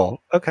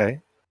 cool. Okay.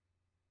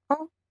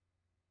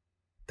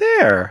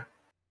 There.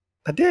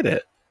 I did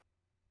it.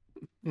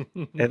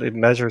 It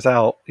measures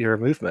out your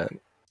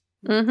movement.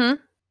 Mm-hmm.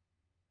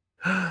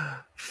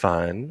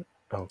 Fun.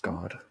 Oh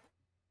god.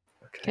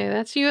 Okay,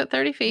 that's you at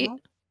 30 feet.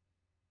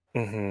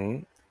 Mm-hmm.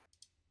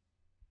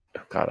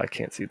 Oh god, I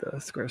can't see the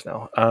squares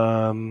now.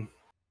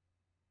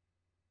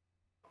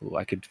 Ooh,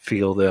 I could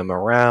feel them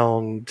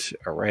around.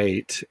 All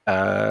right.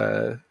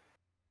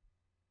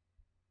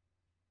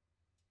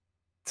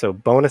 So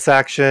bonus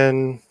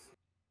action.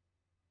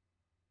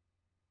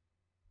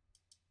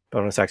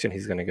 Bonus action,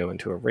 he's going to go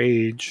into a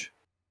rage.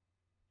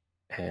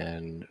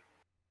 And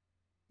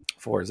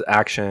for his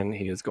action,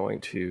 he's going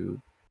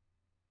to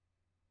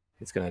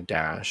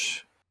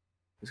dash.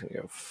 He's going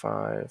to go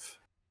 5.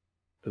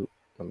 Ooh,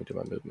 let me do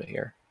my movement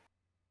here.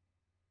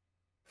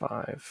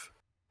 5,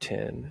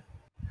 10,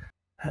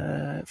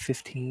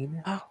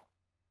 15. Oh.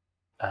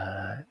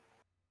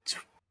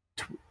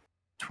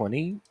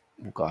 20.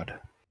 Oh god.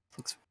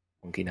 Looks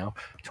funky now.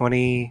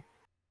 20.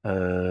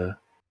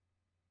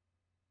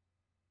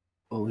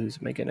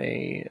 Who's making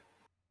a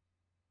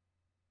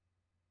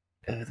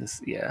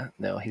this? Yeah,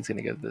 no, he's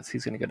gonna go to this.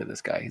 He's gonna go to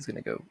this guy. He's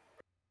gonna go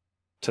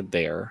to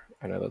there.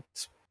 I know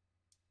that's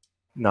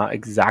not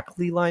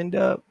exactly lined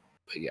up,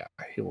 but yeah,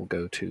 he will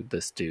go to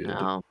this dude.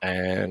 Oh.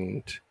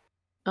 And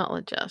I'll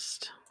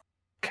adjust.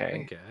 I okay,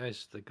 think it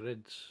is. The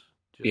grids.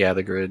 just- yeah,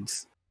 the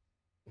grid's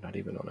not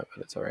even on it,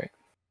 but it's all right.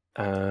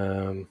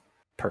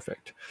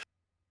 Perfect.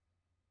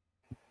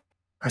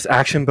 That's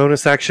action,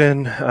 bonus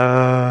action,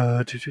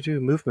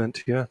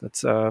 movement. Yeah,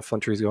 that's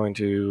Flintry's going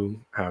to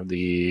have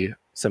the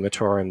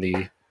scimitar and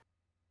the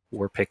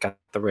war pick at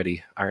the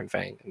ready, Iron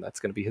Fang, and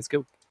that's going to be his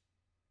go.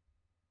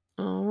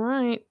 All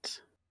right.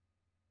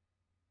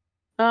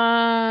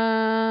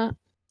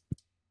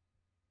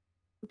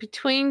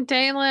 Between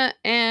Dayla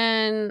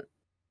and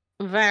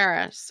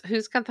Varus,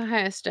 who's got the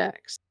highest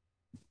dex?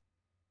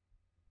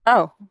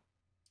 Oh. You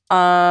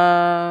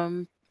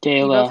both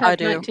Gayla. have I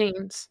do.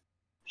 19s.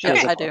 She has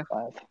Okay, a I do.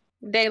 +5.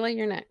 Dayla,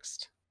 you're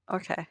next.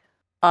 Okay.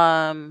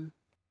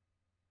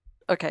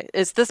 Okay.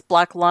 Is this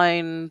black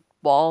line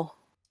wall?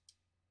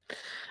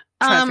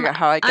 Trying to figure out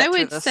how I get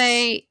through this.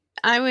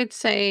 I would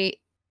say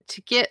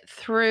to get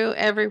through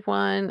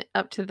everyone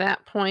up to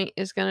that point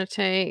is going to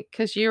take,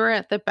 because you were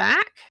at the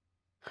back.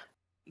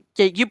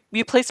 Yeah,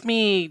 you placed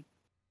me.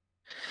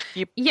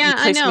 You Yeah,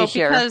 I placed know me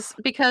here.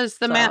 because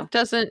the so. map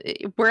doesn't.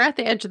 We're at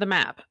the edge of the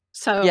map,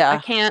 so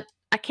Yeah.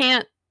 I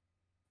can't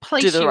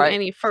place Do the you right.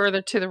 any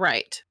further to the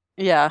right.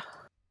 Yeah.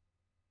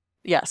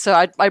 Yeah. So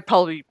I'd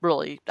probably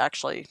really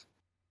actually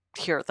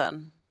here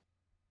then.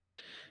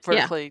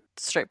 Vertically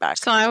straight back.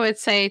 So I would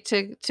say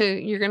to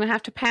you're going to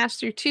have to pass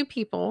through 2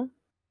 people.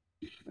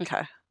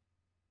 Okay.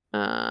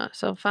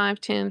 So 5,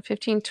 10,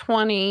 15,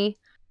 20.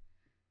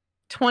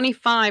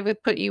 25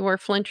 would put you where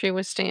Flintry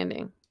was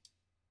standing.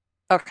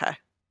 Okay.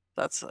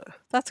 That's a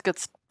good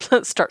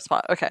start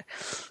spot. Okay.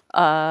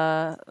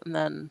 And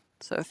then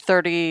so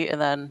 30 and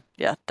then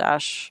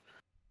dash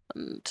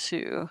 1,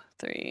 2,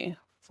 3,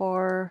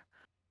 4,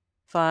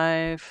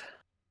 5,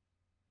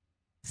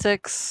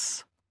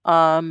 6.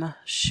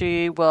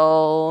 She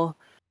will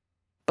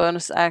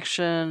bonus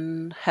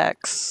action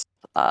hex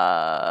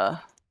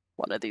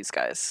one of these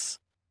guys.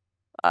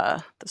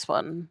 This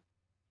one.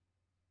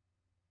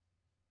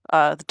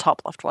 The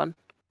top left one.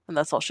 And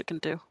that's all she can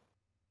do.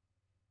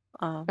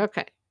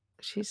 Okay.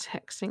 She's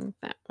hexing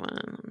that one.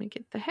 Let me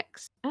get the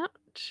hex out.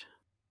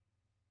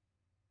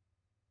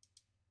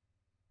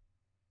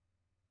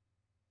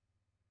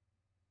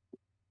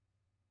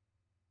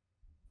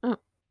 Oh,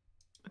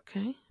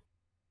 okay.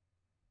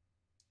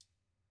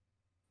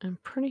 I'm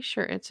pretty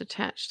sure it's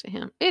attached to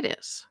him. It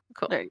is.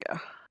 Cool. There you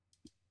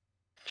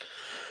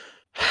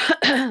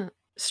go.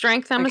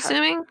 Strength, I'm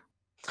assuming?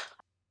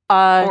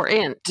 Or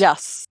int?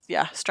 Yes.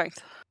 Yeah,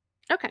 strength.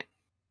 Okay.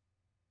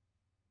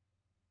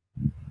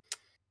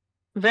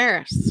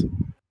 Varus.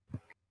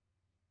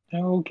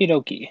 Okie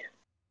dokie.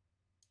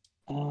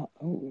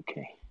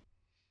 Okay.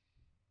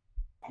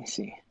 I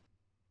see.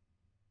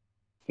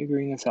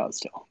 Figuring this out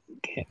still.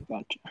 Okay,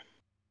 gotcha.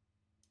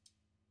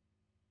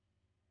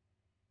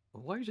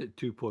 Why is it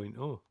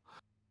 2.0?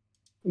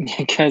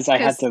 Because I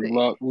had to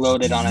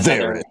load it on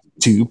another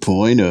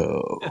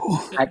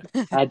 2.0. I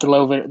had to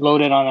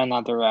load it on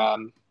another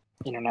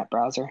internet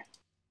browser.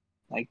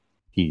 Like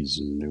he's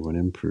new and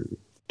improved.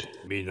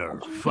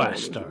 Meaner,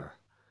 faster.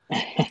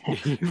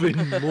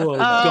 Even more.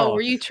 Oh,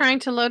 were you trying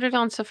to load it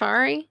on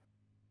Safari?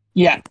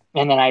 Yeah,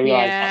 and then I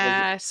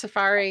realized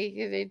Safari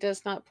it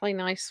does not play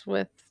nice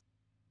with.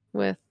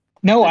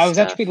 No, I was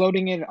actually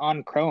loading it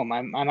on Chrome.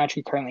 I'm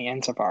actually currently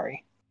in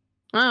Safari.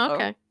 Oh,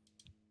 okay.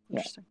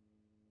 Interesting.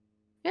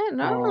 Yeah, it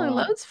normally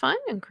loads fine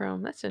in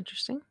Chrome. That's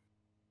interesting.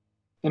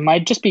 It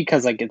might just be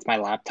because it's my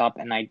laptop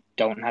and I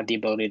don't have the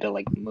ability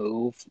to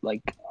move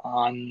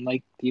on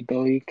the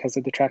ability because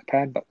of the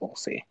trackpad, but we'll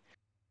see.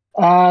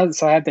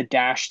 So I have the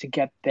dash to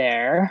get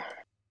there.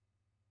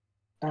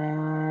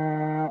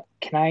 Can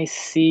I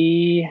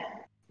see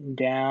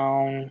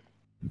down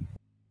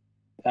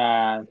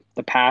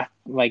the path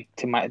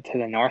to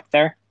the north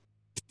there?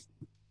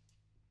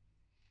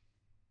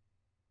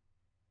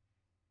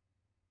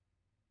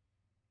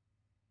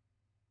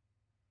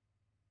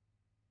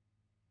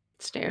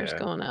 stairs Yeah.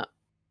 going up.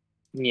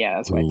 Yeah,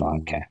 that's what I thought.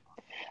 Mhm. Okay.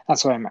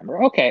 That's what I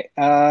remember. Okay.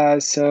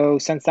 So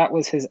since that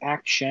was his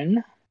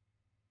action,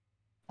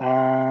 he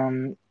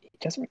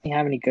doesn't really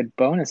have any good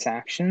bonus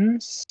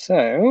actions,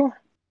 so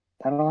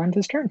that'll end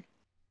his turn.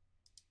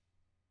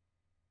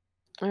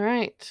 All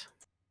right.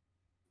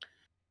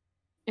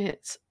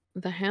 It's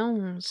the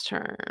Helm's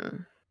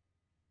turn.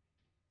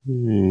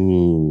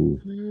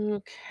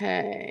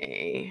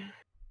 Okay.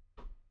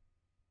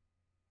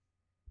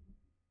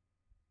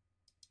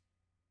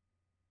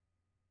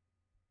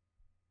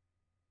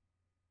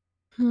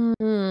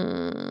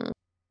 Hmm.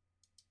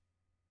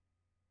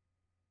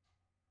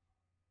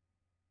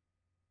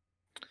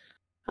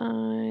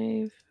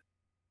 Five,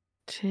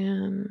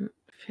 10,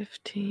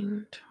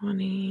 15,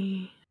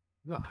 20,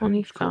 That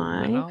hound's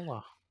called 25.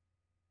 Nanala.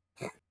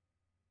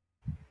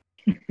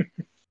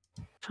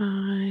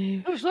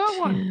 5, Who's that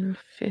one? 10,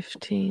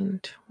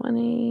 15,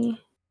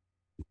 20.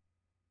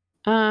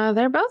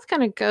 They're both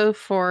going to go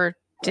for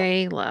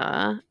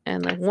Dayla,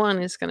 and the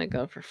one is going to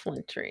go for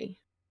Flintry.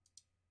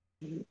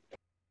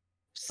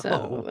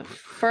 So the Oh.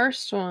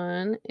 first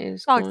one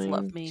is Dogs going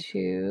love me.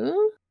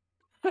 to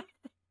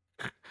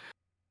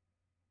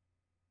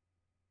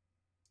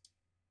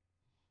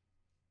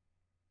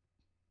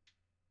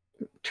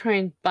try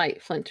and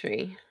bite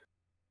Flintry.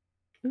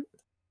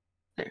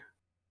 There.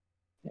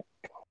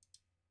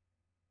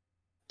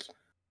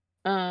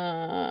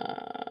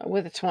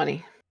 With a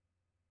 20.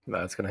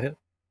 That's gonna hit.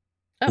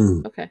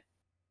 Oh, okay.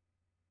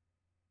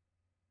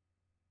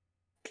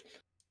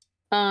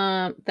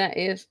 That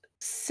is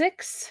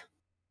 6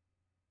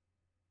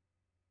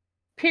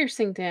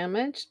 piercing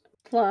damage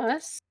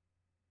plus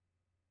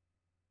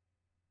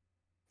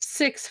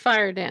 6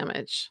 fire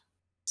damage.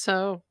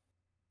 So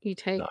you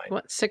take 9.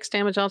 what, 6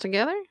 damage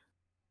altogether?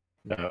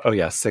 No. Oh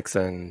yeah, 6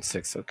 and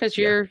 6. Because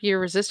yeah. you're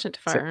resistant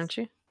to fire, 6. aren't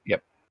you?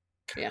 Yep.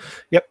 Yeah.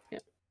 Yep.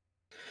 Yep.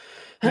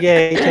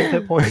 Yay! 10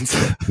 hit points.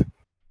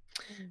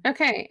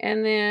 Okay,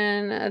 and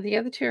then the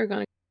other two are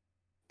going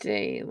to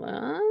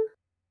Dayla.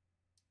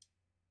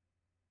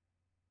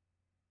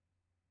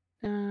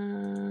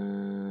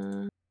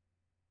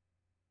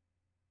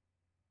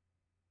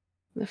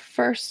 The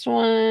first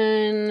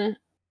one,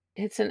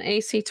 it's an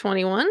AC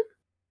 21.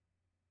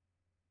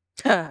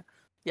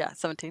 Yeah,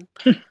 17.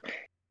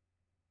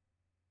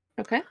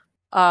 Okay.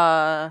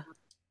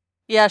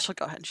 Yeah, she'll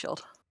go ahead and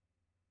shield.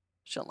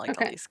 She don't like all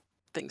Okay. these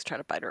things trying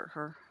to bite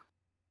her.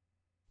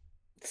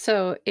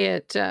 So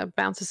it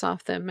bounces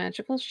off the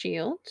magical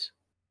shield,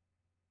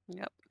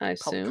 Yep. I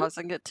Probably assume.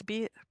 causing it to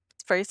be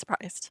very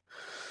surprised.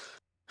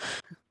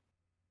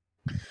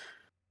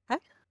 Okay.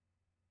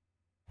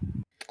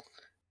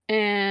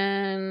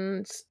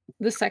 And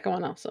the second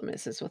one also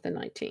misses with a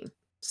 19.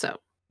 So,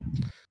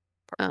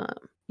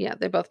 yeah,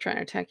 they both try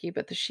to attack you,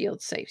 but the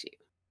shield saves you.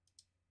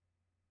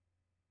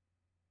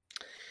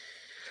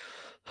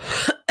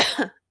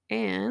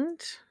 And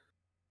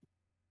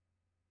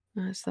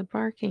as the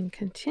barking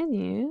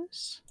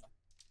continues,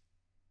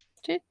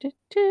 let's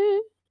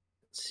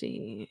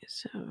see.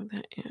 So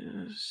that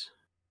is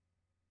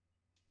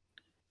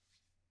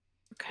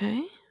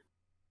okay,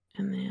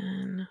 and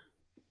then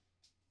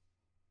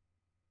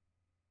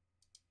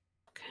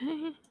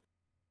okay,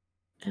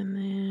 and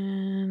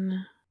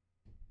then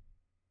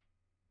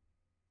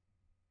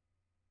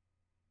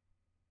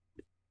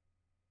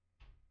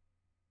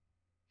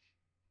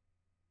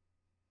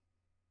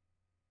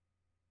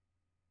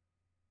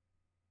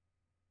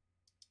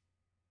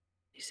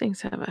these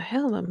things have a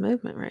hell of a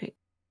movement rate.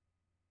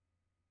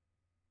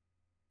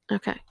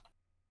 Okay.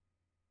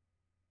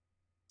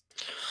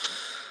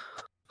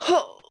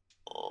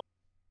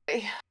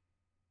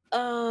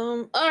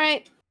 All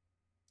right.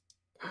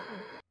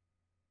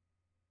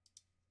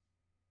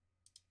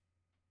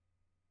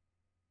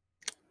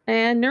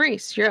 And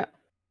Nerys, you're up.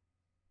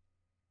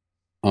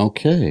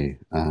 Okay.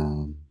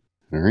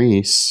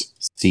 Nerys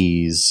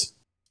sees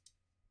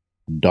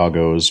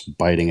doggos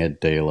biting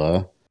at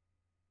Dayla,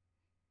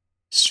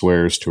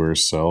 swears to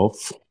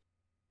herself.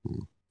 5.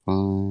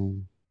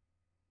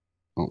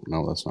 Oh,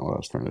 no, that's not what I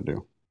was trying to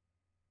do.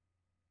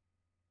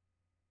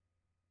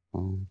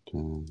 5,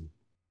 10,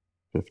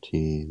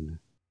 15,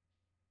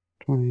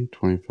 20,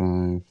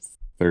 25,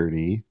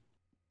 30.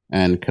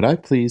 And could I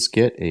please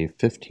get a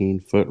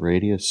 15-foot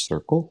radius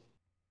circle?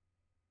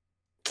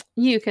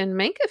 You can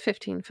make a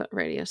 15-foot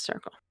radius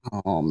circle.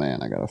 Oh,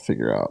 man, I got to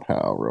figure out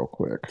how real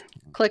quick.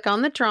 Click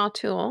on the draw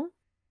tool,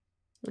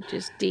 which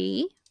is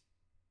D.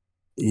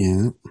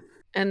 Yeah.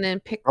 And then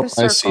pick Oh, the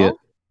circle. I see it.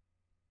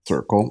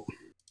 Circle.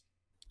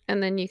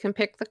 And then you can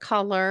pick the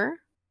color.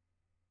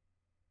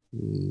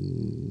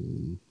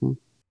 Mm-hmm.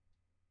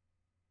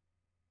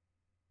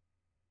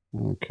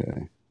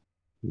 Okay.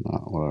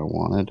 Not what I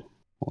wanted.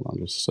 Hold on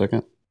just a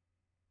second.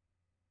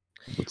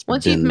 Let's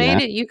Once you've bin made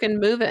that. it, you can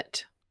move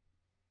it.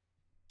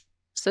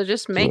 So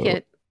just make So-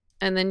 it,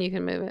 and then you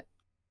can move it.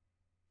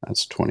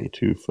 That's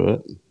 22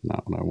 foot.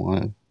 Not what I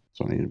wanted.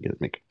 So I need to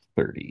make it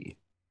 30.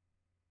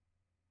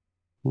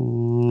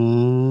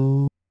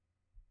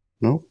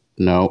 Nope.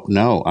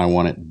 No. I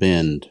want it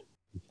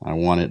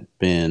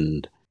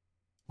bend.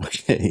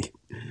 Okay.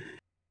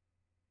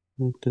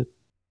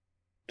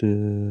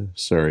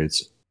 Sorry,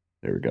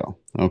 there we go.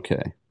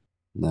 Okay.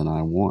 Then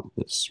I want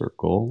this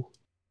circle.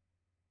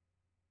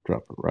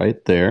 Drop it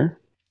right there.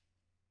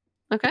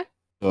 Okay.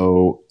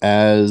 So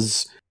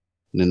as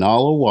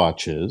Nanala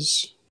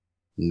watches,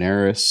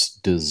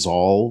 Neris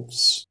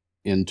dissolves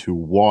into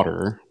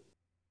water,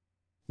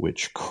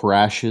 which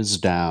crashes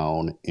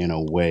down in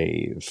a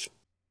wave,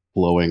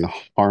 flowing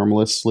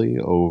harmlessly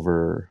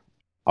over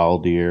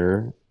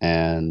Aldir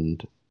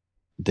and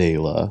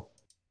Dela,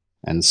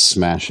 and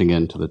smashing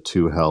into the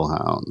two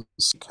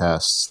hellhounds.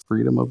 Casts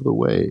Freedom of the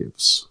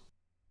Waves.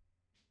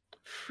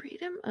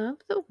 Freedom of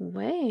the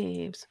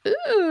Waves.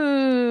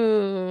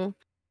 Ooh.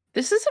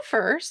 This is a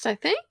first, I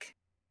think.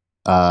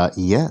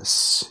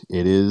 Yes,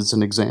 it is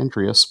an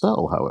Exandria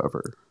spell,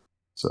 however.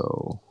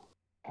 So,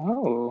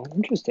 Oh,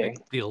 interesting.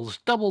 It deals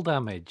double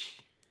damage.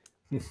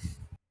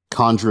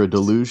 conjure a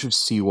deluge of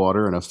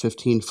seawater in a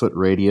 15-foot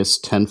radius,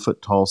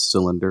 10-foot tall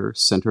cylinder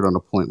centered on a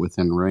point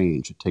within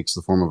range. It takes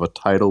the form of a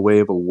tidal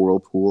wave, a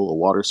whirlpool, a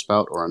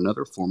waterspout, or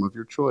another form of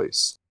your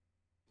choice.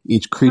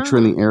 Each creature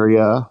in the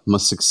area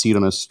must succeed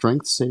on a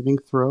strength saving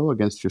throw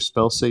against your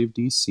spell save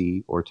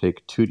DC or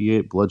take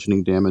 2d8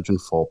 bludgeoning damage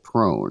and fall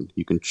prone.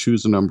 You can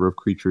choose a number of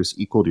creatures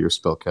equal to your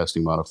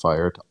spellcasting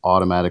modifier to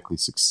automatically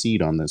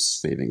succeed on this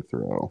saving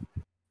throw.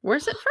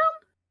 Where's it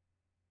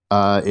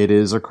from? It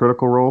is a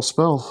critical role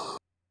spell.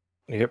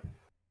 Yep.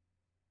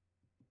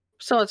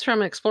 So it's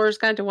from Explorer's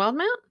Guide to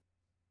Wildmount?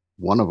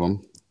 One of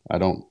them. I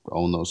don't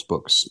own those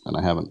books, and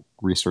I haven't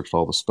researched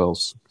all the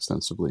spells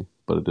extensively,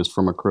 but it is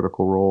from a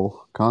critical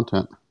role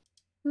content.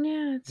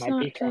 Yeah, it's Might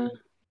not. be from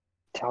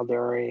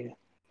Tal'Dorei,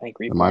 like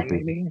It might Reborn,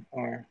 be. maybe?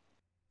 Or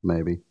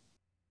Maybe.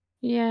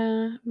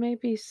 Yeah,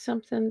 maybe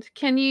something.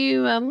 Can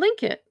you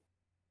link it?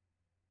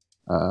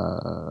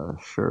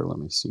 Sure, let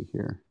me see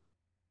here.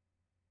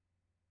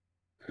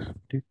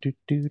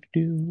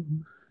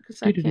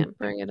 Because I can't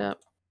bring it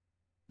up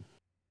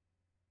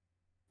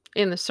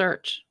in the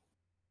search.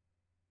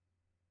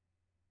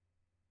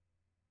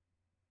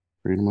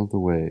 Freedom of the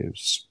Waves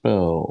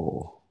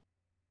spell.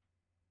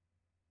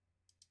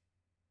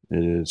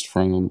 It's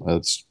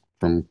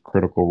from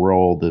Critical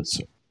Role.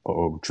 That's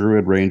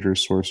Druid, Ranger,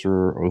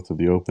 Sorcerer, Oath of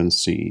the Open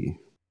Sea.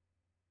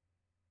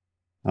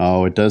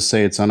 Oh, it does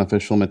say it's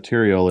unofficial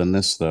material in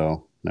this,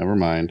 though. Never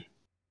mind.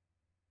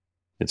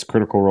 It's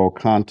Critical Role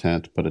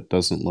content, but it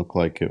doesn't look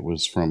like it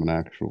was from an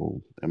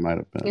actual. It might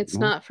have been. It's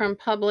not from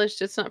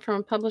published. It's not from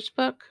a published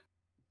book.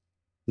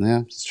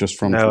 Yeah, it's just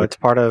from. No, it's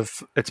part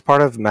of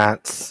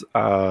Matt's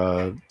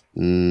Oath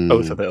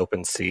of the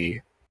Open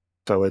Sea.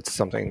 So it's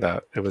something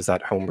that it was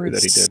that homebrew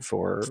that he did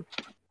for.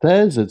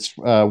 Says it's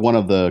one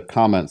of the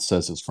comments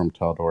says it's from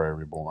Tal'Dorei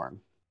Reborn,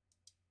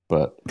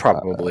 but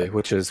probably,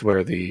 which is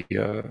where the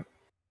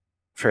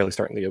fairly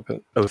starting the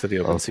Oath of the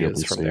Open Sea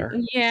is from there.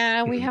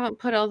 Yeah, we haven't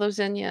put all those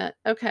in yet.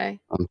 Okay.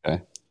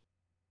 Okay,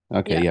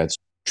 yeah, it's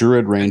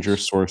Druid, Ranger,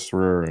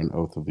 Sorcerer, and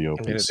Oath of the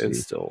Open Sea. It's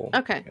still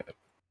okay.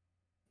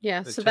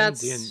 Yeah, It's so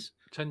that's it's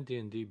in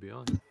D&D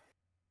Beyond.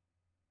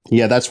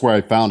 Yeah, that's where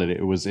I found it.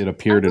 It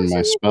appeared in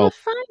my spell.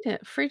 Find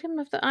it.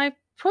 I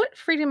put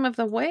Freedom of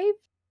the Wave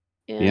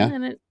in,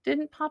 and it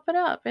didn't pop it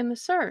up in the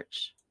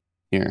search.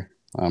 Here,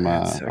 I'm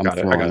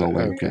throwing the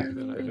link.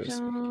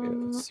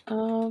 Freedom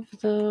of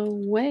the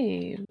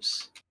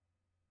Waves.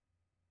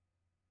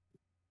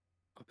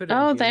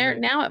 Oh, there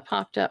now it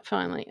popped up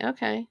finally.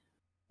 Okay.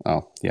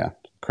 Oh yeah,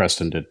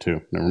 Creston did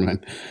too. Never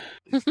mind.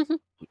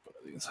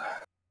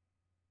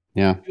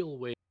 Yeah.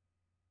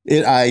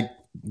 I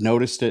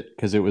noticed it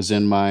because it was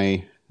in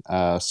my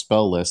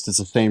spell list. It's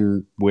the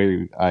same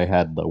way I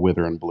had the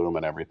Wither and Bloom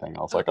and everything.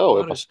 I was like, oh,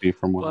 it must be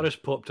from one. Boris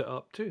popped it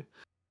up too.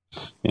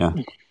 Yeah.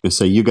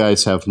 So you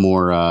guys have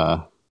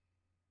more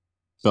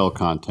spell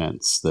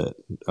contents that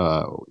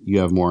you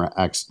have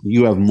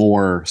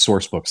more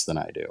source books than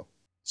I do.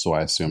 So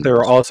I assume there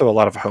are also a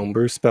lot of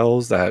homebrew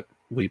spells that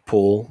we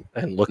pull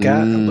and look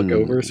at and look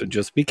over. So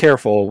just be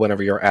careful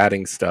whenever you're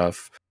adding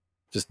stuff.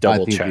 Just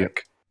double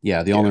check.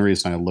 The only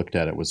reason I looked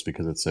at it was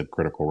because it said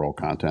Critical Role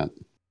content.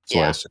 So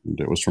I assumed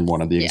it was from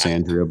one of the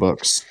Exandria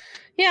books.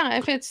 Yeah,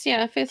 if it's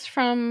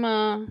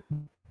from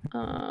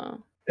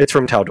it's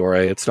from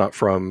Tal'Dorei. It's not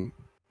from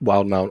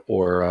Wildmount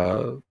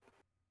or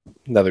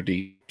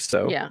Netherdeep.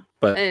 So yeah,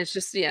 but and it's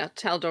just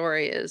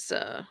Tal'Dorei is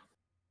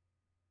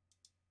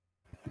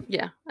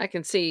I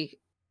can see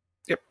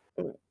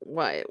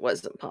why it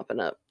wasn't popping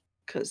up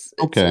because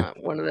it's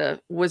not one of the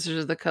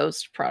Wizards of the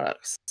Coast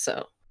products.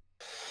 So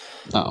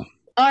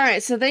all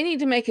right, so they need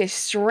to make a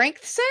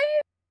strength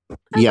save.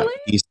 I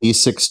believe? DC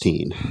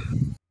 16.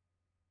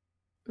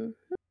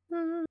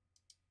 Mm-hmm.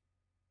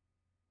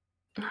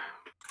 Oh,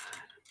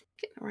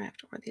 I have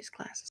to wear these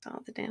glasses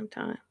all the damn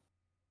time.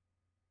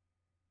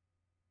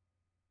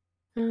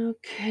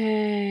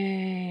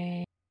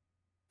 Okay.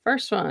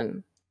 First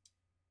one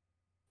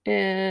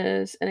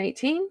is an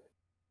 18.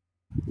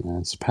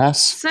 That's a pass.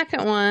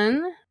 Second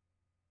one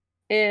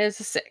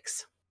is a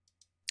 6.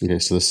 Okay,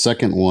 so the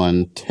second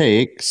one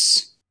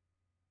takes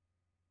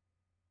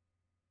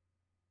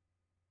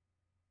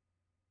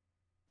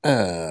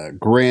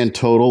Grand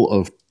total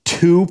of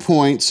 2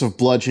 points of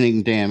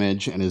bludgeoning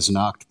damage and is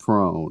knocked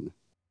prone.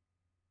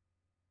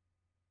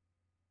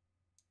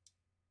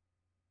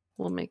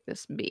 We'll make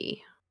this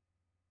B.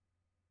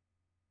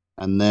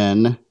 And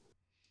then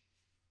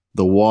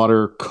the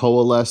water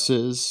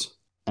coalesces,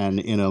 and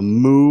in a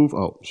move...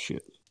 Oh,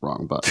 shit.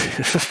 Wrong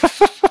button.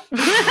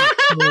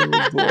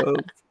 Oh, boy.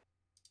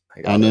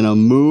 And in a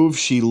move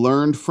she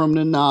learned from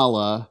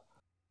Nanala,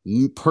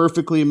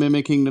 perfectly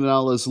mimicking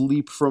Nanala's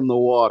leap from the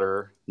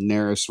water,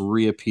 Neris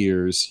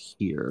reappears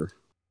here.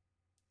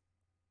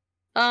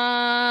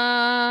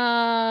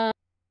 End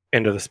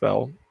of the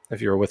spell.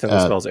 If you're within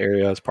the spell's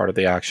area as part of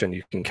the action,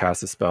 you can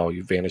cast a spell.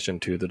 You vanish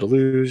into the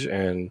deluge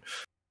and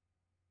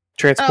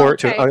transport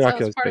to an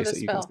unoccupied space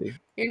that you can see.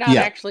 You're not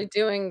actually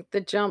doing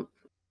the jump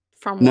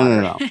from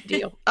water No.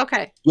 deal.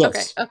 Okay.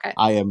 Yes. Okay.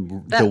 I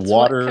am. That's the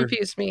water what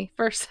confused me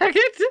for a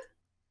second.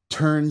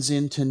 Turns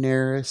into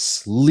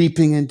Neris,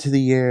 leaping into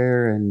the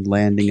air and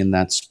landing in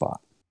that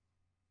spot.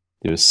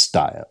 There's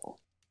style.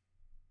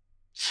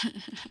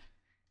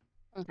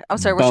 Okay. I'm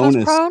sorry, which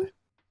one's prone?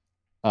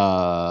 Yeah,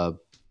 I'll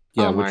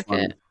which mark one?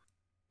 it.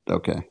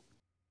 Okay. As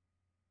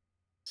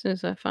soon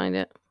as I find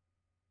it.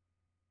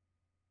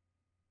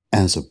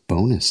 As a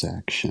bonus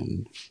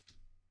action.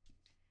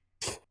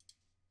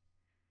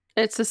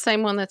 It's the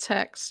same one that's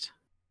hexed.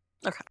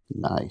 Okay.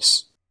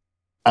 Nice.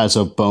 As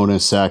a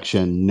bonus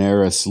action,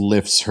 Neris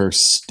lifts her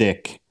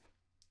stick,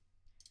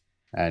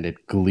 and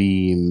it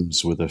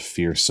gleams with a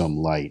fearsome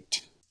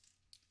light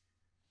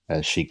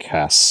as she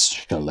casts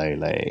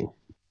Shillelagh.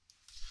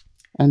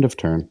 End of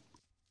turn.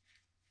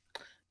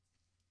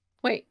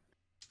 Wait.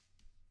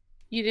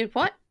 You did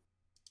what?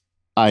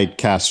 I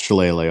cast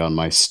Shillelagh on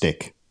my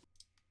stick.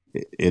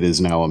 It is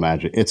now a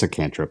magic. It's a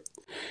cantrip.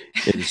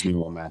 It is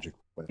now a magic.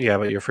 Yeah,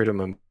 but your freedom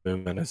of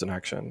movement is an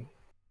action.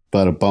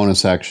 But a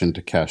bonus action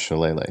to cast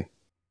Shillelagh.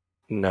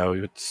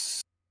 No,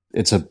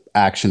 it's an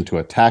action to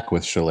attack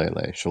with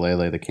Shillelagh.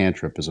 Shillelagh, the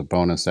cantrip, is a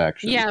bonus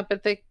action. Yeah,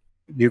 but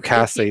you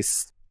cast a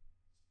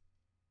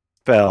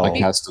spell. I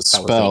cast a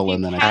spell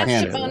and then a cantrip.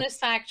 If you cast a bonus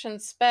action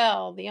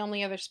spell, the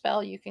only other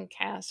spell you can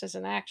cast as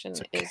an action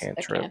is a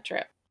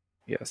cantrip.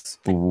 Yes.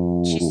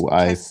 She's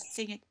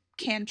casting a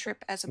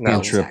cantrip as a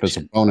bonus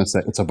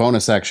action. It's a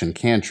bonus action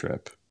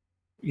cantrip.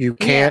 You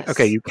can't. Yes.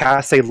 Okay, you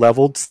cast a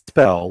leveled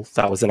spell.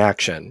 That was an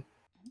action.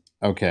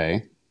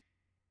 Okay.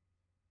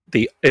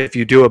 If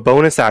you do a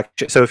bonus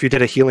action, so if you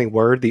did a healing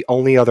word, the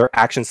only other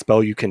action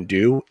spell you can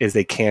do is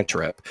a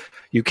cantrip.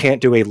 You can't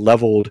do a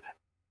leveled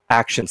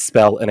action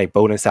spell and a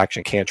bonus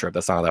action cantrip.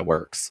 That's not how that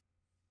works.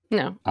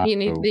 No, you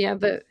need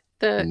the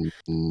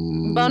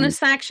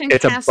bonus action.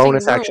 It's a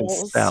bonus action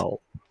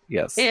spell.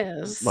 Yes,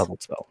 is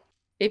leveled spell.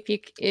 If you're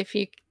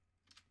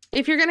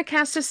going to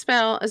cast a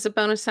spell as a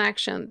bonus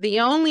action,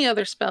 the only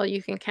other spell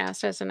you can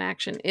cast as an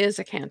action is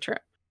a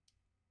cantrip.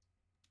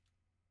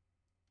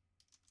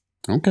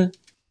 Okay.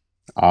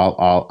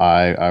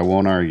 I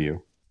won't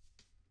argue.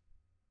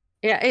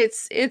 Yeah,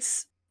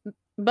 it's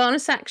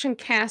bonus action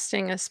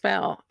casting a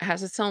spell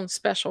has its own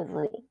special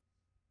rule.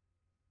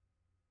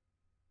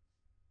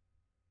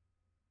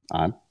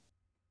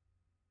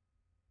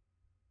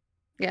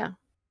 Yeah.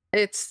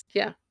 It's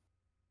if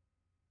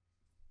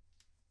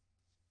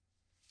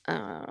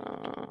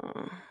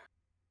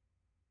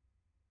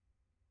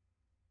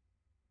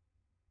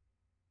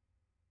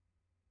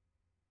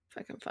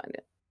I can find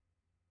it.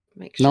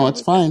 Make sure. No,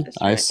 it's fine.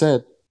 I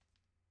said,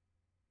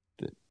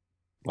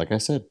 like I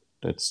said,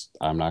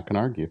 I'm not going to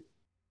argue.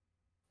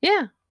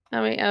 Yeah,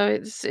 I mean,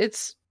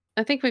 it's.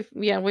 I think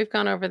we've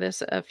gone over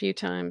this a few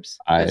times.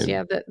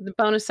 The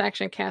bonus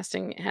action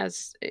casting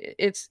has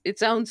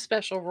its own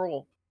special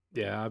rule.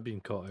 Yeah, I've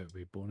been caught out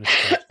with bonus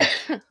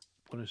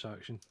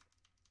action.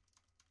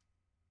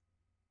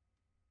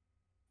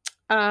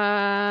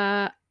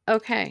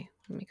 Okay.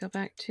 Let me go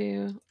back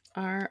to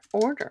our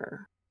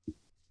order.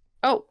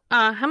 Oh,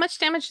 how much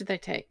damage did they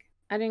take?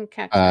 I didn't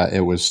catch that.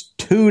 It was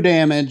 2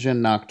 damage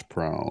and knocked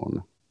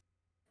prone.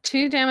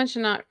 2 damage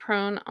and knocked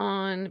prone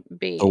on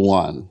B. The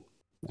one.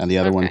 And the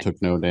other one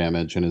took no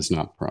damage and is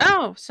not prone.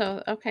 Oh,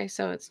 so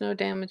it's no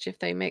damage if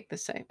they make the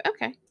save.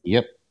 Okay.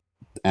 Yep.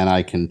 And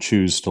I can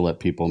choose to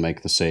let people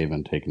make the save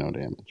and take no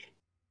damage.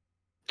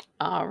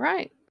 All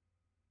right.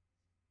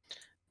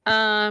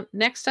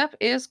 Next up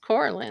is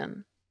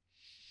Corlin.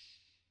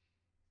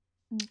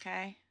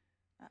 Okay.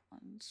 That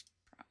one's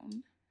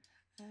prone.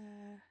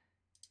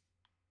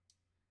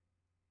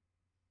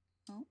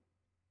 Oh,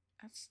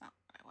 that's not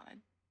what I wanted.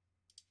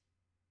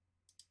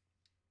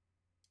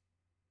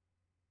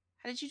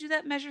 How did you do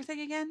that measure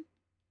thing again?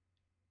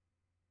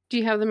 Do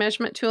you have the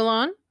measurement tool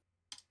on?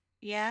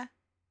 Yeah.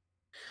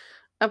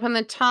 Up on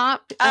the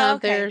top,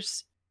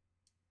 there's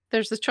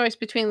the choice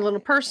between the little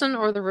person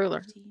or the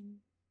ruler. 15,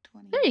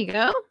 20, there you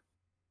go.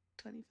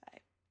 25,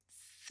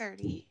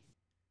 30.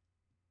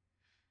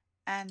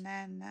 And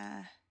then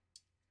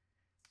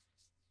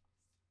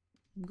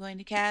I'm going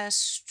to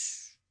cast...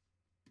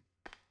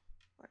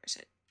 Where is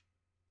it?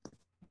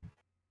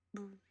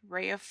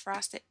 Ray of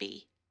Frost at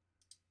B.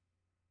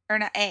 Or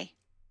not A.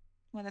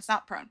 When it's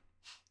not prone.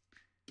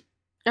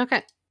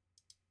 Okay.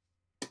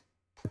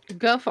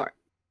 Go for it.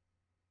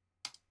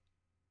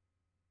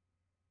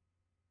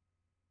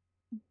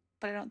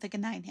 But I don't think a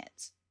 9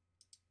 hits.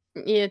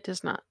 Yeah, it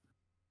does not.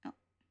 Oh.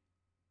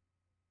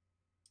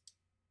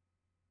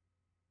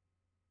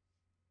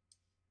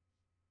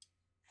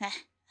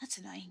 That's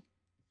annoying.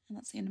 And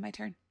that's the end of my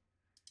turn.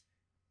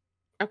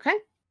 Okay.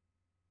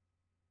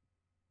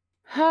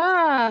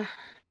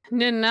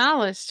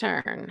 Nanala's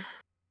turn.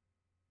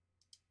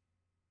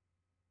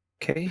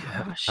 Okay.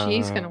 Oh,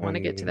 she's going to want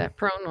to get to that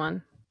prone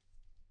one.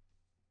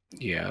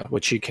 Yeah,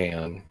 which she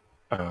can.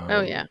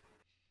 Oh, yeah.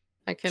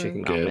 I'll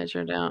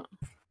measure it out.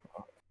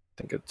 I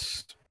think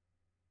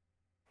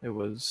it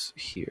was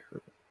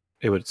here.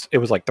 It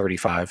was like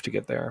 35 to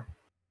get there.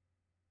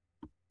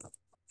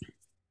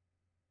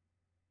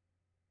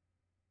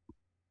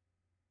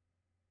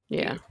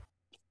 Yeah.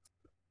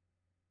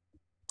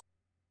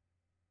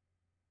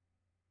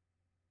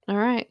 All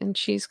right, and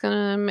she's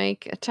gonna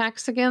make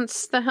attacks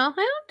against the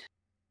Hellhound?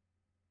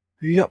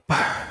 Yep.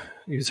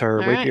 Use her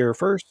rapier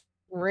first.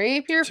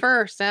 Rapier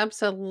first,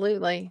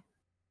 absolutely.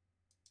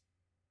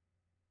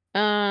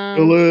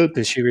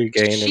 Did she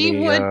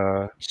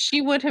regain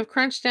she would have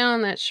crunched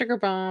down that sugar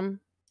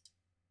bomb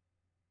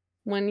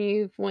when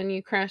you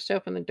crashed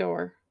open the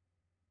door.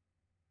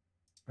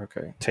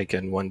 Okay. Take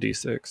in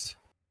 1d6.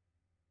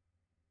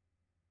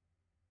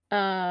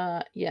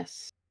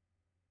 Yes.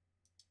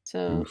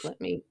 So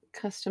let me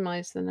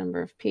customize the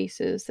number of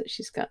pieces that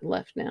she's got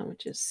left now,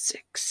 which is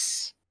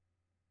 6.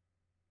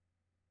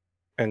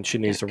 And she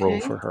needs to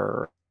roll for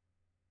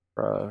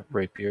her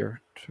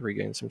rapier to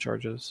regain some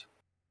charges.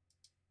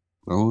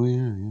 Oh,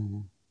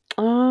 yeah.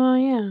 Oh,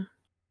 yeah.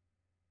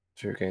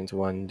 She regains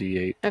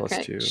 1d8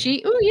 plus 2.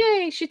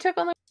 Yay! She took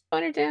only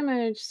 100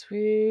 damage.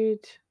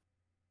 Sweet.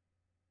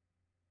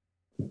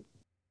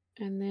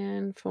 And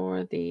then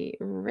for the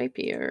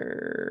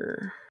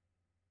rapier,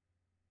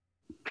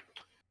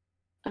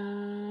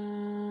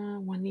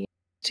 1d2.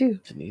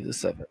 She needs a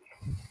 7.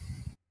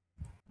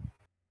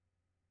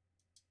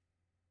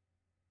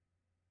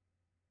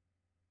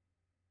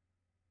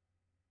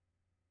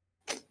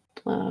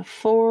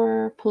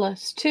 4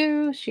 plus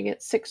 2, she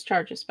gets 6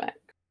 charges back.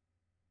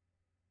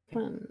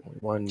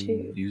 1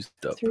 2 used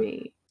up.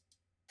 3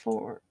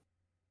 4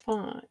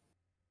 5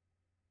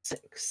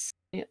 6.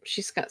 Yep,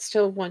 she's got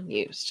still 1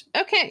 used.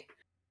 Okay.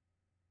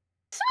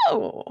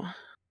 So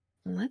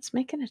let's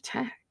make an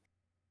attack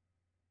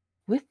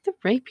with the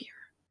rapier.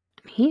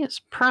 He is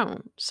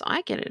prone, so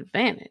I get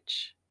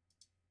advantage.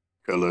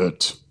 Kill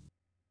it.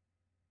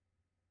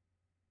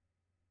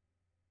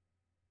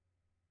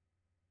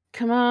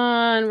 Come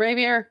on,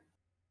 rapier.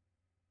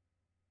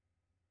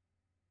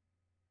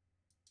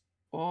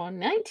 Well,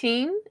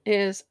 19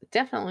 is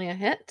definitely a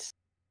hit.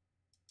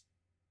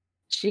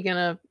 She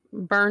gonna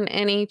burn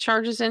any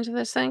charges into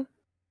this thing?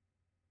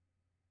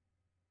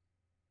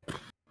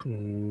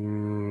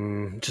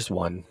 Just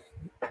 1.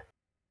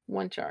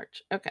 1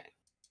 charge. Okay.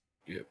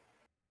 Yep.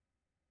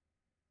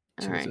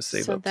 All right.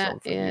 So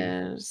that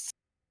is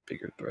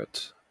bigger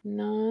threats.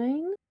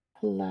 9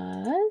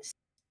 plus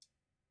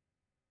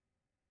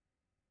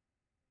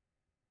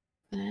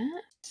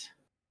that.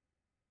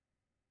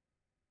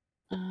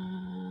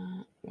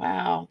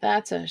 Wow,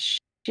 that's a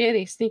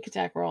shitty sneak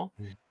attack roll.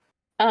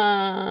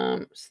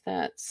 So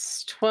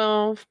that's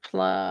 12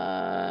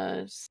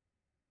 plus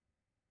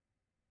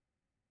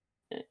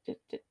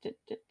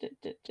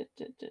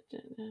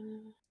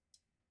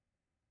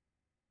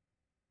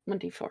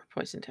 1d4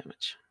 poison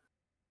damage.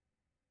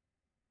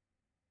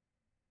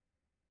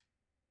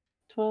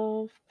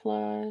 12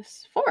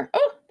 plus 4.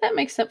 Oh, that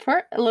makes up for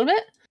it a little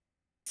bit.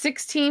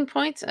 16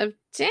 points of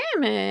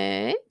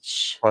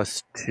damage.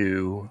 Plus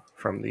 2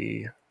 from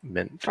the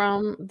mint.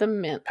 From the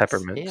mint.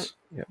 Peppermint.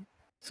 Yep.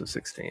 So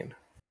 16.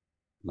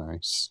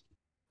 Nice.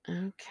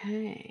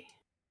 Okay.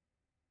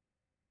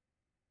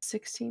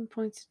 16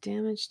 points of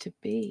damage to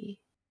B.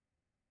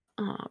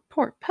 Aw,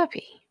 poor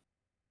puppy.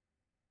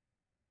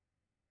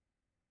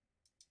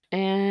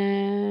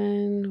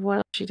 And what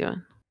else is she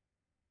doing?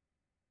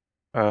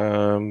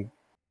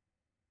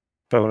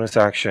 Bonus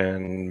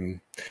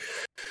action.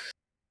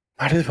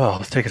 Might as well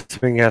take a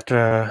swing at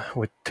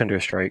with Tender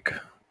Strike.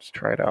 Just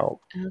try it out.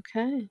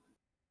 Okay.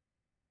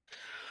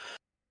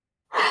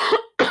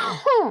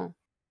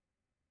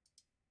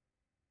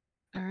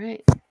 All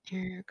right,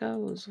 here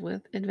goes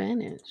with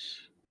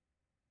advantage.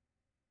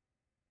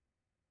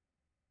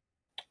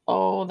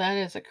 Oh, that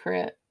is a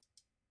crit.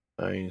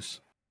 Nice.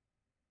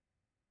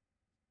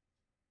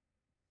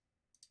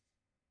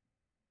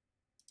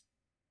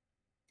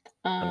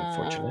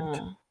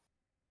 Unfortunate.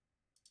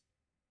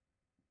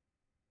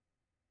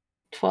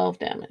 12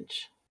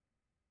 damage.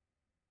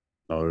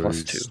 Nice.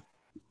 Plus 2.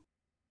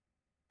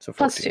 So 14.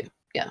 Plus 2.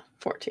 Yeah,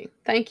 14.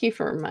 Thank you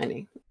for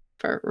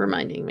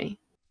reminding me.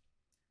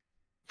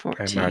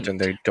 14. I imagine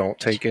they don't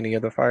take any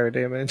of the fire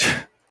damage.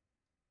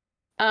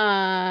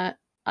 I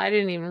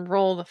didn't even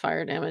roll the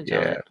fire damage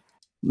on it.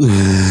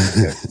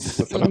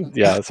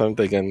 So I'm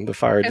thinking the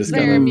fire just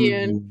they're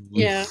immune.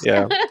 Yeah.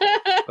 Yeah.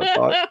 I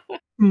thought.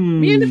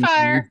 Immune to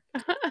fire.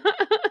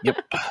 Yep.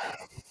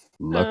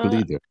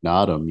 Luckily, they're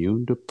not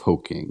immune to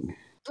poking.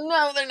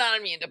 No, they're not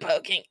immune to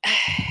poking.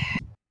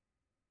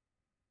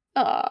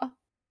 A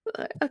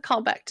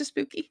callback to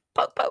spooky.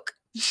 Poke, poke.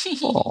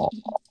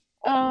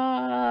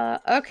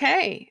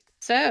 Okay.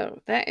 So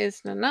that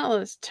is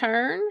Nanala's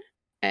turn.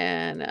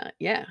 And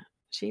yeah,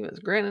 she was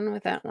grinning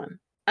with that one.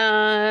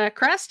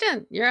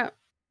 Creston, you're up.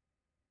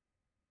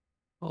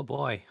 Oh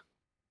boy.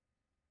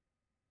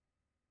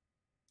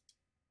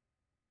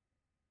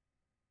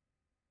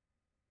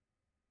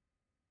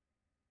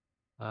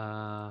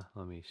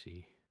 Let me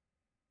see.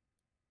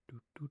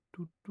 Doot, doot,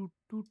 doot, doot,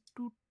 doot,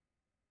 doot.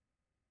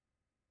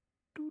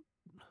 Doot.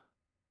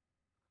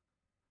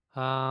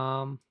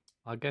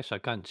 I guess I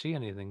can't see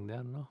anything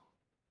there, no.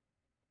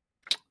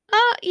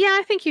 Yeah,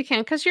 I think you can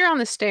because you're on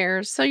the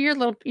stairs, so you're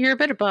a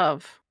bit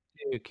above.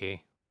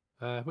 Okay.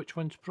 Which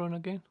one's prone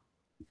again?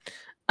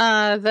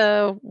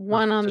 The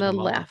one on to the the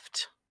mother.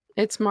 left.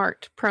 It's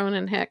marked prone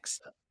and hexed.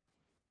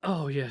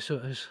 Oh yeah, so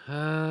it is.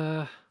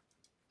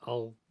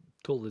 I'll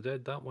totally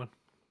dead that one.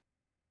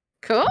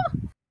 Cool.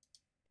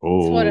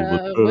 Oh, what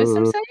a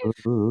wisdom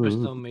save?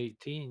 Wisdom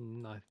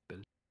 18, I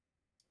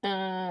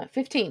believe.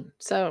 15.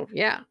 So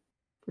yeah,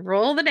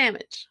 roll the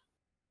damage.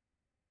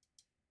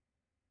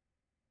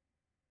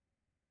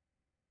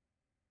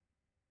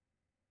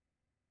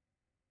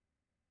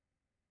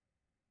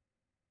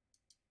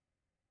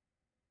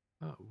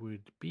 That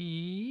would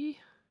be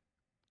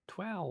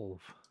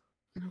 12.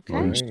 Okay.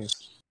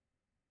 Nice.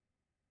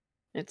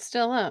 It's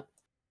still up,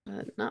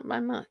 but not by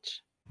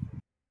much.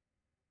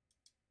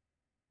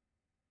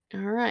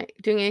 All right.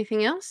 Doing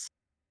anything else?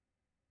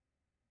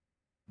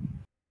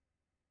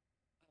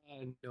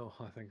 No,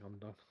 I think I'm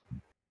done.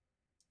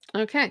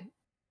 Okay.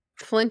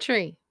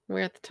 Flintry,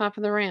 we're at the top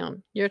of the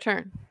round. Your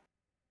turn.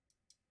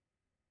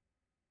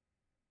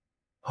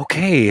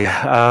 Okay.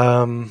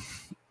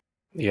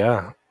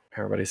 Yeah.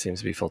 Everybody seems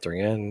to be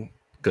filtering in.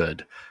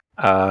 Good.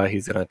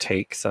 He's gonna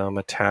take some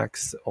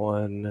attacks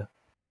on.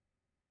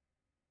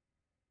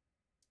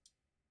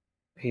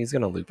 He's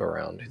gonna loop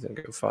around. He's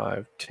gonna go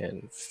 5,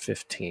 10,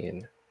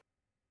 15.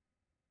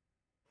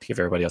 To give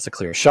everybody else a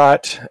clear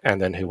shot,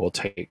 and then he will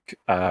take.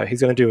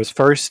 He's gonna do his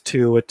first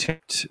to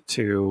attempt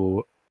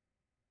to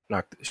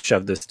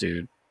shove this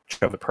dude,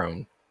 shove it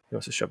prone. He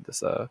wants to shove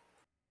this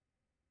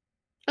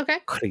Okay.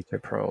 creature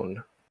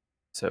prone.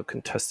 So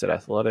contested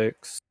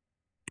athletics.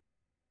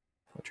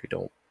 Which we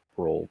don't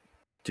roll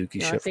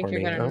dookie No, I shit think for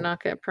you're me. going to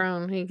knock it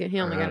prone. He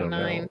only got a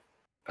 9.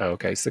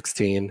 Okay,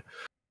 16.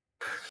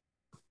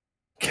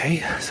 Okay,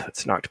 so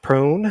it's knocked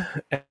prone.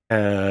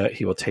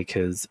 He will take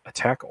his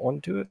attack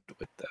onto it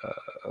with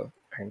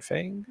Iron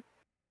Fang.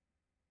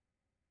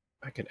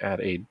 I can add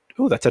a...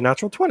 Oh, that's a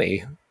natural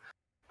 20.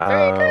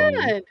 Very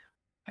good.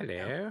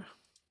 Hello.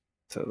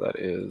 So that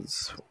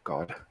is... Oh,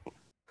 God.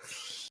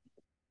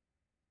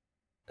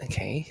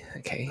 Okay.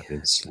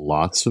 It's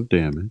lots of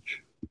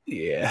damage.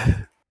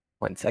 Yeah.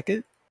 1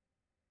 second.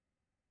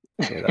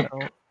 Figure that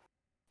out.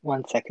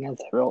 1 second as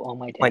I roll all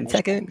my damage. 1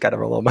 second. Gotta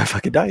roll all my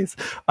fucking dice.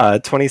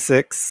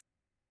 26.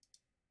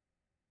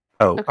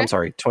 Oh, Okay. I'm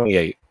sorry.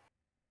 28.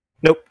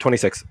 Nope,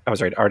 26. I was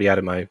right. I already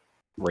added my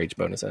rage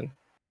bonus in.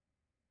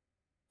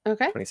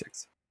 Okay.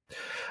 26.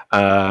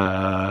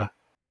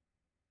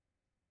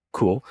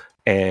 Cool.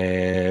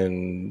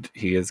 And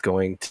he is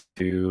going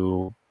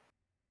to...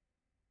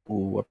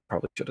 Ooh, I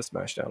probably should have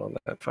smashed down on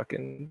that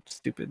fucking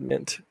stupid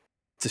mint.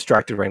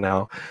 Distracted right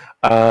now.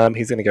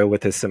 He's going to go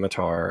with his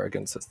scimitar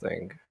against this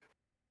thing.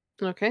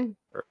 Okay.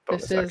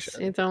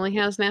 It only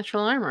has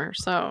natural armor,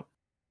 so.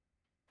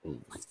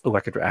 Oh, I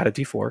could add a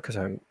d4 because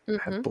I'm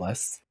had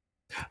bless.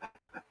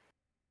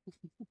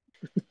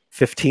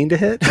 15 to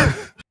hit.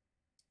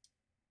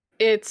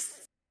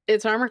 It's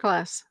armor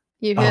class.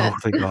 You hit. Oh,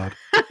 thank God.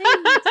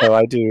 So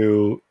I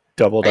do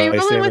double dice damage.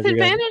 Are you rolling with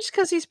again. advantage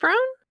because he's prone?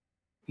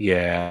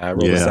 Yeah, I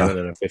rolled a 7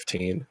 and a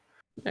 15.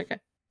 Okay.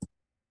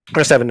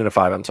 Or 7 and a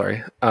 5, I'm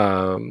sorry.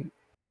 And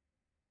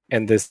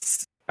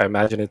this, I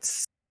imagine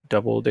it's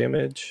double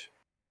damage.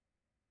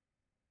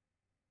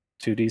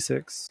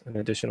 2d6, an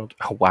additional...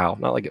 Oh, wow,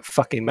 not like it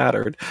fucking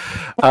mattered.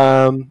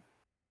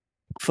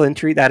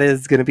 Flintry, that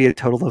is going to be a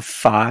total of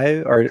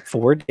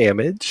 4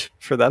 damage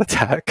for that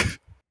attack.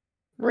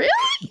 Really?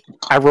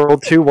 I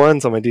rolled 2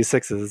 1s on my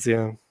d6s,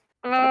 yeah.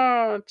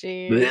 Oh,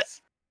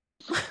 jeez.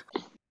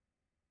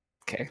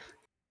 Okay.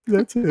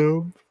 That's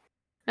him.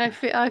 I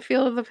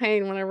feel the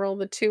pain when I roll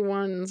the 2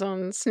 1s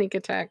on sneak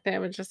attack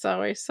damage. It's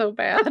always so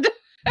bad.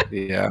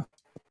 Yeah.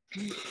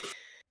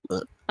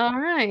 All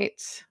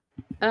right.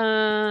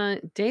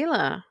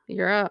 Dayla,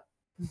 you're up.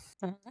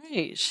 All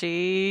right.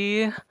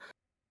 She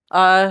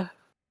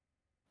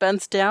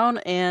bends down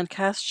and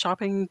casts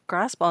Chopping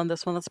Grasp on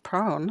this one that's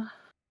prone.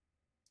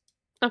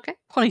 Okay.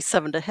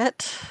 27 to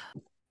hit.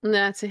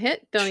 That's a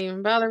hit. Don't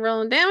even bother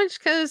rolling damage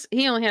because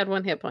he only had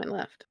 1 hit point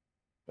left.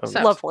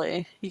 So.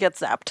 Lovely. You get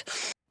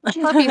zapped.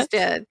 Puppy's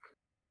dead.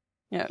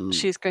 Yeah,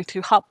 she's going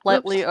to hop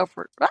lightly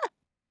over.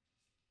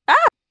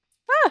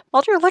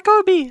 Aldrich, let go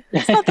of me.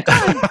 It's not the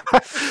time.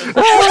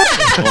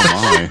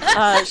 Oh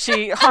my.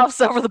 She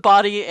hops over the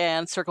body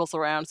and circles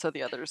around so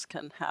the others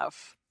can have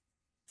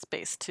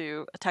space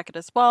to attack it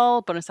as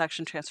well. Bonus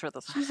action transfer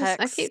this Jesus,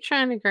 hex. I keep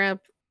trying to grab.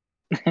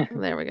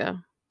 There we go.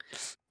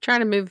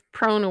 Trying to move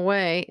prone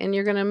away, and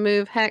you're going to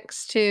move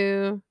Hex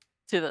to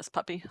this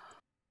puppy.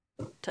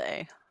 To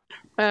A.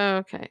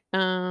 Okay.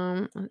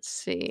 Let's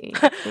see.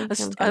 I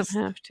think I'm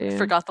gonna have to.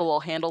 Forgot the little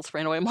handles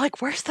ran away. I'm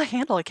like, where's the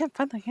handle? I can't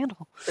find the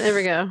handle. There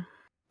we go.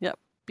 Yep.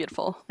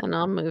 Beautiful. And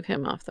I'll move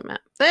him off the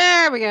map.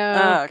 There we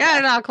go. Okay. Got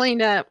it all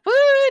cleaned up.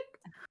 Woot!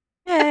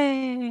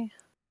 Yay.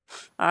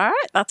 All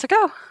right, that's a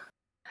go.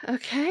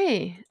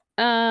 Okay.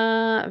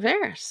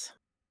 Varys,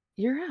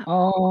 you're up.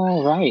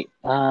 All right.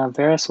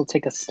 Varys will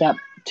take a step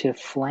to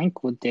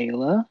flank with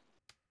Dayla.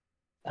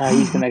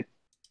 He's going to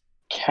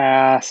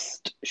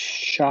cast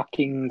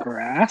Shocking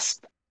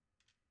Grasp.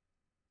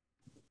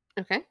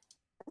 Okay.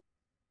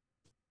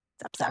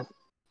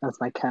 That's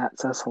my cat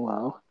says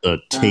hello. The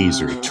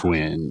Taser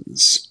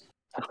Twins.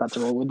 I forgot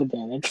to roll with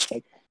advantage.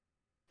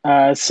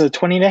 So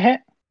 20 to hit.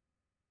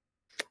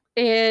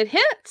 It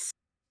hits.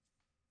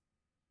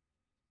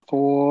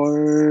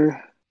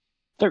 For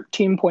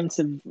 13 points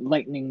of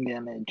lightning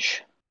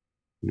damage.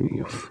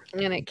 Oof.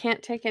 And it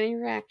can't take any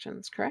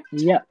reactions, correct?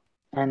 Yep.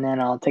 And then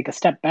I'll take a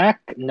step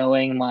back,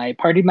 knowing my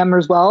party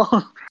members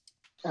well.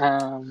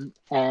 And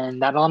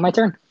that'll end my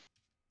turn.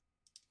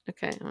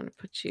 Okay, I'm gonna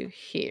put you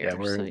here. Yeah,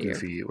 we're so in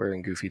goofy. We're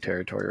in goofy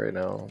territory right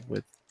now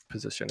with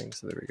positioning.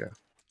 So there we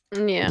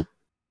go. Yeah,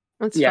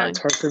 that's Yeah, fine. it's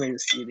hard for me to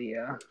see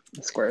the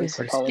squares.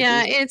 Apologies.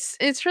 Yeah,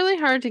 it's really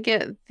hard to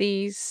get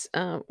these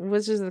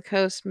Wizards of the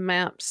Coast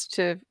maps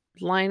to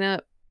line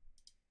up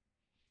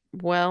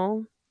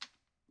well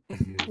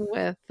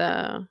with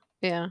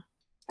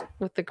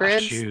with the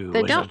grids. you,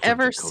 They Wizards don't of the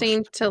ever Coast.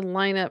 seem to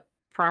line up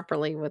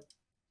properly with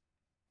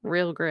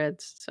real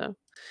grids. So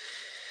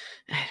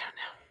I don't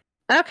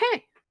know.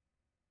 Okay.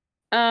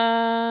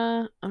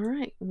 All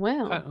right.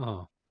 Well,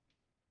 Oh,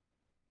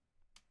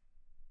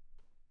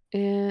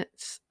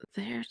 it's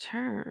their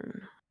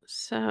turn.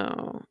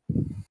 So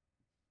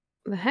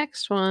the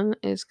Hex one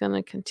is going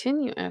to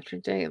continue after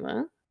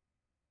Dayla.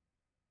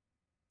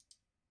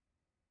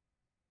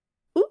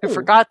 I Ooh.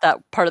 forgot that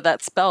part of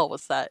that spell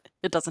was that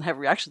it doesn't have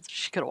reactions.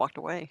 She could have walked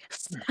away.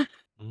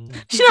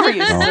 mm. She never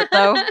uses it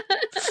though.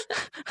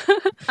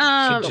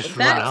 just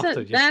run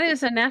after you. That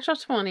is a natural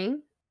 20.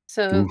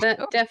 So Oof. that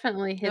Nope.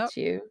 definitely hits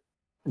you.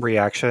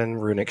 Reaction,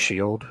 Runic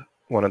Shield.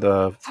 One of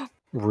the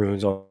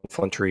runes on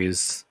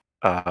Flintree's,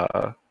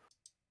 one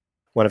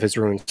of his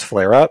runes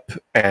flare up,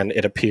 and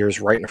it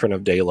appears right in front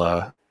of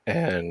Dayla,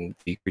 and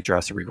the creature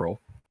has to reroll.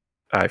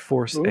 I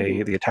force Ooh.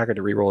 the attacker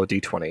to reroll a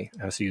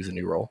d20. Has to use a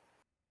new roll.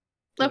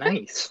 Okay.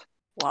 Nice.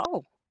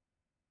 Wow,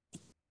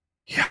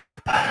 Yeah.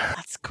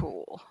 that's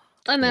cool.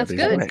 And Yeah, that's these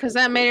good are- because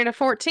that made it a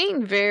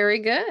 14. Very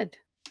good.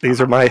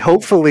 These are my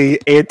hopefully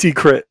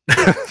anti-crit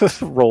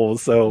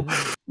rolls, so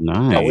I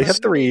only Nice.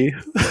 have 3.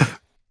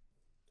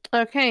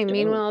 Okay, Go.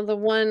 meanwhile, the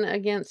one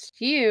against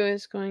you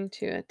is going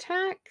to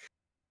attack.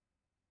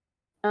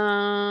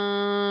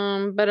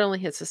 But only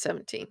hits a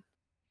 17.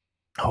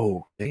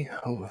 Oh, okay.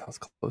 Oh, that was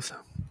close.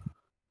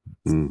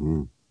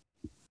 Mm-hmm.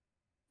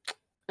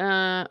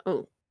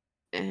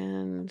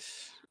 And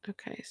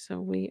okay, so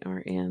we are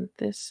in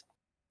this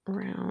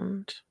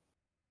round.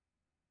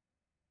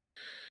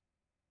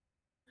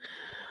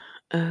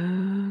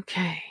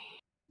 Okay.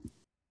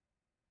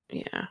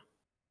 Yeah.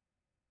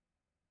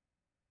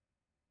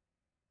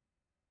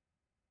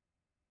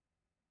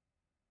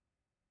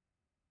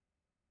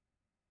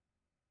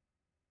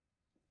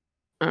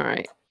 All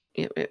right.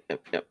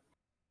 Yep.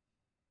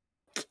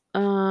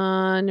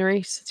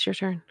 Nerys, it's your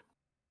turn.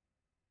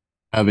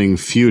 Having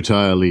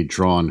futilely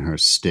drawn her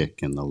stick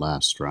in the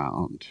last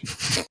round,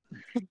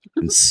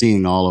 and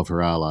seeing all of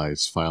her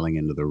allies filing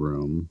into the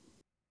room,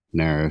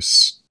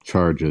 Nerys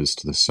charges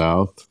to the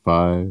south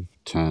 5,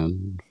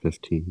 10,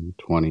 15,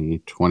 20,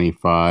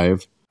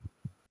 25,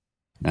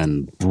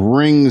 and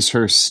brings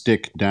her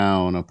stick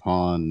down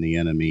upon the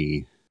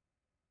enemy.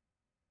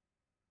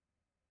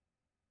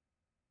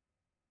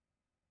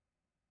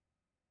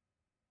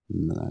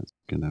 And that's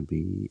gonna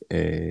be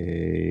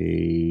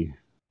a...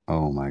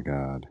 Oh my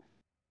god.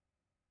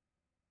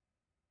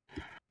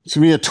 It's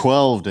gonna be a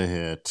 12 to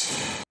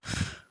hit.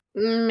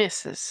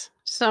 Misses.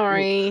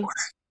 Sorry.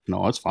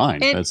 No, it's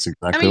fine. It- That's I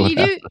exactly mean, what you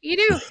happened.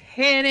 do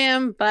hit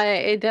him, but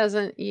it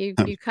doesn't. You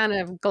kind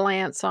of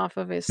glance off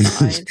of his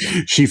side.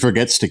 She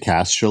forgets to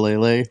cast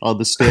Shillelagh on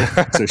the stick,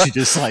 so she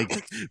just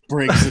like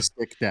brings the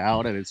stick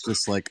down, and it's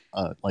just like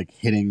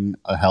hitting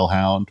a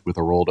hellhound with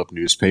a rolled up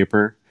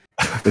newspaper.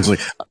 It's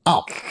like,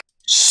 oh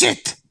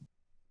shit!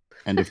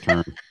 End of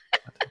turn.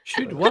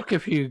 Should work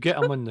if you get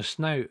them on the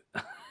snout.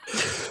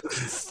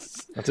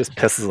 That just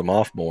pisses them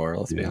off more,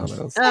 let's be Yeah.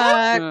 honest.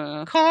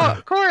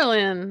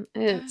 Corlin,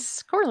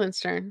 it's Corlin's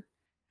turn.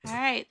 All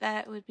right,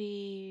 that would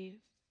be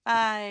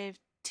 5,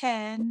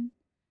 10.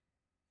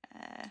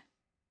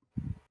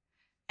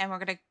 And we're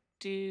going to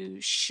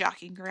do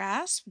Shocking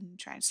Grasp and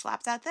try and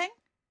slap that thing.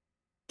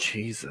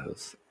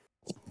 Jesus.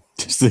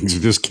 These things are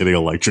just getting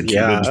electrocuted.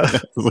 Yeah.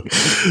 Like,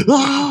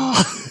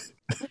 ah!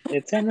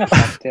 It's an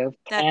effective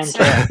That's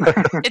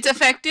cantrip. it's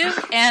effective,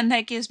 and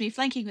that gives me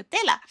flanking with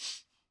Dela.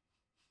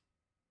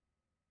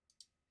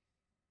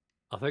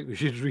 I think we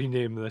should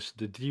rename this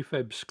the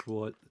Defib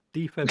Squad.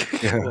 Defib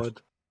Yeah.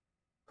 Squad.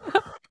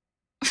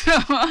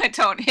 I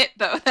don't hit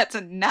though. That's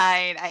a 9.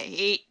 I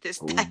hate this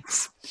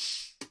dice.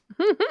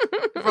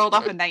 Rolled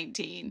off a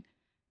 19.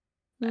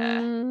 I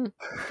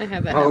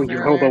have that. Oh, happen you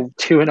rolled earlier. a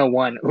 2 and a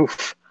 1.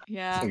 Oof.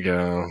 Yeah.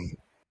 Yeah.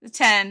 The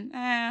 10.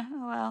 Oh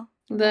well.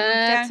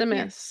 That's Down a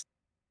here. miss.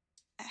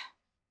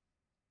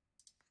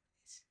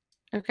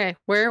 Okay,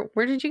 where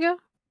did you go?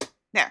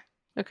 There.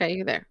 Okay,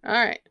 you're there. All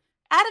right,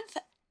 Out of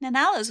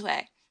Nanala's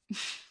way.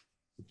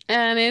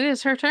 and it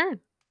is her turn.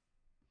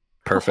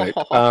 Perfect.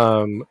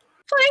 Flanking.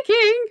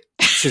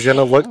 She's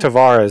gonna look to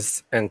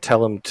Varus and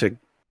tell him to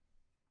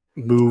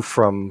move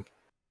from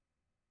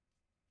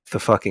the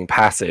fucking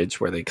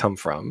passage where they come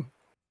from,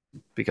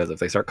 because if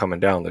they start coming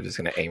down, they're just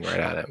gonna aim right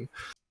at him.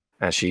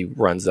 And she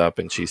runs up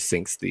and she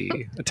attempts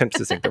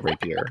to sink the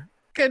rapier.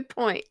 Good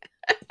point.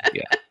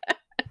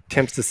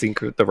 Attempts to sink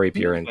the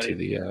rapier into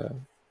the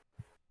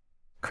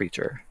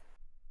creature.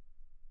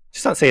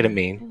 She's not saying it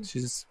mean.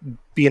 She's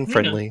being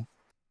friendly.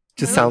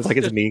 Just sounds like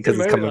it's mean because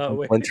it's coming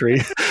from Flintry.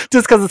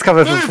 Just because it's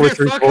coming from Move your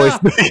Flintry's fuck voice.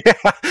 up.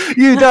 Yeah.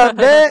 You done,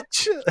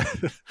 bitch!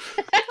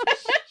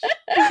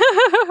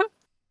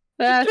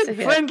 That's a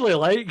hit. Friendly,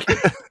 like.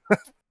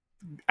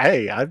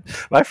 Hey,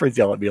 my friends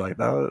yell at me like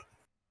that.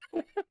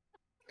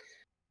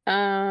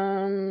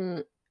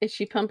 Is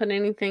she pumping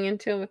anything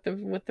into it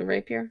with the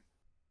rapier?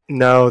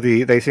 No,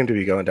 they seem to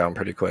be going down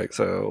pretty quick.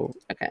 So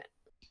Okay.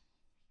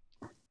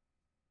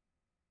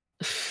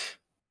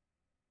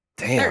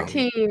 damn,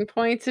 13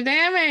 points of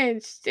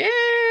damage.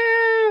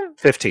 Damn.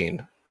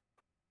 15.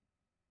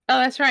 Oh,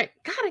 that's right.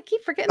 God, I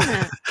keep forgetting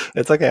that.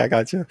 It's okay, I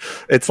got you.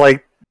 It's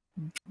like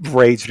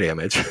rage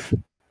damage.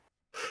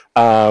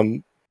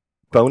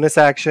 Bonus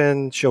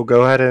action, she'll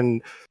go ahead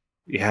and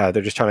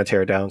they're just trying to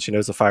tear it down. She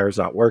knows the fire's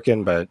not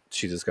working, but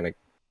she's just gonna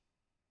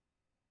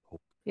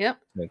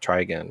try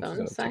again. She's Bonus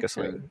gonna take a action.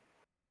 swing.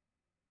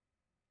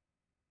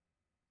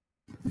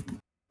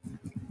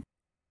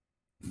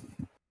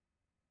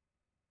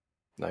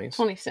 Nice.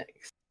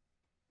 26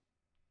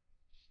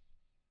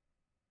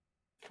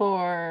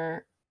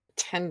 for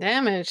 10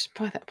 damage.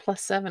 Boy, that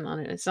plus 7 on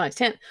it. It's nice.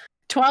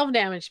 12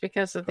 damage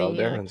because of the 12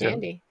 damage, yeah.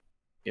 candy.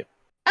 Yep.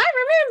 I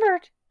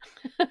remembered.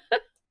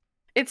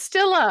 It's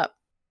still up.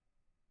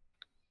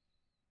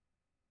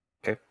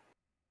 Okay.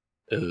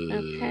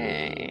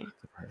 Did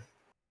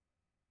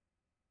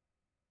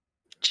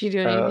she do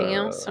anything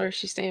else, or is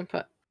she staying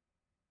put?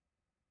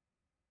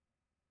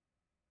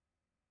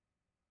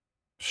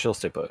 She'll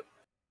stay put.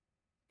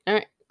 All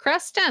right,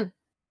 Creston,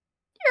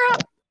 you're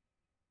up.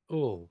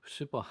 Oh,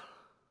 super.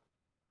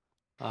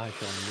 I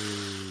shall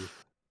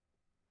move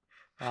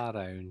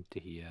around to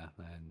here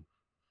and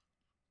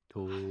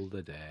Toll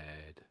the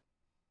Dead.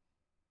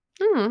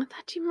 I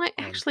thought you might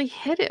actually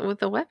hit it with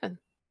the weapon.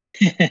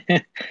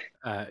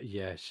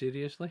 Yeah,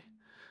 seriously?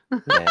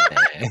 Nah.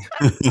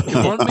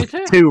 You want me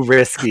to? Too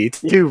risky.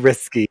 Too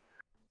risky.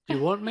 Do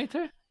you want me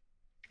to?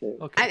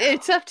 Okay.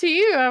 It's up to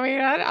you. I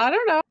mean, I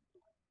don't know.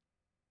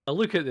 I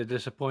look at the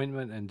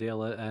disappointment in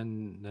Dela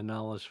and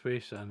Nanala's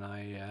face, and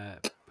I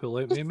pull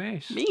out my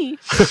mace. Me.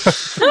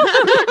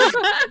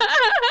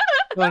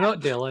 No, not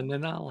Dela,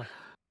 Nanala.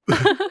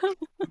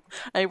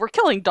 Hey, we're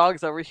killing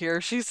dogs over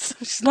here.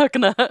 She's not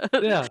gonna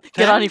Yeah,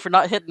 get on 10? you for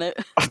not hitting it.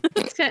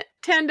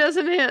 10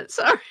 doesn't hit.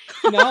 Sorry.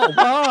 No,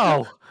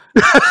 wow.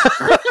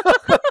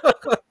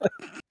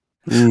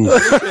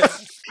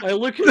 I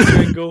look at you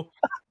and go,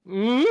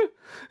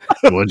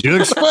 What'd you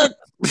expect?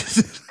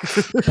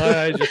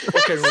 I just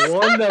fucking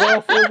wander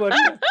off over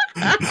here.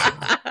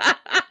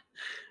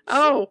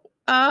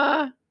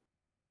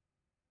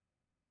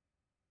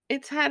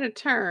 It's had a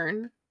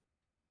turn.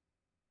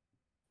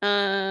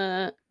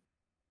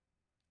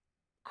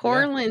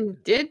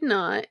 Corlin did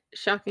not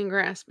shocking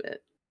grasp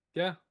it.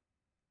 Yeah.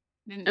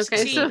 Didn't Okay,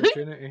 succeed. so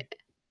Opportunity.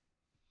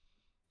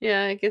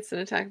 yeah, it gets an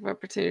attack of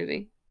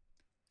opportunity.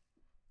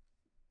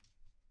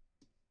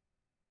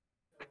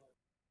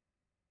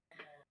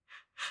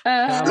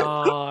 Come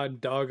on,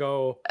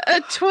 doggo.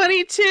 A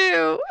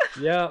 22.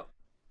 Yeah.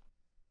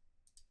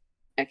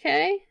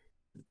 Okay.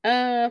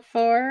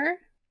 For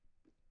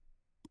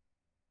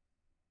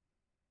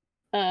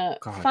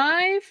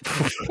 5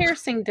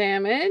 piercing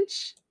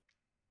damage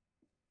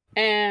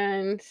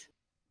and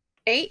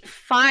 8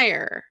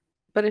 fire.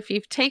 But if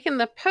you've taken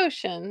the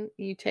potion,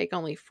 you take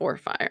only 4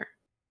 fire.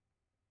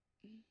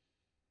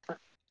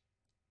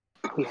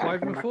 We have 5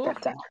 to and mark 4?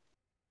 that down.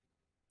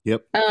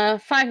 Yep.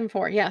 5 and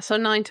 4, yeah, so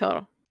 9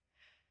 total.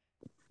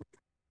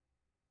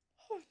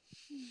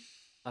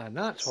 And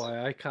that's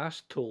why I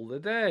cast Toll the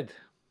Dead.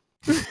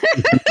 I'm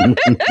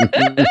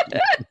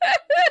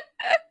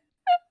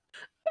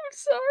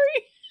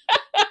sorry.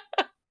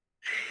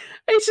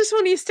 It's just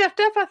when you stepped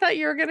up, I thought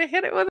you were going to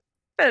hit it with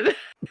a weapon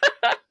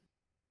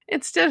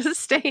instead of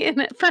staying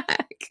it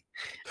back.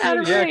 Out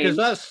of Yeah, range.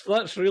 because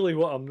that's really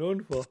what I'm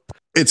known for.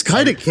 It's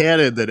kind of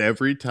canon that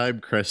every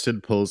time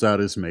Creston pulls out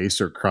his mace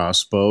or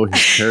crossbow,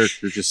 his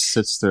character just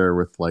sits there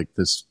with like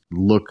this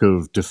look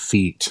of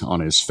defeat on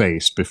his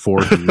face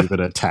before he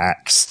even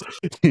attacks.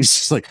 He's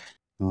just like,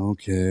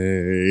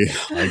 okay,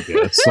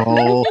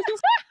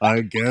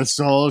 I guess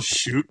I'll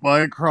shoot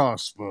my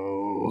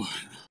crossbow.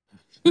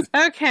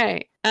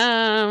 Okay.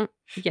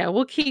 Yeah,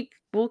 we'll keep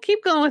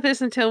going with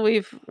this until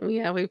we've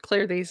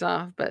cleared these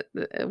off, but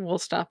we'll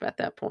stop at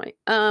that point.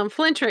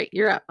 Flintry,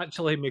 you're up.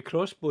 Actually, my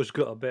crossbow's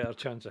got a better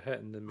chance of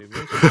hitting than my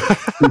mace.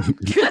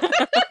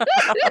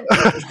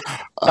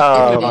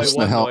 Across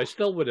the I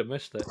still would have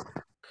missed it.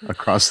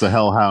 Across the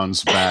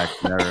Hellhound's back,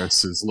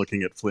 Neris is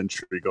looking at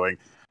Flintry going,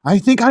 I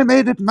think I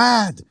made it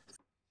mad.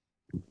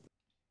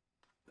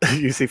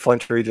 You see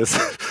Flintry just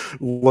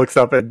looks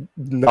up and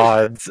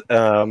nods,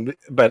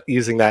 but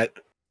using that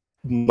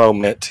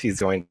moment, he's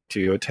going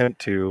to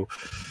attempt to,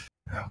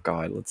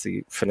 let's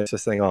see, finish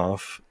this thing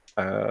off.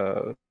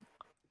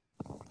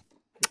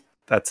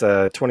 That's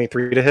a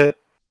 23 to hit.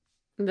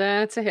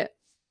 That's a hit.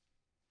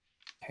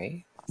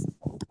 Okay.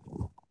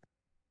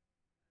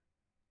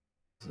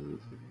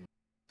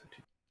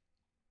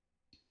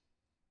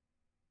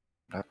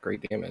 Not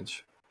great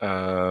damage.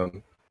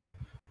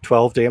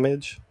 12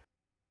 damage.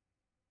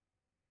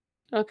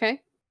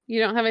 Okay. You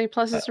don't have any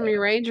pluses from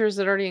your rage, or is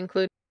it already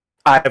included?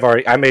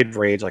 I made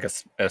rage like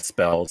a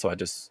spell, so I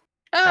just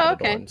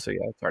added okay. on. So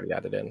yeah, it's already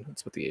added in.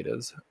 That's what the 8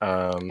 is.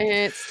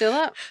 It's still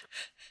up.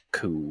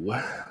 Cool.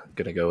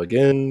 Gonna go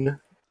again.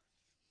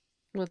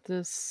 With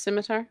the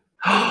scimitar?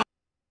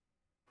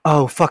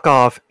 Oh, fuck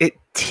off. It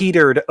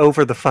teetered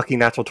over the fucking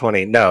natural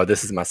 20. No,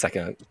 this is my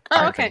second.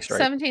 Oh, okay.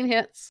 17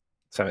 hits.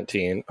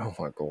 17. Oh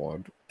my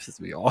god. Pisses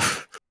me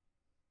off.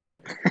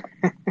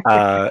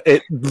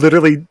 It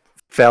literally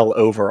fell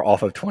over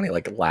off of 20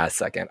 like last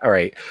second. All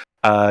right.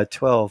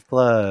 12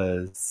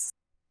 plus.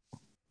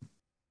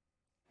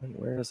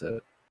 Where is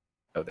it?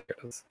 Oh, there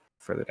it is.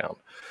 Further down.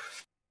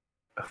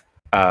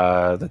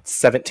 That's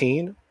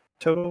 17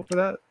 total for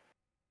that.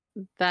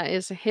 That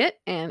is a hit,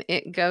 and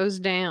it goes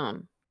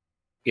down.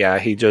 Yeah,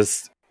 he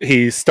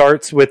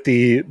starts with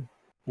the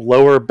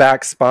lower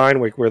back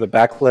spine, like where the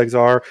back legs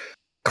are,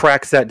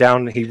 cracks that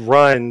down. He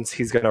runs.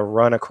 He's gonna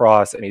run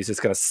across, and he's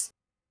just gonna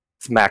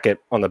smack it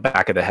on the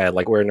back of the head,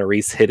 like where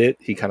Nerys hit it.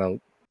 He kind of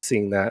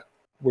seeing that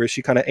where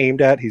she kind of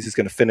aimed at. He's just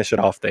gonna finish it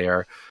off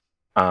there.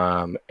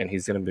 And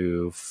he's going to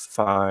move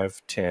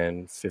 5,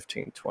 10,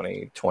 15,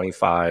 20,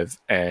 25.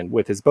 And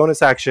with his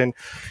bonus action,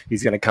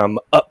 he's going to come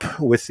up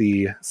with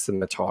the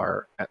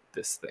scimitar at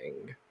this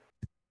thing.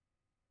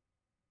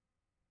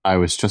 I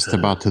was just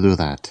about to do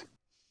that.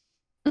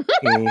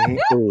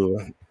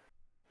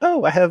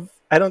 Oh,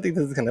 I don't think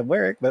this is going to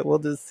work, but we'll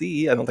just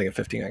see. I don't think a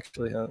 15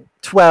 actually.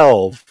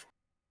 12.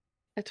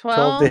 A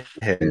 12? to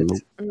hit.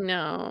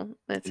 No,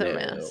 that's a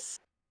miss.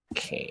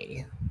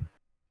 Okay.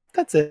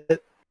 That's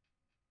it.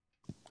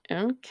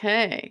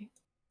 Okay.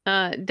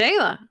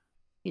 Dayla,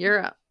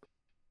 you're up.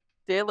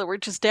 Dayla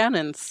reaches down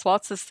and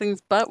swats this thing's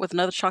butt with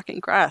another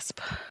shocking grasp.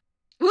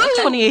 Woo!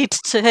 28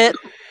 to hit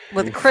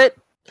with crit,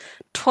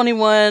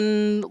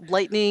 21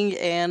 lightning,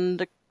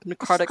 and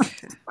necrotic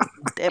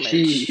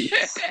damage.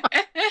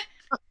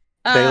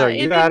 Dayla, are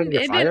you out of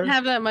your it fire? didn't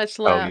have that much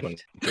Oh,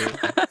 left.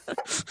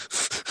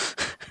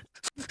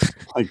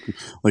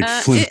 like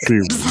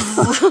Flintry.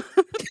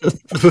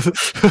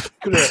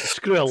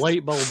 Screw a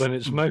light bulb in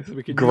its mouth.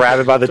 We can grab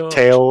it by the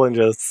tail and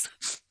just.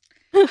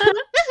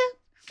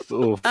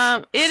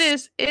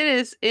 It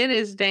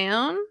is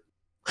down,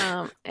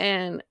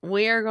 and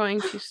we are going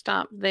to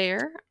stop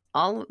there.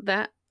 All of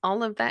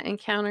that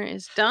encounter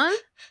is done.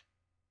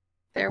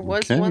 There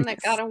was one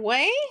that got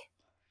away,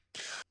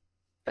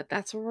 but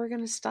that's where we're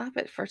going to stop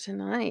it for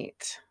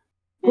tonight.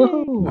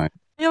 Woohoo!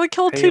 Yeah, we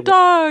killed 2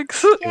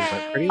 dogs.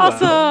 Awesome.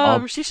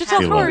 Awesome. She should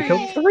tell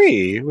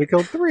Tori. We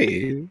killed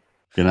 3.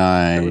 Good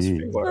night. That was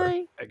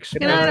 4. Explain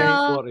Good night,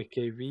 all. 40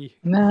 kV.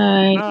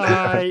 Night.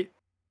 Night.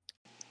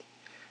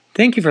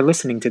 Thank you for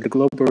listening to the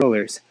Global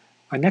Rollers.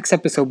 Our next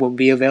episode will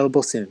be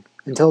available soon.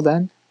 Until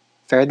then,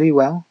 fare thee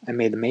well, and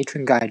may the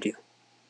matron guide you.